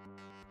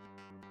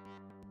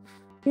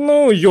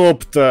 Ну,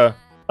 ёпта.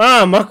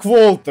 А, Марк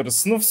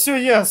Уолтерс. Ну, все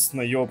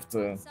ясно,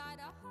 ёпта.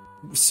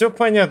 Все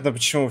понятно,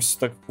 почему все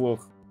так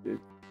плохо.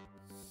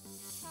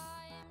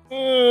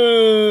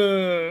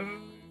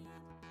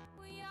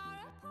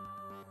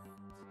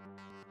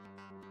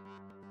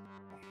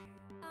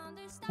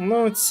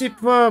 Ну,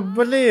 типа,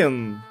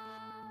 блин.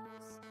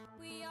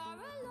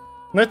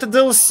 Ну, это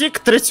DLC к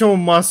третьему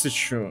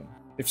Массачу.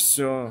 И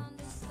все.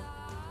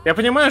 Я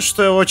понимаю,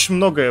 что я очень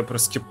многое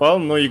проскипал,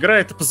 но игра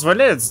это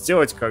позволяет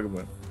сделать как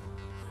бы.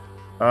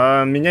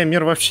 А меня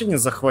мир вообще не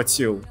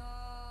захватил.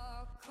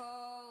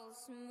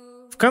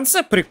 В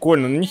конце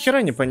прикольно, но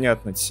нихера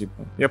непонятно,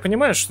 типа. Я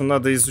понимаю, что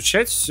надо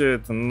изучать все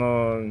это,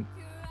 но...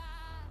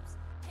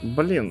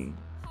 Блин.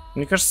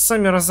 Мне кажется,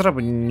 сами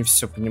разрабы не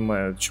все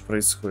понимают, что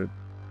происходит.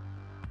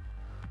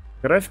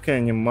 Графика и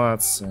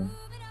анимация.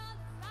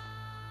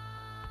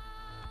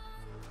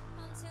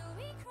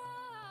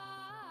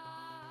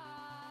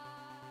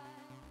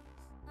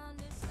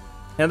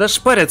 Я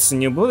даже париться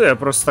не буду, я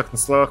просто так на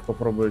словах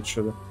попробую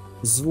что-то.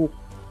 Звук.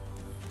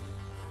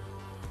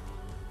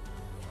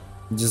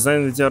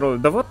 Дизайн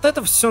видеоролика. Да вот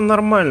это все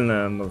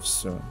нормальное, оно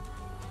все.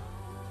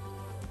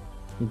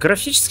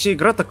 Графически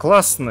игра-то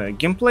классная.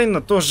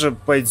 Геймплейно тоже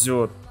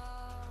пойдет.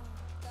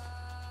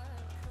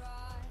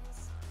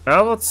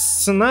 А вот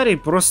сценарий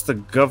просто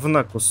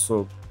говна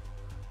кусок.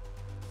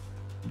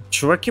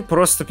 Чуваки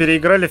просто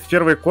переиграли в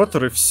первый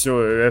КОТОР и все,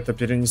 это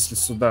перенесли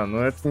сюда.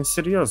 Но это не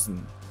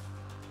серьезно.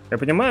 Я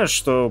понимаю,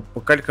 что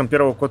по калькам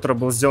первого КОТОРа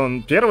был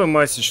сделан первый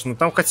Массач, но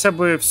там хотя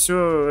бы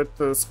все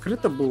это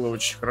скрыто было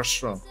очень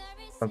хорошо.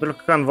 Там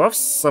только канва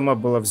сама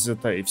была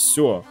взята, и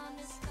все.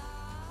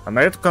 А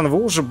на эту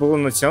канву уже было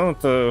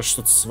натянуто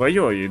что-то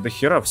свое, и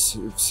дохера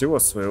всего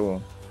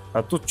своего.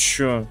 А тут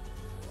чё?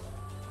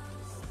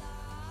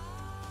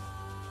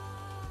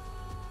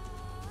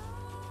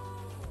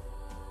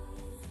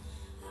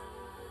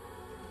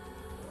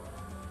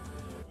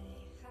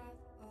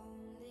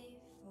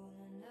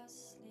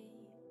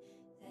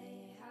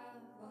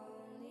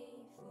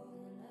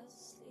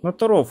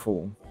 Это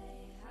рофл.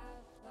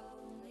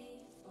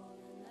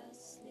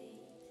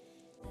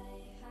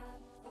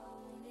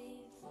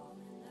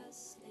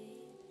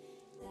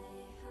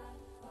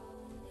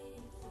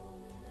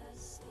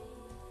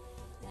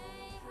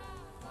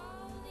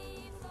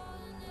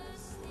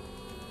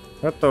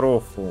 Это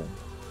рофл.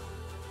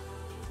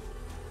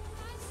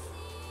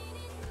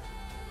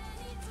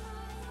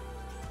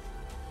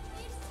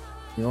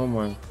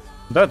 Ё-моё.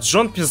 Да,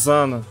 Джон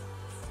Пизано.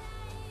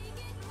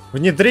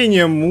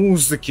 Внедрение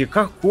музыки.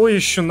 Какой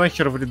еще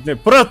нахер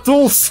внедрение? Pro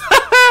Tools!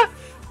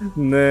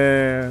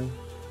 Не.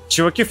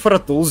 Чуваки в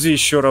Pro Tools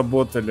еще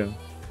работали.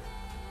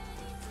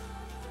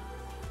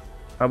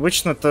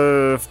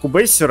 Обычно-то в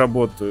Кубейсе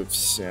работают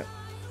все.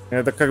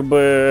 Это как бы...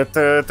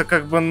 Это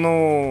как бы,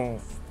 ну...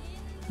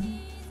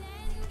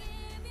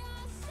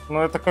 Ну,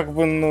 это как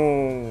бы,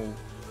 ну...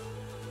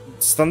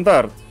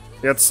 Стандарт.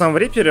 Я сам в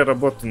Рипере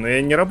работаю, но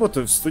я не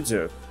работаю в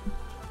студиях.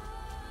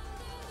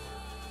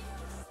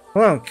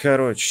 Ладно,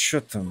 короче,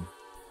 что там?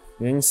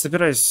 Я не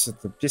собираюсь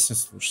эту песню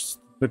слушать.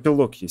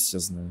 Эпилог есть, я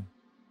знаю.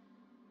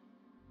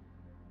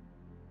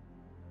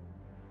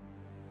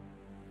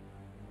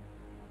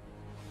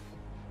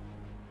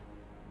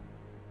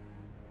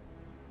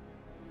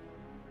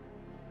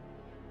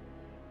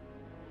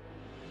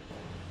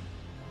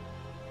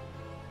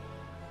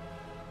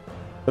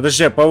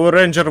 Подожди, а Power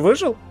Ranger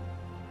выжил?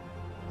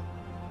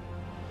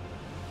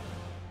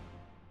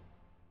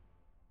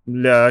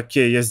 Бля,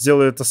 окей, я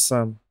сделаю это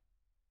сам.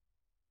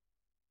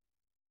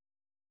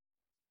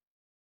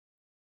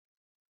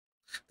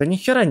 Да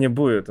нихера не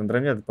будет.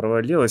 Андромеда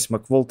провалилась.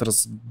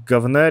 МакВолтерс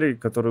говнарь,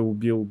 который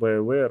убил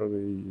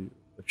BioWare. И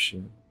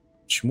вообще...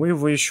 Почему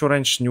его еще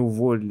раньше не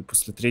уволили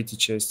после третьей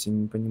части? Я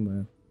не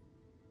понимаю.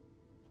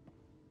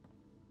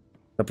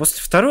 А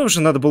после второй уже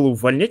надо было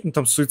увольнять, но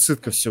там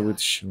суицидка все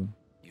вытащила.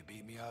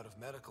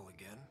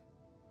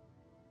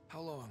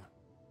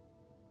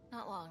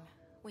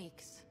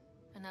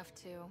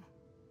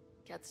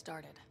 Get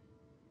started.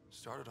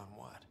 Started on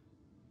what?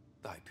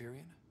 The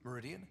Hyperion?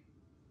 Meridian?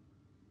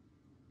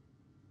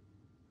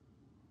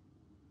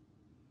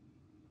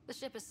 The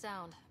ship is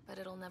sound, but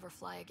it'll never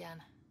fly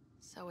again.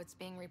 So it's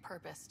being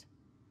repurposed.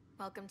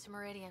 Welcome to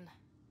Meridian,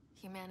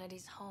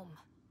 humanity's home.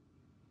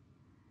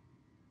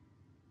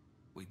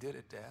 We did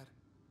it, Dad.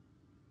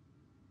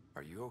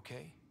 Are you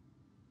okay?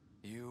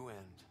 You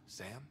and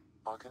Sam?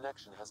 Our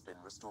connection has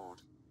been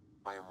restored.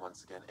 I am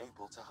once again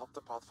able to help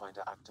the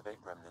Pathfinder activate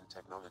Remnant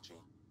technology.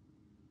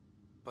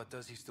 But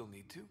does he still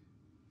need to?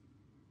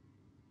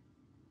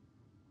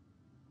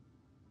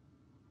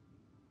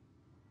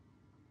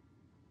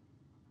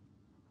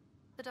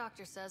 The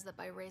doctor says that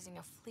by raising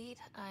a fleet,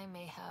 I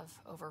may have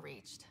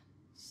overreached.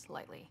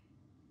 Slightly.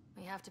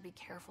 We have to be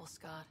careful,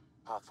 Scott.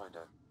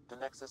 Pathfinder, the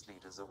Nexus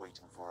leaders are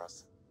waiting for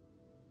us.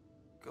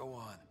 Go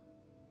on.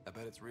 I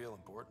bet it's real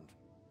important.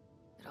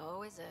 It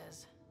always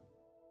is.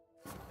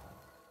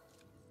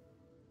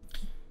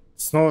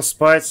 Снова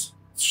спать.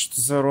 Что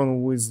за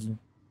Рон Уизли?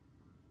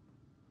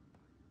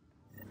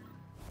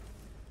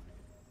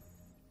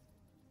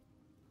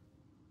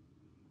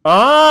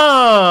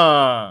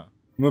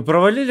 Мы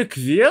провалили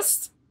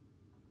квест?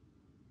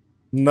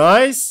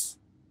 Найс.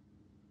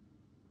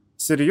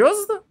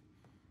 Серьезно?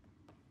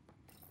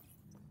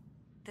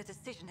 The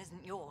decision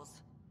isn't yours.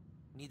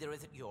 Neither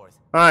is it yours.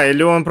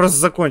 Или он просто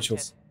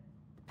закончился.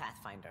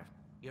 Pathfinder,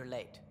 you're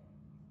late.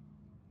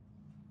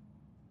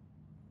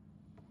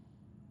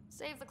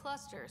 Save the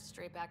cluster,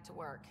 straight back to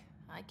work.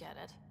 I get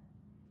it.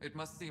 It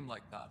must seem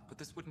like that, but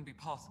this wouldn't be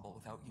possible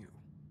without you.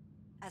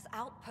 As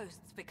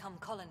outposts become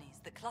colonies,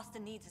 the cluster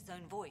needs its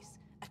own voice,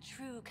 a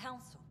true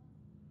council.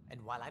 And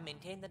while I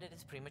maintain that it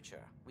is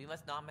premature, we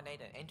must nominate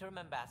an interim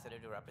ambassador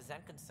to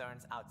represent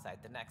concerns outside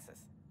the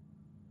Nexus.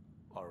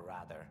 Or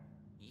rather,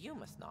 you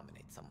must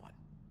nominate someone.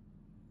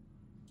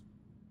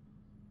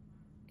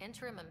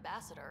 Interim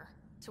ambassador?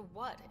 To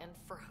what and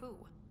for who?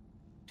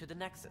 To the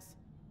Nexus.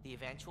 The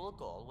eventual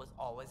goal was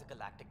always a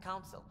galactic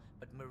council,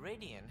 but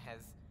Meridian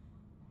has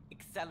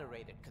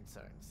accelerated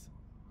concerns.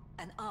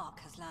 An arc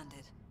has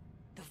landed.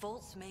 The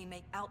vaults may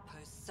make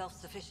outposts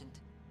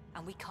self-sufficient,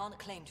 and we can't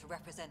claim to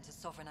represent a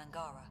sovereign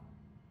Angara.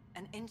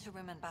 An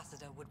interim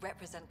ambassador would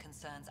represent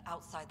concerns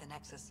outside the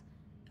Nexus,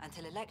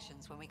 until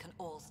elections when we can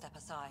all step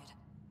aside.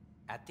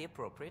 At the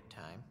appropriate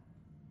time.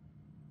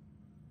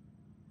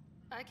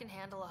 I can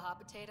handle a hot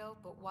potato,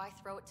 but why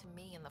throw it to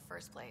me in the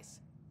first place?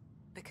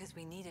 Because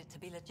we need it to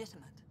be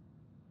legitimate.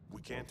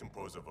 We can't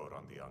impose a vote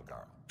on the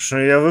Angara. Что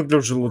я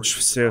выгляжу лучше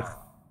всех.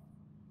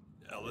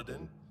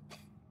 Eladin?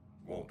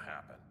 Won't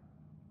happen.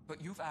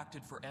 But you've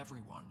acted for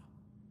everyone.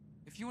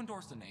 If you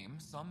endorse a name,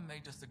 some may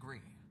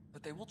disagree,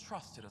 but they will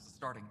trust it as a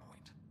starting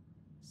point.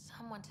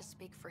 Someone to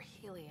speak for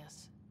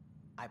Helios.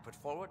 I put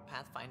forward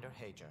Pathfinder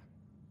Hager.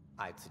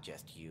 I'd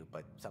suggest you,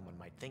 but someone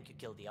might think you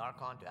killed the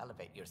Archon to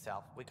elevate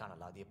yourself. We can't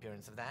allow the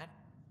appearance of that.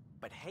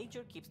 But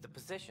Hager keeps the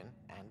position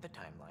and the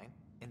timeline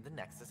in the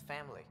Nexus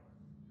family.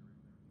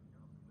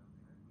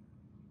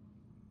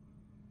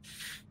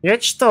 Я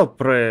читал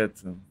про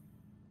это.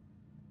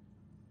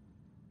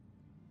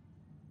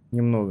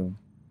 Немного.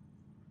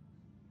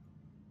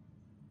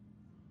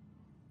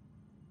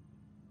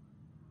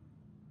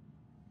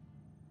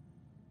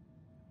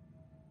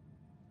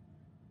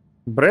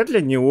 Брэдли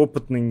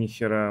неопытный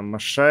нихера.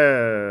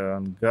 Машая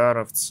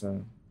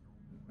ангаровца.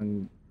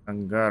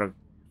 Ангар.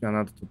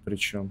 Она тут при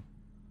чем?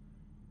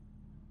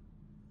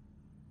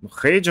 Ну,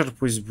 Хейджер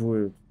пусть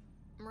будет.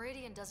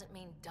 Meridian doesn't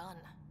mean done.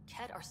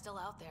 Ket are still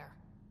out there.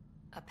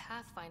 A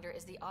Pathfinder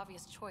is the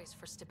obvious choice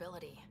for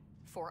stability.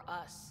 For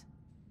us.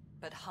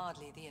 But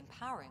hardly the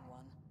empowering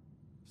one.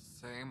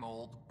 Same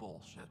old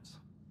bullshit.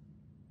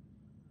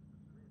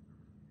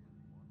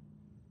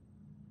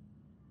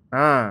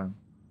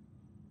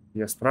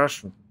 Я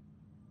спрашиваю.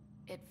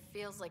 It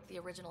feels like the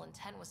original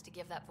intent was to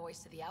give that voice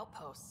to the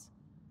outposts.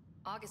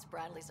 August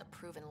Bradley's a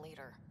proven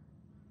leader.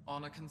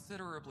 On a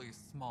considerably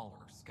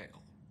smaller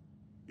scale.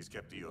 He's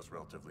kept EOS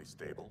relatively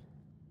stable,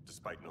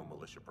 despite no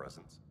militia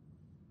presence.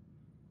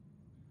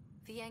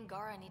 The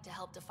Angara need to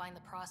help define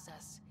the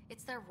process.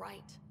 It's their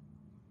right.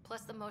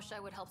 Plus the Moshae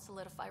would help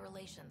solidify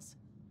relations.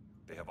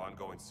 They have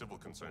ongoing civil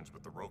concerns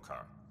with the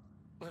Rokar.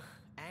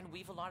 And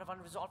we've a lot of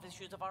unresolved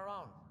issues of our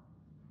own.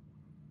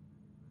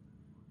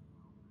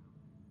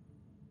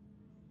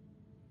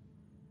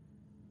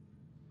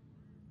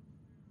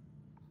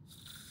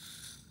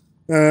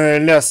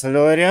 Ляс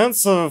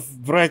лиларианцев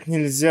брать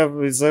нельзя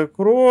из-за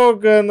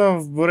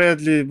Кроганов,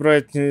 Брэдли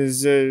брать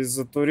нельзя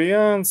из-за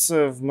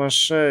турианцев,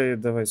 Машай,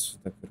 давай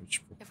сюда,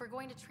 короче. If we're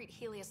going to treat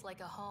Helios like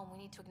a home, we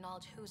need to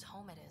acknowledge whose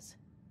home it is.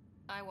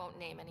 I won't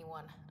name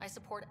anyone. I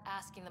support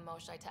asking the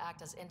Moshae to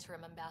act as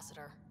interim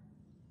ambassador.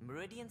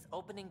 Meridian's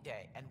opening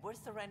day, and we're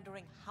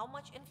surrendering how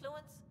much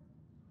influence?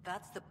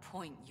 That's the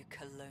point, you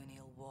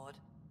colonial ward.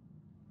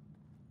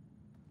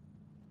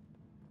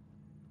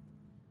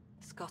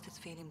 Scott is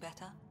feeling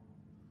better?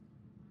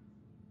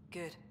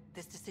 Good.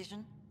 This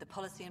decision, the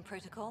policy and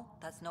protocol,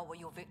 that's not what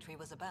your victory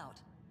was about.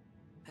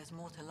 There's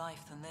more to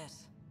life than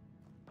this.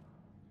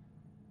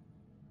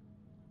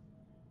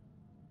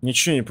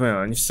 Ничего не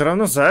понял. Они все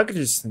равно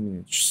заагрились на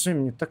меня. Что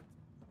им не так?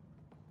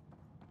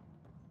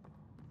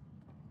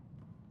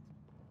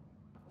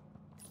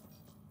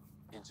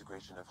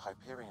 Integration of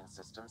Hyperion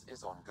systems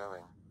is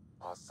ongoing.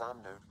 Our SAM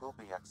node will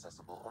be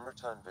accessible on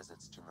return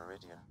visits to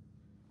Meridian.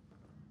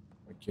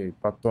 Окей,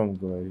 потом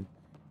говорит.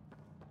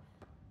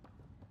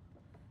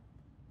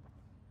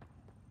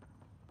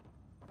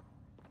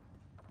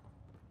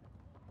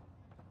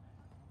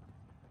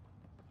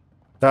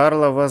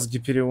 Тарла вас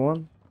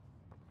Гиперион?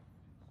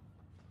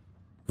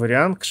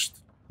 Вариант, что?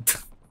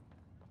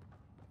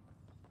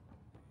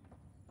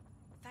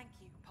 Thank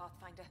you,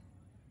 Pathfinder.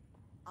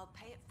 I'll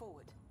pay it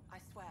forward, I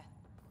swear.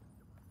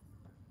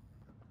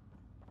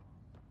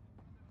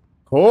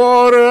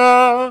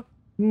 Кора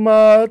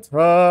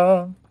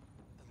мата.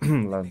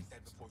 Ладно.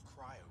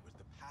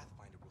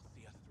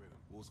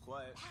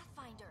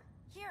 Pathfinder,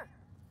 here.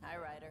 Hi,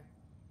 Ryder.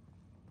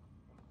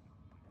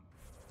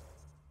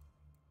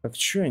 Так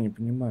что я не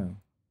понимаю?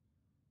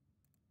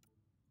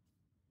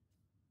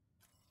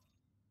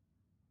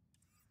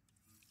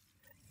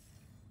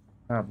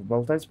 А,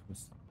 поболтать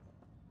просто.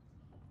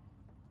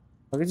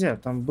 А где?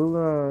 Там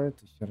была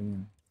эта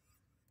херня.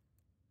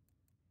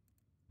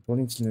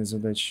 Дополнительные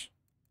задачи.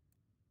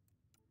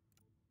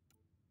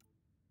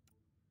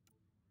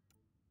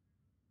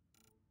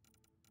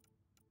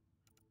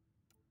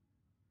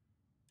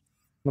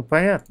 Ну,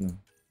 понятно.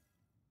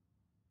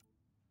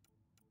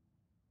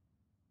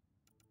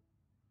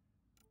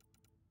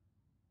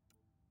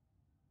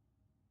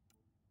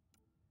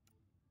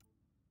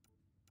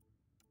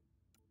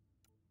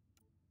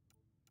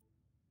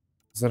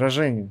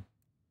 Заражение.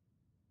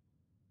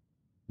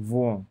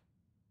 Во.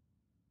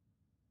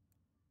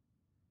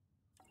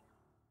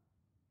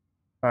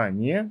 А,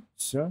 не?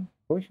 Все,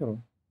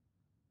 похеру.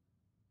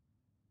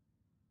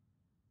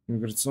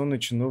 Миграционный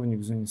чиновник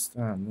в зоне...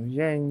 А, ну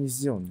я и не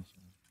сделал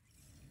ничего.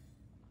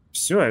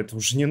 Все, это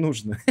уже не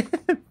нужно.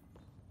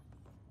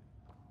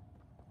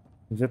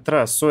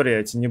 Ветра, сори,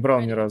 я тебя не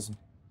брал ни разу.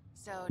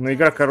 Но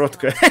игра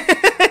короткая.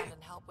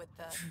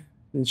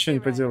 Ничего не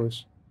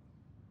поделаешь.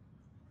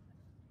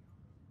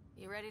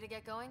 You ready to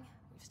get going?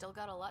 We've still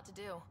got a lot to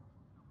do.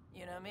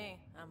 You know me,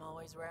 I'm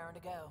always raring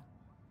to go.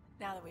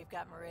 Now that we've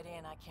got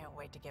Meridian, I can't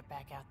wait to get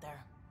back out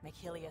there. Make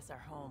Helios our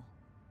home.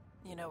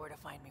 You know where to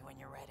find me when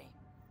you're ready.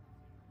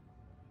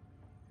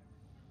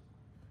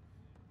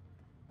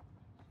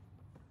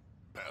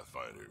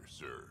 Pathfinder,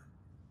 sir.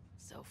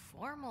 So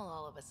formal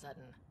all of a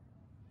sudden.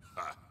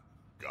 Ha!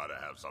 Gotta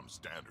have some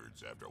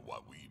standards after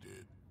what we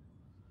did.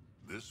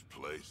 This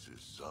place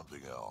is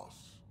something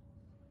else.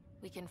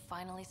 We can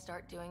finally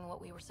start doing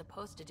what we were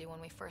supposed to do when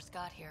we first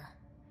got here.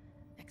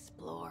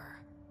 Explore.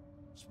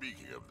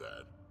 Speaking of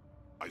that,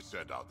 I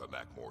sent out the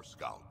Nakmor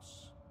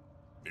scouts.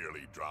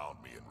 Nearly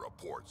drowned me in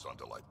reports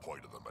until I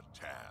pointed them at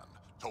Tan.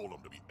 Told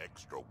him to be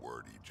extra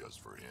wordy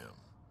just for him.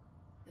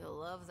 You'll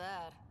love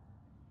that.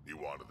 He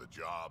wanted the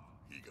job,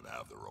 he can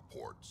have the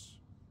reports.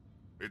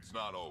 It's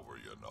not over,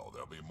 you know.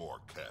 There'll be more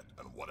Ket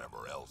and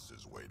whatever else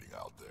is waiting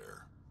out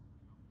there.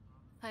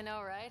 I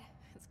know, right?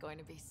 It's going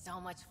to be so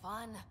much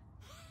fun.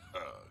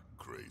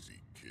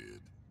 Crazy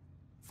kid.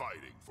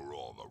 Fighting for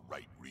all the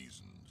right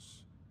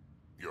reasons.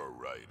 You're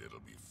right, it'll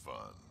be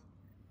fun.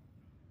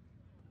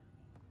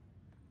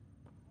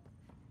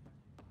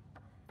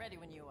 Ready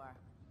when you are.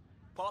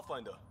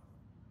 Pathfinder,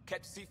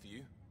 catch sea for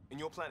you, in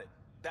your planet.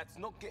 That's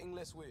not getting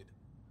less weird.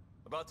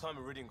 About time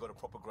Meridian got a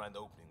proper grand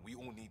opening. We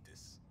all need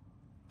this.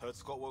 Heard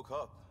Scott woke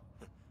up.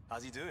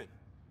 How's he doing?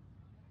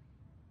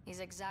 He's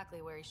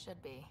exactly where he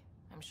should be.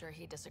 I'm sure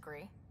he'd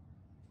disagree.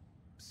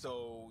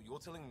 So, you're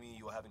telling me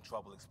you're having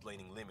trouble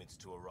explaining limits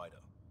to a rider?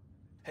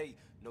 Hey,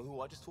 know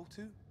who I just talked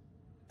to?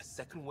 A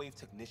second wave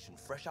technician,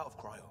 fresh out of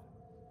cryo.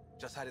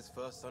 Just had his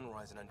first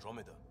sunrise in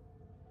Andromeda.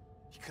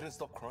 He couldn't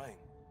stop crying.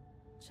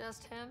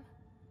 Just him?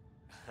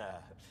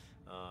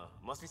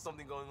 Must be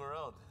something going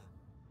around.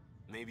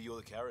 Maybe you're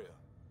the carrier.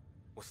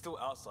 We're still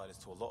outsiders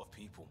to a lot of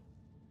people.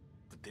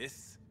 But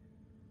this?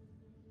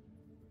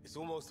 It's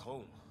almost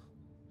home.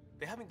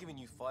 They haven't given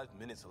you 5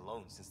 minutes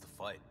alone since the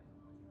fight.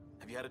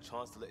 Have you had a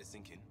chance to let it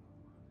sink in?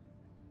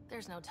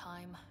 There's no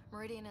time.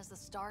 Meridian is the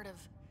start of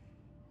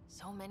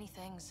so many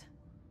things.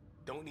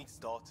 Don't need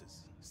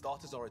starters.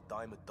 Starters are a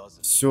dime a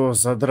dozen. Все,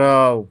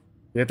 задрал.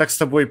 Я так с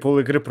тобой пол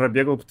игры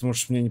пробегал, потому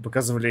что мне не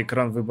показывали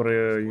экран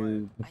выбора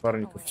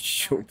напарников.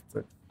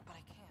 Ёпта.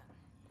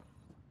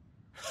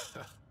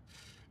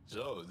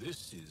 So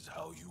this is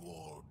how you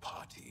all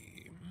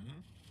party,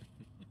 hmm?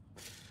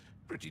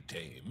 Pretty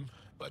tame,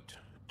 but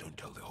don't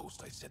tell the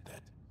host I said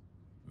that.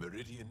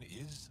 Meridian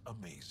is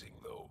amazing,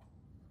 though.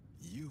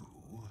 You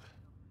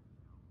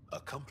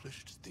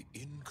accomplished the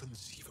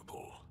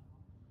inconceivable.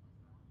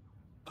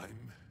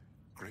 I'm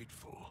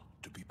grateful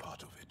to be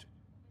part of it.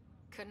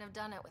 Couldn't have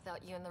done it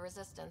without you and the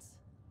Resistance.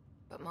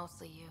 But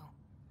mostly you.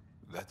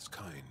 That's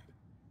kind.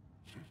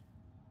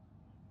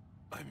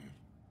 I'm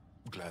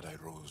glad I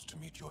rose to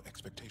meet your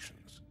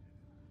expectations.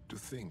 To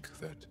think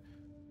that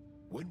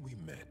when we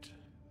met,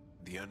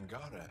 the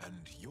Angara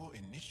and your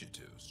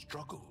initiative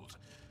struggled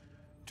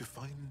to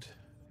find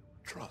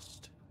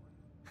trust.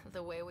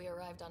 The way we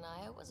arrived on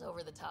Aya was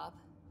over the top.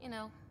 You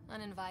know,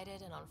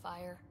 uninvited and on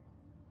fire.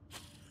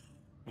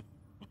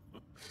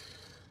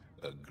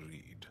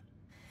 Agreed.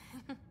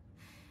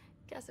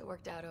 Guess it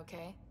worked out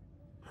okay.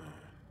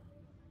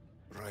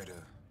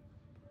 Ryder,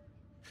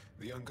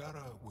 the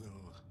Angara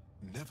will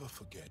never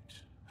forget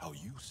how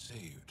you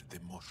saved the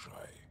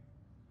Moshai.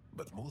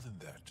 But more than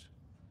that,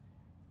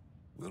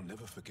 we'll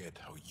never forget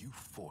how you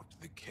fought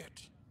the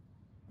Ket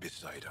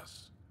beside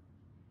us.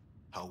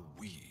 How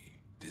we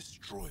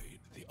destroyed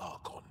the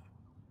Archon.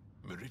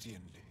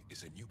 Meridian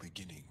is a new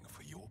beginning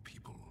for your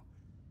people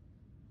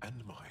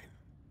and mine.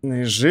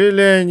 И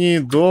жили они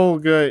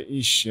долго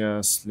и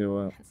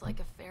счастливо. It's like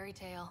a fairy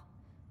tale.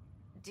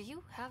 Do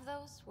you have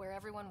those where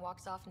everyone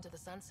walks off into the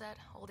sunset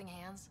holding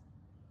hands?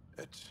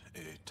 At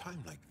a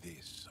time like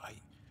this, I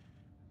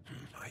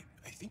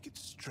think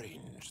it's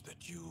strange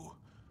that you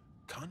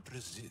can't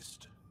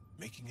resist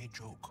making a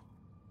joke.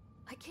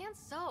 I can't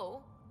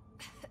so.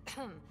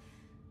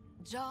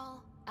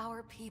 Jal,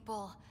 our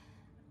people.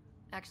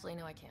 Actually,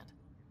 no, I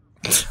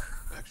can't.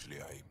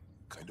 Actually, I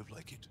kind of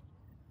like it.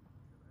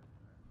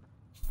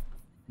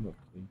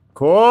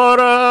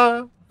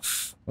 Кора!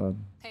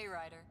 Hey,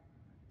 Ryder.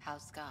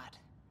 How's Scott?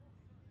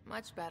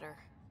 Much better.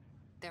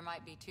 There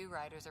might be 2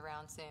 Riders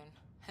around soon.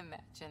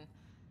 Imagine.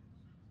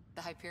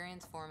 The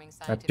Hyperion's forming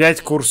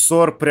Опять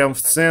курсор прям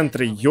в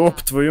центре,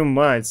 ёб твою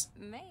мать.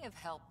 May have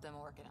helped them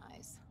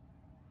organize.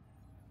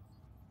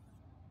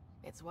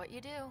 It's what you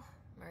do.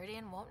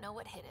 Meridian won't know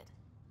what hit it.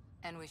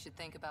 And we should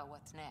think about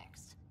what's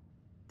next.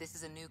 This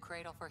is a new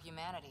cradle for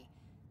humanity.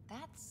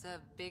 That's a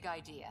big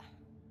idea.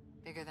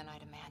 Bigger than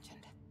I'd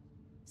imagined.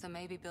 So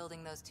maybe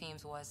building those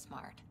teams was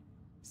smart.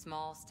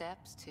 Small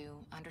steps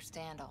to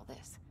understand all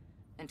this.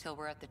 Until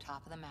we're at the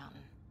top of the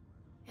mountain.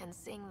 And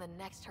seeing the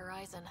next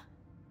horizon.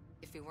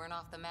 If we weren't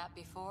off the map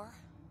before,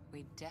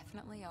 we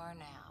definitely are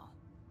now.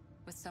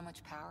 With so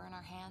much power in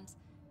our hands,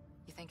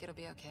 you think it'll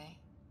be okay?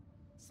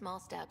 Small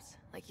steps,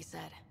 like you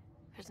said.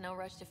 There's no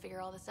rush to figure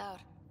all this out.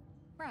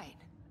 Right.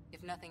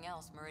 If nothing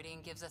else,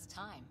 Meridian gives us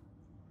time.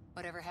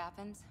 Whatever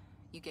happens,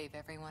 you gave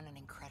everyone an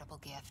incredible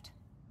gift.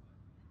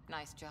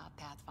 Nice job,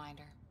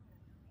 Pathfinder.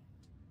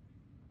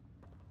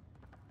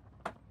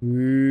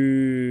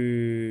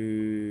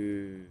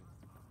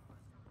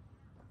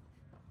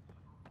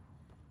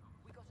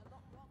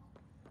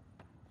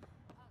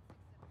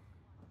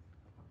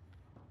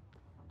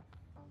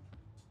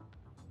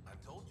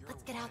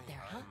 Let's get out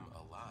there, huh?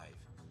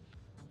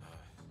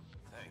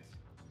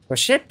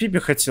 Вообще, Пиби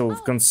хотел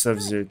в конце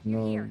взять,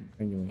 но...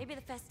 Maybe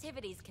the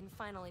festivities can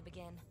finally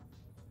begin.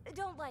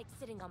 Don't like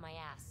sitting on my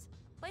ass.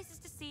 Places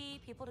to see,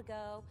 people to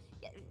go.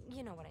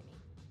 You know what I mean.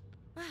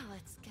 Well,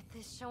 let's get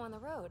this show on the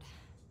road.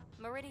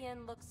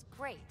 Meridian looks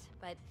great,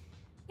 but,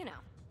 you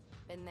know,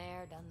 been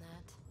there, done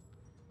that.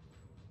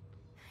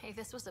 Hey,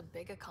 this was a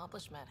big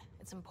accomplishment.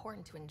 It's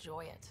important to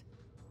enjoy it.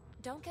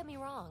 Don't get me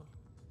wrong.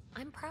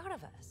 I'm proud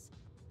of us.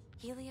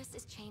 Helios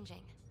is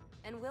changing,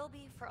 and will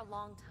be for a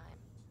long time.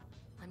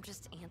 I'm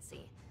just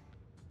antsy.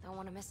 Don't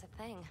want to miss a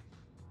thing.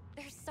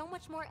 There's so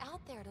much more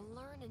out there to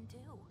learn and do.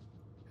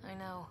 I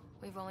know.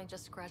 We've only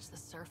just scratched the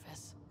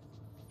surface.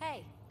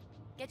 Hey,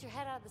 get your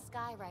head out of the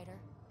sky, Ryder.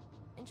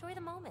 Enjoy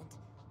the moment.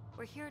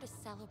 We're here to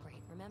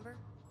celebrate, remember?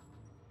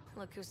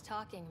 Look who's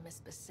talking,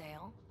 Miss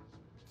Basale.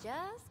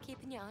 Just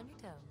keeping you on your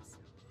toes.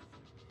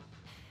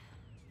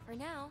 For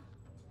now,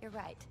 you're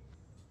right.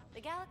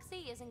 The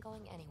galaxy isn't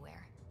going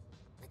anywhere.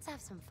 Let's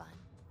have some fun.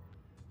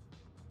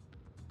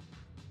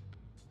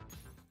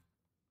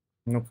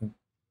 Ну-ка.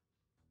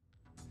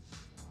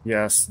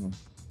 Ясно.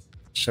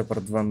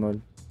 Шепард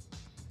 2.0.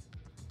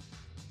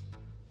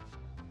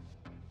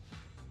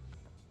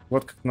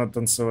 Вот как надо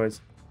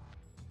танцевать.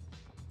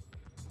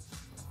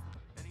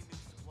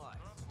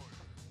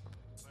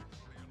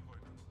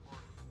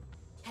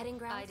 Heading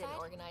ground I didn't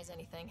organize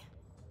anything.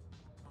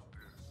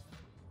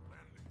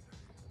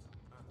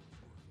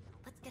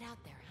 Let's get out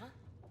there, huh?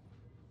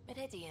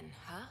 Meridian,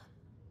 huh?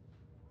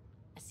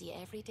 I see it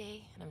every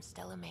day, and I'm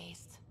still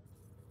amazed.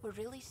 We're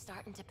really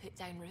starting to put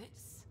down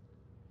roots.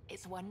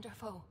 It's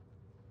wonderful.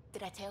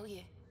 Did I tell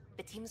you?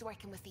 The team's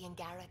working with the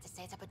Angara to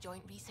set up a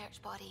joint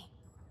research body.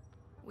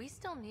 We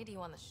still need you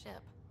on the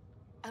ship.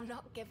 I'm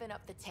not giving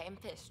up the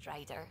Tempest,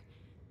 Ryder.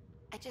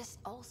 I just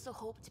also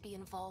hope to be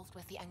involved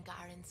with the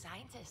Angaran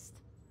scientists.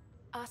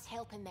 Us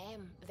helping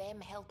them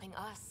helping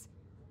us.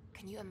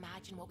 Can you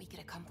imagine what we could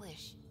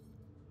accomplish?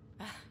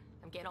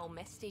 I'm getting all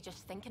misty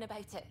just thinking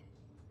about it.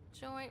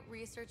 Joint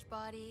research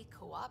body,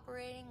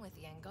 cooperating with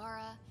the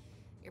Angara.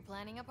 You're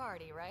planning a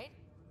party, right?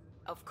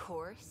 Of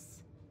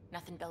course.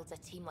 Nothing builds a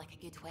team like a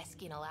good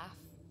whiskey and a laugh.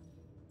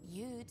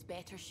 You'd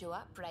better show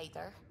up,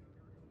 Ryder.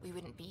 We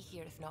wouldn't be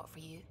here if not for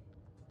you.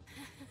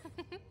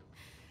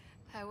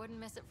 I wouldn't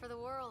miss it for the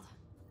world.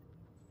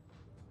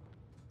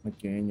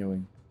 Okay,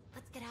 anyway.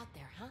 Let's get out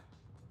there, huh?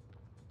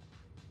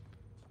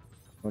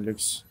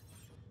 Алекс.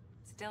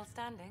 Still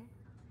standing?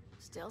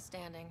 Still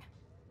standing.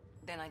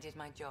 Then I did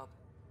my job.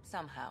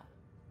 Somehow.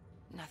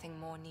 Nothing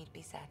more need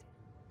be said.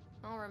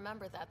 I'll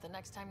remember that the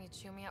next time you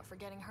chew me up for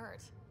getting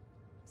hurt.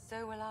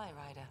 So will I,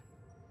 Ryder.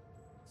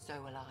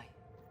 So will I.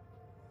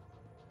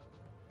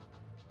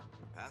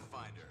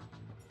 Pathfinder.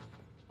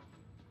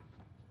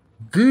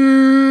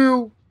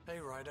 Gil! Hey,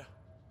 Ryder.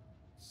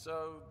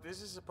 So,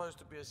 this is supposed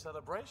to be a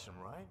celebration,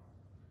 right?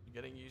 You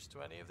getting used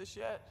to any of this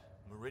yet?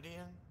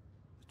 Meridian?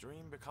 The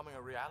dream becoming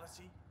a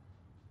reality?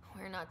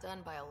 We're not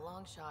done by a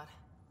long shot.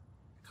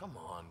 Come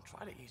on,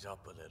 try to ease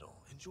up a little.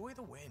 Enjoy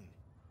the win.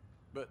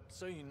 But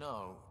so you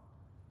know,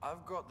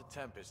 I've got the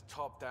Tempest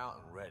topped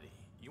out and ready.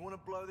 You want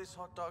to blow this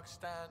hot dog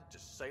stand?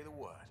 Just say the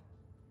word.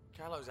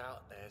 Callow's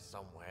out there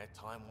somewhere,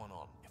 time one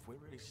on. If we're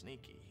really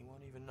sneaky, he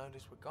won't even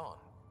notice we're gone.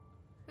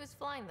 Who's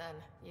flying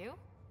then? You?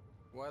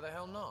 Why the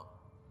hell not?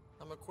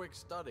 I'm a quick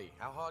study.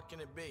 How hard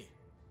can it be?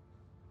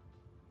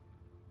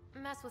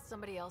 Mess with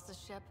somebody else's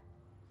ship?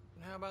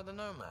 And how about the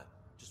Nomad?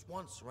 Just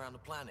once around the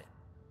planet?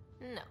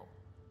 No.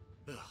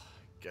 Ugh,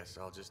 guess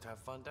I'll just have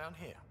fun down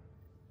here.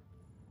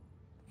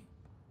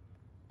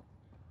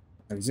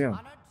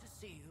 Honored to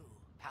see you,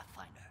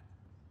 Pathfinder.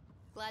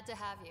 Glad to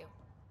have you.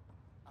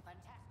 A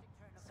fantastic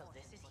turn of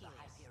fortune for the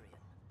Hyperion.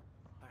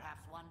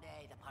 Perhaps one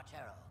day the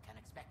Partero can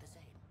expect the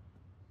same.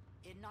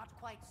 In not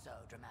quite so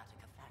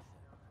dramatic a fashion.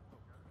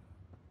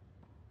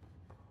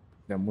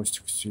 Да,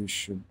 мостик все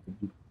еще.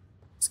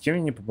 С кем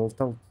я не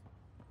поболтал?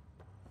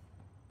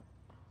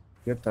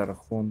 Это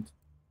Архонт.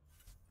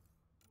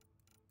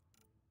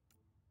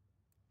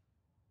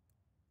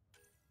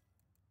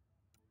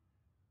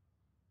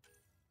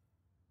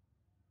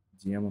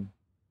 Демон.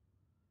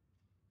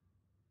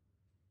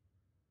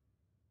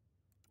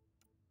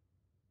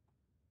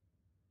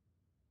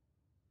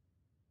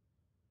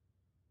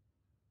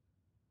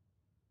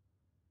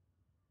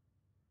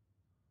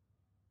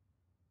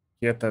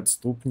 Это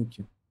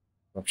отступники.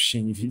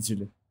 Вообще не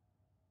видели. —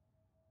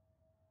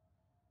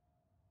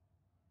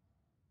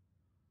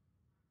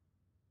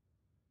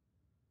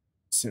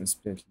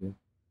 75 лет.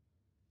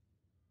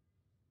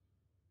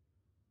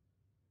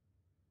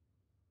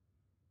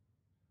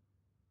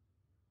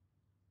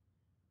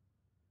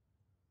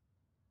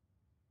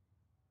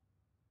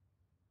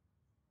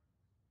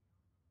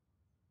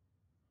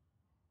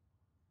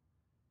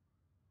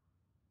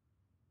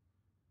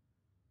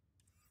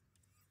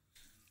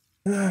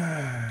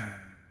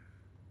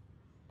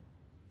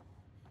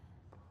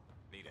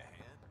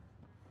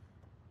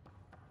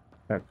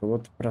 Так,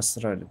 кого-то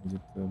просрали,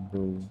 где-то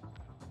был.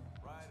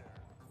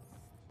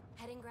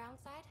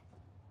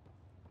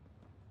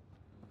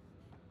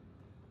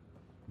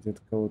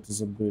 Где-то кого-то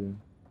забыли.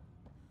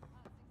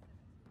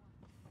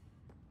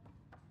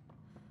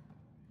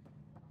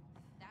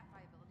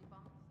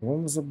 Кого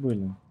мы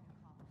забыли?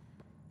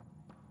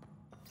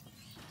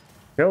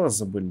 Кэлла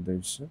забыли, да и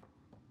все.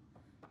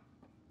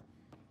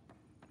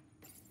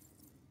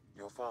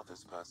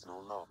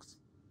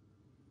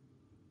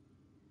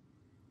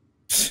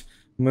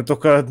 Мы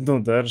только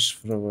одну, да,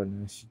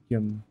 расшифровали.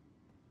 Офигенно.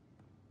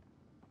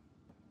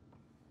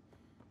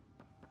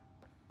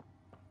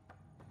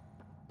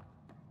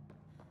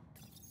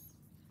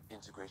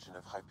 Integration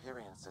of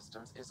Hyperion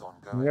systems is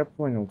ongoing. Ну, я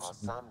понял. Our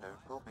SAM node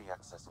will be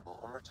accessible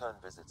on return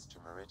visits to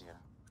Meridian.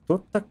 Кто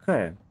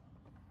такая?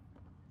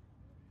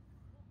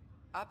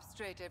 Up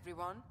straight,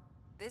 everyone.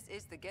 This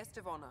is the guest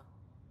of honor.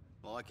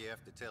 Like you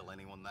have to tell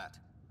anyone that.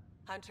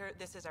 Hunter,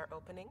 this is our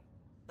opening.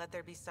 Let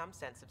there be some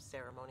sense of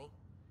ceremony.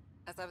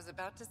 As I was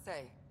about to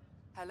say,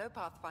 hello,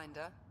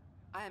 Pathfinder.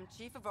 I am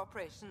Chief of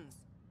Operations,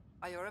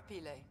 Iora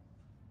Pile.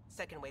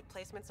 Second Wave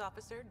Placements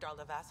Officer,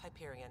 Darlavas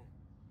Hyperion.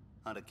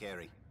 Hunter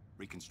Carey,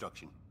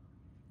 Reconstruction.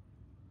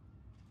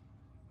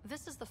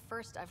 This is the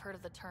first I've heard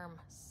of the term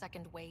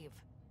second wave.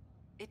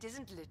 It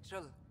isn't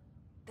literal.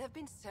 There have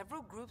been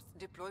several groups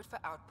deployed for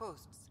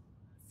outposts.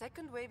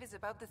 Second wave is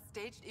about the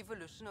staged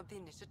evolution of the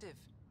initiative.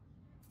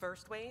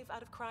 First wave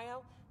out of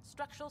cryo,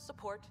 structural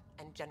support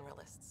and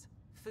generalists.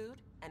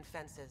 Food and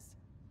fences.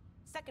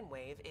 Second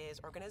wave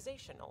is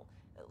organizational.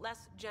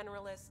 Less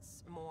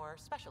generalists, more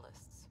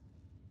specialists.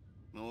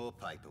 More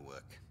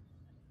paperwork.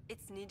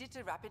 It's needed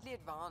to rapidly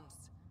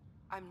advance.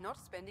 I'm not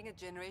spending a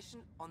generation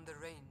on the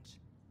range.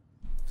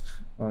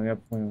 Oh, я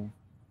понял.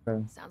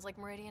 Okay. Sounds like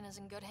Meridian is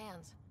in good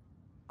hands.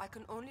 I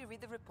can only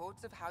read the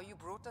reports of how you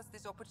brought us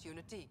this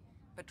opportunity,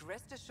 but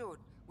rest assured,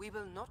 we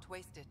will not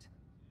waste it.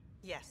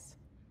 Yes.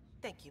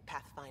 Thank you,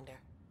 Pathfinder.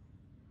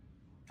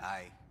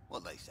 Aye,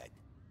 what they said.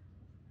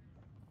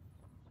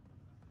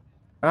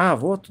 А,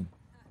 вот он.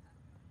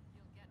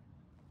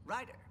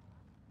 Ryder,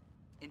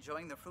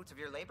 enjoying the fruits of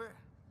your labor?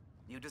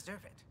 You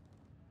deserve it.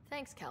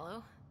 Thanks,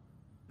 Callow.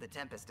 The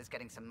Tempest is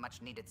getting some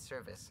much-needed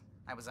service.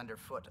 I was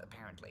underfoot,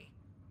 apparently.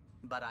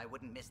 But I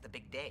wouldn't miss the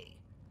big day.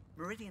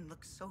 Meridian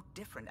looks so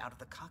different out of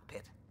the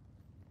cockpit.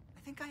 I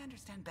think I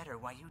understand better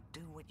why you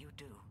do what you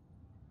do.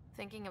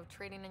 Thinking of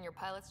trading in your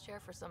pilot's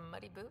chair for some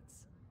muddy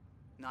boots?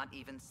 Not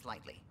even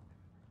slightly.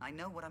 I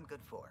know what I'm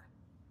good for.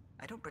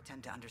 I don't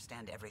pretend to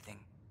understand everything.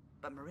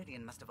 But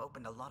Meridian must have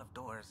opened a lot of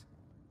doors.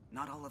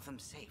 Not all of them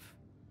safe.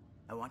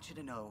 I want you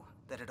to know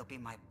that it'll be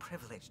my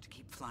privilege to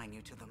keep flying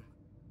you to them.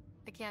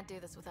 I can't do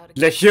this without a...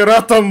 Для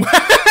хера там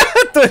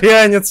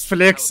турианец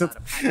флексит.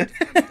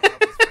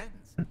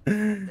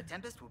 The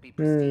Tempest will be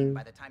pristine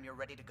by the time you're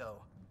ready to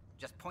go.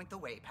 Just point the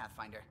way,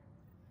 Pathfinder.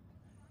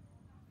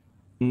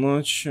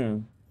 Ну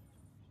чё?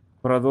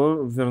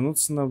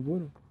 Вернуться на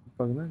бурю?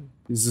 погнали.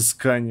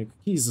 Изыскания.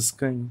 Какие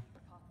изыскания?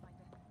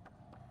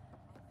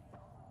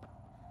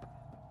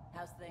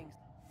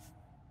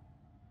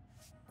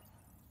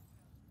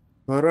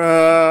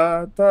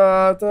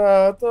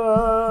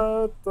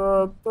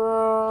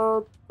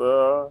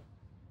 Ра-та-та-та-та-та-та.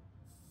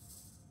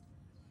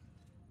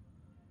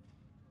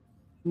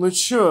 Ну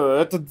чё,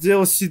 этот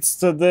DLC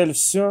Цитадель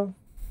все?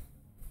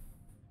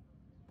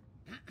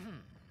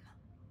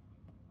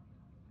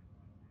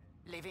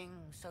 Leaving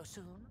so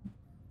soon?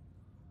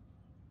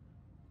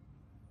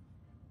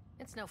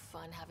 It's no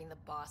fun having the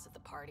boss at the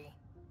party.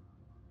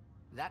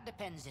 That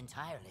depends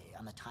entirely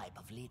on the type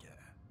of leader.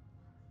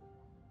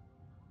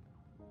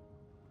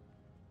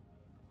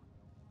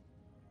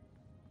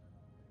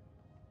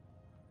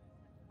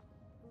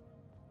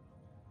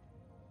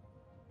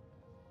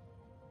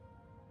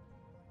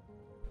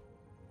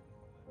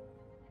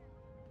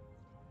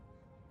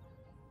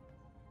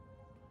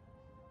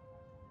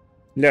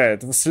 Ля,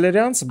 этого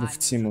солярянца бы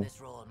втянул.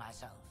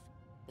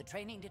 The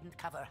training didn't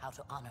cover how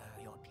to honor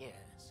your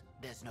peers.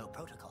 There's no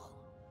protocol.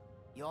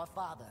 Your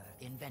father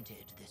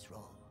invented this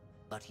role,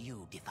 but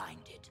you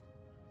defined it.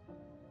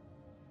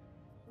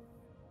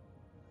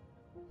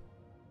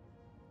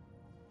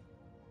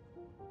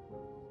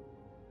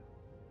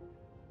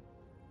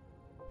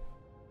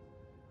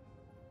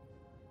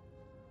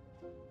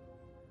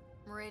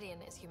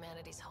 Meridian is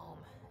humanity's home,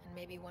 and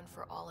maybe one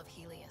for all of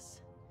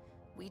Helios.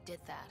 We did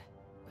that,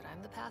 but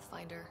I'm the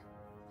Pathfinder.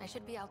 I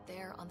should be out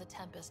there on the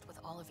Tempest with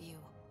all of you.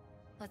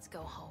 Let's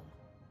go home.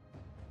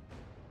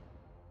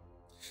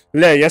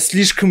 Бля, я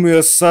слишком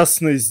ее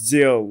сасной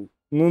сделал.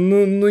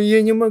 Ну,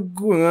 я не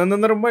могу. Она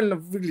нормально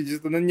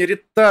выглядит. Она не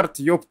ретард,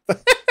 ёпта.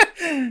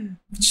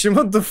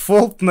 Почему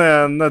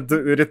дефолтная, она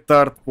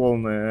ретард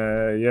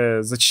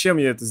полная? Зачем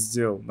я это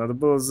сделал? Надо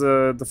было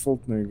за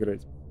дефолтную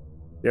играть.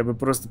 Я бы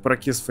просто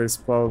прокис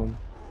фейспалмом.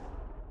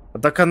 А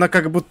так она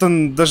как будто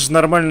даже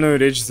нормальную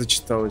речь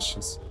зачитала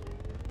сейчас.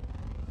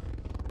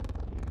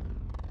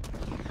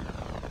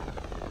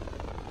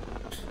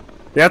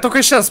 Я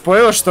только сейчас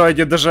понял, что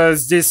они даже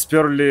здесь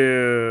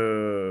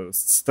сперли с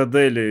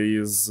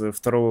цитадели из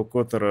второго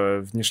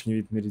Котора внешний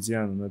вид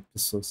Меридиана на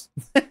песос.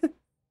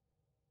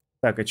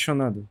 Так, а что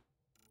надо?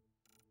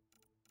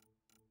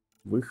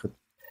 Выход.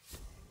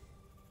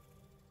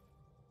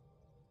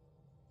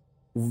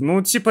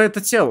 Ну, типа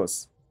это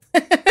Телос.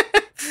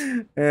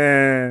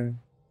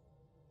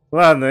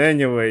 Ладно,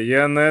 anyway,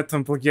 я на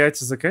этом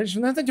плагиате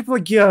заканчиваю. Ну, это не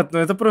плагиат, но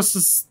это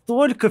просто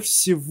столько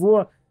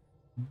всего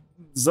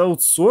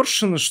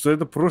заутсоршено, что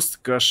это просто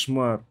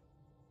кошмар.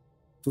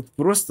 Тут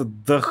просто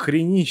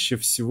дохренища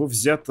всего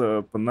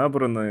взято,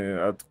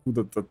 понабрано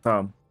откуда-то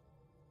там.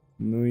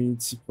 Ну и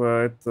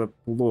типа это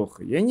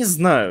плохо. Я не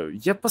знаю,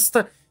 я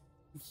просто...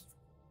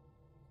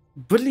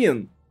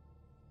 Блин.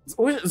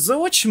 За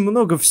очень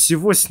много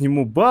всего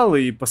сниму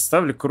баллы и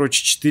поставлю,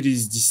 короче, 4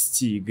 из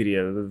 10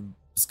 игре.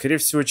 Скорее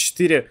всего,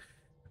 4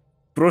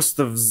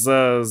 просто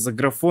за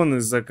графон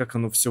и за как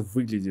оно все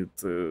выглядит.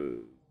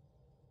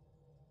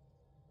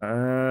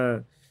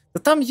 Да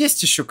там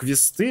есть еще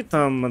квесты,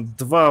 там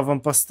 2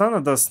 аванпоста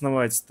надо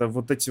основать. Это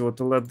вот эти вот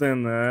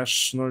Эладен и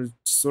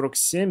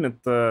H047,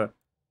 это...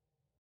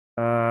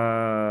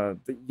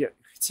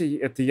 хотя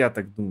это я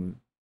так думаю.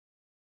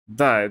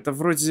 Да, это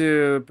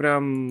вроде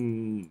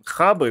прям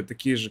хабы,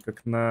 такие же,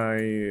 как на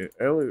или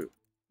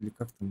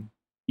как там?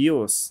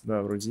 iOS,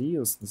 да, вроде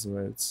iOS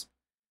называется.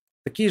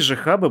 Такие же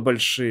хабы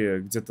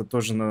большие, где-то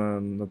тоже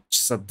на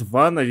часа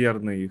 2,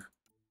 наверное, их.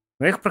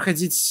 Но их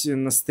проходить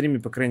на стриме,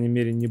 по крайней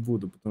мере, не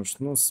буду, потому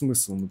что, ну,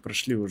 смысл, мы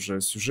прошли уже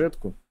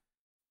сюжетку.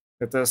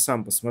 Это я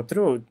сам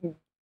посмотрю.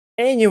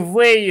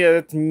 Anyway,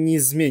 это не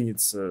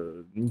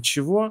изменится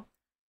ничего.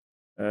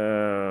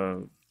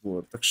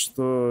 Вот, так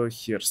что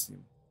хер с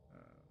ним.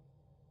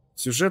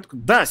 Сюжетку...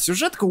 Да,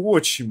 сюжетка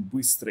очень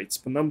быстрая.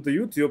 Типа, нам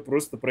дают ее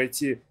просто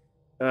пройти.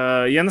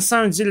 Я на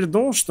самом деле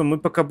думал, что мы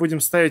пока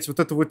будем ставить вот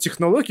эту вот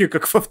технологию,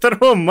 как во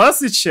втором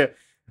Массаче,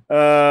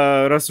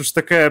 раз уж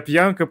такая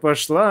пьянка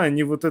пошла,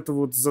 они вот это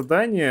вот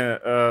задание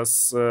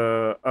с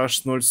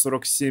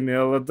H047 и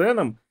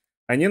Аладеном,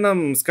 они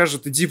нам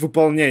скажут, иди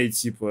выполняй,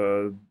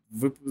 типа,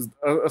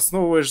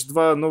 основываешь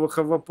 2 новых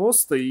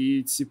аванпоста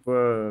и,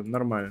 типа,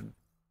 нормально.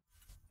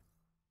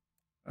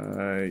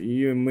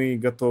 И мы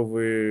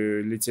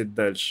готовы лететь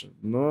дальше.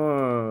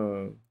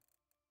 Но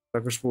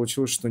так уж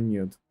получилось, что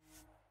нет.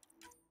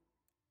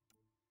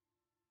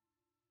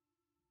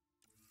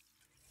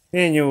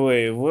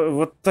 Anyway,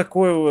 вот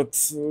такое вот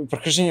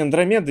прохождение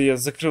Андромеды. Я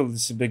закрыл для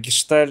себя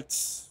гештальт.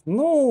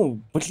 Ну,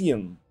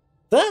 блин.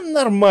 Да,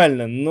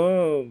 нормально,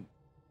 но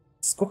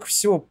сколько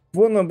всего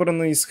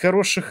понабрано из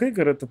хороших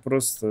игр, это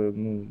просто,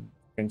 ну,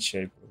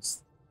 кончай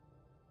просто.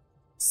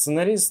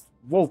 Сценарист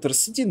Волтер,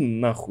 иди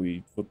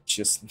нахуй, вот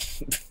честно.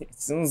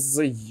 Он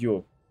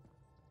заеб.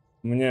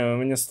 У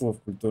меня слов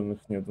культурных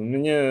нет. У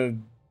меня,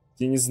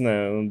 я не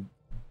знаю, он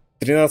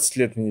 13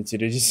 лет меня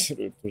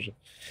терроризирует уже.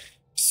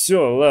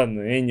 Все,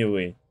 ладно,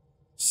 anyway.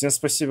 Всем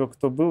спасибо,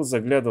 кто был,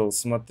 заглядывал,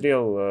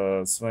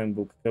 смотрел. С вами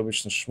был, как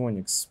обычно,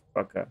 Шмоникс.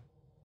 Пока.